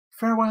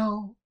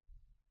 Farewell."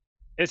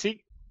 Is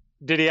he?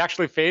 Did he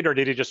actually fade, or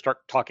did he just start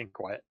talking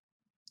quiet?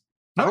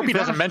 No, I hope he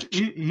doesn't vanished.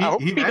 mention. I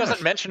hope he vanished.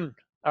 doesn't mention.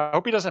 I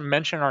hope he doesn't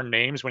mention our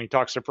names when he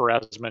talks to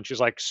Pharasma. She's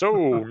like,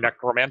 "So,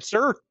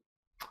 necromancer,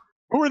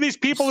 who are these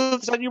people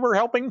that said you were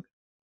helping?"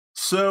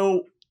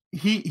 So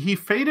he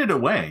faded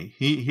away.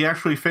 He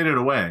actually faded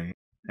away,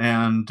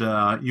 and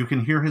you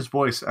can hear his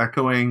voice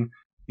echoing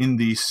in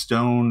the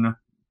stone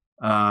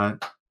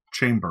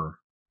chamber.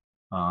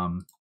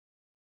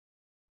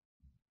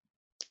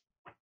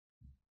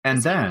 And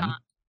Is he then, not?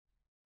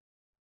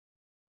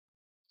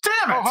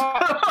 damn it!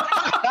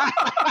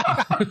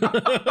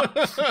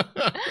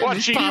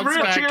 What? She Pops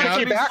He back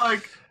reappears up.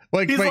 and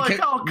Like, he's wait, like,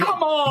 "Oh,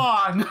 come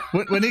on!"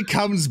 when he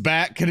comes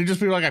back, can it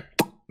just be like a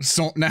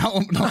so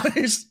now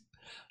noise?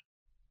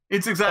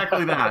 It's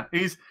exactly that.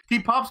 He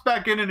pops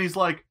back in and he's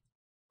like,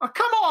 "Oh,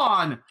 come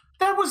on!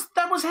 That was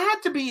had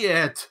to be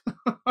it."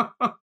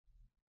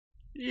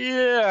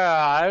 Yeah,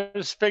 I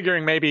was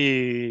figuring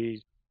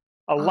maybe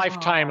a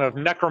lifetime of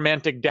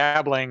necromantic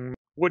dabbling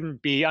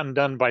wouldn't be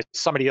undone by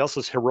somebody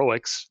else's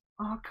heroics.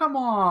 Oh, come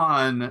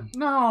on.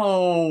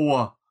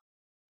 No.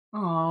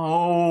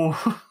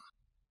 Oh.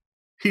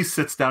 He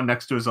sits down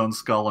next to his own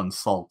skull and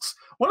sulks.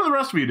 What do the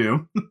rest of you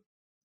do?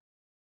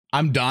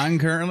 I'm dying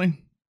currently.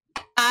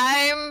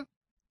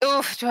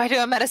 Do I do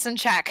a medicine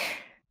check?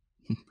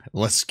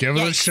 Let's give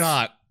it a Yes.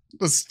 shot.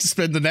 Let's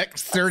spend the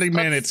next 30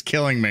 minutes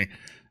killing me.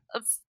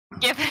 Let's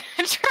give it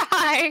a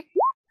try.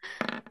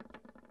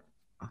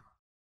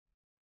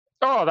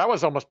 Oh, that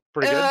was almost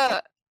pretty good.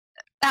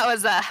 That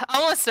was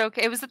almost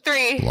okay. It was a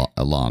 3.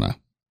 Alana.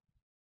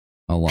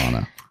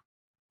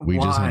 We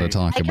just had to Why?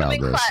 talk I come about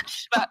in this.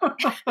 clutch,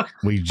 but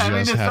We I mean,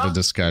 just it's had a not-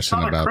 discussion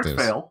It's not a about crit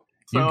this. fail.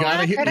 You So- got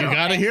a Yeah, you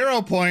got a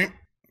hero point.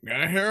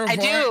 Got a hero I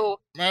point. do.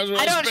 Might as well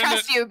I don't spend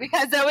trust it. you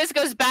because it always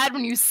goes bad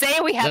when you say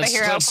we have a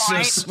hero let's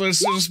point. Let's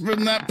just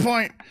spend that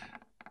point.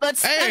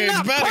 Let's Hey, spend it's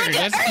that better. point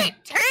at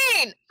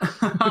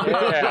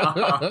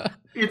Yeah.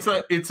 18. it's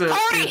a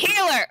Party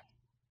healer.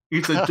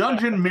 It's a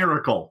dungeon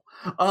miracle.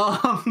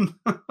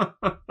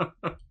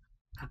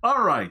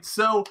 All right,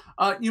 so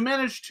you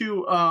managed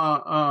to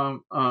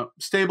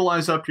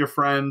stabilize up your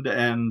friend,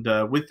 and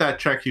with that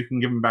check, you can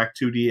give him back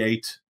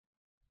 2d8,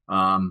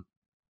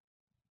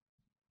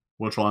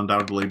 which will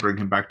undoubtedly bring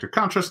him back to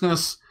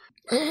consciousness.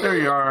 There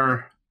you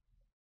are.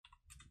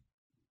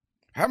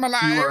 I'm You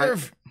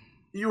alive.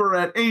 are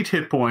at 8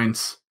 hit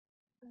points,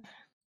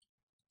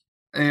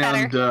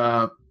 and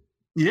yeah.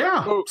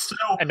 Oh, So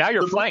And now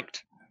you're the-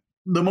 flanked.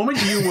 The moment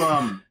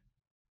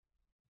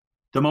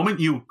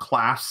you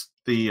clasp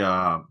the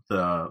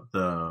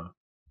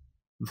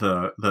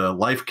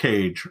life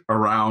cage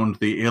around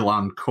the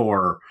Elan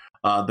core,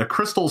 the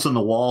crystals in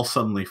the wall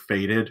suddenly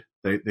faded.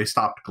 They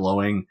stopped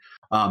glowing.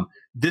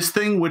 This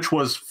thing, which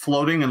was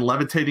floating and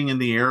levitating in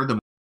the air, the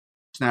more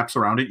it snaps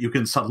around it, you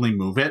can suddenly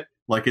move it.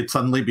 Like it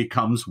suddenly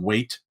becomes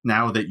weight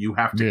now that you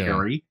have to Yeah.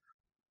 carry.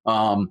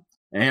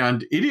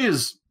 And it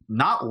is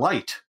not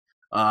light.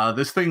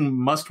 This thing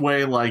must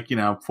weigh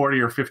 40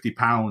 or 50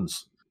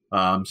 pounds.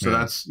 So Yeah.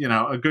 that's,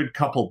 a good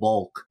couple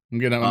bulk. I'm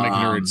making sure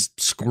Um, it's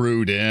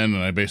screwed in,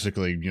 and I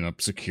basically,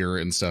 secure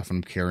it and stuff. And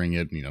I'm carrying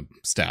it,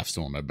 staff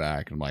still on my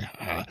back. I'm like,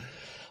 Yeah.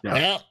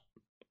 well,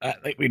 I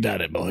think we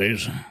done it,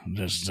 boys.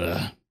 Just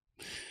now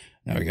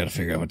we got to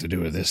figure out what to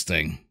do with this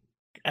thing.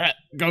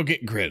 Go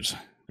get Grids.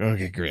 I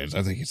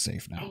think it's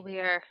safe now. We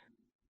are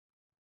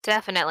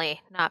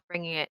definitely not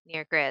bringing it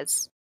near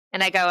Grizz.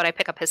 And I go and I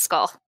pick up his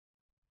skull.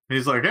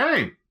 He's like,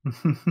 hey,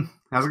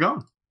 how's it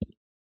going?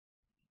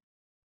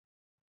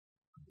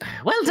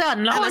 Well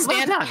done, I Lon. was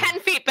Well done. 10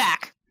 feet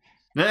back.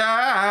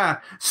 Yeah.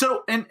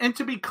 So, and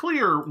to be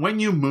clear, when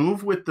you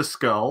move with the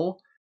skull,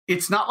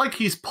 it's not like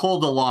he's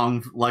pulled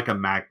along like a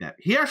magnet.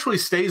 He actually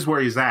stays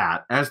where he's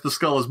at as the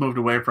skull is moved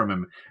away from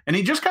him. And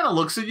he just kind of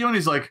looks at you and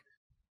he's like,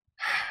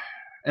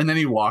 and then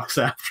he walks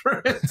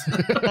after it.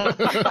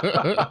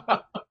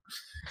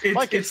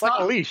 It's like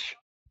a leash.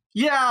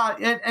 Yeah.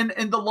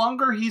 And the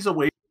longer he's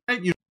away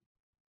from it,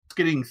 it's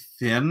getting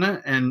thin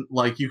and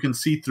like you can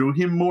see through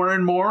him more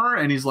and more.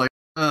 And he's like,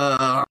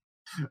 and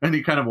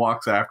he kind of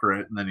walks after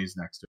it and then he's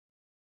next to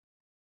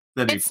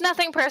it. It's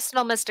nothing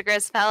personal, Mr.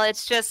 Grisfell.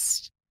 It's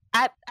just,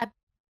 I'm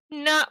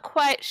not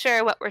quite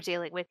sure what we're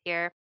dealing with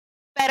here.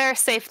 Better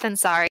safe than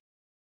sorry.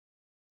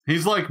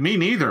 He's like, me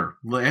neither.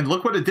 And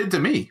look what it did to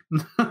me.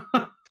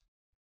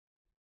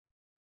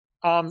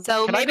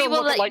 So maybe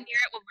we'll let you hear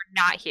it when we're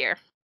not here.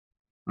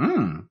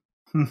 Can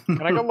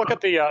I go look at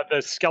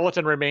the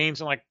skeleton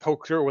remains and like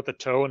poke through it with the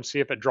toe and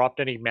see if it dropped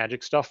any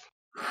magic stuff?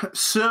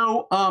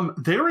 So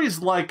there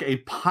is like a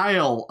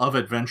pile of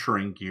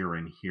adventuring gear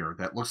in here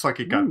that looks like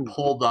it got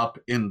pulled up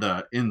in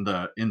the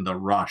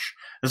rush.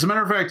 As a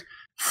matter of fact,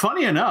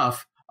 funny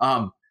enough,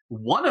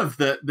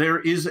 there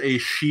is a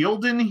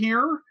shield in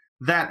here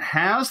that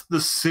has the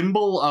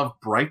symbol of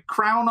Bright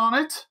Crown on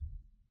it.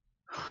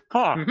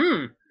 Huh.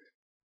 Mm-hmm.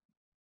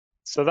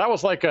 So that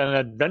was like an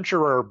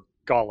adventurer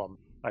golem,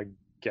 I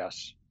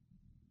guess.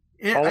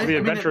 All of the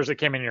adventurers that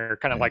came in here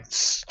kind of like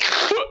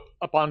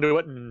up onto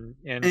it and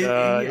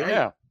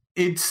yeah.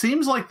 It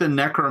seems like the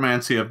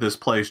necromancy of this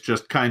place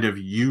just kind of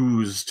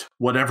used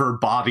whatever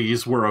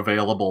bodies were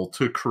available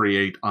to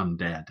create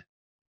undead.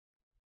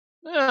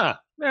 Yeah,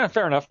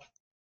 fair enough.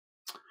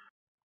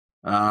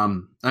 I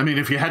mean,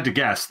 if you had to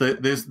guess,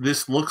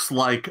 this looks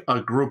like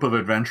a group of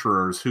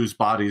adventurers whose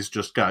bodies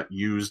just got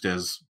used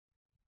as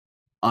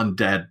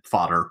undead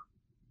fodder.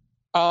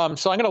 So I'm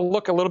going to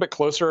look a little bit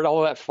closer at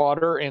all of that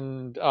fodder,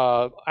 and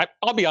I'll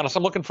be honest,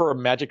 I'm looking for a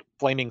magic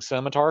flaming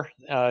scimitar.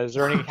 Is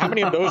there any? How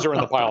many of those are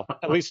in the pile?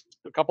 At least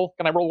a couple.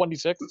 Can I roll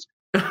 1d6?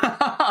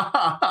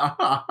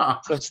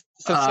 Since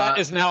that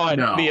is now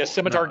a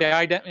scimitar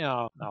guy.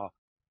 No.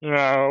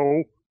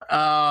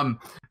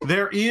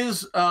 There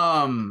is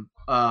a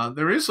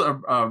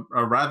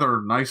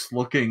rather nice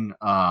looking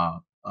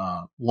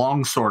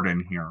longsword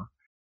in here.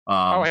 Hey,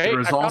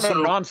 I found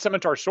a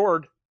non-scimitar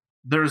sword.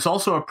 There's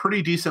also a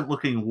pretty decent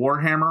looking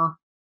warhammer,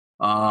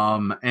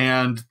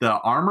 and the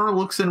armor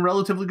looks in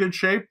relatively good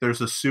shape. There's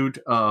a suit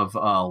of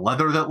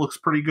leather that looks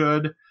pretty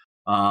good.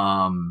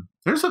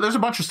 There's a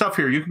bunch of stuff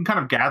here. You can kind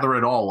of gather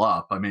it all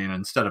up. I mean,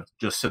 instead of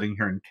just sitting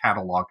here and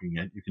cataloging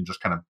it, you can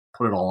just kind of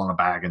put it all in a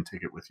bag and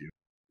take it with you.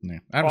 Yeah.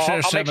 I'm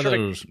sure some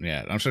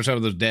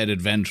of those dead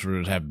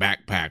adventurers have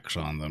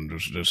backpacks on them.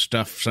 Just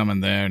stuff some in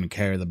there and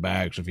carry the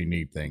bags if you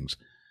need things.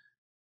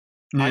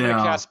 I'm going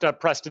to cast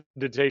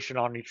prestidigitation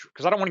on each,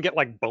 because I don't want to get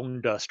like bone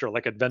dust or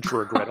like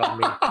adventurer grit on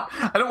me.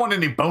 I don't want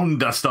any bone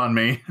dust on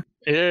me.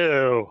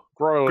 Ew,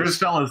 gross.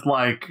 Grisfell is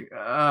like,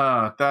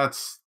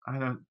 that's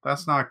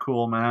not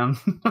cool, man.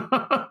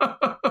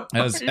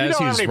 as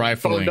he's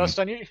rifling, bone dust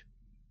on you?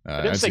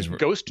 I didn't say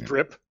ghost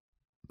drip.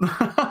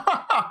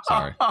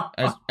 Sorry.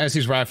 As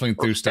he's rifling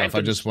through stuff,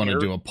 I just want to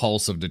do a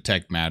pulse of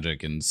detect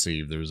magic and see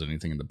if there's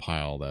anything in the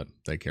pile that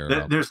they care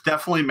about. There's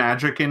definitely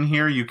magic in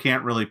here. You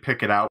can't really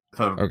pick it out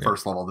with a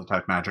first level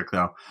detect magic,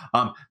 though.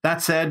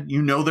 That said,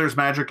 there's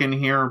magic in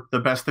here. The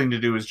best thing to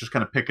do is just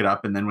kind of pick it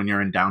up, and then when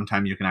you're in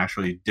downtime, you can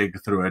actually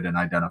dig through it and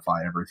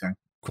identify everything.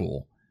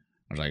 Cool.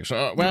 I was like,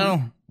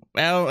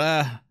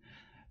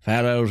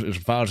 Pharaohs, as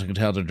far as I can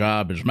tell, the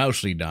job is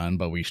mostly done,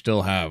 but we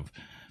still have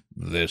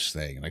this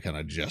thing. And I kind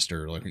of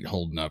gesture, like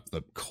holding up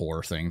the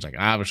core things. Like,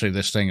 obviously,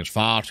 this thing is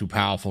far too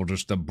powerful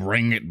just to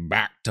bring it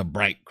back to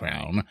Bright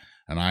Crown.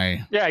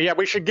 And Yeah,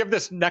 we should give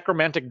this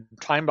necromantic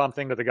time bomb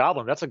thing to the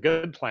goblin. That's a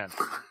good plan.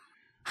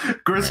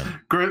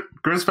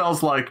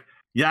 Grisfell's like,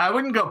 yeah, I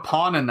wouldn't go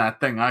pawning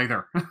that thing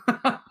either.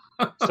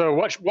 So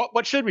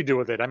what should we do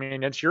with it? I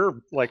mean, it's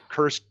your like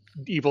cursed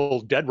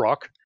evil dead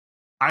rock.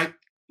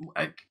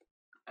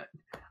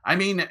 I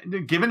mean,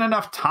 given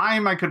enough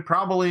time, I could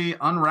probably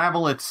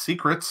unravel its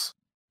secrets.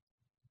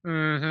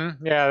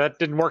 Mm-hmm. Yeah, that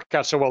didn't work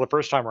out so well the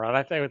first time around.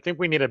 I think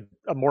we need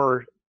a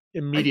more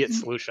immediate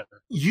solution.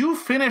 You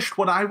finished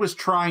what I was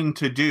trying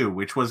to do,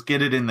 which was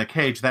get it in the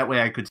cage. That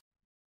way I could...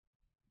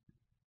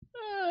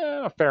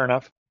 Fair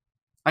enough.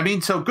 I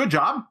mean, so good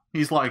job.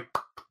 He's like...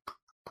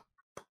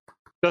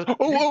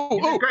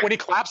 When he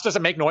claps, does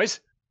it make noise?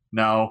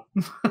 No.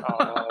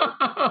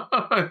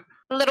 A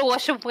little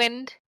wash of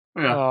wind.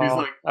 Yeah, he's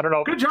like, I don't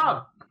know. Good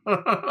job.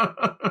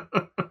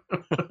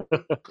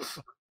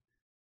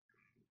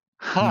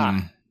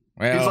 Well,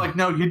 he's like,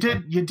 no, you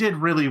did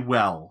really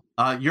well.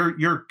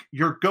 Your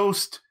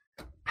ghost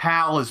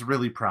pal is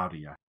really proud of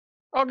you.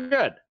 Oh,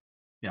 good.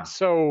 Yeah.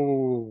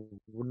 So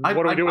what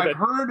do we do with it?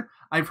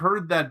 I've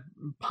heard that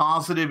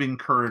positive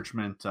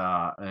encouragement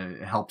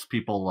helps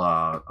people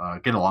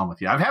get along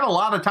with you. I've had a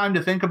lot of time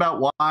to think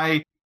about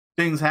why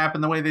things happen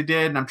the way they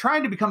did, and I'm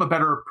trying to become a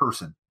better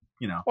person.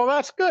 Well,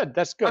 that's good.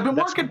 That's good.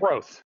 That's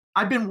growth.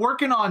 I've been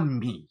working on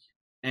me,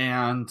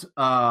 and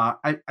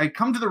I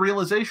come to the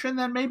realization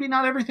that maybe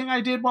not everything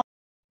I did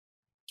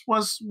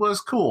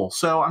was cool.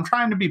 So I'm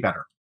trying to be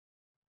better.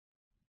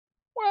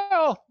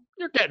 Well,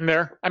 you're getting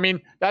there. I mean,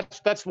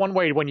 that's one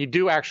way when you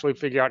do actually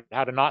figure out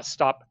how to not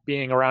stop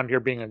being around here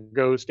being a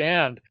ghost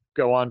and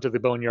go on to the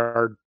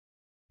boneyard.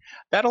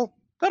 That'll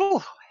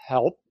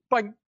help,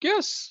 I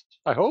guess.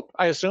 I hope.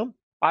 I assume.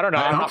 I don't know.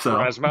 I'm not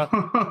Pharasma.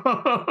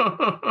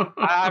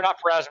 I'm not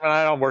Pharasma.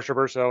 I don't worship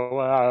her,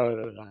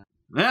 so.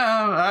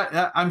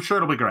 Yeah, I'm sure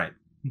it'll be great.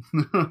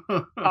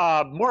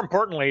 More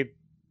importantly,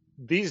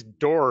 these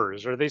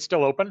doors, are they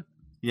still open?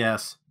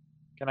 Yes.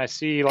 Can I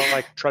see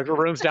like treasure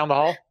rooms down the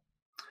hall?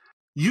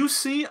 You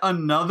see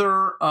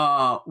another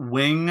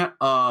wing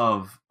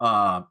of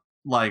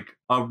like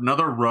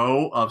another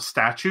row of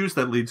statues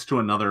that leads to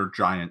another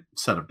giant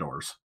set of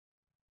doors.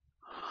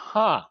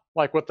 Huh.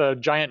 Like with the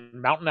giant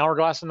mountain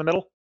hourglass in the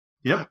middle?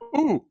 Yep.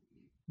 Ooh.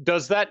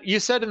 Does that, you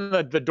said in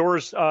the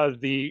doors,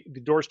 the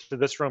doors to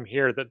this room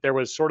here that there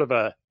was sort of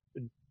a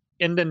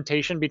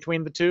indentation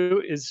between the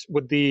two.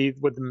 Would the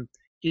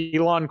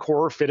Elon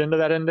core fit into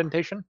that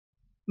indentation?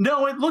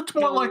 No, it looked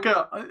more like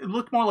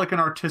an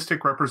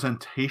artistic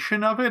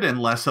representation of it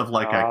and less of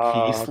like a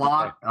key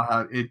slot.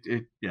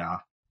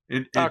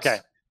 Okay.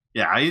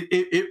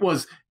 It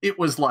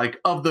was like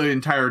of the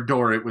entire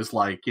door, it was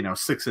like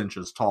 6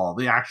 inches tall.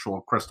 The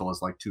actual crystal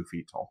is like 2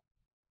 feet tall.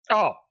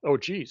 Oh,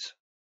 geez.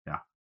 Yeah.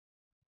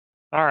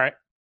 All right.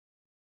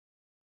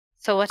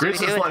 So what do we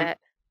do with it?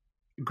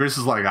 Gris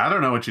is like, I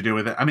don't know what you do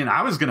with it. I mean,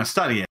 I was going to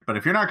study it, but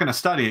if you're not going to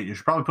study it, you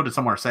should probably put it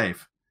somewhere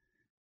safe.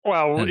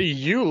 Well,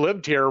 you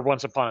lived here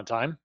once upon a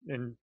time,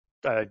 and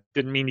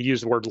didn't mean to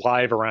use the word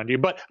live around you,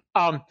 but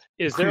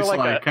is there is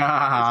there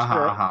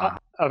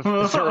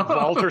a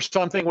vault or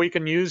something we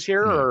can use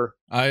here? No. Or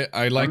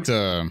I'd like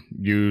to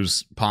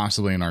use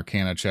possibly an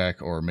Arcana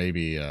check, or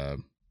maybe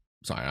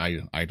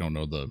sorry, I don't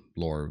know the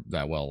lore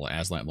that well,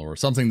 Aslan lore,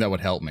 something that would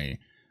help me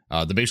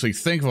to basically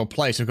think of a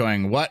place of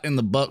going, what in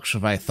the books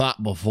have I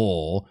thought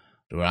before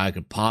where I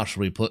could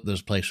possibly put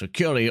this place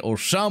securely, or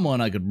someone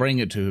I could bring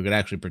it to who could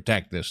actually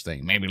protect this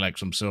thing, maybe like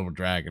some silver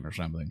dragon or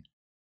something.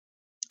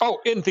 Oh,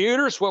 in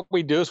theaters, what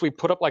we do is we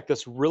put up like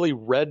this really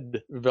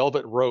red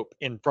velvet rope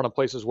in front of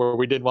places where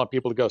we didn't want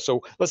people to go.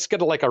 So let's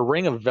get like a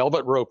ring of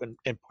velvet rope and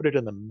put it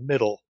in the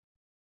middle,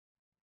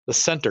 the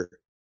center.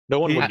 No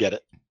one would get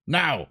it.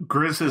 Now,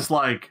 Grizz is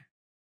like,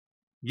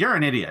 you're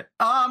an idiot.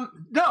 No.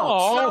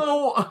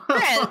 Oh.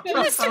 So,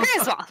 Mr.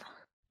 Griswold.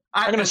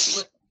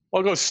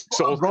 I'll go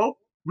soul. A rope?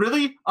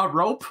 Really? A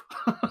rope?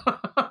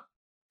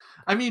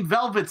 I mean,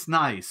 velvet's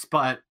nice,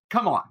 but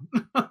come on.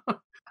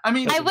 I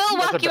mean, I will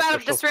walk you out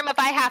of this room if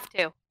I have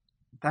to.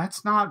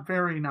 That's not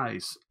very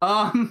nice.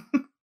 I'll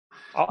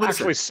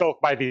actually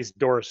soak by these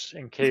doors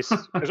in case,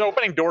 because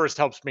opening doors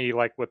helps me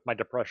like with my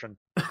depression.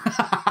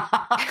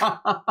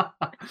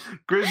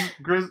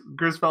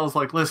 Grisfell's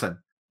like, listen,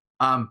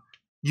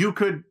 you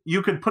could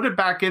put it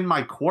back in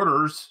my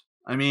quarters.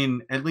 I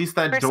mean, at least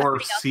that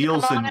door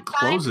seals and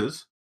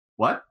closes.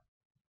 What?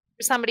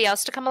 For somebody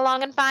else to come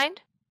along and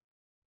find?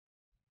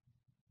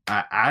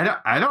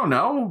 I don't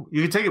know.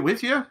 You can take it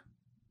with you.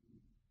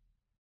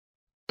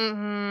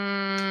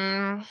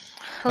 Lauren,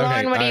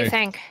 what do you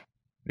think?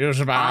 Use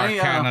about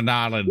Arcana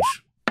knowledge.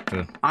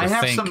 I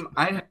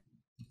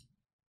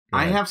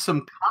have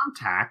some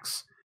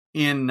contacts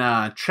in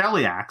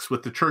Cheliax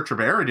with the Church of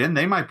Eridan.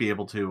 They might be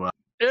able to.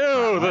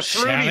 Ew, the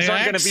Shroodies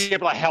aren't going to be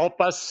able to help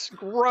us.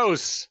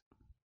 Gross.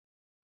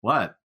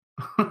 What?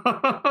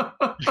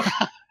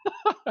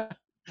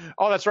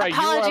 Oh, that's right.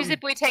 Apologies if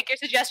we take your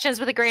suggestions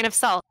with a grain of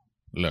salt.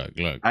 Look,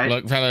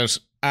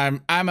 fellas.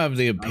 I'm of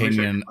the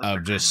opinion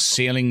of just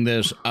sealing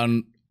this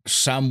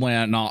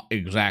somewhere not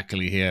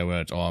exactly here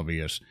where it's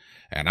obvious,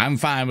 and I'm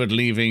fine with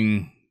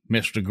leaving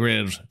Mr.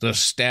 Grizz to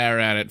stare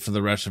at it for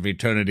the rest of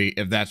eternity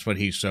if that's what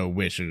he so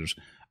wishes.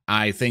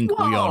 I think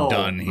we are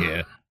done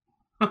here.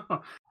 We're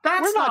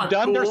not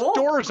done. Cool. There's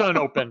doors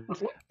unopened.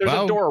 There's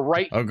a door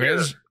right here.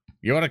 Grizz,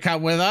 you want to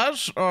come with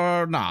us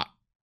or not?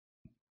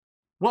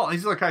 Well,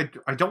 he's like, I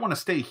don't want to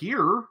stay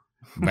here.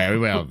 Very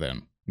well,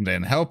 then.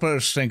 Then help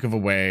us think of a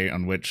way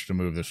on which to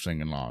move this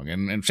thing along.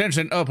 And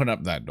Simpson, open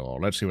up that door.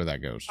 Let's see where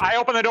that goes to. I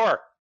open the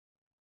door.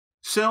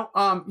 So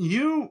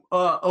you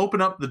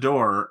open up the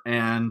door,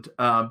 and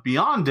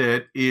beyond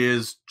it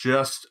is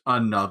just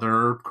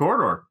another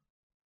corridor.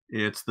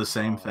 It's the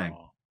same thing.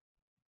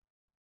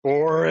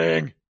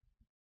 Boring.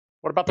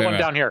 What about the one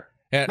down here?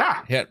 I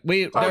run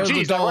away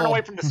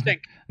from the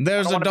stink.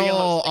 There's a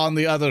door on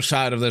the other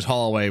side of this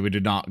hallway we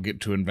did not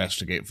get to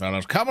investigate,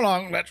 fellas. Come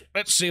along,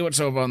 let's see what's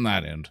over on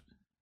that end.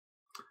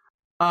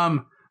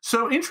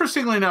 So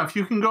interestingly enough,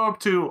 you can go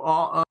up to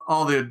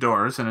all the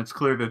doors, and it's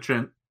clear that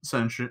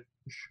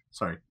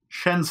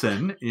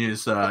Shensen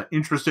is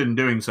interested in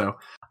doing so.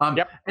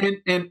 Yep.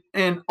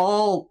 And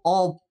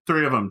all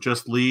three of them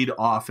just lead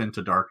off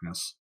into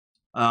darkness.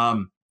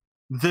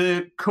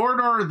 The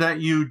corridor that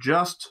you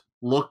just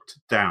looked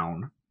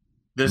down,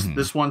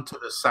 this one to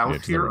the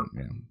south here.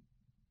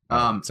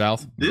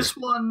 South. This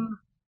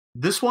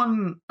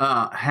one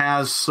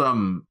has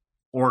some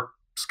orc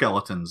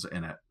skeletons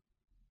in it.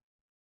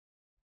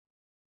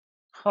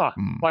 Huh.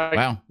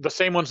 Like the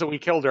same ones that we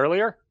killed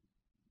earlier?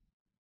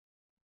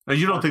 Now,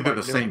 you don't think they're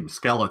the same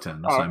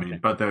skeletons, Oh, I mean,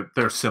 but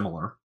they're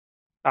similar.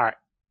 All right.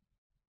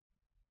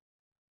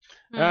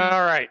 Hmm.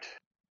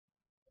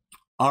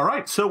 All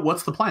right. So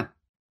what's the plan?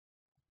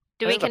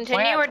 Do we There's a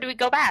continue plan. or do we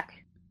go back?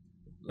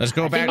 Let's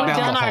go I back think we've down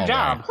done the our hallway.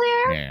 job.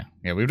 Clear?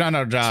 Yeah, we've done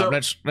our job. So-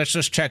 let's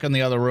just check in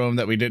the other room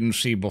that we didn't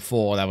see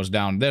before that was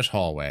down this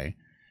hallway,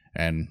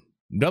 and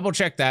double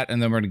check that,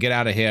 and then we're gonna get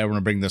out of here. We're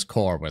gonna bring this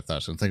core with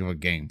us and think of a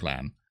game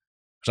plan.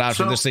 Because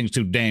obviously So- this thing's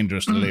too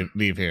dangerous to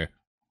leave here.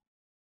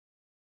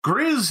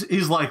 Grizz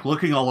is like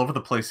looking all over the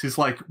place. He's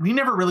like, we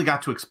never really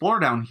got to explore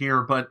down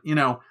here, but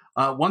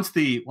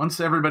once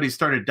everybody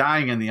started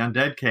dying and the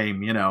undead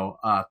came,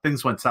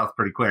 things went south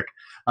pretty quick.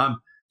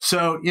 I'm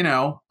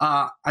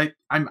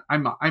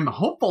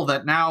hopeful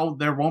that now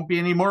there won't be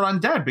any more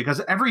undead, because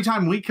every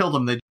time we killed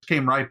them, they just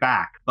came right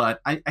back.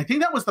 But I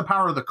think that was the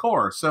power of the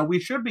core, so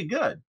we should be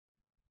good.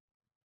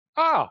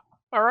 Oh,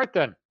 all right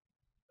then.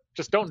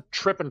 Just don't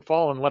trip and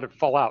fall and let it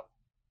fall out.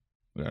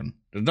 Then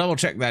just double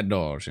check that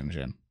door, Shin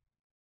Shin.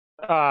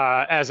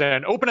 As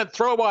in, open it,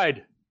 throw it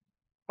wide.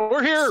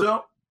 We're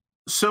here.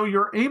 So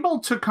you're able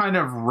to kind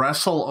of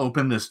wrestle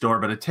open this door,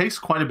 but it takes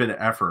quite a bit of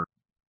effort.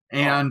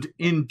 And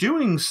in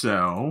doing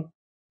so,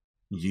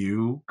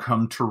 you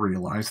come to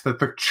realize that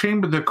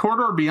the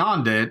corridor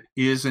beyond it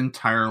is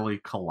entirely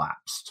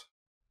collapsed.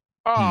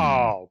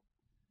 Oh,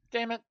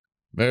 damn it.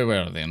 Very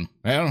well then.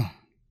 Well,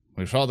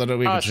 we saw that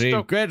we could see.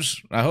 Stoke-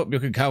 Grizz, I hope you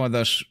can come with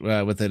us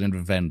with an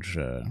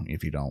adventure,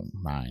 if you don't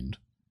mind.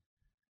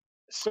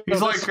 So He's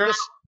this- like,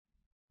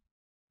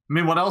 I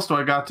mean, what else do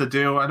I got to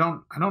do? I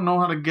don't know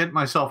how to get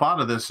myself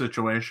out of this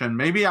situation.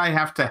 Maybe I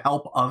have to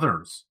help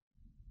others.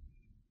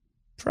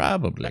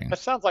 Probably. that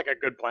sounds like a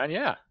good plan,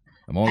 yeah.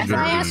 The more As good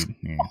I asked deed.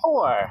 Yeah.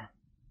 Before,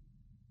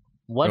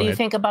 what Go do you ahead.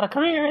 think about a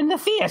career in the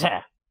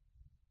theater?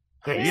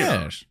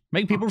 Yes.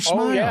 Make people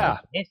smile. Oh, yeah.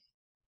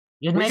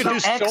 You'd We make could do an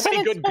so many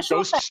excellent good special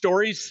ghost effects.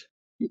 stories.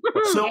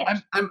 So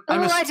Yes. I'm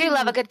I do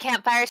love a good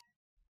campfire.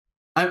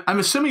 I'm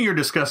assuming you're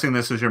discussing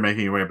this as you're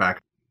making your way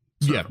back.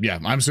 Yeah.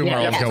 I'm assuming Yeah,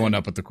 we're all yeah. going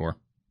up with the core.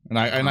 And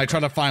I try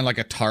to find like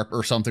a tarp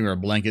or something or a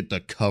blanket to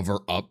cover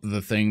up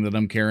the thing that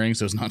I'm carrying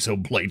so it's not so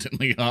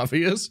blatantly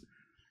obvious.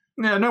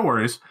 Yeah, no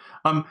worries.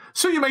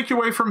 So you make your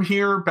way from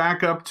here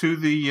back up to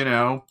the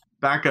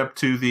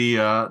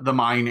the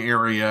mine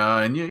area,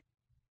 and you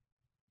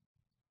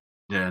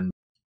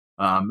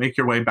make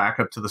your way back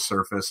up to the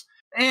surface.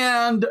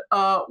 And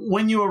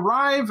when you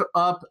arrive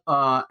up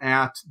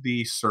at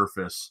the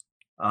surface,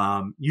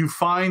 you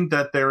find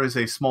that there is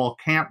a small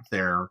camp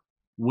there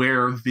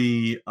where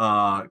the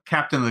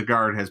captain of the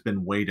guard has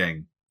been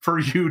waiting for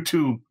you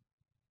to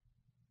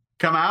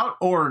come out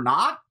or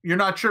not. You're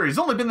not sure. He's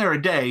only been there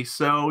a day,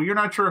 so you're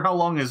not sure how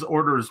long his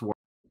orders were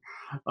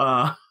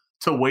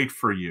to wait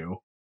for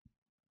you.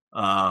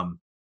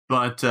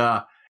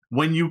 But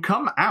when you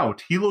come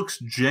out, he looks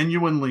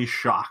genuinely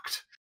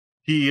shocked.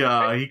 He's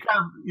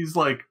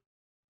like,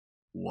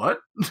 "What?"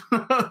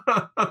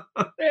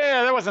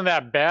 Yeah, that wasn't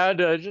that bad.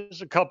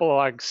 Just a couple of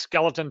like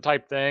skeleton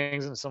type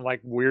things and some like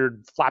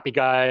weird flappy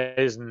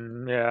guys,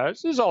 and yeah,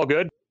 this is all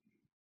good.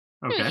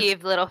 Okay. You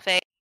little face.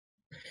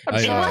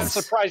 I'm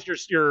surprised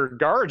your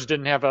guards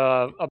didn't have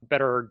a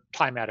better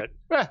time at it.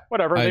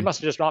 Whatever. They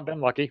must have just not been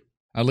lucky.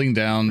 I lean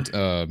down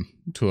to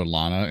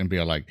Alana and be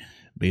like,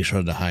 "Be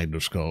sure to hide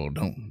the skull.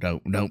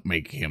 Don't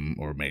make him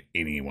or make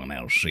anyone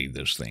else see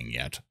this thing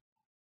yet."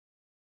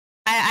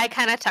 I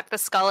kind of tuck the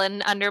skull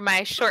in under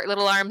my short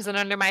little arms and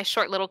under my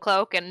short little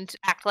cloak and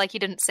act like he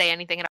didn't say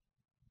anything at all.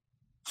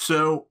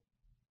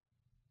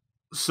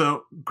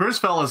 So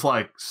Grisfell is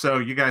like, "So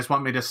you guys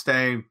want me to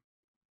stay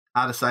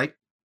out of sight?"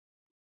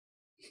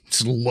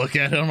 Just look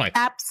at him like,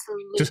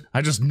 Absolutely.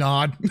 I just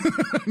nod.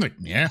 Like,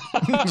 yeah,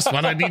 that's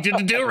what I need you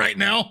to do right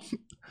now.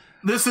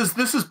 This is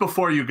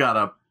before you got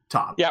up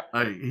top. Yep.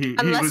 He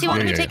Unless was you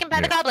want like, to be yeah, taken by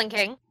yeah. the Goblin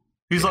King.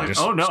 he's Yeah, like,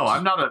 just- "Oh no,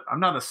 I'm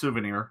not a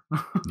souvenir."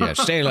 Yeah,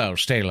 stay low.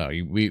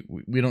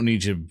 We don't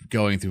need you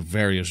going through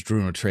various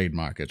Druna trade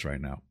markets right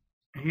now.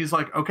 He's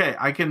like, "Okay,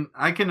 I can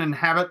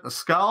inhabit the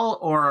skull,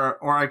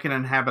 or I can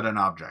inhabit an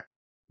object."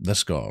 The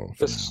skull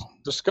for now.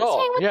 The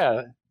skull.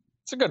 Yeah,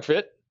 it's a good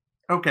fit.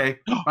 Okay,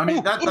 I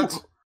mean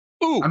that's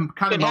Ooh, I'm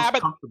kind of most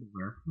inhabit. comfortable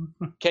there.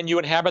 Can you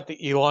inhabit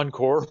the Elon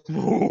core?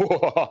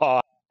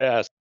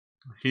 Yes.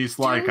 He's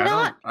like,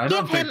 not I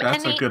don't give think him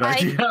that's a any good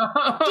idea.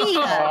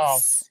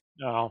 Yes.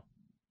 No.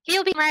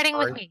 He'll be riding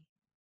with Sorry.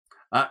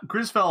 me.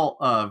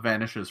 Grisfell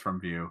vanishes from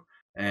view,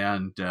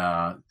 and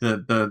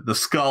the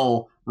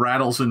skull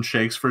rattles and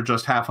shakes for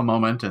just half a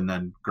moment, and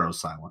then grows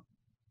silent.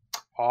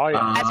 Oh yeah.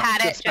 I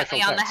pat Good it special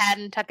gently on the effects. head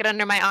and tuck it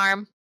under my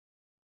arm.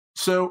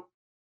 So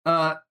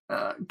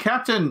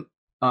Captain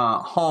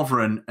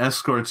Halvrin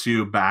escorts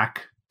you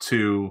back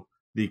to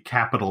the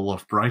capital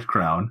of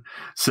Brightcrown.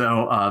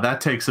 So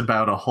that takes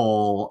about a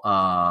whole,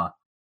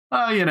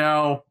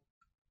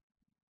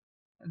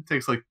 it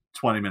takes like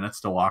 20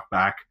 minutes to walk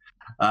back.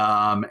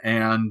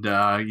 And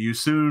you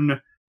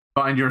soon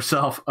find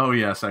yourself, oh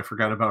yes, I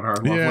forgot about our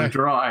lovely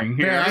drawing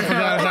here. Yeah, I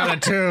forgot about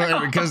it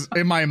too, because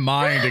in my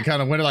mind it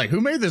kind of went like, who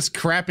made this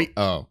crappy?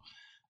 Oh.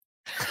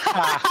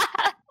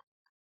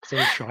 So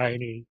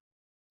shiny.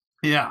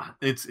 Yeah,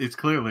 it's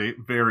clearly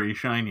very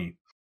shiny.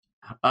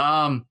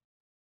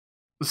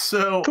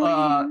 So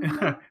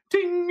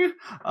ding.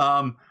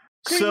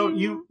 So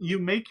you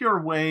make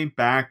your way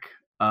back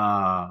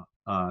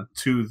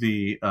to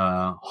the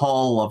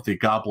hall of the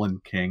Goblin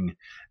King,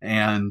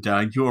 and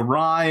you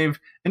arrive,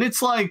 and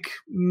it's like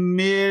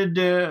mid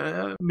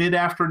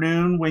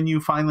afternoon when you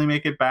finally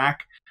make it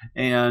back,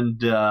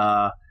 and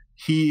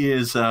he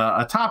is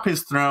atop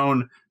his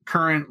throne,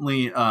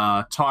 currently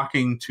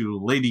talking to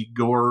Lady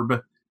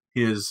Gorb,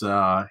 his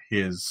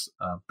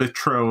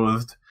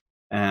betrothed,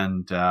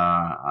 and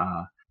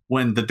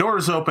when the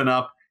doors open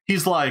up,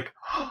 he's like,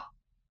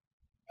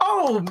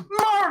 "Oh,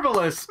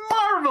 marvelous,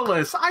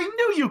 marvelous! I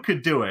knew you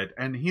could do it!"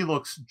 And he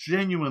looks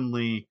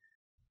genuinely,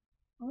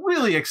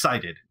 really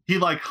excited. He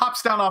like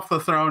hops down off the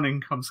throne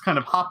and comes kind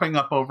of hopping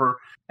up over,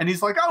 and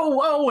he's like,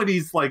 "Oh!" And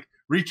he's like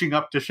reaching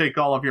up to shake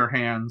all of your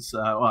hands,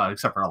 well,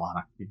 except for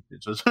Alana. He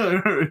just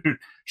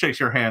shakes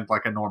your hand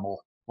like a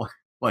normal,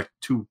 like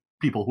two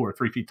people who are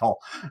 3 feet tall,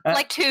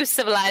 like two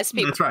civilized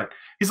people. That's right.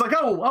 He's like,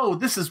 "Oh,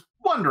 this is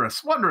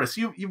wondrous, wondrous!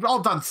 You've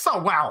all done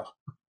so well.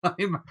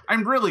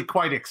 I'm really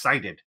quite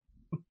excited."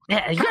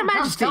 Yeah, Your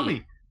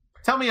Majesty.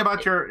 Tell me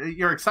about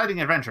your exciting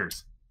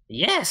adventures.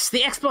 Yes,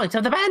 the exploits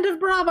of the Band of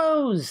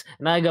Bravos.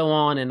 And I go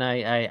on and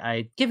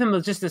I give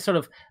him just a sort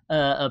of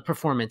a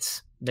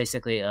performance,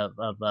 basically, of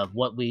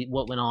what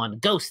went on.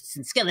 Ghosts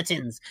and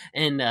skeletons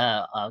and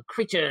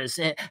creatures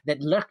that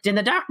lurked in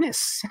the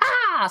darkness.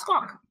 Ah,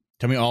 squawk.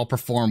 Can we all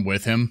perform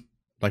with him?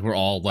 Like we're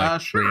all like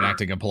sure.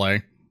 reenacting a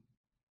play?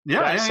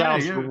 Yeah, that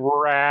sounds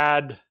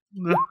rad.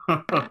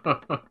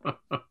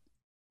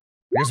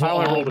 I guess we'll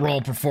all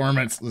roll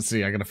performance. Let's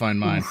see. I gotta find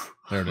mine.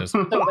 There it is.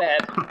 So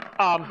bad.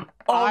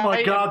 Oh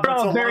my god,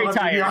 that's a very lot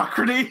of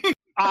mediocrity.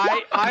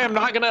 I am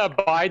not going to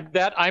abide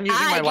that. I'm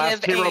using my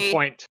last hero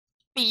point.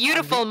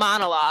 Beautiful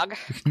monologue.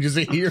 Use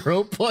a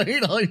hero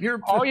point on your.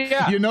 Oh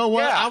yeah. You know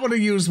what? Yeah. I'm gonna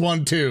use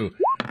one too.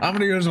 I'm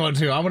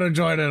gonna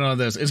join in on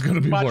this. It's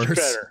gonna be Much worse.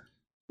 better.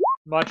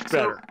 Much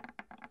better.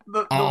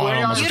 The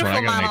way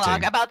Beautiful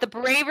monologue about the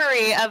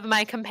bravery of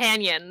my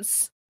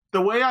companions.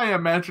 The way I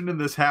imagined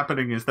this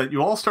happening is that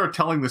you all start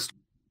telling this,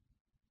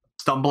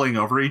 stumbling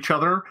over each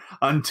other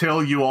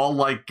until you all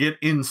like get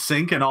in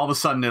sync, and all of a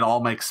sudden it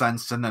all makes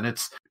sense, and then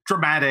it's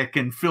dramatic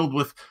and filled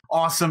with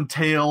awesome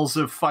tales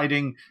of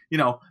fighting,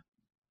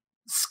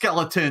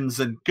 skeletons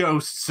and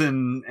ghosts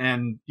and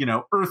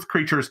earth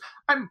creatures.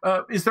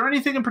 Is there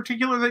anything in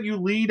particular that you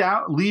leave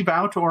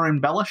out or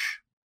embellish?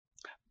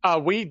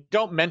 We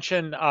don't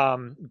mention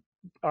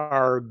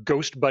our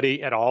ghost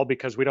buddy at all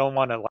because we don't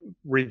want to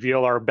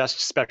reveal our best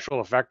special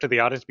effect to the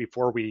audience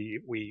before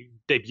we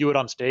debut it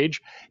on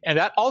stage, and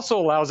that also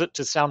allows it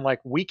to sound like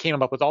we came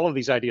up with all of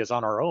these ideas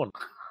on our own.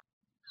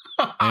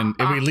 And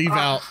we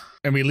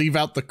leave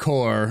out the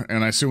core,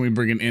 and I assume we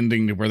bring an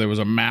ending to where there was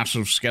a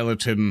massive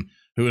skeleton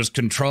who was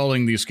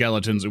controlling these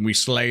skeletons, and we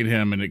slayed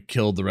him, and it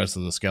killed the rest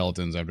of the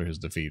skeletons after his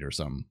defeat or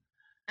something.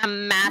 A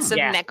massive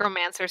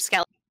necromancer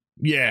skeleton.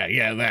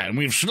 Yeah, that. And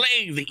we've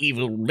slain the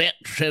evil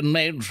witch and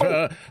made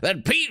sure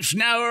that peace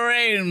now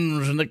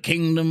reigns in the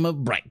kingdom of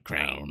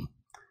Brightcrown.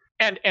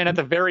 And at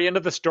the very end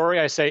of the story,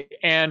 I say,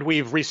 and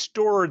we've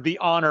restored the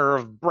honor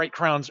of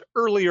Brightcrown's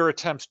earlier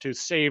attempts to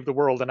save the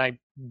world. And I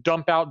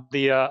dump out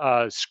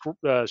the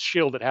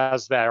shield that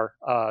has their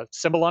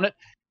symbol on it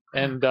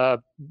and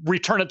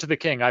return it to the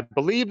king. I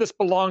believe this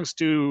belongs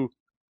to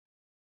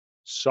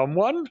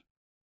someone.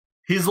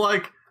 He's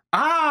like,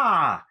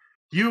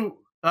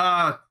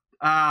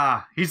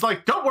 he's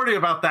like, don't worry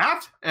about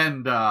that.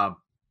 And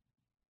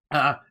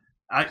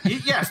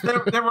yes,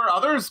 there were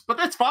others, but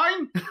that's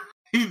fine.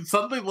 He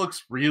suddenly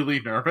looks really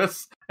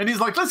nervous, and he's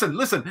like,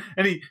 listen.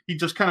 And he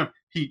just kind of,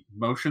 he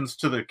motions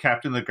to the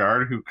captain of the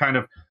guard, who kind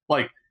of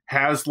like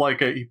has like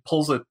he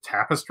pulls a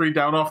tapestry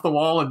down off the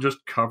wall and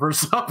just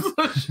covers up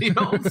the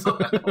shield so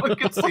that no one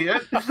can see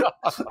it.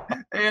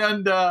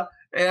 And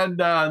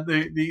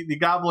the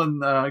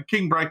goblin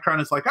King Brightcrown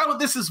is like, "Oh,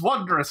 this is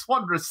wondrous,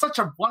 such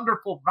a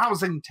wonderful,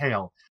 rousing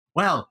tale.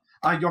 Well,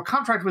 your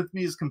contract with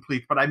me is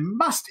complete, but I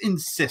must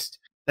insist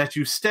that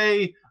you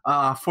stay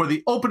for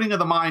the opening of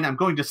the mine. I'm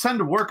going to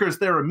send workers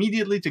there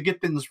immediately to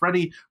get things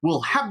ready.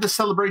 We'll have the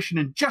celebration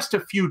in just a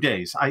few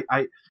days.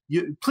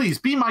 You please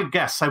be my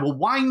guests. I will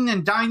wine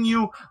and dine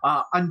you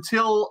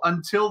until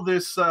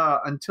this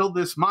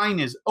mine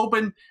is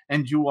open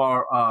and you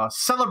are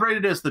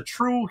celebrated as the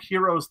true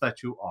heroes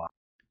that you are."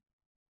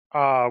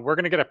 We're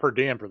gonna get a per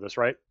diem for this,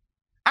 right?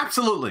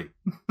 Absolutely.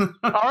 All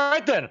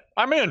right then,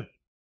 I'm in.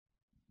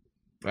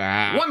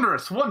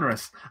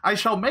 Wondrous. I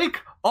shall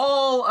make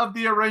all of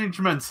the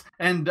arrangements,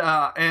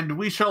 and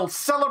we shall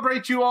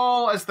celebrate you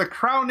all as the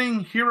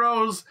crowning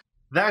heroes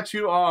that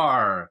you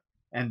are.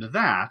 And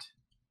that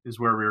is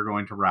where we are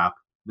going to wrap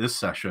this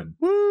session.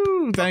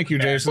 Woo! Thank you,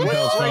 Jason.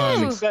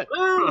 That was fun.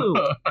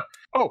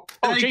 Oh,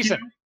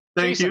 Jason.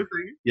 Thank you.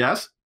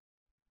 Yes?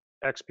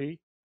 XP.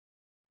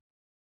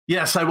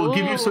 Yes, I will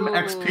give you some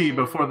XP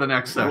before the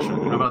next session.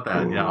 How about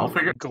that? Yeah, I'll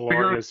figure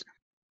Glorious.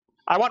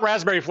 I want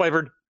raspberry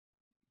flavored.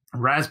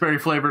 Raspberry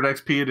flavored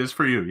XP it is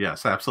for you.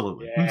 Yes,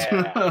 absolutely.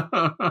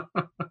 Yeah.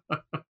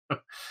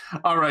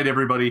 All right,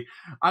 everybody.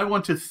 I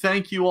want to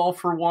thank you all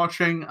for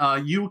watching.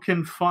 You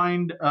can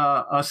find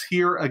us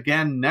here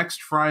again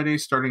next Friday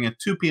starting at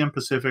 2 p.m.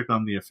 Pacific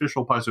on the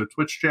official Paizo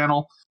Twitch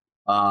channel.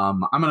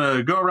 I'm going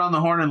to go around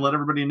the horn and let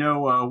everybody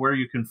know where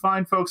you can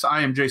find folks.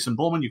 I am Jason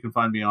Bullman. You can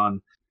find me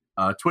on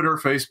Twitter,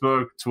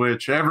 Facebook,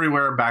 Twitch,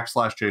 everywhere,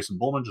 /Jason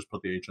Bullman. Just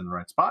put the H in the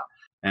right spot.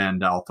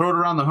 And I'll throw it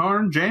around the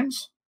horn.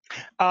 James?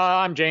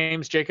 I'm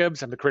James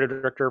Jacobs. I'm the creative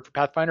director for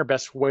Pathfinder.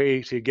 Best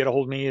way to get a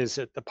hold of me is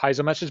at the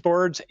Paizo message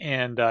boards,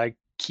 and I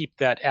keep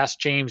that Ask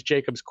James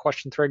Jacobs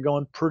question thread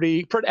going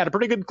at a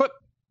pretty good clip.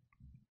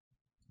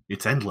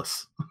 It's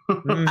endless.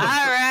 All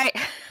right.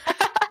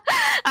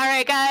 All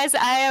right, guys.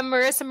 I am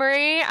Marissa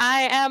Marie.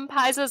 I am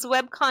Paizo's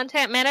web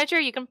content manager.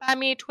 You can find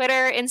me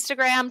Twitter,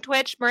 Instagram,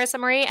 Twitch, Marissa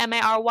Marie,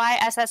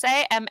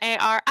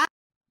 MarySsaMari.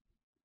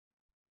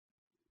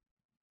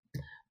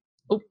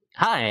 Oh,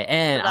 hi,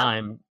 and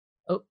I'm.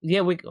 Oh, yeah,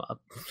 we go up.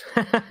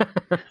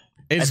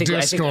 It's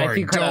Discord.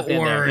 Don't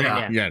worry.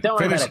 Yeah. Don't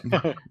worry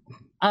about it.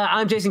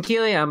 I'm Jason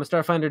Keeley. I'm a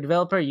Starfinder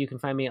developer. You can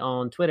find me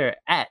on Twitter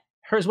at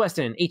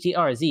HerzWesten,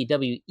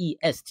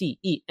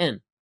 HerzWesten.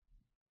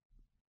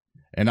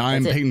 And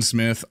I'm Peyton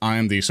Smith.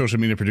 I'm the social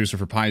media producer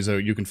for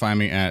Paizo. You can find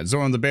me at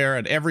Zoran the Bear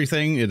at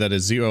everything. That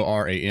is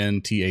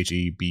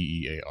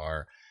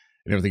ZORANTHEBEAR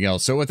and everything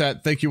else. So with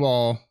that, thank you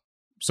all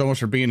so much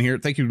for being here.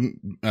 Thank you,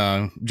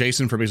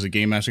 Jason, for basically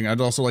game mashing. I'd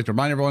also like to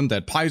remind everyone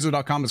that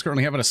Paizo.com is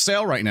currently having a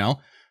sale right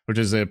now, which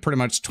is pretty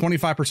much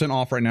 25%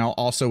 off right now.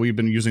 Also, we've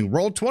been using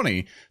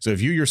Roll20. So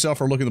if you yourself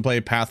are looking to play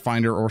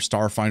Pathfinder or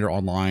Starfinder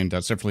online,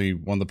 that's definitely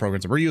one of the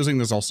programs that we're using.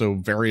 There's also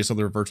various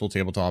other virtual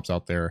tabletops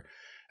out there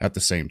at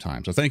the same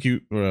time. So thank you.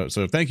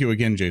 Thank you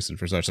again, Jason,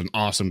 for such an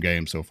awesome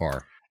game so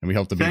far. And we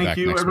hope to be back next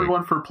week. Thank you,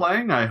 everyone, for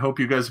playing. I hope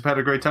you guys have had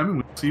a great time, and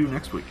we'll see you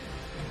next week.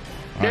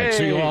 All right,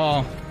 see you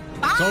all.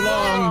 Bye. So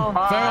long.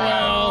 Bye.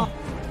 Farewell.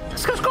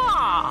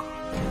 Skwa!